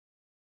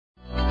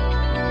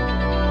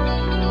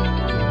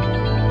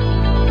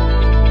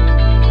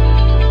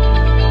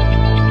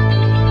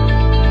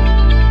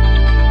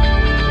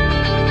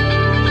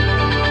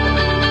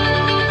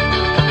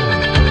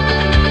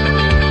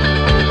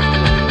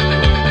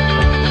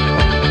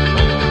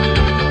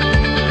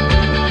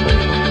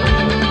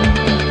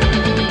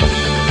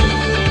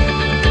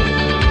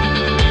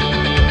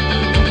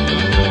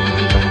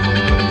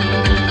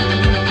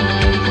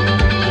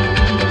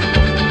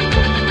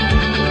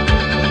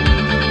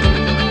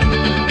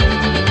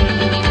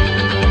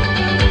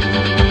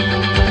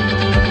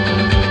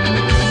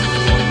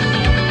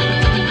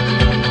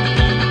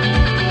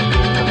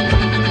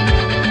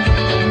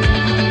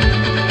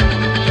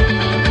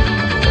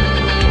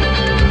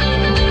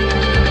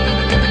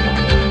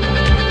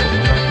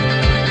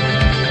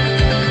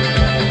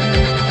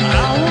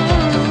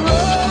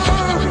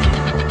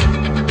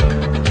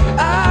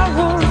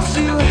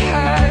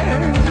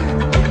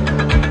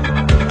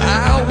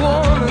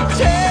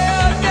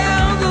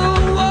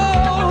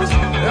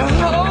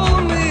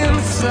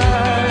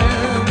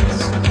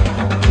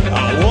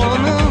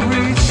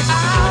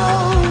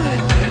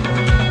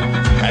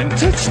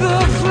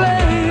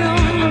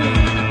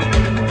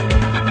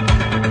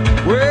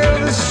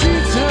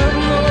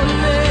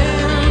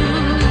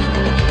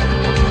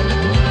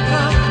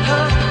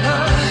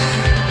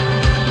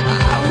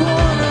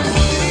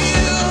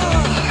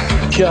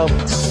 Show.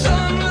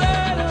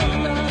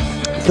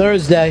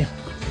 Thursday.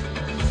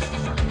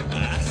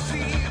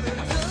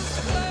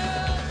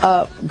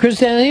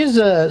 Christiana, here's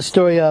a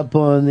story up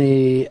on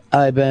the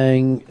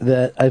iBang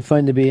that I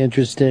find to be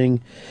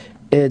interesting.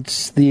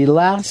 It's the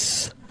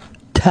last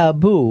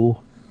taboo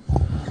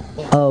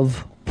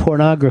of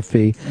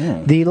pornography.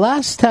 The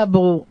last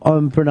taboo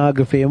on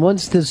pornography, and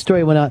once this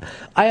story went out,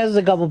 I asked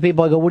a couple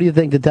people, I go, what do you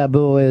think the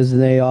taboo is?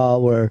 And they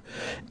all were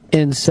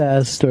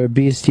incest or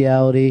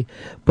bestiality.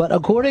 But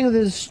according to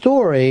this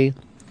story,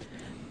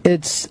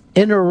 it's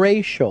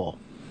interracial.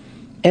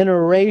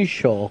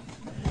 Interracial.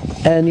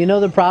 And you know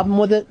the problem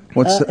with it,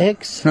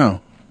 Hicks?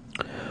 No.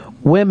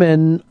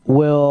 Women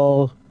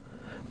will,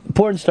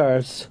 porn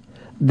stars,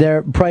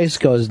 their price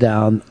goes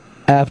down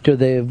after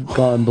they've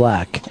gone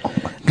black.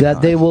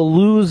 That they will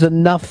lose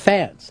enough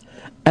fans.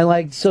 And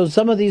like, so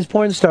some of these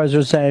porn stars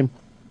are saying,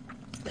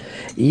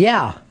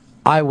 yeah,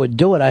 I would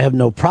do it. I have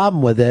no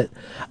problem with it.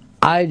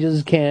 I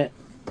just can't.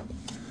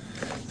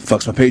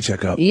 Fucks my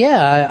paycheck up.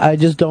 Yeah, I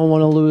just don't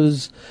want to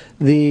lose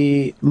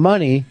the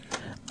money.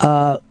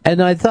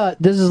 And I thought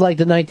this is like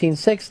the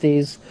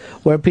 1960s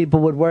where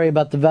people would worry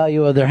about the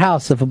value of their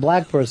house if a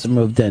black person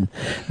moved in.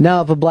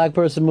 Now, if a black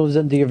person moves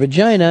into your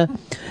vagina,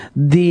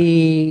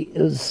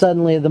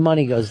 suddenly the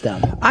money goes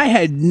down. I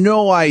had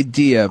no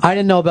idea. I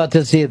didn't know about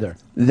this either.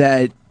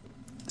 That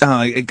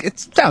it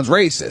sounds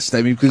racist.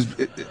 I mean, because.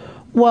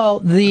 Well,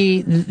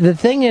 the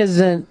thing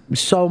isn't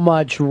so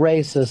much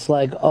racist,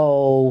 like,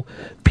 oh,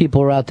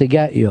 people are out to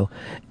get you.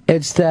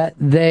 It's that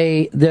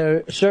there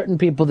are certain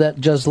people that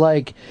just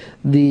like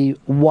the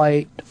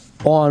white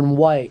on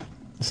white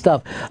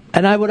stuff.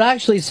 And I would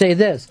actually say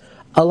this.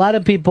 A lot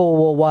of people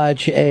will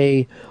watch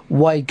a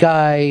white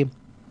guy,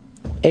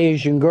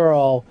 Asian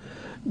girl,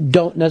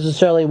 don't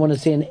necessarily want to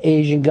see an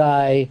Asian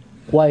guy,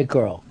 white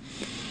girl.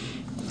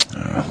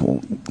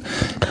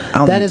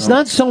 That it's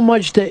not so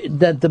much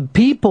that the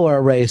people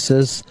are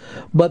racist,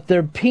 but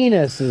their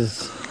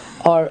penises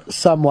are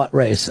somewhat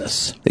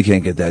racist. They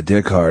can't get that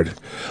dick hard.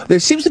 There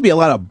seems to be a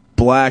lot of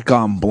black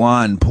on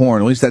blonde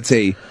porn. At least that's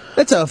a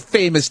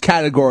famous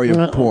category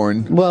of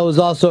porn. Well, it was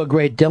also a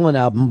great Dylan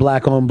album,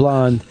 Black on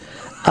Blonde.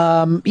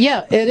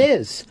 Yeah, it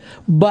is.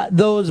 But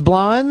those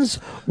blondes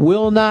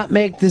will not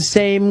make the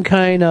same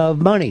kind of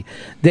money.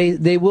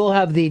 They will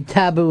have the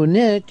taboo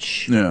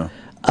niche. Yeah.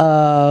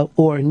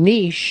 Or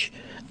niche,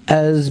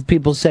 as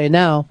people say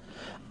now,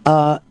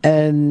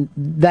 and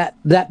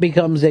that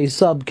becomes a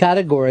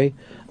subcategory,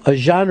 a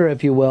genre,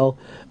 if you will.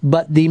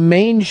 But the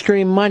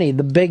mainstream money,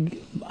 the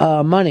big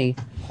money,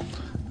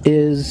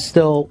 is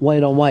still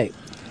white on white.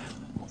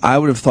 I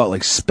would have thought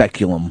like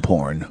speculum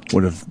porn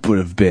would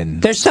have been.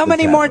 There's so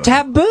many more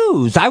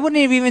taboos. I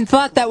wouldn't have even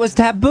thought that was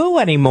taboo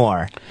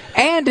anymore.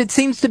 And it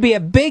seems to be a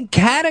big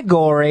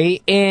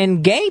category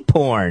in gay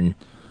porn.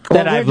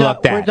 That I've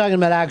looked at. We're talking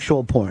about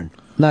actual porn,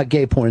 not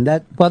gay porn.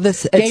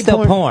 It's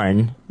still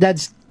porn.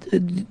 That's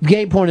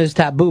gay porn is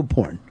taboo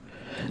porn.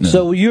 No.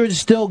 So you're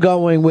still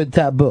going with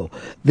taboo.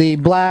 The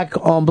black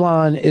on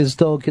blonde is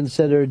still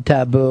considered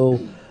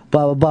taboo.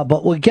 Blah blah blah.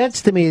 But what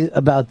gets to me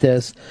about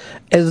this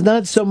is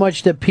not so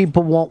much that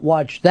people won't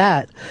watch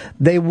that;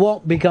 they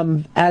won't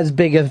become as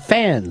big of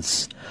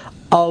fans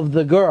of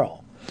the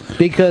girl,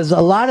 because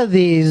a lot of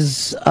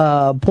these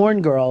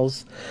porn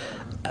girls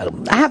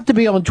have to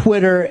be on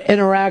Twitter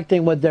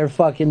interacting with their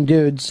fucking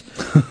dudes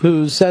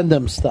who send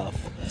them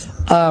stuff.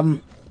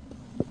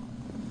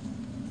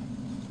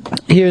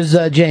 Here's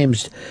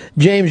James.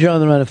 James, you're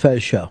on the Ron and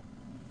Fez show.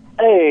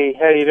 Hey,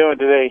 how you doing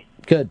today?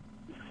 Good.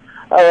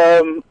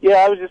 Yeah,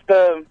 I was just,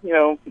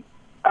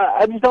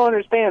 I just don't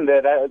understand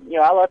that.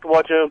 I like to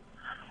watch a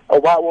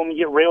white woman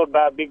get railed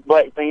by a big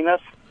black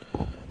penis.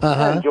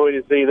 I enjoy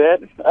to see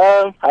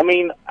that. I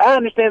mean, I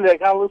understand that it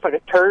kind of looks like a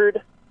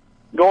turd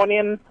going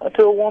in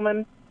to a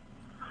woman,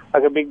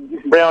 like a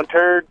big brown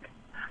turd.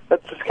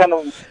 That's just kind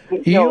of...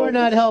 You are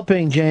not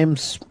helping,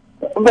 James.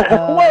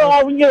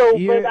 Well,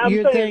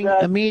 you think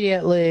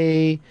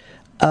immediately,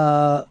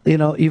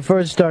 you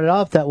first started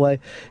off that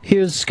way.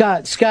 Here's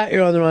Scott. Scott,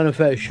 you're on the Ron and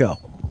Fez show.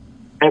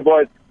 Hey,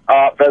 boys.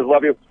 Fez,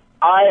 love you.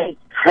 I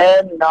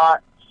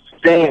cannot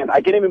stand...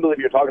 I can't even believe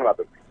you're talking about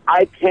this.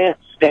 I can't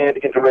stand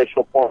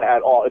interracial porn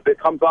at all. If it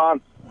comes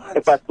on,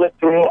 if I flip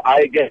through,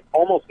 I get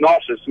almost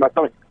nauseous in my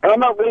stomach. And I'm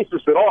not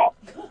racist at all.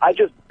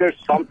 There's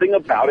something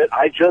about it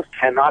I just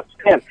cannot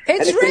stand.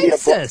 It's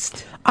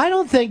racist. I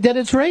don't think that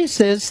it's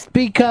racist,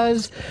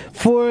 because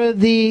for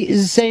the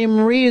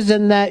same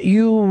reason that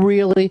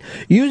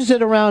you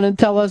sit around and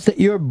tell us that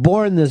you're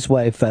born this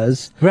way,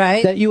 Fez.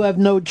 Right. That you have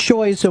no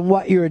choice in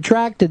what you're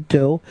attracted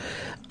to.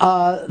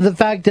 The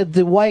fact that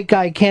the white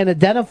guy can't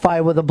identify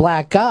with a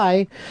black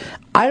guy,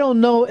 I don't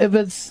know if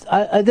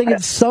I think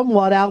it's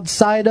somewhat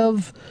outside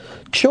of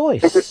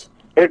choice.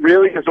 It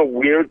really is a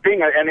weird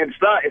thing, and it's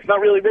not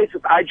really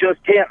racist. I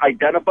just can't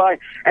identify,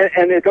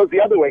 and it goes the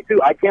other way too.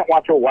 I can't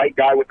watch a white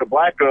guy with a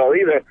black girl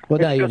either. Well,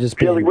 now you're just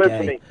being really weird gay.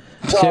 to me.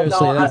 Seriously,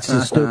 Well, no, that's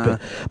just stupid.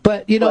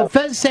 But,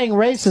 Fez saying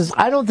racist,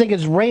 I don't think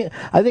it's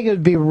I think it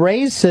would be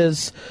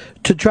racist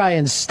to try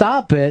and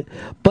stop it,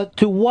 but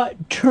to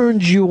what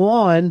turns you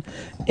on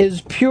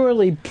is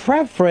purely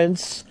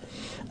preference,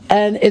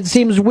 and it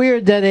seems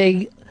weird that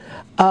a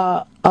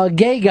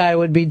gay guy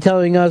would be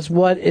telling us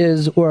what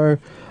is, or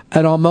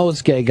an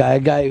almost gay guy, a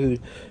guy who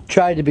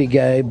tried to be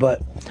gay,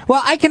 but...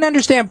 Well, I can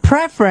understand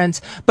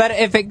preference, but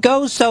if it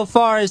goes so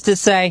far as to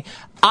say,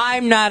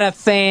 I'm not a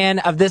fan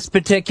of this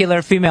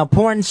particular female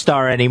porn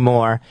star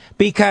anymore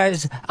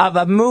because of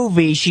a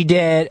movie she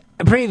did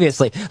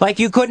previously. Like,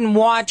 you couldn't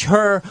watch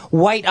her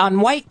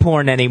white-on-white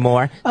porn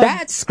anymore.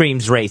 That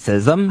screams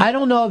racism. I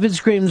don't know if it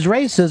screams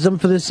racism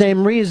for the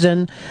same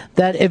reason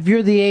that if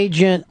you're the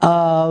agent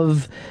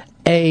of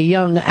a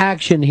young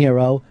action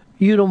hero,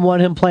 you don't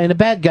want him playing a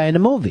bad guy in a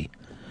movie.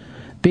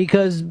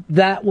 Because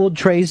that will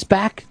trace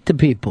back to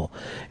people.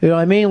 You know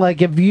what I mean?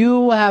 Like, if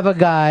you have a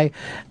guy,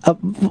 a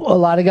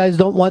lot of guys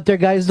don't want their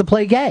guys to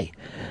play gay.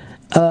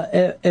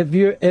 If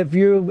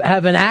you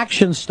have an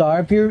action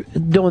star, if you're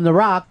doing The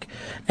Rock,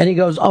 and he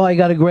goes, "Oh, I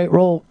got a great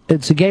role,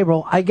 it's a gay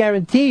role," I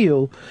guarantee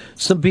you,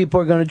 some people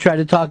are going to try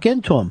to talk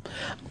into him.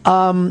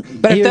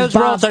 But if those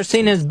roles are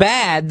seen as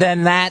bad,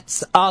 then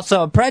that's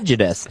also a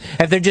prejudice.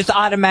 If they're just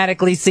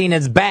automatically seen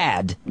as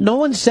bad. No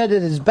one said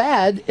it is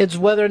bad. It's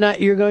whether or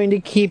not you're going to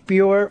keep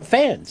your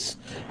fans.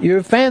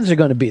 Your fans are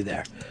going to be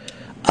there.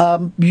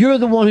 You're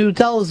the one who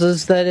tells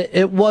us that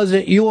it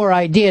wasn't your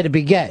idea to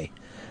be gay.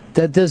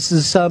 That this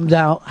has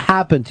somehow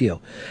happened to you.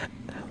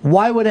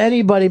 Why would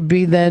anybody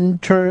be then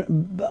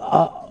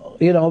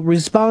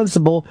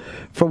responsible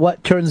for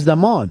what turns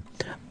them on?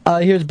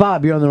 Here's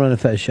Bob. You're on the Ron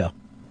and Fez show.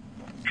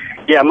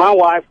 Yeah, my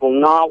wife will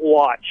not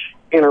watch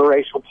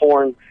interracial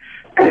porn.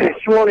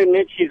 She won't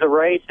admit she's a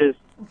racist,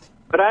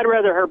 but I'd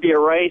rather her be a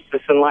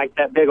racist than like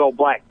that big old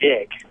black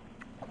dick.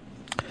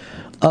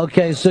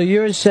 Okay, so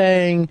you're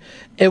saying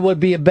it would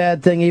be a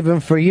bad thing even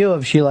for you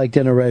if she liked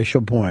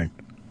interracial porn?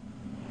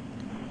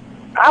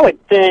 I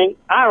would think.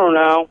 I don't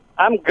know.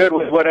 I'm good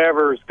with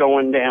whatever's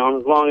going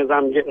down as long as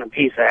I'm getting a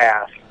piece of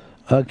ass.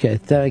 Okay,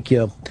 thank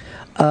you.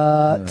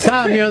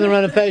 Tom, you're on the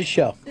Ron and Fez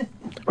show.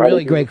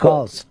 Really great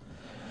calls.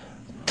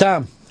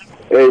 Tom.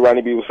 Hey,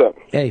 Ronnie B, what's up?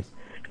 Hey.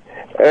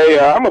 Hey,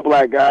 I'm a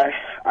black guy.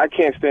 I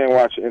can't stand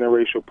watching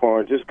interracial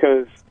porn just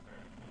because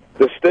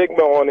the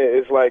stigma on it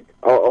is like,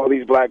 all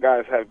these black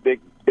guys have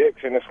big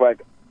dicks, and it's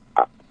like,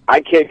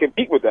 I can't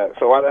compete with that,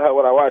 so why the hell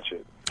would I watch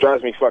it?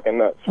 Drives me fucking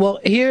nuts. Well,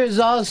 here's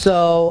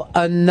also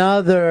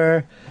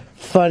another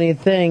funny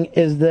thing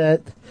is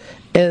that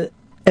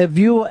if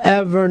you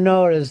ever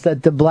notice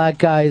that the black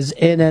guys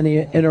in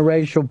any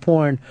interracial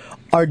porn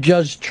are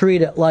just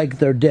treated like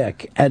their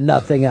dick and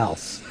nothing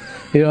else.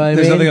 You know what I mean?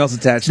 There's nothing else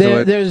attached to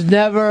it.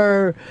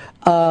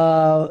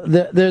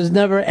 There's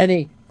never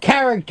any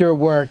character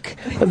work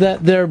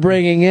that they're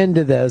bringing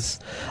into this.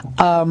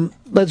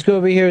 Let's go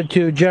over here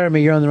to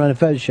Jeremy. You're on the Ron and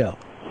Fez show.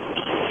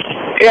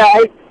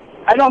 Yeah,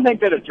 I don't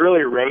think that it's really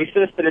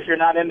racist that if you're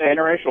not into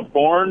interracial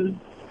porn,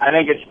 I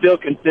think it's still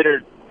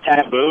considered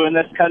taboo in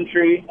this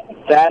country,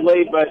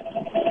 sadly. But,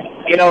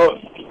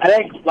 I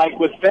think, like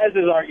with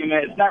Fez's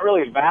argument, it's not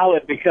really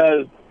valid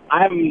because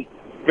I'm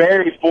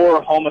very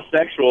for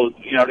homosexuals,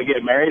 to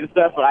get married and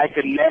stuff, but I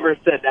could never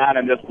sit down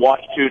and just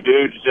watch two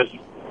dudes just,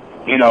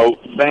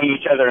 bang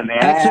each other in the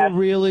ass. That's a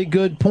really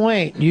good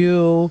point.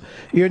 You're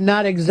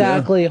not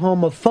exactly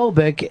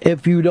homophobic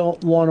if you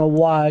don't want to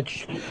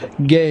watch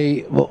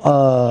gay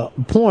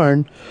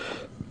porn.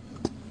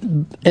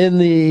 In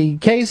the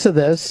case of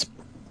this,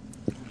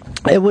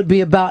 it would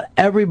be about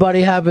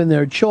everybody having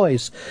their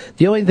choice.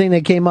 The only thing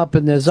that came up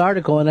in this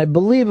article, and I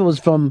believe it was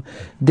from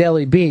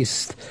Daily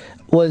Beast,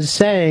 was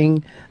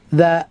saying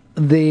that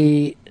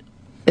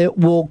it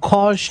will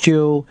cost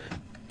you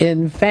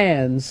in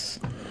fans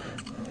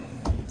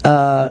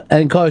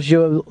and cost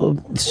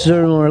you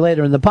sooner or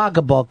later in the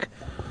pocketbook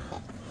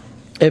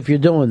if you're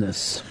doing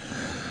this.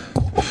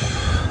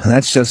 And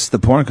that's just the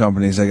porn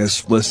companies, I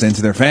guess, listening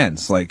to their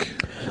fans. Like,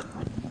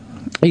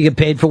 you get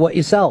paid for what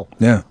you sell.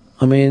 Yeah.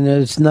 I mean,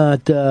 it's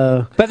not...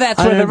 But that's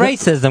where the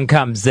racism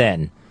comes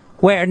in.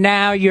 Where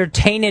now you're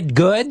tainted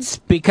goods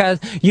because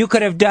you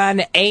could have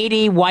done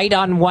 80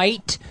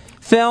 white-on-white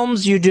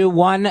films. You do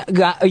one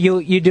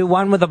you do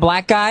one with a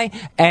black guy,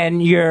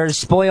 and you're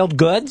spoiled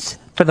goods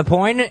for the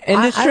porn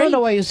industry. I don't know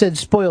why you said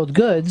spoiled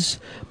goods,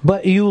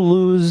 but you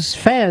lose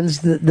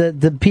fans.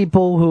 The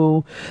people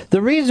who...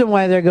 The reason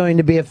why they're going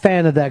to be a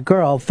fan of that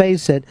girl,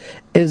 face it,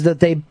 is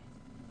that they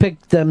pick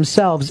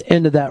themselves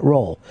into that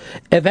role.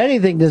 If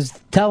anything, this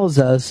tells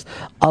us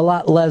a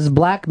lot less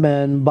black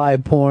men buy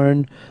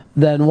porn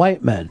than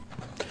white men.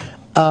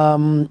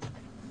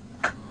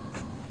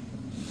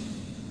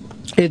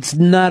 It's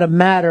not a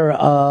matter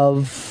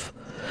of...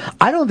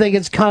 I don't think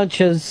it's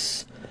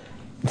conscious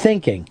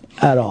thinking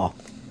at all.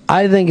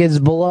 I think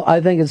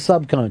it's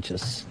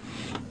subconscious.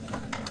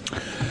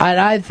 And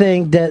I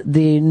think that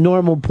the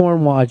normal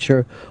porn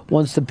watcher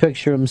wants to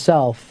picture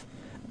himself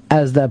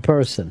as that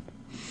person.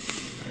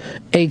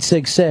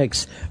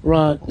 866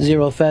 Ron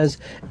Zero Fez.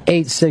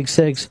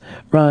 866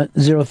 Ron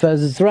Zero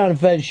Fez. It's the Ron and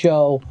Fez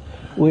show.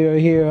 We are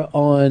here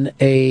on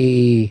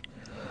a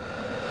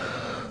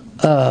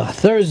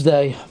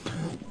Thursday.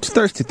 It's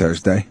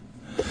Thursday.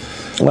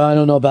 Well, I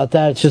don't know about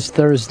that. It's just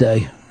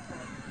Thursday.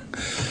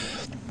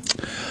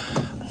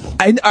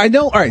 I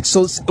know. All right,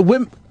 so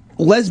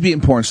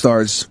lesbian porn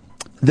stars,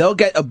 they'll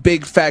get a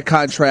big fat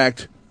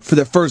contract for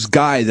the first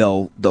guy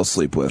they'll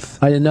sleep with.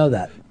 I didn't know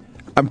that.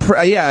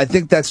 Yeah, I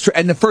think that's true.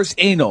 And the first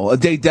anal,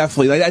 they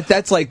definitely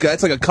that's like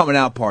a coming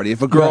out party.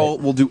 If a girl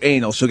will do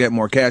anal, she'll get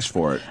more cash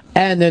for it.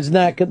 And they're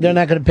not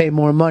going to pay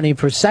more money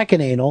for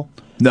second anal.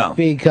 No,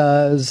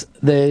 because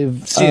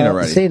they've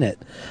seen it.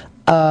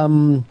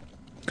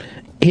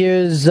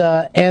 Here's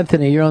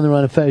Anthony. You're on the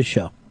Ron and Fez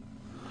show.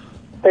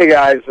 Hey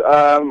guys,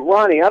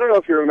 Ronnie, I don't know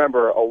if you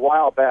remember a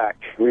while back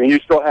when you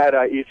still had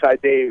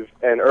Eastside Dave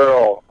and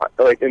Earl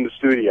like in the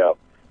studio.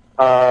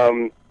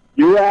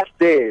 You asked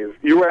Dave.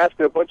 You were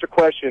asking a bunch of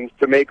questions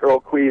to make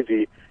Earl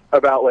queasy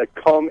about like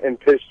cum and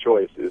piss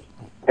choices,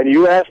 and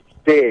you asked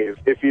Dave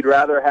if he'd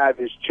rather have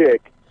his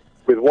chick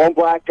with one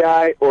black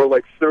guy or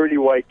like 30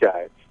 white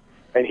guys,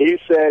 and he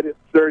said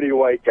 30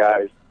 white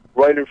guys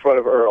right in front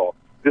of Earl.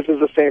 This is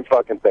the same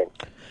fucking thing.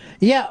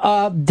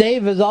 Yeah,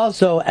 Dave is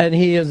also, and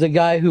he is a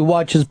guy who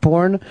watches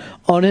porn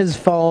on his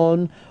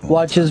phone,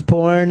 watches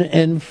porn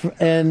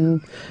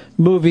in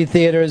movie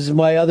theaters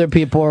while other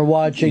people are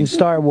watching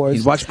Star Wars.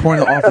 He's watched porn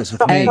in the office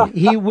with me. And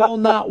he will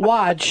not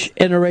watch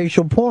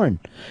interracial porn.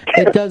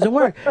 It doesn't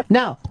work.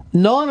 Now,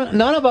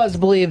 none of us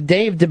believe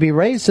Dave to be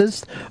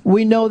racist.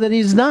 We know that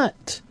he's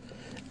not.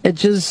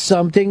 It's just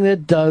something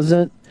that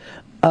doesn't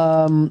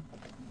turn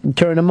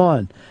him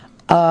on.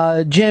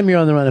 Jim, you're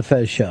on the Ron and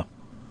Fez show.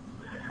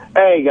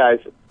 Hey, guys.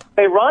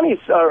 Hey,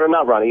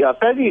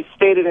 Fezzi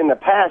stated in the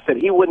past that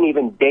he wouldn't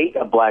even date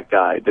a black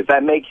guy. Does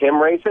that make him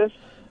racist?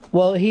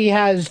 Well, he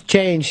has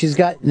changed. He's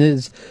gotten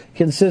his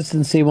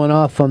consistency went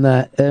off on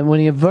that. And when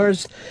he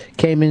first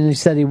came in, he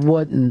said he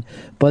wouldn't.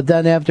 But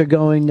then after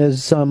going to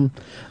some,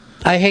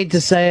 I hate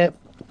to say it,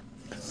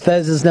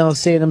 Fez is now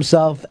seeing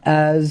himself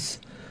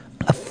as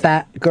a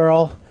fat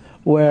girl,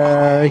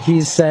 where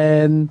he's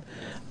saying,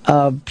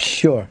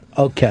 sure,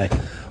 okay.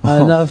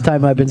 Enough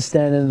time I've been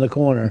standing in the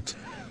corner.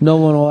 No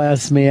one will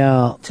ask me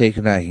out. Take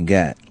what I can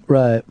get.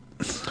 Right.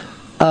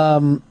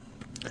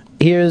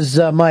 Here's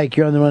Mike.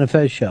 You're on the Ron and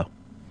Fez show.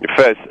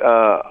 Fez,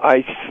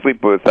 I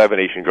have an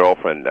Asian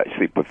girlfriend. I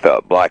sleep with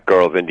black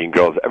girls, Indian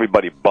girls,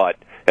 everybody but,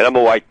 and I'm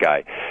a white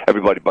guy,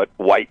 everybody but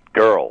white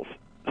girls.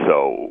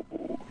 So,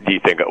 do you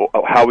think,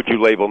 how would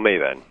you label me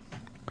then?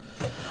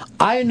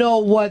 I know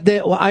what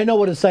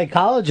a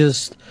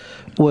psychologist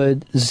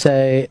would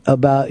say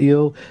about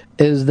you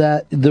is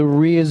that the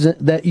reason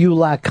that you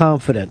lack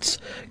confidence.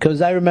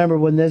 Because I remember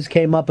when this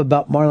came up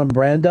about Marlon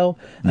Brando,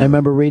 I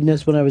remember reading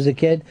this when I was a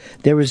kid,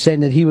 they were saying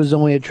that he was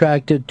only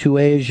attracted to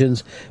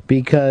Asians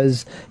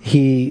because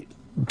he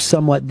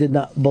somewhat did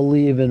not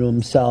believe in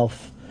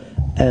himself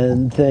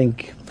and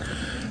think...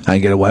 I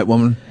can get a white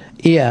woman?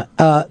 Yeah.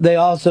 They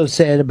also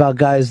say it about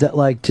guys that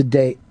like to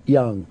date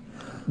young,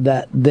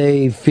 that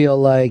they feel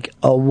like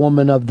a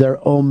woman of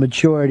their own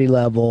maturity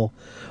level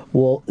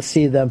will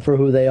see them for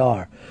who they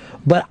are.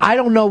 But I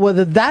don't know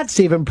whether that's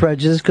even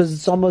prejudice, because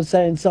it's almost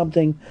saying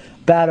something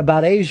bad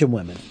about Asian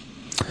women.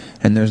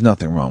 And there's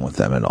nothing wrong with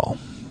them at all.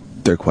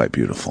 They're quite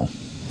beautiful.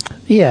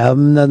 Yeah,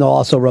 and then they'll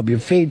also rub your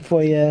feet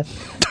for you.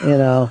 You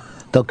know,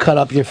 they'll cut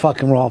up your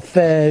fucking raw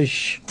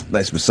fish.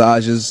 Nice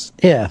massages.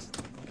 Yeah.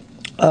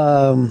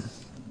 John,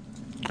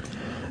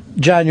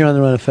 you're on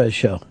the Ron and Fez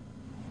show.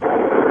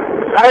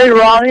 Hey,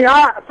 Ronnie,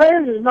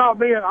 Fez is not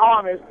being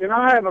honest, and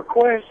I have a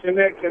question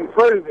that can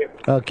prove it.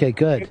 Okay,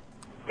 good.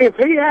 If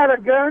he had a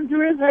gun to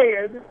his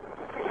head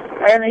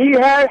and he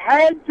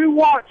had to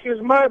watch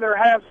his mother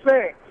have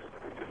sex,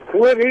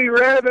 would he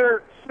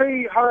rather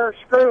see her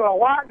screw a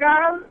white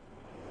guy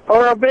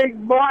or a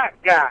big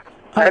black guy?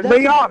 And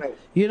be honest.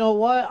 You know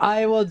what?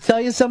 I will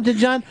tell you something,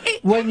 John.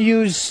 When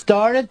you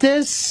started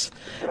this,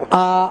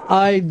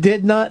 I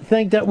did not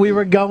think that we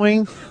were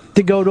going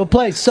to go to a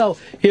place. So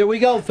here we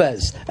go,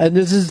 Fez. And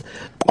this is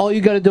all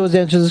you got to do is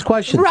answer this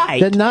question.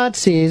 Right. The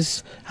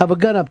Nazis have a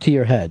gun up to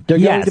your head. They're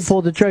going to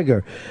pull the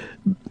trigger.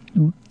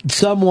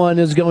 Someone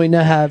is going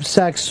to have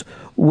sex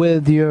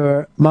with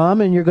your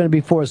mom, and you're going to be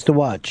forced to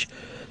watch.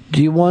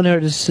 Do you want her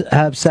to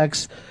have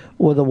sex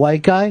with a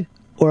white guy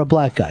or a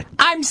black guy?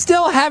 I'm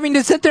still having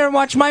to sit there and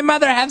watch my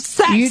mother have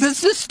sex.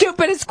 It's the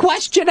stupidest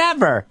question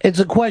ever. It's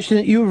a question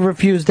that you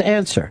refuse to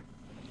answer.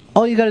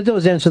 All you got to do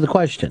is answer the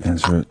question.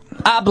 Answer it.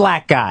 A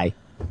black guy.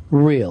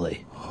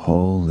 Really?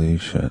 Holy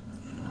shit.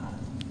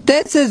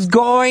 This is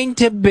going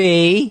to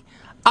be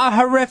a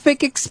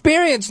horrific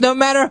experience, no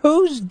matter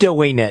who's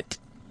doing it.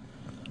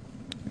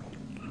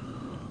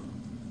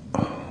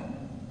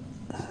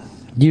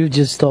 You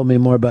just told me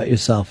more about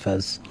yourself,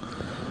 Fez.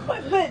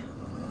 But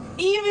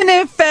even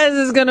if Fez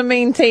is going to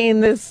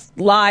maintain this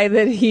lie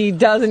that he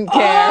doesn't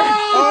care.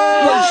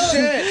 Oh,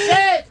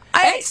 shit.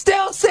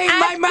 seen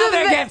my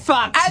mother get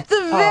fucked. At the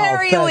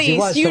very Fez, you least,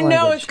 watch you the know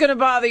language. it's going to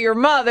bother your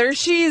mother.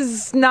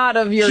 She's not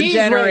of your She's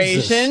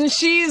generation.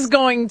 She's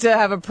going to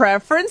have a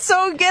preference,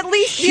 so at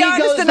least She be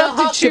honest goes to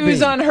enough to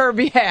choose Huckabee. on her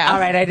behalf. All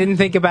right, I didn't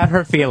think about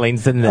her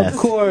feelings in this. Of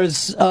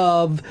course,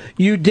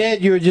 you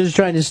did. You were just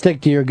trying to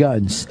stick to your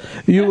guns.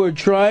 You were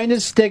trying to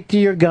stick to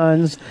your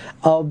guns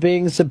of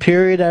being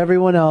superior to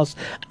everyone else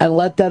and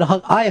let that.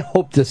 I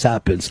hope this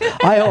happens.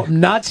 I hope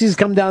Nazis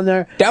come down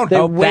there. They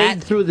hope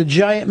wade that. through the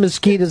giant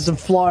mosquitoes of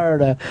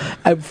Florida,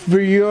 and for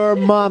your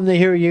mom to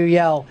hear you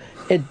yell,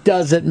 it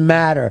doesn't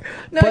matter.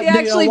 No, But he you know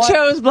actually what?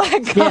 chose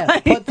black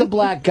guy. Yeah, put the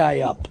black guy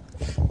up.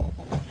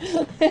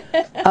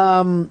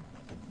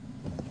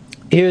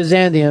 Here's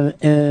Andy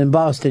in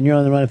Boston. You're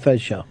on the Run and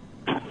Fez show.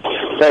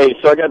 Hey,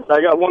 so I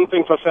got one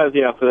thing for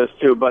Fezzy after this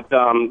too, but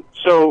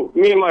so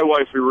me and my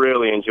wife, we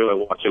really enjoy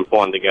watching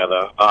porn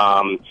together.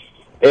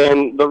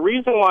 And the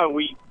reason why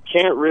we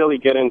can't really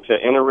get into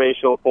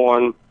interracial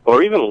porn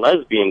or even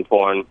lesbian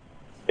porn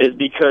is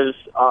because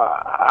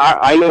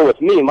I know with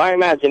me, my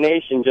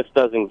imagination just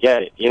doesn't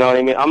get it. You know what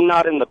I mean? I'm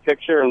not in the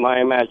picture in my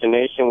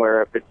imagination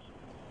where if it's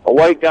a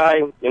white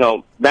guy, you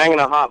know, banging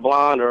a hot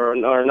blonde or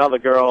another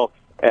girl,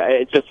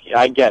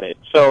 I get it.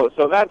 So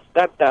that's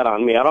that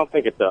on me. I don't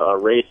think it's a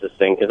racist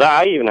thing because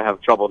I even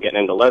have trouble getting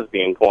into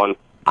lesbian porn.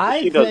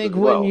 I think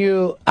when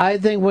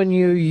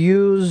you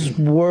use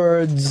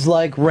words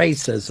like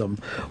racism,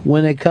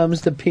 when it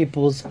comes to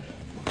people's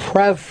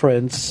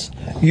preference,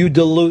 you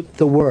dilute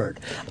the word.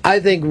 I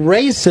think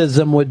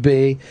racism would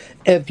be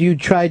if you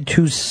tried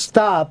to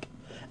stop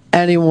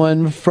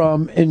anyone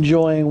from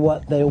enjoying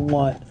what they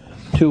want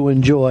to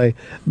enjoy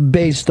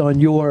based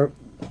on your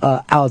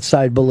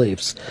outside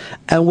beliefs.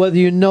 And whether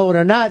you know it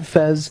or not,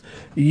 Fez,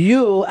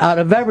 you, out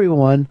of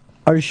everyone,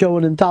 are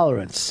showing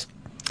intolerance.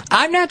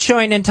 I'm not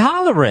showing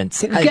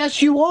intolerance.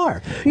 Yes, you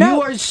are. No.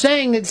 You are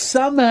saying that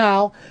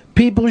somehow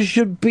people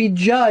should be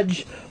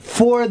judged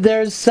for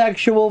their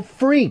sexual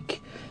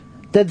freak.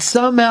 That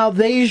somehow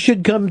they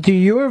should come to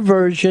your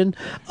version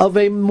of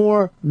a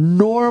more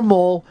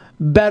normal,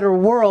 better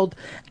world.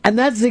 And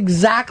that's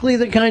exactly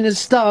the kind of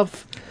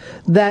stuff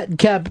that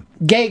kept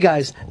gay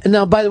guys. And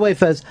now, by the way,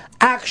 Fez,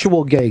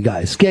 actual gay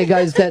guys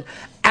that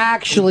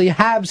actually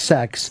have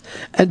sex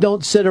and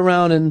don't sit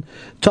around and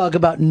talk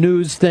about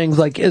news things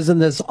like, isn't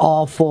this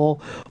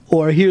awful?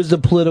 Or here's a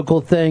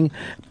political thing,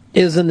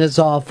 isn't this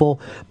awful?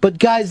 But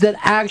guys that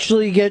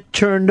actually get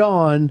turned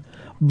on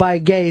by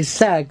gay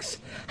sex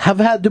have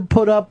had to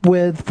put up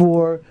with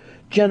for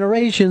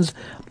generations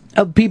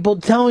of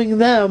people telling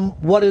them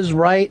what is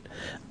right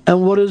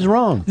and what is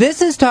wrong.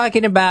 This is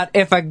talking about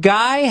if a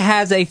guy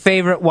has a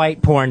favorite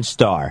white porn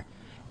star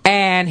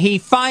and he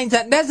finds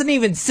out, doesn't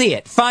even see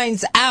it,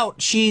 finds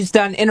out she's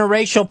done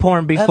interracial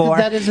porn before,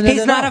 that isn't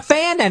he's it not a enough.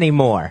 fan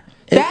anymore.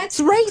 That's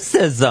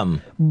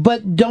racism.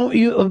 But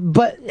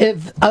but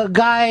if a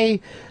guy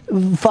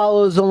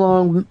follows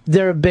along,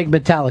 they're a big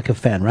Metallica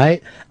fan,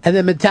 right? And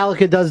then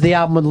Metallica does the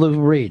album with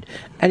Lou Reed.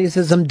 And he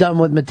says, I'm done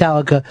with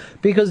Metallica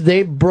because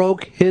they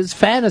broke his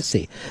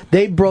fantasy.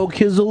 They broke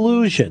his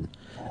illusion.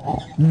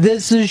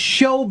 This is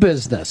show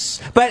business.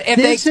 But if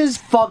this is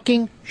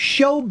fucking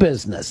show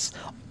business.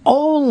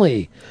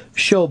 Only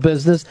show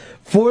business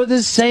for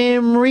the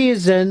same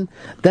reason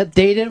that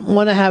they didn't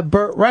want to have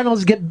Burt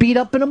Reynolds get beat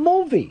up in a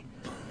movie.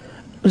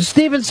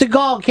 Steven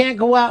Seagal can't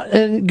go out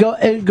and go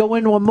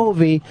into a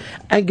movie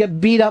and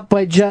get beat up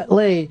by Jet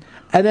Li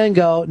and then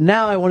go,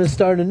 now I want to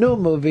start a new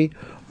movie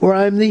where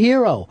I'm the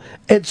hero.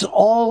 It's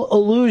all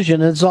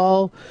illusion. It's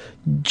all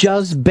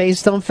just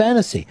based on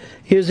fantasy.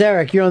 Here's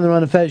Eric. You're on the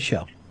Run and Fez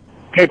show.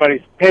 Hey,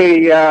 buddies.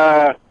 Hey,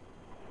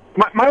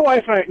 my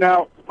wife and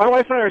I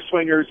are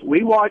swingers.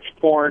 We watch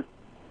porn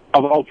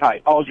of all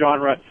type, all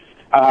genre.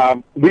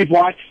 We've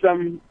watched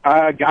some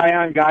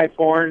guy-on-guy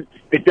porn.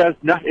 It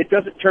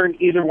doesn't turn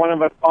either one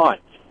of us on.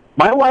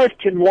 My wife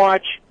can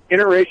watch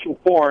interracial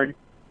porn,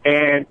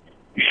 and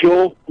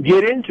she'll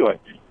get into it.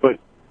 But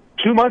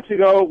 2 months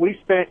ago, we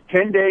spent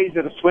 10 days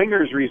at a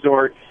swingers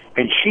resort,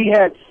 and she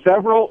had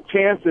several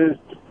chances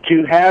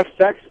to have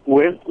sex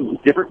with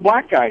different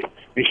black guys,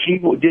 and she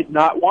did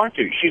not want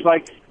to. She's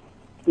like,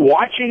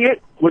 watching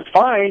it was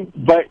fine,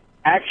 but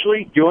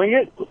actually doing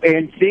it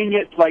and seeing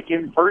it like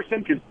in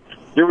person, because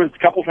there was a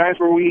couple times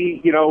where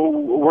we,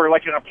 were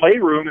like in a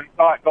playroom and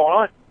saw it going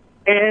on,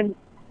 and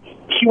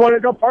she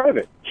wanted no part of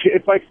it.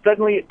 It's like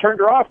suddenly it turned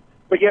her off,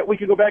 but yet we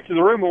could go back to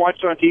the room and watch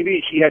it on TV,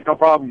 and she had no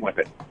problem with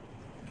it.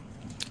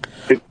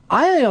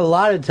 I think a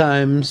lot of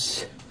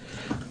times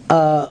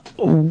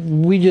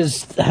we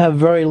just have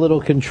very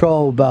little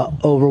control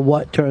over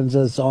what turns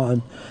us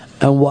on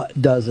and what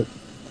doesn't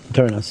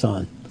turn us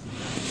on.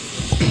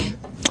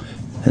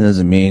 That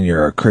doesn't mean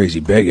you're a crazy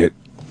bigot.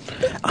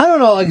 I don't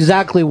know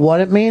exactly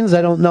what it means.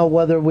 I don't know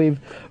whether we've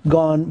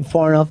gone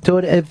far enough to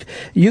it. If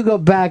you go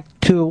back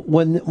to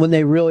when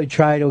they really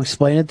try to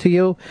explain it to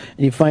you,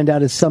 and you find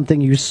out it's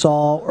something you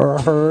saw or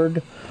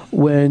heard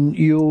when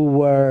you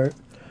were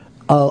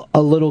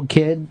a little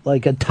kid,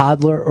 like a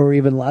toddler or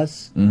even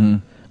less.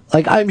 Mm-hmm.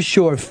 Like, I'm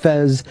sure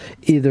Fez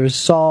either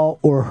saw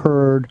or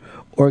heard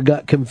or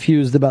got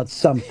confused about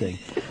something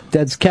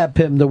that's kept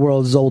him the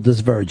world's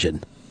oldest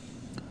virgin.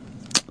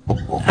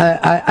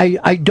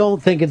 I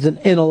don't think it's an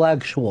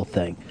intellectual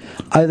thing.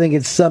 I think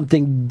it's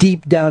something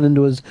deep down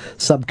into his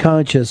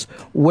subconscious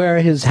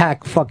where his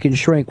hack fucking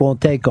shrink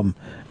won't take him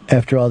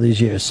after all these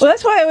years. Well,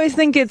 that's why I always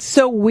think it's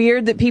so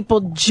weird that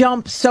people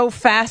jump so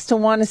fast to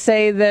want to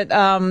say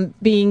that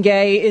being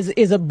gay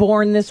is a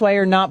born this way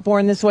or not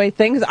born this way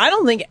thing. 'Cause I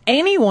don't think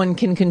anyone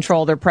can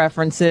control their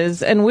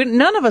preferences, and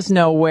none of us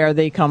know where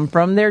they come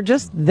from. They're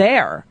just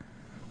there.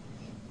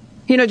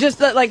 You know,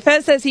 just like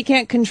Fez says, he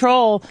can't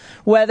control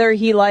whether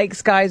he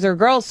likes guys or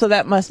girls, so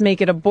that must make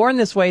it a born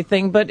this way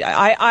thing. But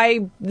I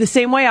the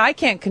same way I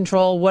can't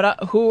control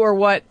who or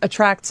what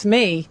attracts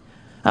me.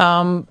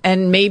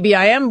 And maybe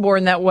I am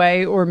born that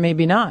way, or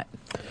maybe not.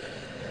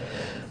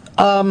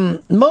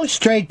 Most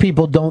straight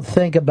people don't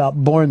think about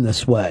born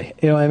this way.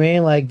 You know what I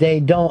mean? Like, they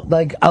don't,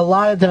 like, a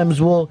lot of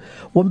times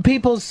when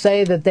people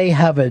say that they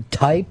have a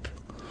type,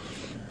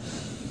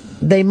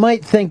 they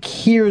might think,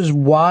 here's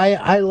why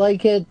I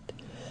like it,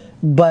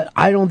 but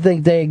I don't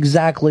think they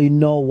exactly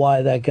know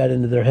why that got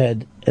into their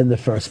head in the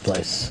first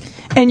place.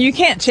 And you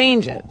can't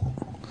change it.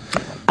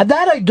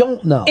 That I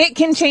don't know. It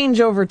can change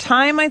over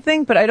time, I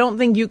think, but I don't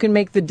think you can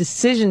make the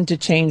decision to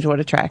change what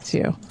attracts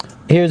you.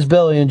 Here's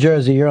Billy in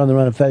Jersey. You're on the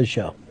Ron and Fez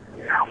show.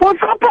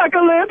 What's up,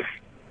 Apocalypse?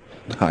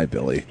 Hi,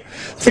 Billy.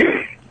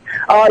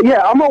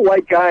 Yeah, I'm a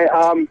white guy.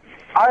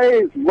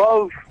 I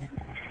love,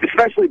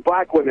 especially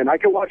black women. I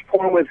can watch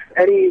porn with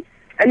any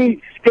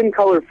skin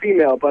color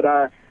female,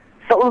 but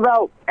something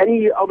about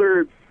any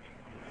other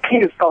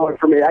penis color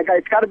for me.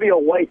 It's got to be a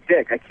white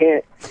dick. I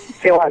can't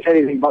watch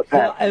anything but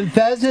that. Well, in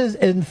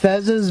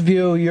Fez's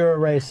view, you're a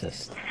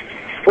racist.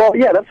 Well,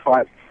 yeah, that's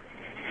fine.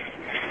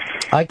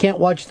 I can't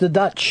watch the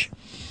Dutch.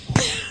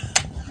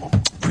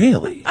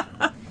 Really?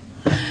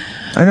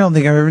 I don't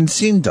think I've ever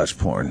seen Dutch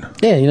porn.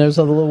 Yeah, you notice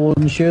all the little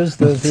wooden shoes,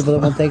 those people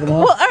that won't take them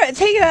off? Well, all right,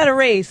 take it out of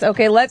race.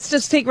 Okay, let's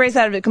just take race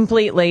out of it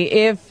completely.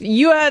 If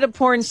you had a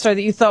porn star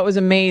that you thought was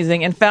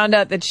amazing and found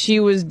out that she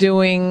was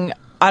doing,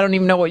 I don't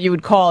even know what you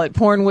would call it,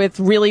 porn with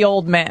really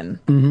old men,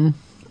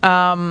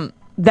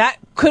 that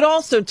could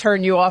also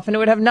turn you off, and it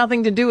would have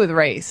nothing to do with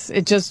race.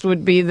 It just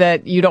would be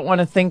that you don't want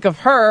to think of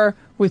her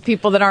with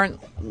people that aren't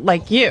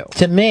like you.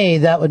 To me,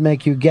 that would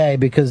make you gay,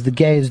 because the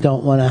gays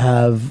don't want to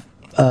have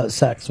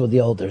sex with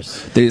the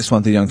olders. They just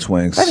want the young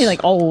twinks. I mean,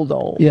 like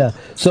old. Yeah.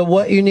 So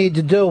what you need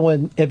to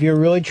do if you're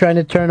really trying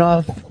to turn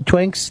off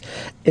twinks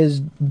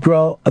is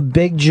grow a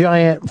big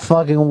giant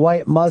fucking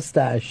white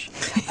mustache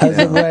as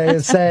a way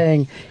of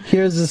saying,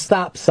 here's a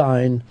stop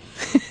sign.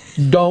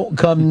 Don't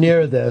come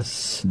near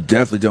this.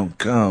 Definitely don't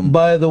come.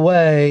 By the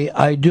way,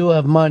 I do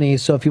have money,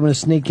 so if you want to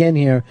sneak in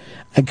here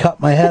and cut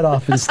my head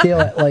off and steal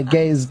it like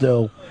gays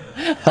do,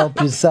 help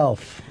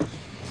yourself.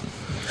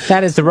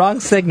 That is the wrong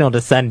signal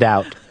to send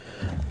out.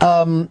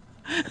 Why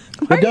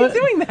are you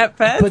doing that,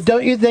 Fez? But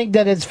don't you think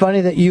that it's funny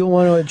that you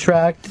want to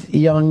attract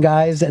young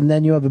guys and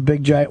then you have a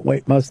big giant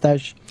white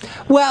mustache?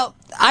 Well,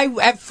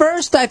 at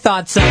first I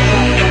thought so. We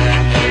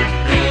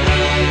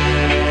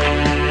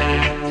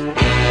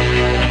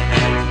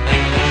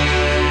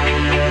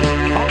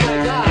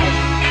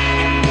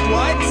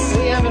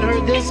haven't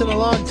heard this in a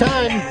long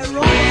time.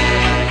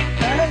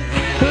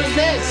 Who's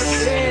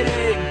this?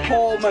 Bearded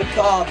Paul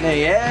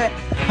McCartney, eh?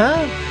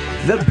 Huh?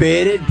 The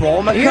bearded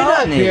Paul McCartney. You're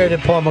not bearded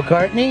Paul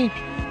McCartney.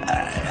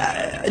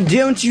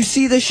 Don't you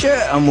see the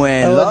shirt I'm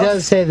wearing, Oh, love? it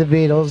does say the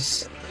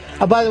Beatles.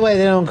 Oh, by the way,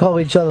 they don't call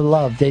each other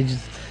love. They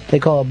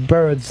call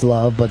birds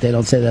love, but they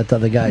don't say that to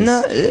other guys.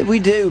 No, we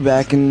do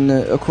back in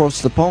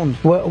across the pond.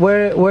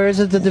 Where is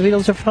it that the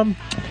Beatles are from?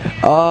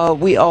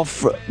 We are.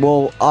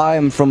 Well, I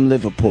am from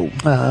Liverpool.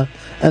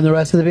 And the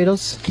rest of the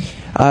Beatles?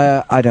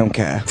 I don't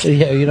care.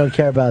 Yeah, you don't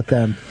care about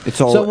them.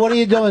 It's all. So what are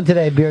you doing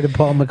today, bearded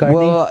Paul McCartney?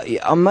 Well,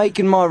 I'm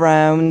making my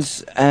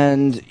rounds,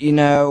 and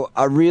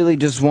I really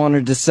just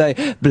wanted to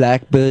say,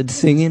 "Blackbird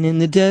singing in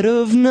the dead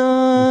of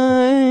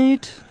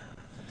night."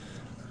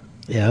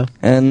 Yeah.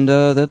 And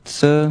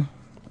that's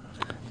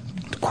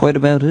quite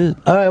about it.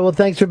 All right. Well,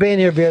 thanks for being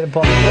here, bearded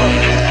Paul.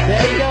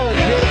 There you go.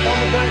 Bearded Paul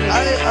McCartney.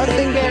 I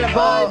think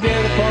bye,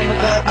 bearded Paul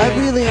McCartney. I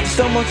really have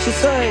so much to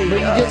say. But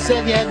you just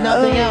said you had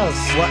nothing else.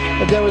 What?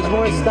 But there was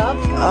more stuff?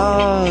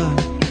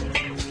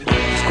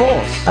 Of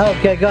course.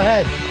 Okay, go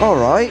ahead. All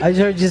right. I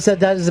just heard you said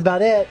that is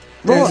about it.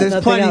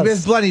 There's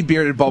plenty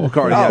bearded Paul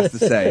McCartney has to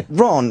say.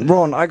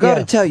 Ron, I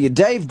gotta tell you,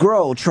 Dave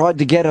Grohl tried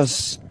to get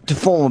us to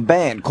form a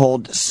band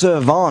called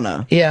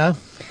Sirvana. Yeah.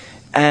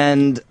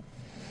 And,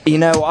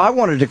 I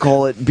wanted to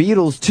call it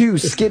Beatles 2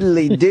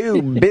 Skiddly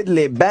Doo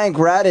Biddly Bank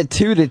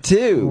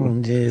Rat-a-Tooty-Too. Oh,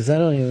 jeez, I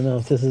don't even know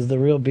if this is the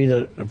real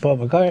bearded Paul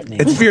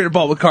McCartney. It's bearded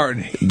Paul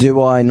McCartney.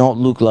 Do I not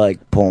look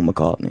like Paul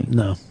McCartney?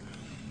 No.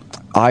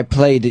 I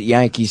played at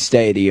Yankee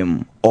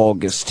Stadium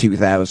August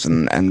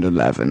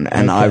 2011,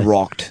 and I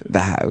rocked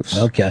the house.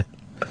 Okay.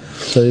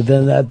 So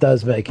then that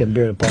does make him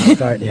bearded Paul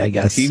McCartney, I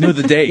guess. He knew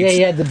the date. Yeah, he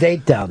had the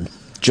date down.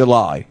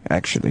 July,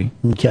 actually.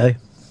 Okay.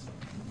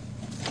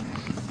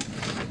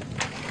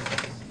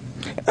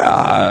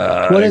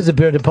 What is it,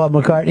 Bearded Paul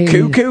McCartney?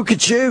 Cuckoo,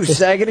 cachoo,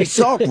 saggity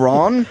sock,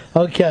 Ron.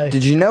 Okay.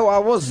 Did you know I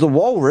was the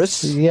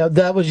walrus? Yeah,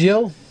 that was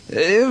you?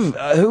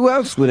 Who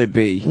else would it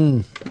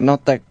be?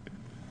 Not that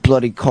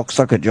bloody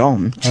cocksucker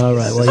John. All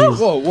right,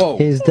 well, whoa.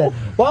 He's dead.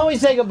 Why don't we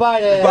say goodbye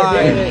to Bearded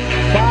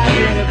Paul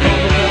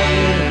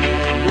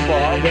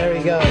McCartney? There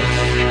he goes.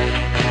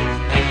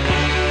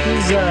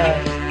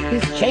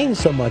 He's changed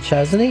so much,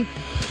 hasn't he?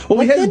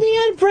 Well, didn't he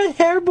have red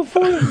hair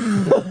before?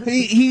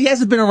 he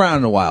hasn't been around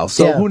in a while,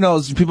 so who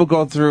knows? People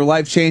go through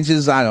life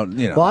changes. I don't,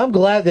 Well, I'm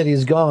glad that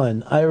he's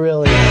gone. I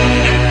really.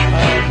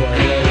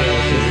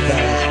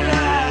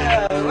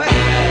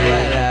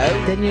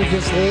 Didn't you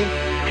just leave?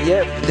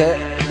 Yep,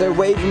 they're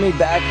waving me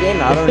back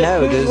in. I don't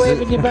know. Who's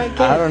waving you back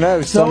in? I don't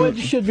know. No one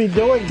should be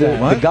doing that.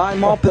 The guy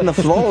mopping the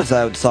floors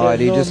outside.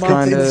 He just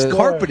kind of. It's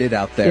carpeted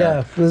out there.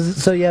 Yeah.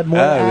 So you have more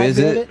to add? Is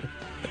it?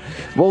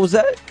 What was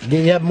that?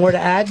 Did you have more to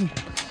add?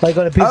 Like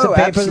on a piece of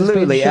paper?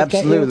 Absolutely.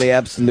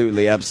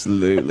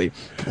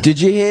 Did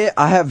you hear?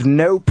 I have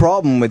no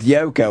problem with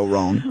Yoko,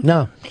 Ron.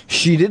 No.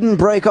 She didn't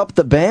break up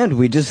the band.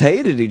 We just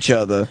hated each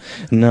other.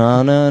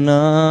 Na na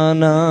na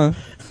na.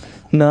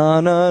 Na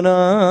na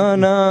na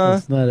na.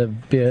 That's not a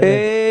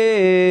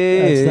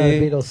That's not a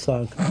Beatles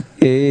song.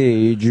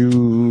 Hey Jude.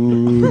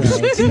 No,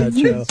 it's not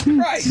true.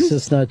 It's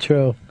just not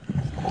true.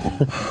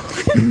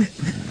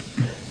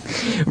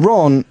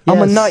 Ron,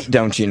 I'm a knight,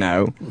 don't you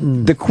know?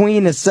 The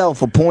Queen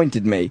herself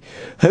appointed me.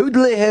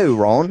 Hoodly ho,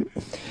 Ron.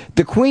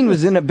 The Queen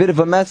was in a bit of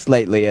a mess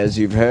lately, as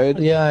you've heard.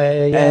 Yeah,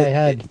 I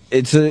had.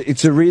 It's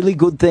a really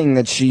good thing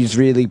that she's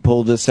really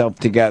pulled herself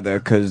together,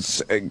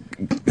 because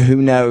who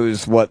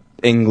knows what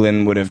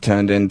England would have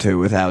turned into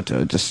without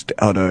her. Just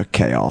utter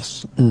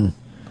chaos.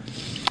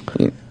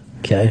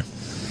 Okay.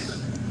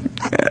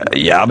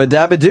 Yabba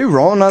dabba do,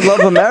 Ron. I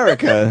love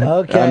America.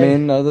 Okay. I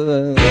mean, other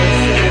than...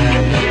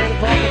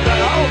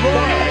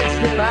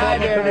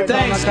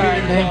 Thanks,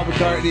 Bearded Paul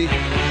McCartney.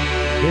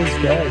 He's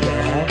dead,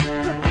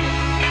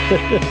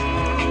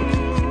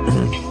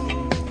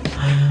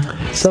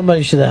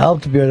 Somebody should have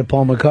helped Bearded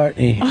Paul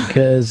McCartney,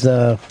 because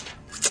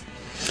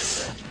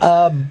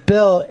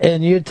Bill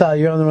in Utah,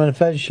 you're on the Ron and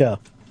Fez show.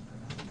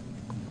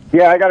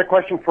 Yeah, I got a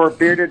question for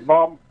Bearded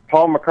Paul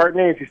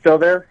McCartney. Is he still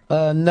there?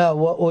 No.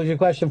 What was your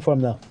question for him,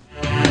 though?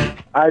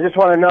 I just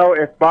want to know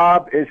if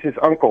Bob is his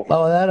uncle.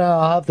 Oh, that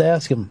I'll have to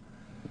ask him.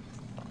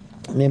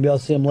 Maybe I'll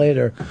see him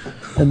later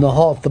in the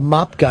hall if the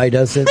mop guy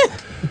doesn't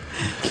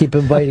keep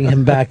inviting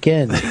him back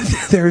in.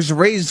 There's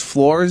raised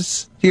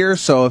floors here,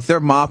 so if they're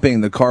mopping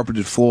the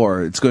carpeted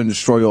floor, it's going to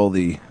destroy all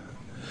the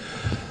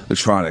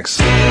electronics.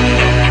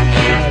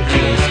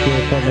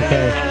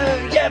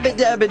 Yabba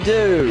dabba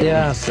do.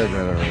 Yeah. I said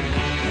that already.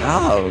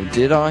 Oh,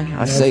 did I?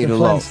 I say it a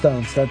lot.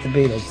 Flintstones, not the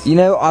Beatles. You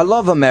know, I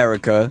love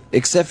America,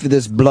 except for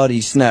this bloody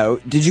snow.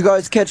 Did you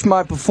guys catch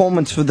my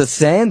performance for the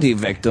Sandy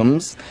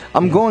victims?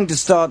 I'm going to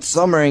start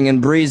summering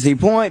in Breezy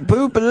Point.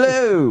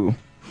 Poopaloo!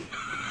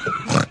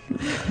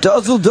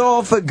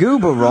 Dusseldorf for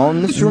Goober,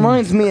 Ron. This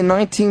reminds me of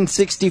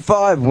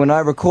 1965 when I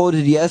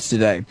recorded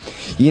Yesterday.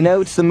 You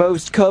know, it's the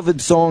most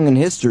covered song in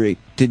history.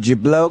 Did you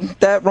blonk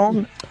that,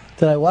 Ron?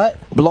 Did I what?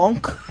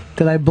 Blonk?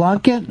 Did I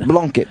blonk it?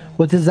 Blonk it.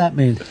 What does that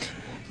mean?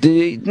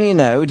 Did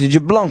you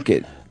blonk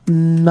it?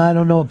 I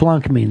don't know what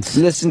blonk means.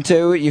 Listen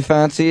to it, you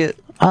fancy it?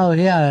 Oh,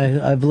 yeah,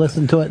 I've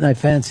listened to it and I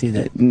fancied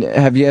it.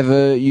 Have you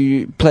ever,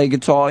 you play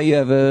guitar, you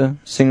ever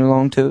sing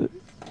along to it?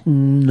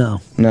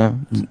 No. No?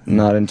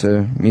 Not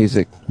into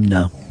music?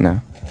 No.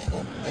 No.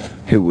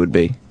 Who would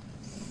be?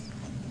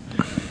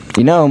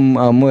 You know,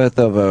 I'm worth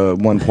over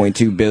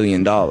 $1.2 billion.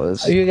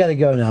 You gotta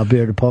go now,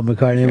 Bearded Paul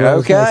McCartney.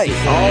 Okay,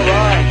 all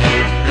right.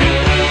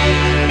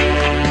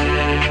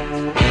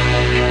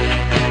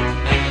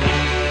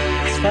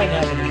 It's fun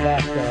having him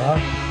back, though,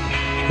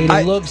 huh?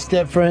 He looks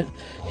different.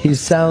 He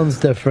sounds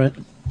different.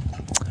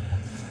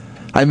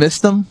 I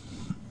missed him.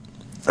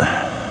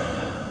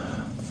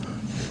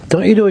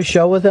 Don't you do a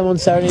show with him on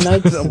Saturday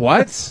nights?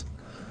 What?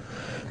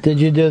 Did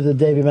you do the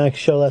Davey Mack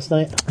show last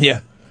night?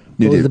 Yeah.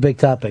 What was the big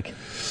topic?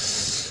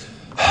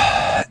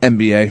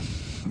 NBA.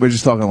 We're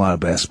just talking a lot of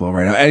basketball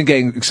right now, and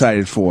getting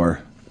excited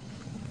for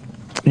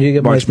You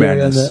get March my theory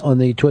Madness. on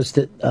the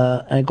twisted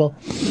ankle.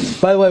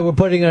 By the way, we're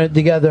putting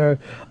together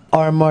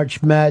our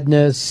March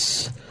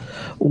Madness.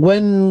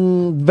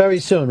 When very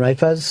soon, right,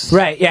 Fez?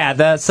 Right, yeah.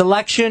 The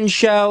selection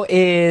show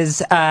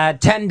is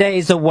 10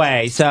 days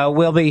away, so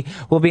we'll be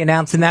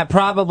announcing that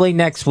probably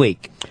next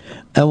week.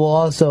 And we'll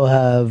also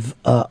have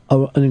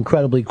an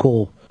incredibly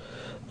cool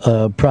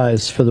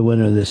prize for the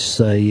winner this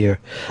year.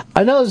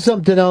 I know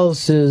something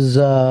else is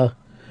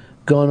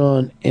going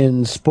on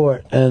in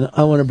sport, and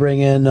I want to bring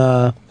in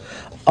our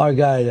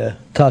guy to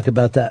talk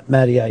about that,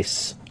 Matty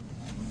Ice.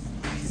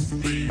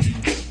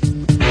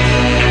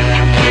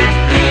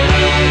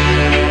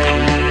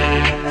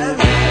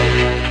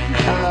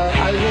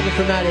 I was looking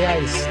for Matty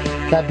Ice,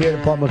 that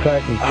Bearded Paul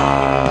McCartney.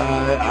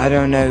 I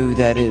don't know who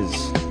that is.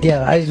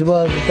 Yeah,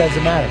 well, it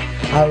doesn't matter.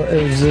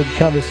 It was a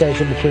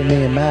conversation between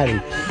me and Matty.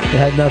 It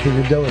had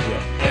nothing to do with you.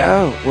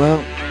 Oh,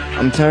 well,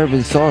 I'm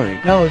terribly sorry.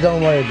 No,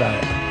 don't worry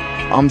about it.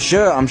 I'm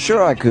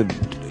sure I could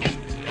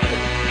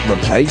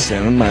replace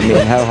him. I mean,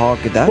 how hard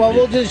could that Well, be?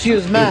 we'll just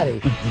use Maddie.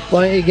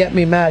 Why don't you get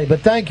me Maddie?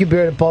 But thank you,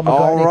 Bearded Paul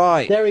McCartney. All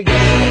right. There we go.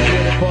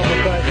 Bearded Paul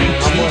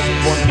McCartney. I'm worth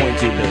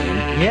 1.2 billion.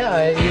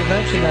 Yeah, you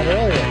mentioned that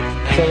earlier.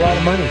 It's a lot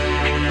of money.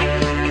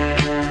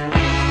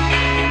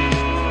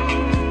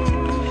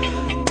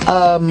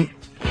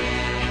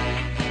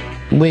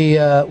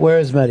 Where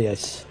is Matty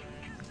Ice?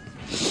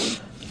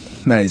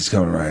 Matty's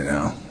coming right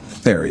now.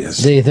 There he is.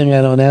 Do you think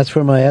I don't ask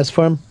for him? I ask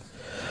for him?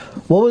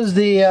 What was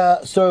the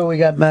story we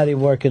got Matty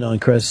working on,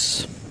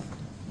 Chris?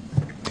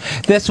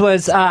 This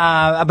was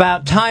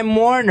about Time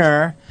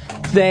Warner.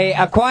 They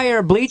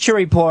acquire Bleacher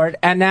Report,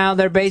 and now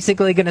they're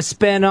basically going to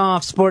spin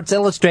off Sports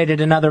Illustrated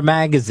and other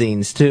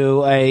magazines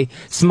to a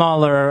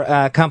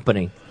smaller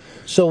company.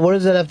 So what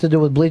does that have to do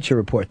with Bleacher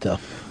Report, though?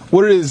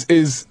 What it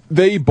is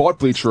they bought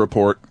Bleacher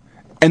Report,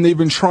 and they've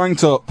been trying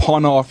to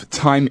pawn off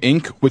Time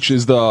Inc., which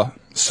is the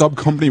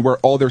sub-company where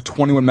all their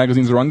 21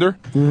 magazines are under.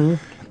 Mm-hmm. And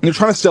they're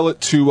trying to sell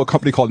it to a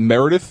company called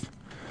Meredith,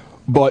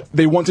 but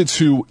they wanted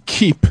to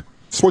keep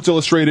Sports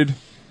Illustrated,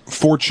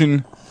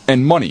 Fortune,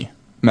 and Money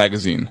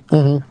magazine. Mm-hmm.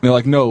 And they're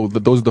like, no,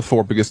 those are the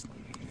three biggest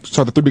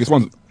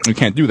ones. We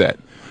can't do that.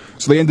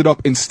 So they ended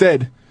up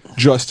instead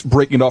just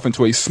breaking it off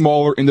into a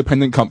smaller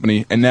independent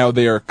company, and now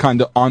they are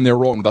kind of on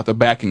their own without the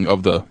backing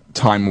of the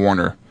Time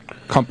Warner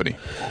company.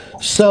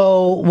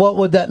 So what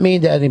would that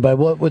mean to anybody?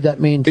 What would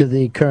that mean to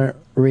the current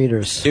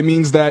readers? It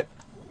means that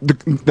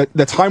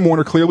that Time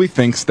Warner clearly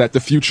thinks that the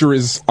future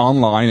is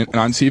online and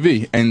on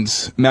TV,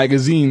 and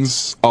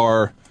magazines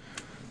are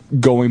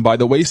going by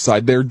the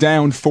wayside. They're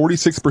down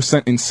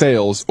 46% in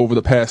sales over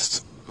the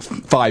past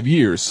 5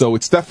 years, so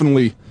it's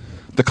definitely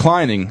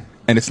declining,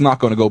 and it's not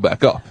going to go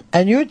back up.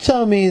 And you're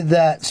telling me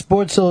that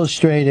Sports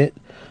Illustrated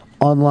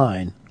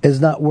online is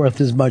not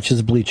worth as much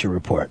as Bleacher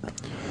Report?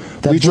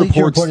 That Bleacher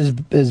Report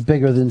is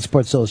bigger than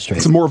Sports Illustrated.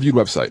 It's a more viewed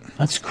website.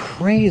 That's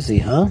crazy,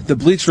 huh? The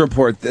Bleacher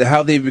Report,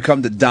 how they've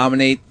become to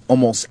dominate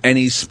almost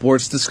any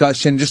sports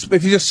discussion. Just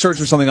if you just search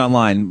for something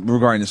online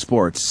regarding the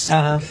sports,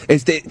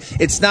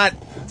 it's not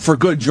for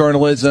good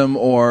journalism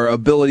or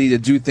ability to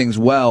do things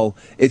well.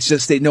 It's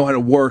just they know how to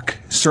work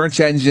search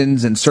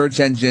engines and search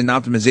engine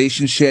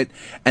optimization shit,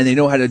 and they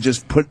know how to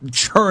just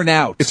churn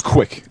out. It's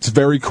quick. It's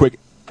very quick.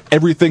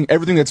 Everything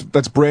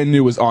that's brand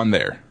new is on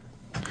there.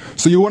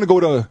 So you want to go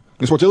to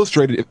Sports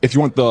Illustrated if you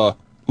want the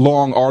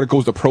long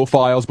articles, the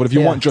profiles, but if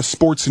you want just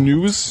sports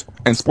news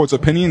and sports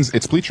opinions,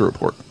 it's Bleacher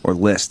Report. Or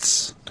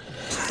lists.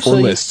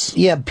 Lists.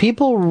 Yeah,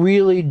 people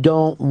really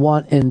don't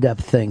want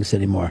in-depth things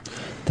anymore.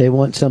 They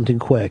want something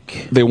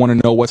quick. They want to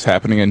know what's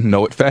happening and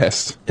know it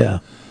fast. Yeah.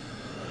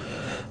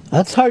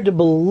 That's hard to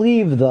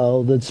believe,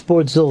 though, that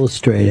Sports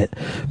Illustrated,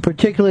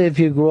 particularly if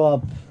you grew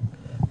up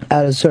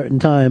at a certain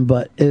time,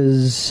 but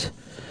is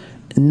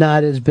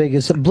not as big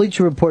as...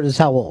 Bleacher Report is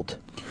how old?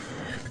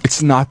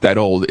 It's not that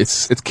old.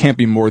 It can't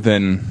be more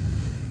than...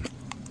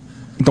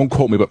 Don't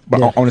quote me, but I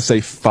want to say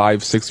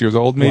 5-6 years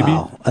old, maybe.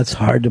 Wow, that's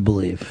hard to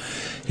believe.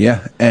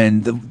 Yeah,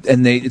 and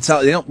they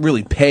don't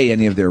really pay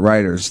any of their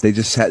writers. They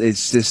just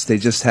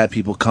had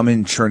people come in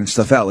and churn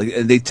stuff out. Like,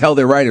 they tell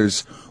their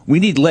writers,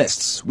 we need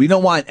lists. We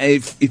don't want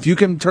if you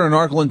can turn an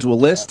article into a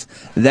list,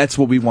 that's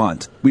what we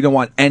want. We don't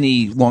want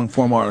any long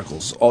form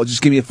articles. Oh,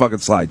 just give me a fucking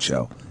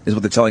slideshow. Is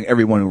what they're telling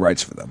everyone who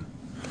writes for them.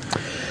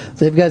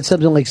 They've got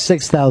something like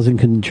 6,000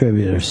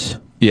 contributors.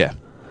 Yeah.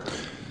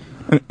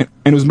 And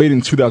it was made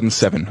in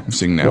 2007, I'm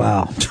seeing now.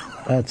 Wow.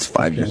 That's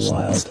 5 years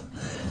wild.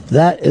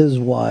 That is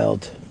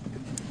wild.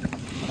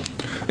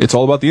 It's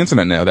all about the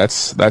internet now.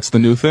 That's the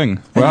new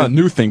thing. Well, not a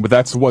new thing, but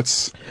that's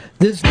what's...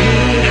 This Snip,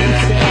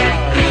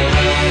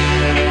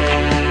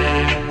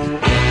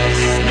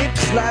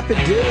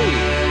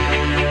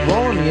 slap-a-doo.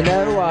 Ron, you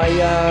know,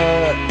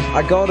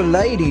 I got a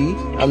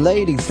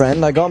lady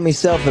friend. I got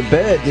myself a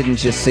bird,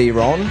 didn't you see,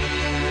 Ron?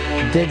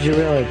 Did you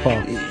really,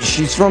 Paul?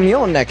 She's from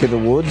your neck of the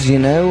woods, you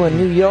know,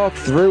 New York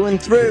through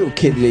and through,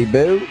 Kiddly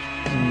Boo.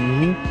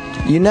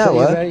 Mm-hmm. You know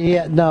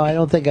her? No, I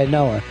don't think I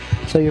know her.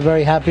 So you're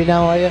very happy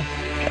now, are you?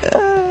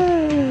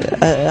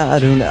 I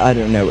don't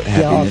know what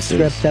happiness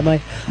is. Script, am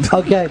I?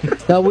 Okay.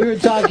 Now we were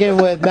talking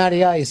with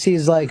Matty Ice.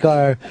 He's like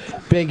our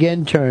big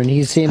intern.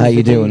 He seems. How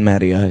you doing,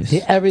 Matty Ice?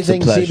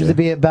 Everything seems to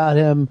be about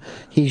him.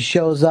 He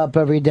shows up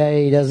every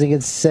day. He doesn't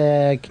get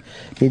sick.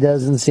 He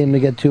doesn't seem to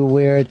get too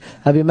weird.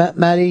 Have you met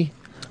Matty?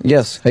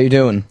 Yes. How you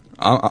doing?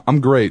 I'm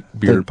great,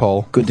 Bearded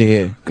Paul. Good to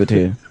hear. Good to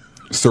hear.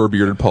 Sir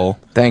Bearded Paul.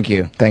 Thank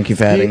you. Thank you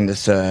for having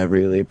this. I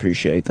really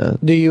appreciate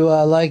that. Do you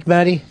like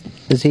Matty?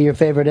 Is he your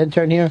favorite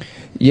intern here?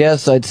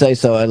 Yes, I'd say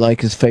so. I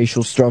like his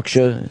facial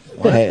structure.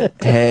 Hair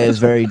is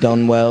very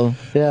done well.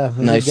 Yeah.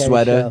 Nice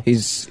sweater. Show.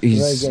 He's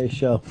very gay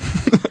show.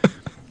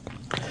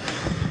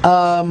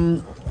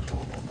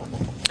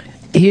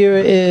 Here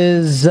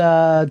is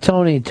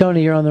Tony.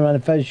 Tony, you're on the Ron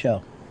and Fez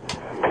show.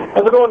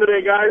 How's it going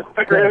today, guys?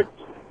 Pecker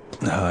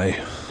Hi.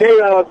 Hey,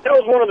 that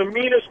was one of the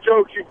meanest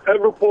jokes you've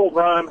ever pulled,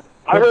 Ron.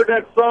 I heard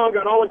that song,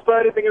 got all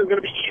excited, thinking it was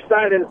going to be East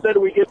Side, and instead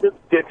we get this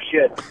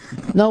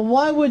dipshit. Now,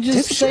 why would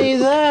you say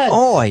that?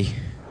 Oi.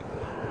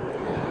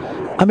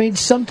 I mean,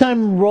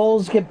 sometimes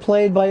roles get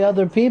played by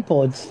other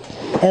people.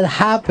 It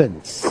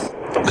happens.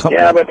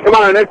 But come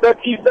on,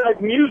 that's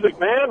Keith's music,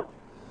 man.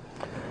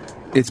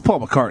 It's Paul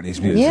McCartney's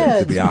music,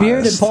 Yeah, to be it's honest.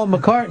 bearded Paul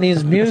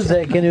McCartney's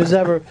music, and who's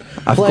ever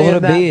I've playing got a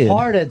that beard.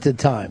 part at the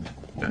time.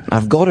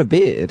 I've got a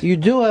beard. You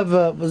do have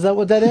a... Was that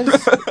what that is?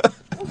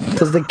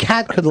 Because the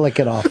cat could lick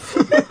it off.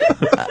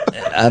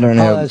 I don't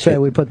know. Oh, that's right.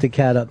 We put the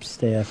cat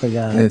upstairs. I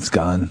forgot. It's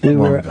gone. We Long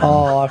were gone.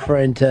 all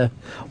offering to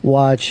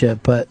watch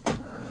it, but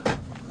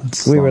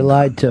we were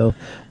lied to,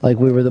 like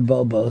we were the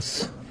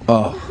Bobos.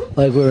 Oh.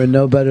 Like we were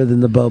no better than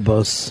the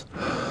Bobos.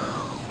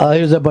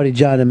 Here's our buddy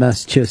John in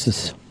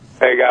Massachusetts.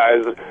 Hey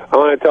guys, I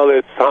want to tell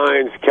this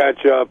Heinz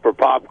ketchup or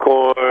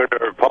popcorn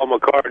or Paul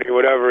McCartney,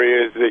 whatever he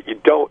is, that you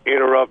don't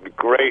interrupt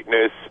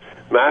greatness.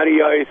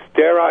 Matty Ice,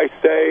 dare I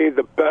say,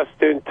 the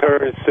best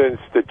intern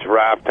since the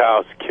Draft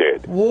House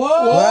Kid. Whoa!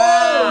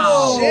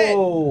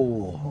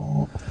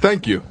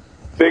 Thank you.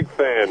 Big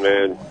fan,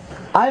 man.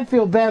 I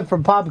feel bad for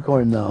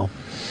Popcorn, though.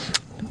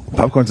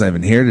 Popcorn's not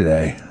even here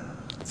today.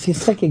 Is he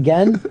sick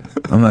again?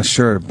 I'm not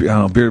sure. I don't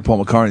know. Bearded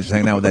Paul McCartney's just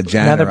hanging out with that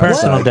janitor.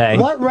 outside.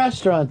 What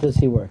restaurant does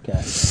he work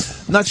at?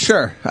 Not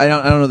sure. I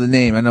don't know the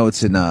name. I know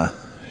it's in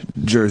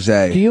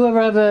Jersey. Do you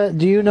ever have a...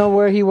 Do you know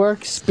where he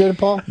works, Bearded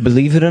Paul?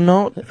 Believe it or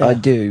not, I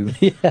do.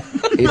 Yeah.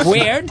 It's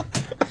weird.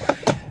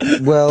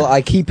 Well,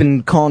 I keep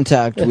in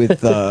contact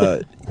with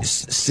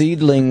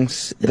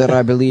seedlings that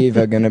I believe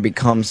are going to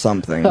become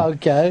something.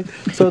 Okay.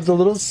 So it's a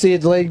little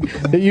seedling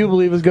that you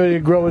believe is going to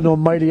grow into a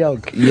mighty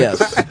oak.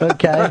 Yes.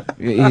 Okay.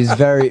 He's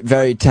very,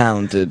 very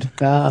talented.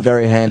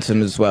 Very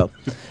handsome as well.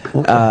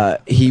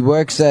 He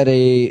works at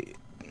a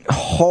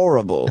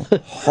horrible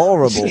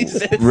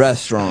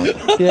restaurant.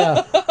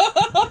 Yeah.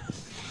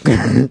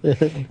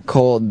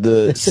 Called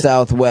the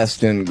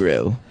Southwestern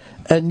Grill.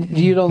 And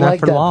you don't Not like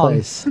for that long.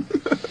 place?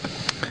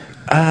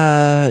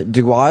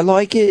 Do I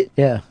like it?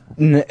 Yeah.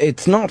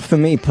 It's not for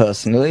me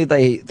personally.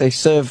 They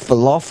serve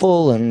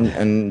falafel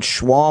and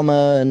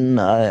shawarma,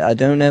 and I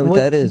don't know what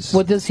that is.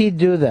 What does he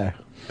do there?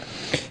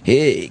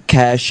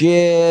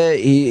 Cashier.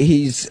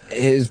 He's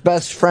his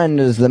best friend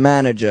is the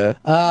manager.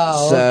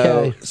 Oh,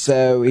 okay.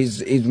 So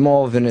he's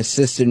more of an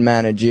assistant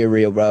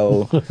managerial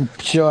role.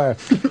 Sure.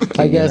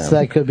 I guess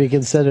that could be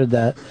considered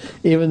that,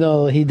 even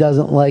though he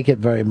doesn't like it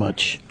very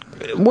much.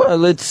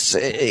 Well, it's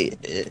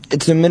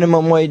a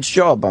minimum wage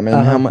job. I mean,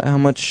 how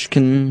much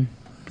can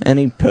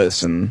any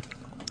person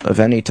of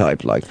any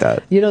type like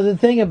that? You know, the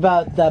thing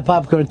about that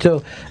Popcorn,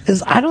 too,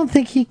 is I don't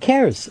think he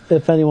cares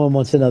if anyone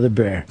wants another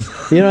beer.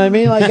 You know what I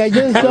mean? Like, I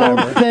just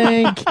don't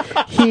think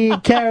he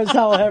cares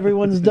how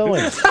everyone's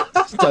doing.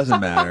 It doesn't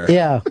matter.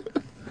 Yeah.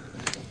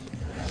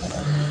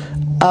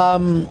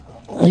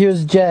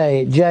 Here's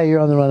Jay. Jay, you're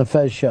on the Ron and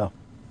Fez show.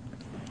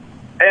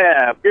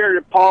 Yeah,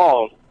 Bearded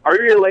Paul. Are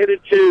you related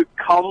to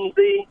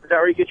Cumsey? Is that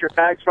where you get your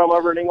facts from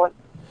over in England?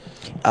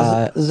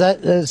 Is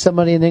that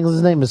somebody in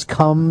England's name is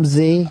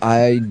Cumsey?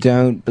 I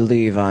don't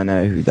believe I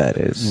know who that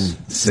is.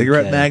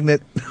 Cigarette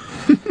magnet?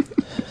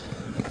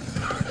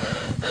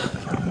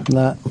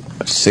 Not.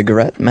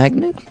 Cigarette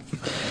magnet?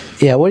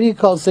 Yeah, what do you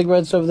call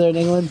cigarettes over there in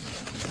England?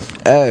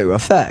 Oh, a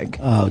fag.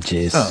 Oh,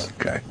 jeez. Oh,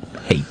 okay.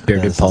 Hey,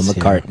 Bearded Paul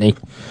McCartney.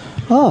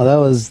 Oh, that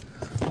was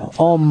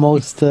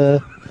almost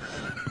a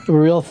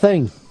real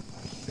thing.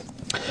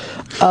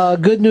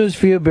 Good news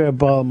for you, Bearded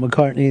Paul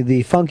McCartney.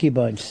 The Funky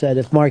Bunch said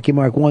if Marky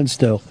Mark wants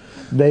to,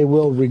 they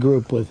will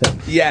regroup with him.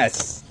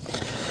 Yes.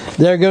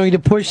 They're going to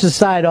push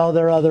aside all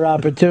their other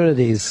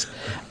opportunities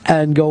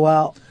and go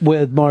out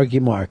with Marky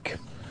Mark.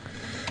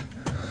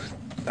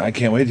 I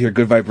can't wait to hear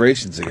Good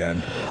Vibrations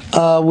again.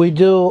 We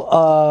do.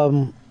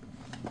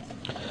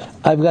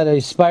 I've got a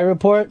spy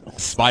report.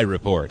 Spy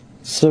report.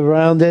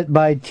 Surrounded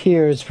by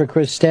tears for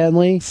Chris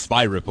Stanley.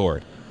 Spy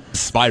report.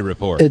 Spy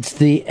report. It's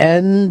the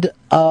end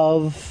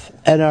of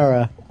an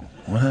era.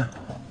 What?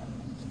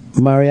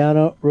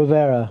 Mariano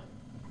Rivera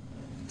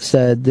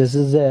said, "This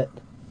is it.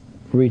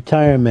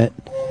 Retirement.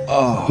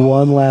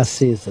 One last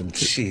season."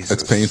 Jesus.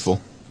 That's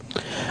painful.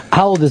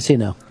 How old is he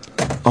now?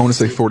 I want to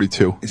say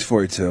 42. He's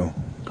 42.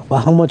 Well,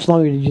 how much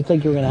longer did you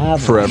think you were going to have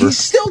him? Forever. He's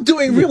still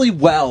doing really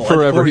well.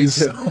 Forever. At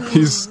He's 42.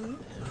 he's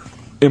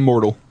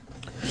immortal.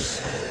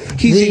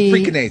 He's a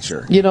freak of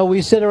nature. You know,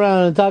 we sit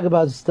around and talk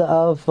about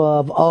stuff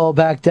of, oh,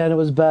 back then it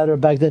was better,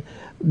 back then.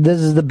 This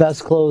is the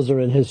best closer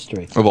in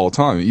history. Of all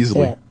time,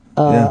 easily. Yeah.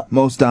 Yeah.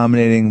 Most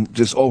dominating,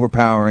 just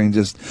overpowering,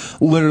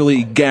 just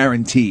literally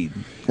guaranteed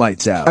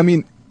lights out. I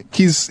mean,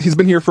 he's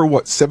been here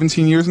for,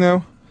 17 years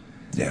now?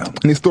 Yeah.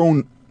 And he's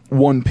thrown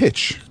one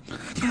pitch.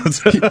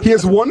 he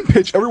has one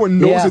pitch. Everyone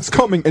knows it's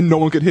coming, and no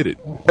one can hit it.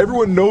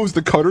 Everyone knows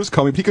the cutter's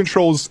coming. He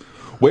controls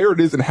where it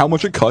is and how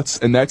much it cuts,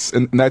 and that's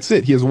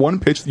it. He has one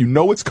pitch. You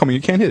know it's coming.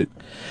 You can't hit it.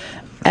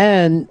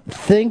 And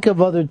think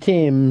of other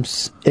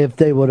teams if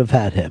they would have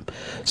had him.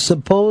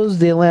 Suppose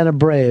the Atlanta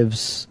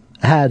Braves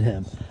had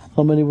him.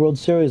 How many World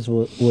Series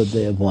would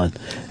they have won?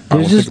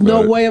 There's just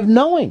no way of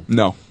knowing.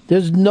 No.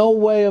 There's no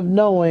way of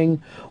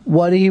knowing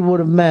what he would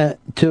have meant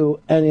to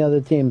any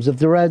other teams. If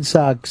the Red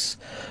Sox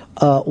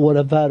would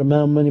have had him,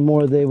 how many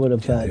more they would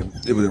have had.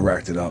 It would have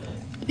racked it up.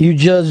 You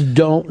just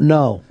don't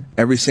know.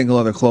 Every single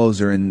other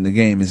closer in the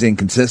game is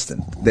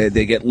inconsistent.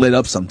 They get lit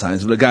up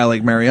sometimes. But a guy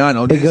like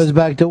Mariano, It goes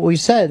back to what we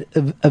said.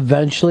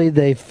 Eventually,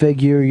 they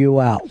figure you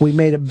out. We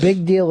made a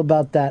big deal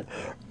about that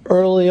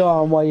early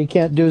on, why you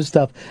can't do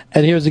stuff.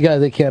 And here's a guy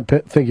they can't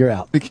figure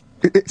out.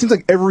 It seems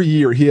like every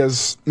year he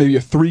has maybe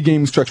a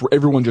 3-game stretch where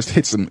everyone just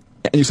hits him.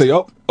 And you say,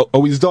 oh,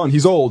 he's done.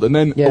 He's old. And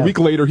then a week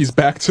later, he's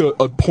back to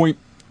a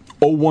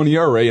 .01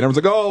 ERA. And everyone's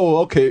like, oh,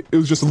 okay, it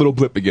was just a little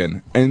blip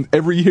again. And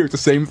every year it's the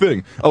same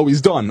thing. Oh,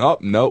 he's done. Oh,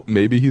 no,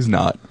 maybe he's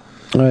not.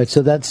 All right,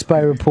 so that spy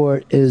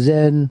report is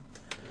in.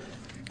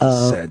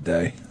 Sad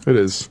day. It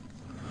is.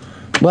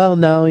 Well,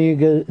 now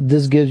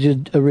this gives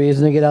you a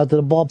reason to get out to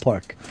the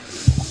ballpark.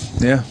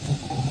 Yeah.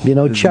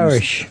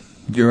 Cherish.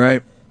 You're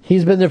right.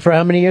 He's been there for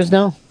how many years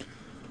now?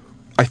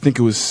 I think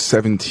it was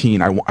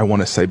 17, I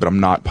want to say, but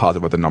I'm not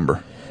positive about the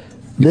number.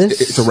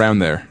 It's around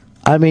there.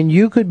 I mean,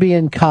 you could be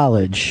in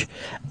college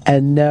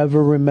and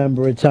never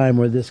remember a time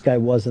where this guy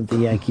wasn't the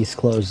Yankees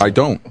closer. I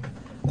don't.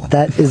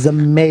 That is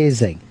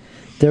amazing.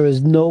 There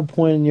is no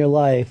point in your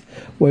life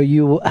where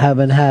you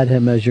haven't had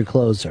him as your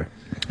closer.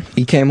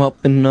 He came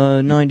up in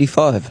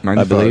 95,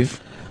 I believe.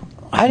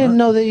 I didn't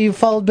know that you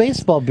followed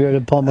baseball,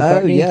 Bearded Paul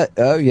McCartney.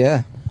 Oh,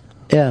 yeah.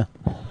 Yeah.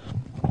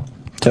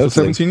 Totally.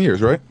 So 17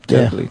 years, right?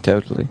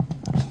 Totally.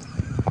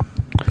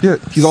 Yeah,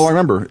 he's all I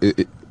remember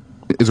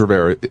is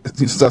Rivera.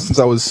 Since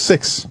I was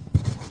 6.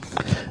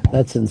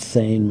 That's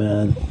insane,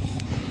 man.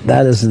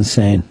 That is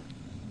insane.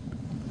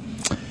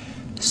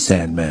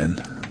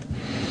 Sandman.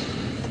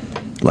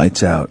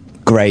 Lights Out.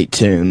 Great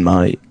tune,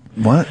 mate.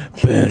 What? I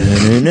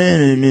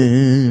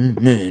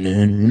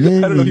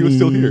don't know he was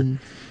still here.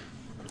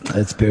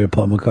 That's Bearded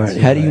Paul McCartney.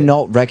 How do you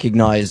not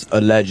recognize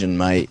a legend,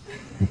 mate?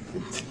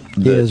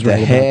 The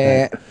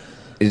hair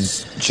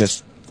is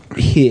just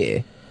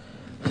here.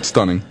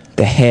 Stunning.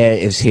 The hair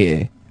is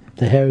here.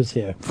 The hair is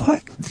here.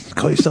 What?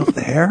 Call yourself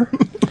the hair?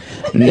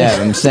 No,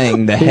 I'm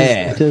saying the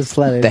hair. Just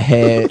let it. The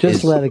hair.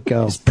 Just let it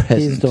go.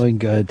 He's doing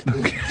good.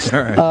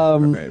 All right. All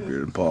right,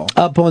 Bearded Paul.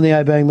 Up on the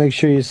iBang, make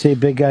sure you see a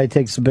big guy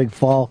takes a big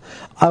fall.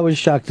 I was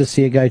shocked to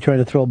see a guy trying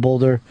to throw a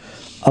boulder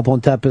up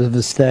on top of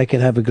his stick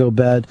and have it go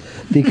bad.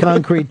 The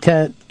concrete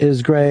tent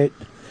is great.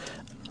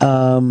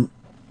 The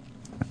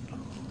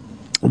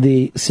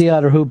Sea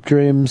Otter Hoop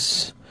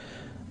Dreams.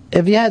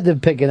 If you had to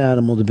pick an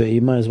animal to be,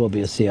 you might as well be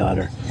a sea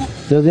otter.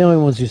 They're the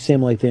only ones who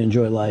seem like they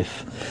enjoy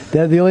life.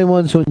 They're the only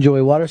ones who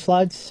enjoy water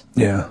slides.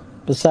 Yeah.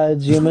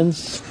 Besides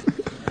humans.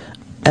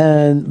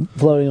 And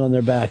floating on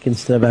their back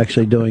instead of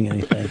actually doing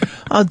anything.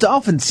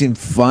 Dolphins seem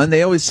fun.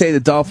 They always say the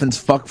dolphins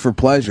fuck for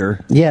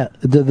pleasure. Yeah,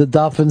 the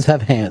dolphins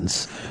have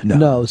hands.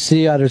 No,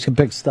 sea otters can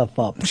pick stuff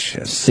up.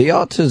 Shit. Sea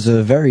otters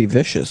are very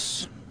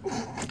vicious.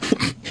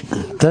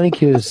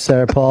 Thank you,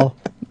 Sir Paul.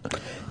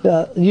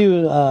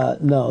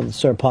 No,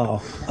 Sir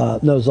Paul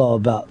knows all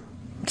about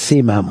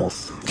sea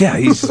mammals. Yeah,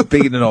 he's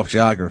big into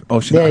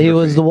oceanography. Yeah, he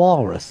was the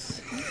walrus.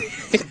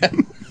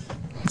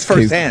 It's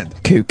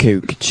firsthand.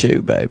 Cuckoo,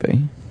 choo,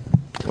 baby.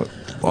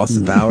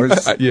 Austin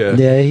Powers?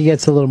 Yeah, he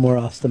gets a little more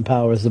Austin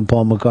Powers than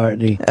Paul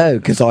McCartney. Oh,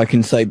 because I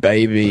can say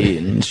baby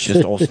and it's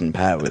just Austin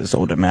Powers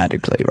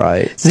automatically,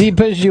 right? Does he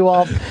piss you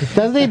off?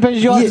 Doesn't he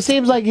piss you off? It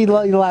seems like he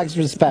lacks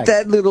respect.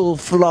 That little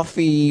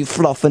fluffy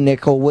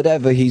fluffernickel,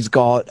 whatever he's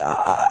got,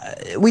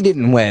 we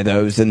didn't wear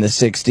those in the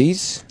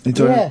 60s.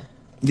 Yeah.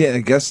 Yeah, I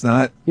guess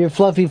not. Your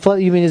fluffy,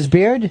 you mean his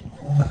beard?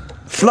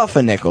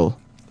 Fluffernickel.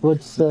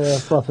 What's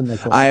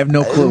fluffernickel? I have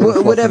no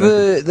clue.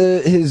 Whatever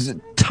his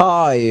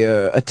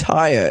attire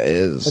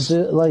is. Is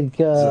it like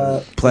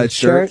plaid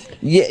shirt?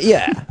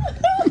 Yeah.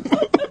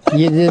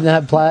 You didn't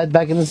have plaid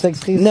back in the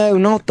 60s? No,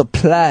 not the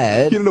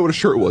plaid. You didn't know what a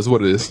shirt was.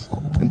 What it is?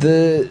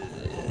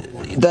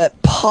 That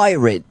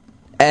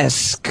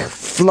pirate-esque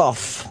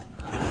fluff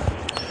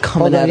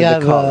coming out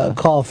of the collar. I have a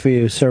call for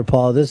you, Sir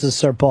Paul. This is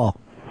Sir Paul.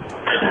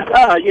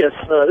 Yes,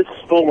 this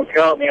is Paul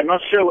McCartney. I'm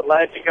not sure what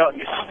light you got in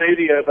your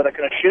studio, but I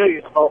can assure you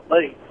it's not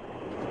me.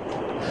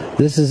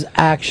 This is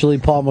actually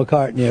Paul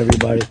McCartney,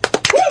 everybody.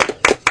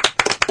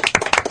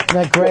 Isn't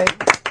that great?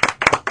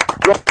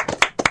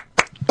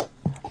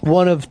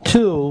 One of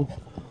 2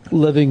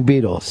 living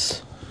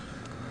Beatles.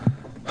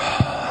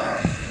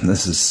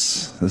 This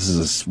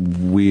is a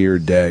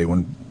weird day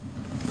when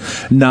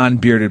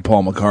non-bearded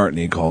Paul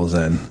McCartney calls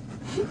in.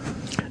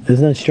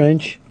 Isn't that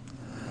strange?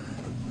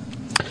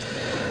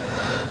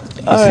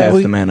 He's half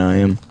the man I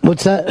am.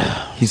 What's that?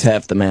 He's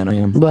half the man I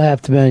am. Well,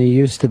 half the man you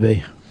used to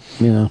be,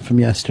 from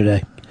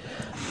yesterday.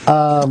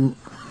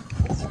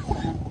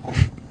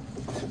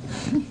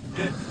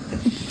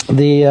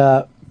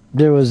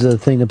 There was a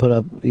thing to put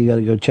up. You got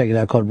to go check it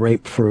out called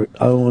Grapefruit.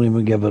 I won't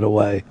even give it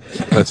away.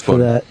 That's fun.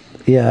 That.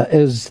 Yeah, it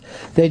was.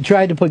 They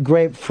tried to put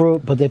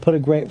grapefruit, but they put a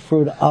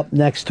grapefruit up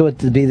next to it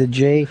to be the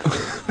G,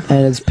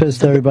 and it's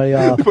pissed everybody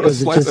off. They put a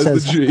slice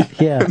as the G.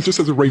 Yeah, it just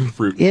says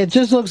grapefruit. Yeah, it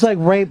just looks like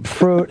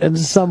grapefruit, and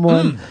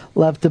someone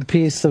left a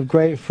piece of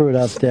grapefruit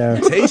up there.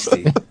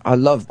 Tasty. I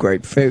love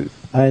grapefruit.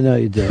 I know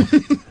you do.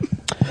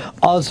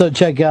 Also,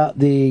 check out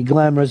the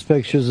glamorous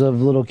pictures of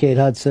little Kate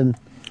Hudson,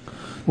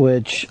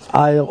 which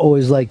I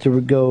always like to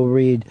go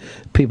read.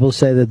 People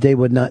say that they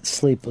would not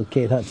sleep with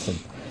Kate Hudson.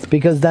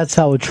 because that's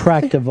how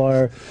attractive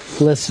our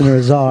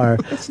listeners are.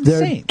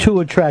 They're insane. too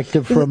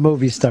attractive for a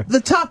movie star.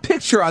 The top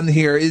picture on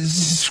here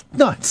is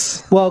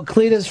nuts. Well,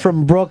 Cletus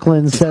from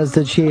Brooklyn says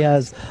that she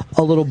has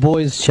a little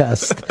boy's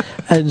chest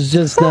and is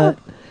just not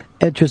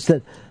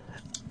interested.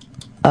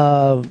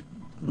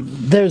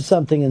 There's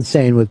something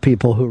insane with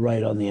people who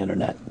write on the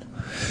internet.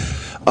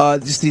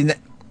 Just the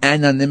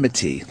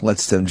anonymity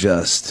lets them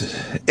just.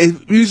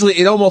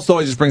 It almost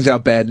always just brings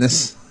out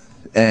badness.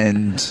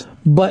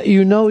 But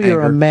you know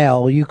you're anger. a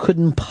male. You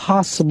couldn't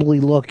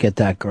possibly look at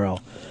that girl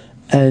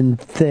and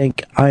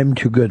think, I'm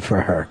too good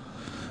for her.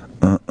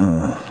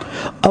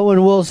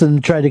 Owen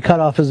Wilson tried to cut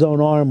off his own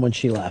arm when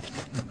she left.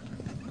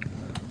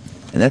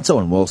 And that's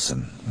Owen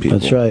Wilson, people.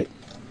 That's right.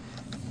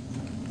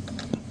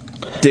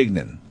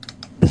 Dignan.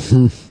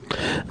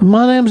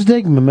 My name's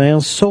Digman,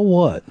 man. So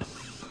what?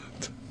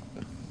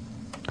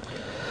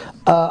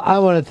 I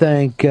want to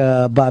thank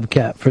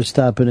Bobcat for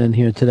stopping in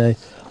here today.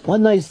 What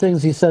nice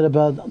things he said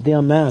about the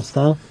Unmasked,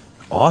 huh?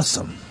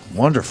 Awesome.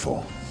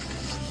 Wonderful.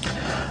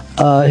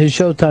 His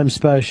Showtime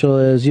special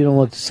is You Don't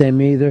Look the Same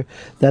Either.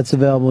 That's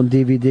available on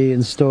DVD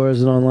in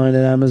stores and online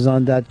at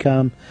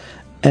Amazon.com.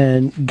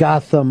 And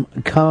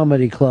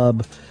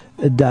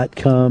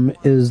GothamComedyClub.com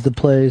is the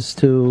place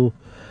to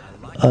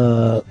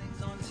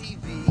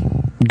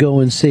go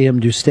and see him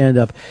do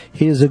stand-up.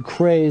 He is a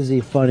crazy,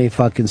 funny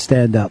fucking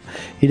stand-up.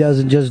 He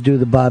doesn't just do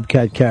the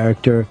Bobcat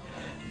character,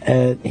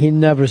 and he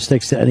never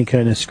sticks to any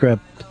kind of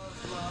script.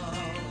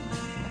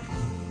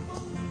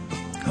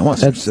 I want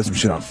to set some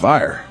shit on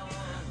fire.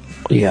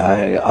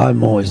 Yeah,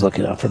 I'm always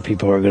looking out for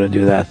people who are going to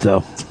do that,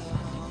 though.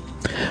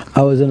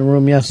 I was in a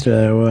room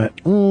yesterday. I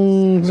went,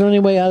 is there any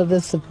way out of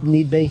this if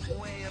need be?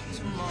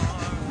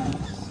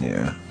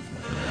 Yeah.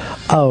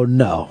 Oh,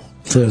 no,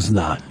 there's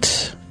not.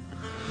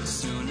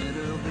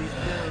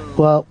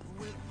 Well,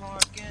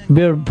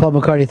 Bearded Paul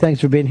McCartney, thanks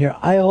for being here.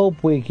 I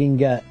hope we can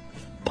get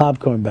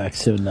Popcorn back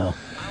soon, though.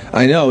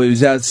 I know, he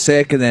was out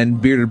sick, and then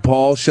Bearded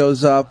Paul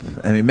shows up.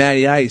 I mean,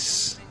 Matty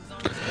Ice.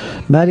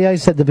 Matty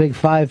Ice had the Big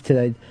Five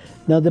today.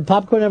 Now, did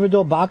Popcorn ever do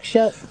a box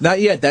yet?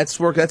 Not yet. That's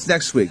work. That's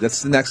next week.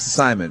 That's the next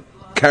assignment.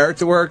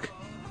 Character work,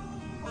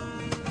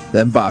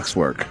 then box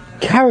work.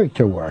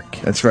 Character work.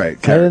 That's right.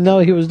 I didn't know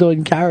he was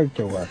doing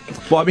character work.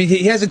 Well, I mean,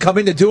 he hasn't come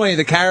in to do any of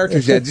the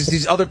characters yet. Just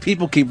these other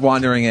people keep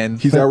wandering in.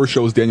 He's our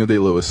show's Daniel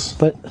Day-Lewis.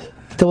 But,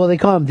 well, they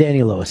call him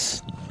Danny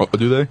Lewis. Oh,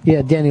 do they?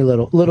 Yeah, Danny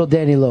Little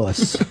Danny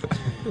Lewis.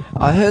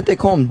 I heard they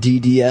call him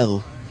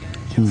DDL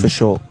for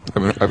short.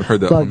 I've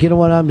heard that. Look, you know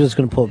what? I'm just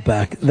going to pull it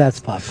back. That's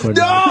Popcorn.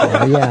 No!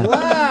 Yeah.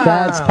 Wow!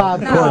 That's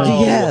Popcorn.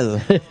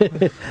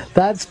 DDL.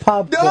 That's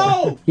Popcorn.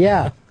 No!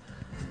 Yeah.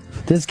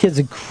 This kid's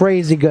a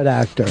crazy good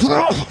actor.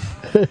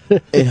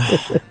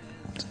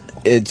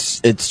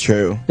 It's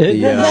true.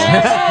 Amazing.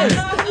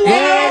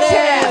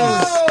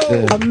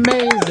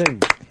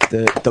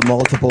 The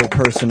multiple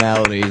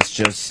personalities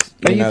just.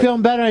 Are you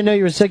feeling better? I know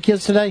you were sick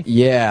yesterday.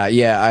 Yeah.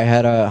 I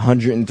had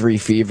 103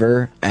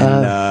 fever,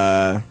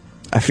 and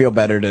I feel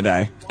better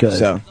today. Good.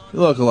 So You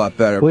look a lot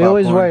better. We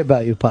always Popcorn. worry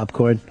about you,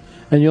 Popcorn.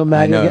 And you and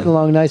Maddie are know. getting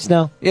along nice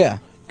now? yeah,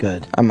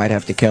 Good. I might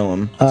have to kill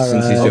him All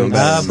since he's right. doing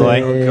better.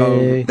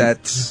 boy.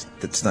 That's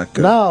not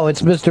good. No,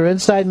 it's Mr.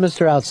 Inside and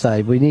Mr.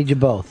 Outside. We need you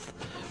both.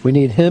 We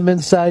need him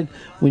inside.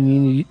 We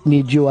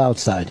need you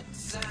outside.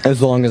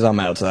 As long as I'm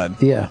outside.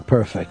 Yeah,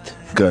 perfect.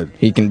 Good.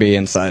 He can be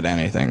inside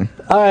anything.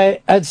 All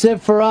right, that's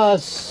it for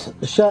us.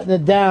 Shutting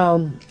it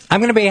down. I'm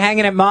going to be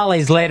hanging at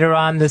Molly's later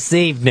on this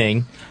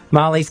evening.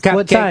 Molly's Cupcake.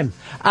 What time?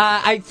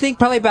 I think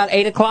probably about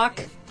 8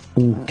 o'clock.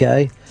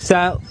 Okay.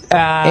 So,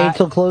 8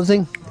 till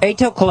closing? 8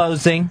 till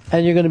closing.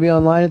 And you're going to be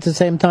online at the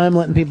same time,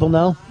 letting people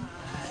know?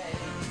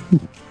 Is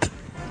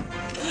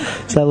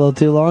that a little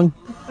too long?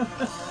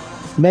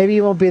 Maybe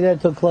you won't be there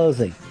till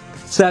closing.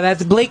 So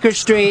that's Bleecker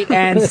Street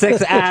and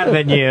 6th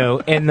Avenue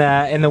in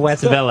the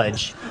West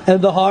Village. In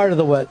the heart of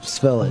the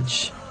West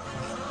Village.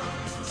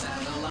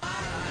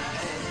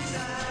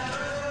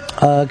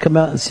 Come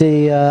out and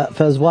see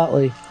Fez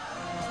Watley.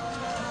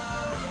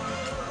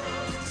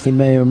 He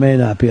may or may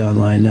not be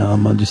online now,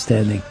 I'm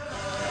understanding.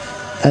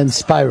 And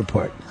Spy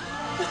Report.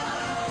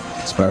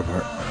 Spy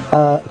Report.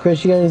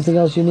 Chris, you got anything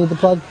else you need to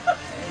plug?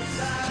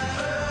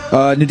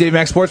 New Dave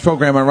Max Sports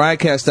program on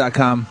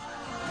Riotcast.com.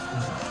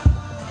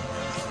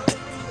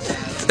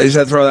 I just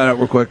had to throw that out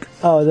real quick.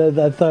 Oh,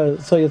 I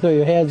saw you throw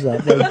your hands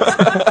up.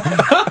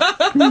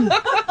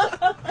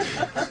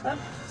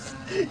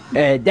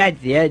 That's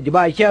the end of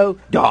my show,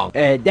 dong.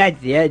 That's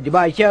the end of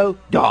my show,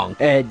 dong.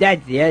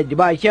 That's the end of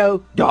my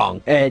show,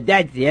 dong.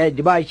 That's the end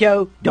of my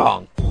show,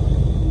 dong.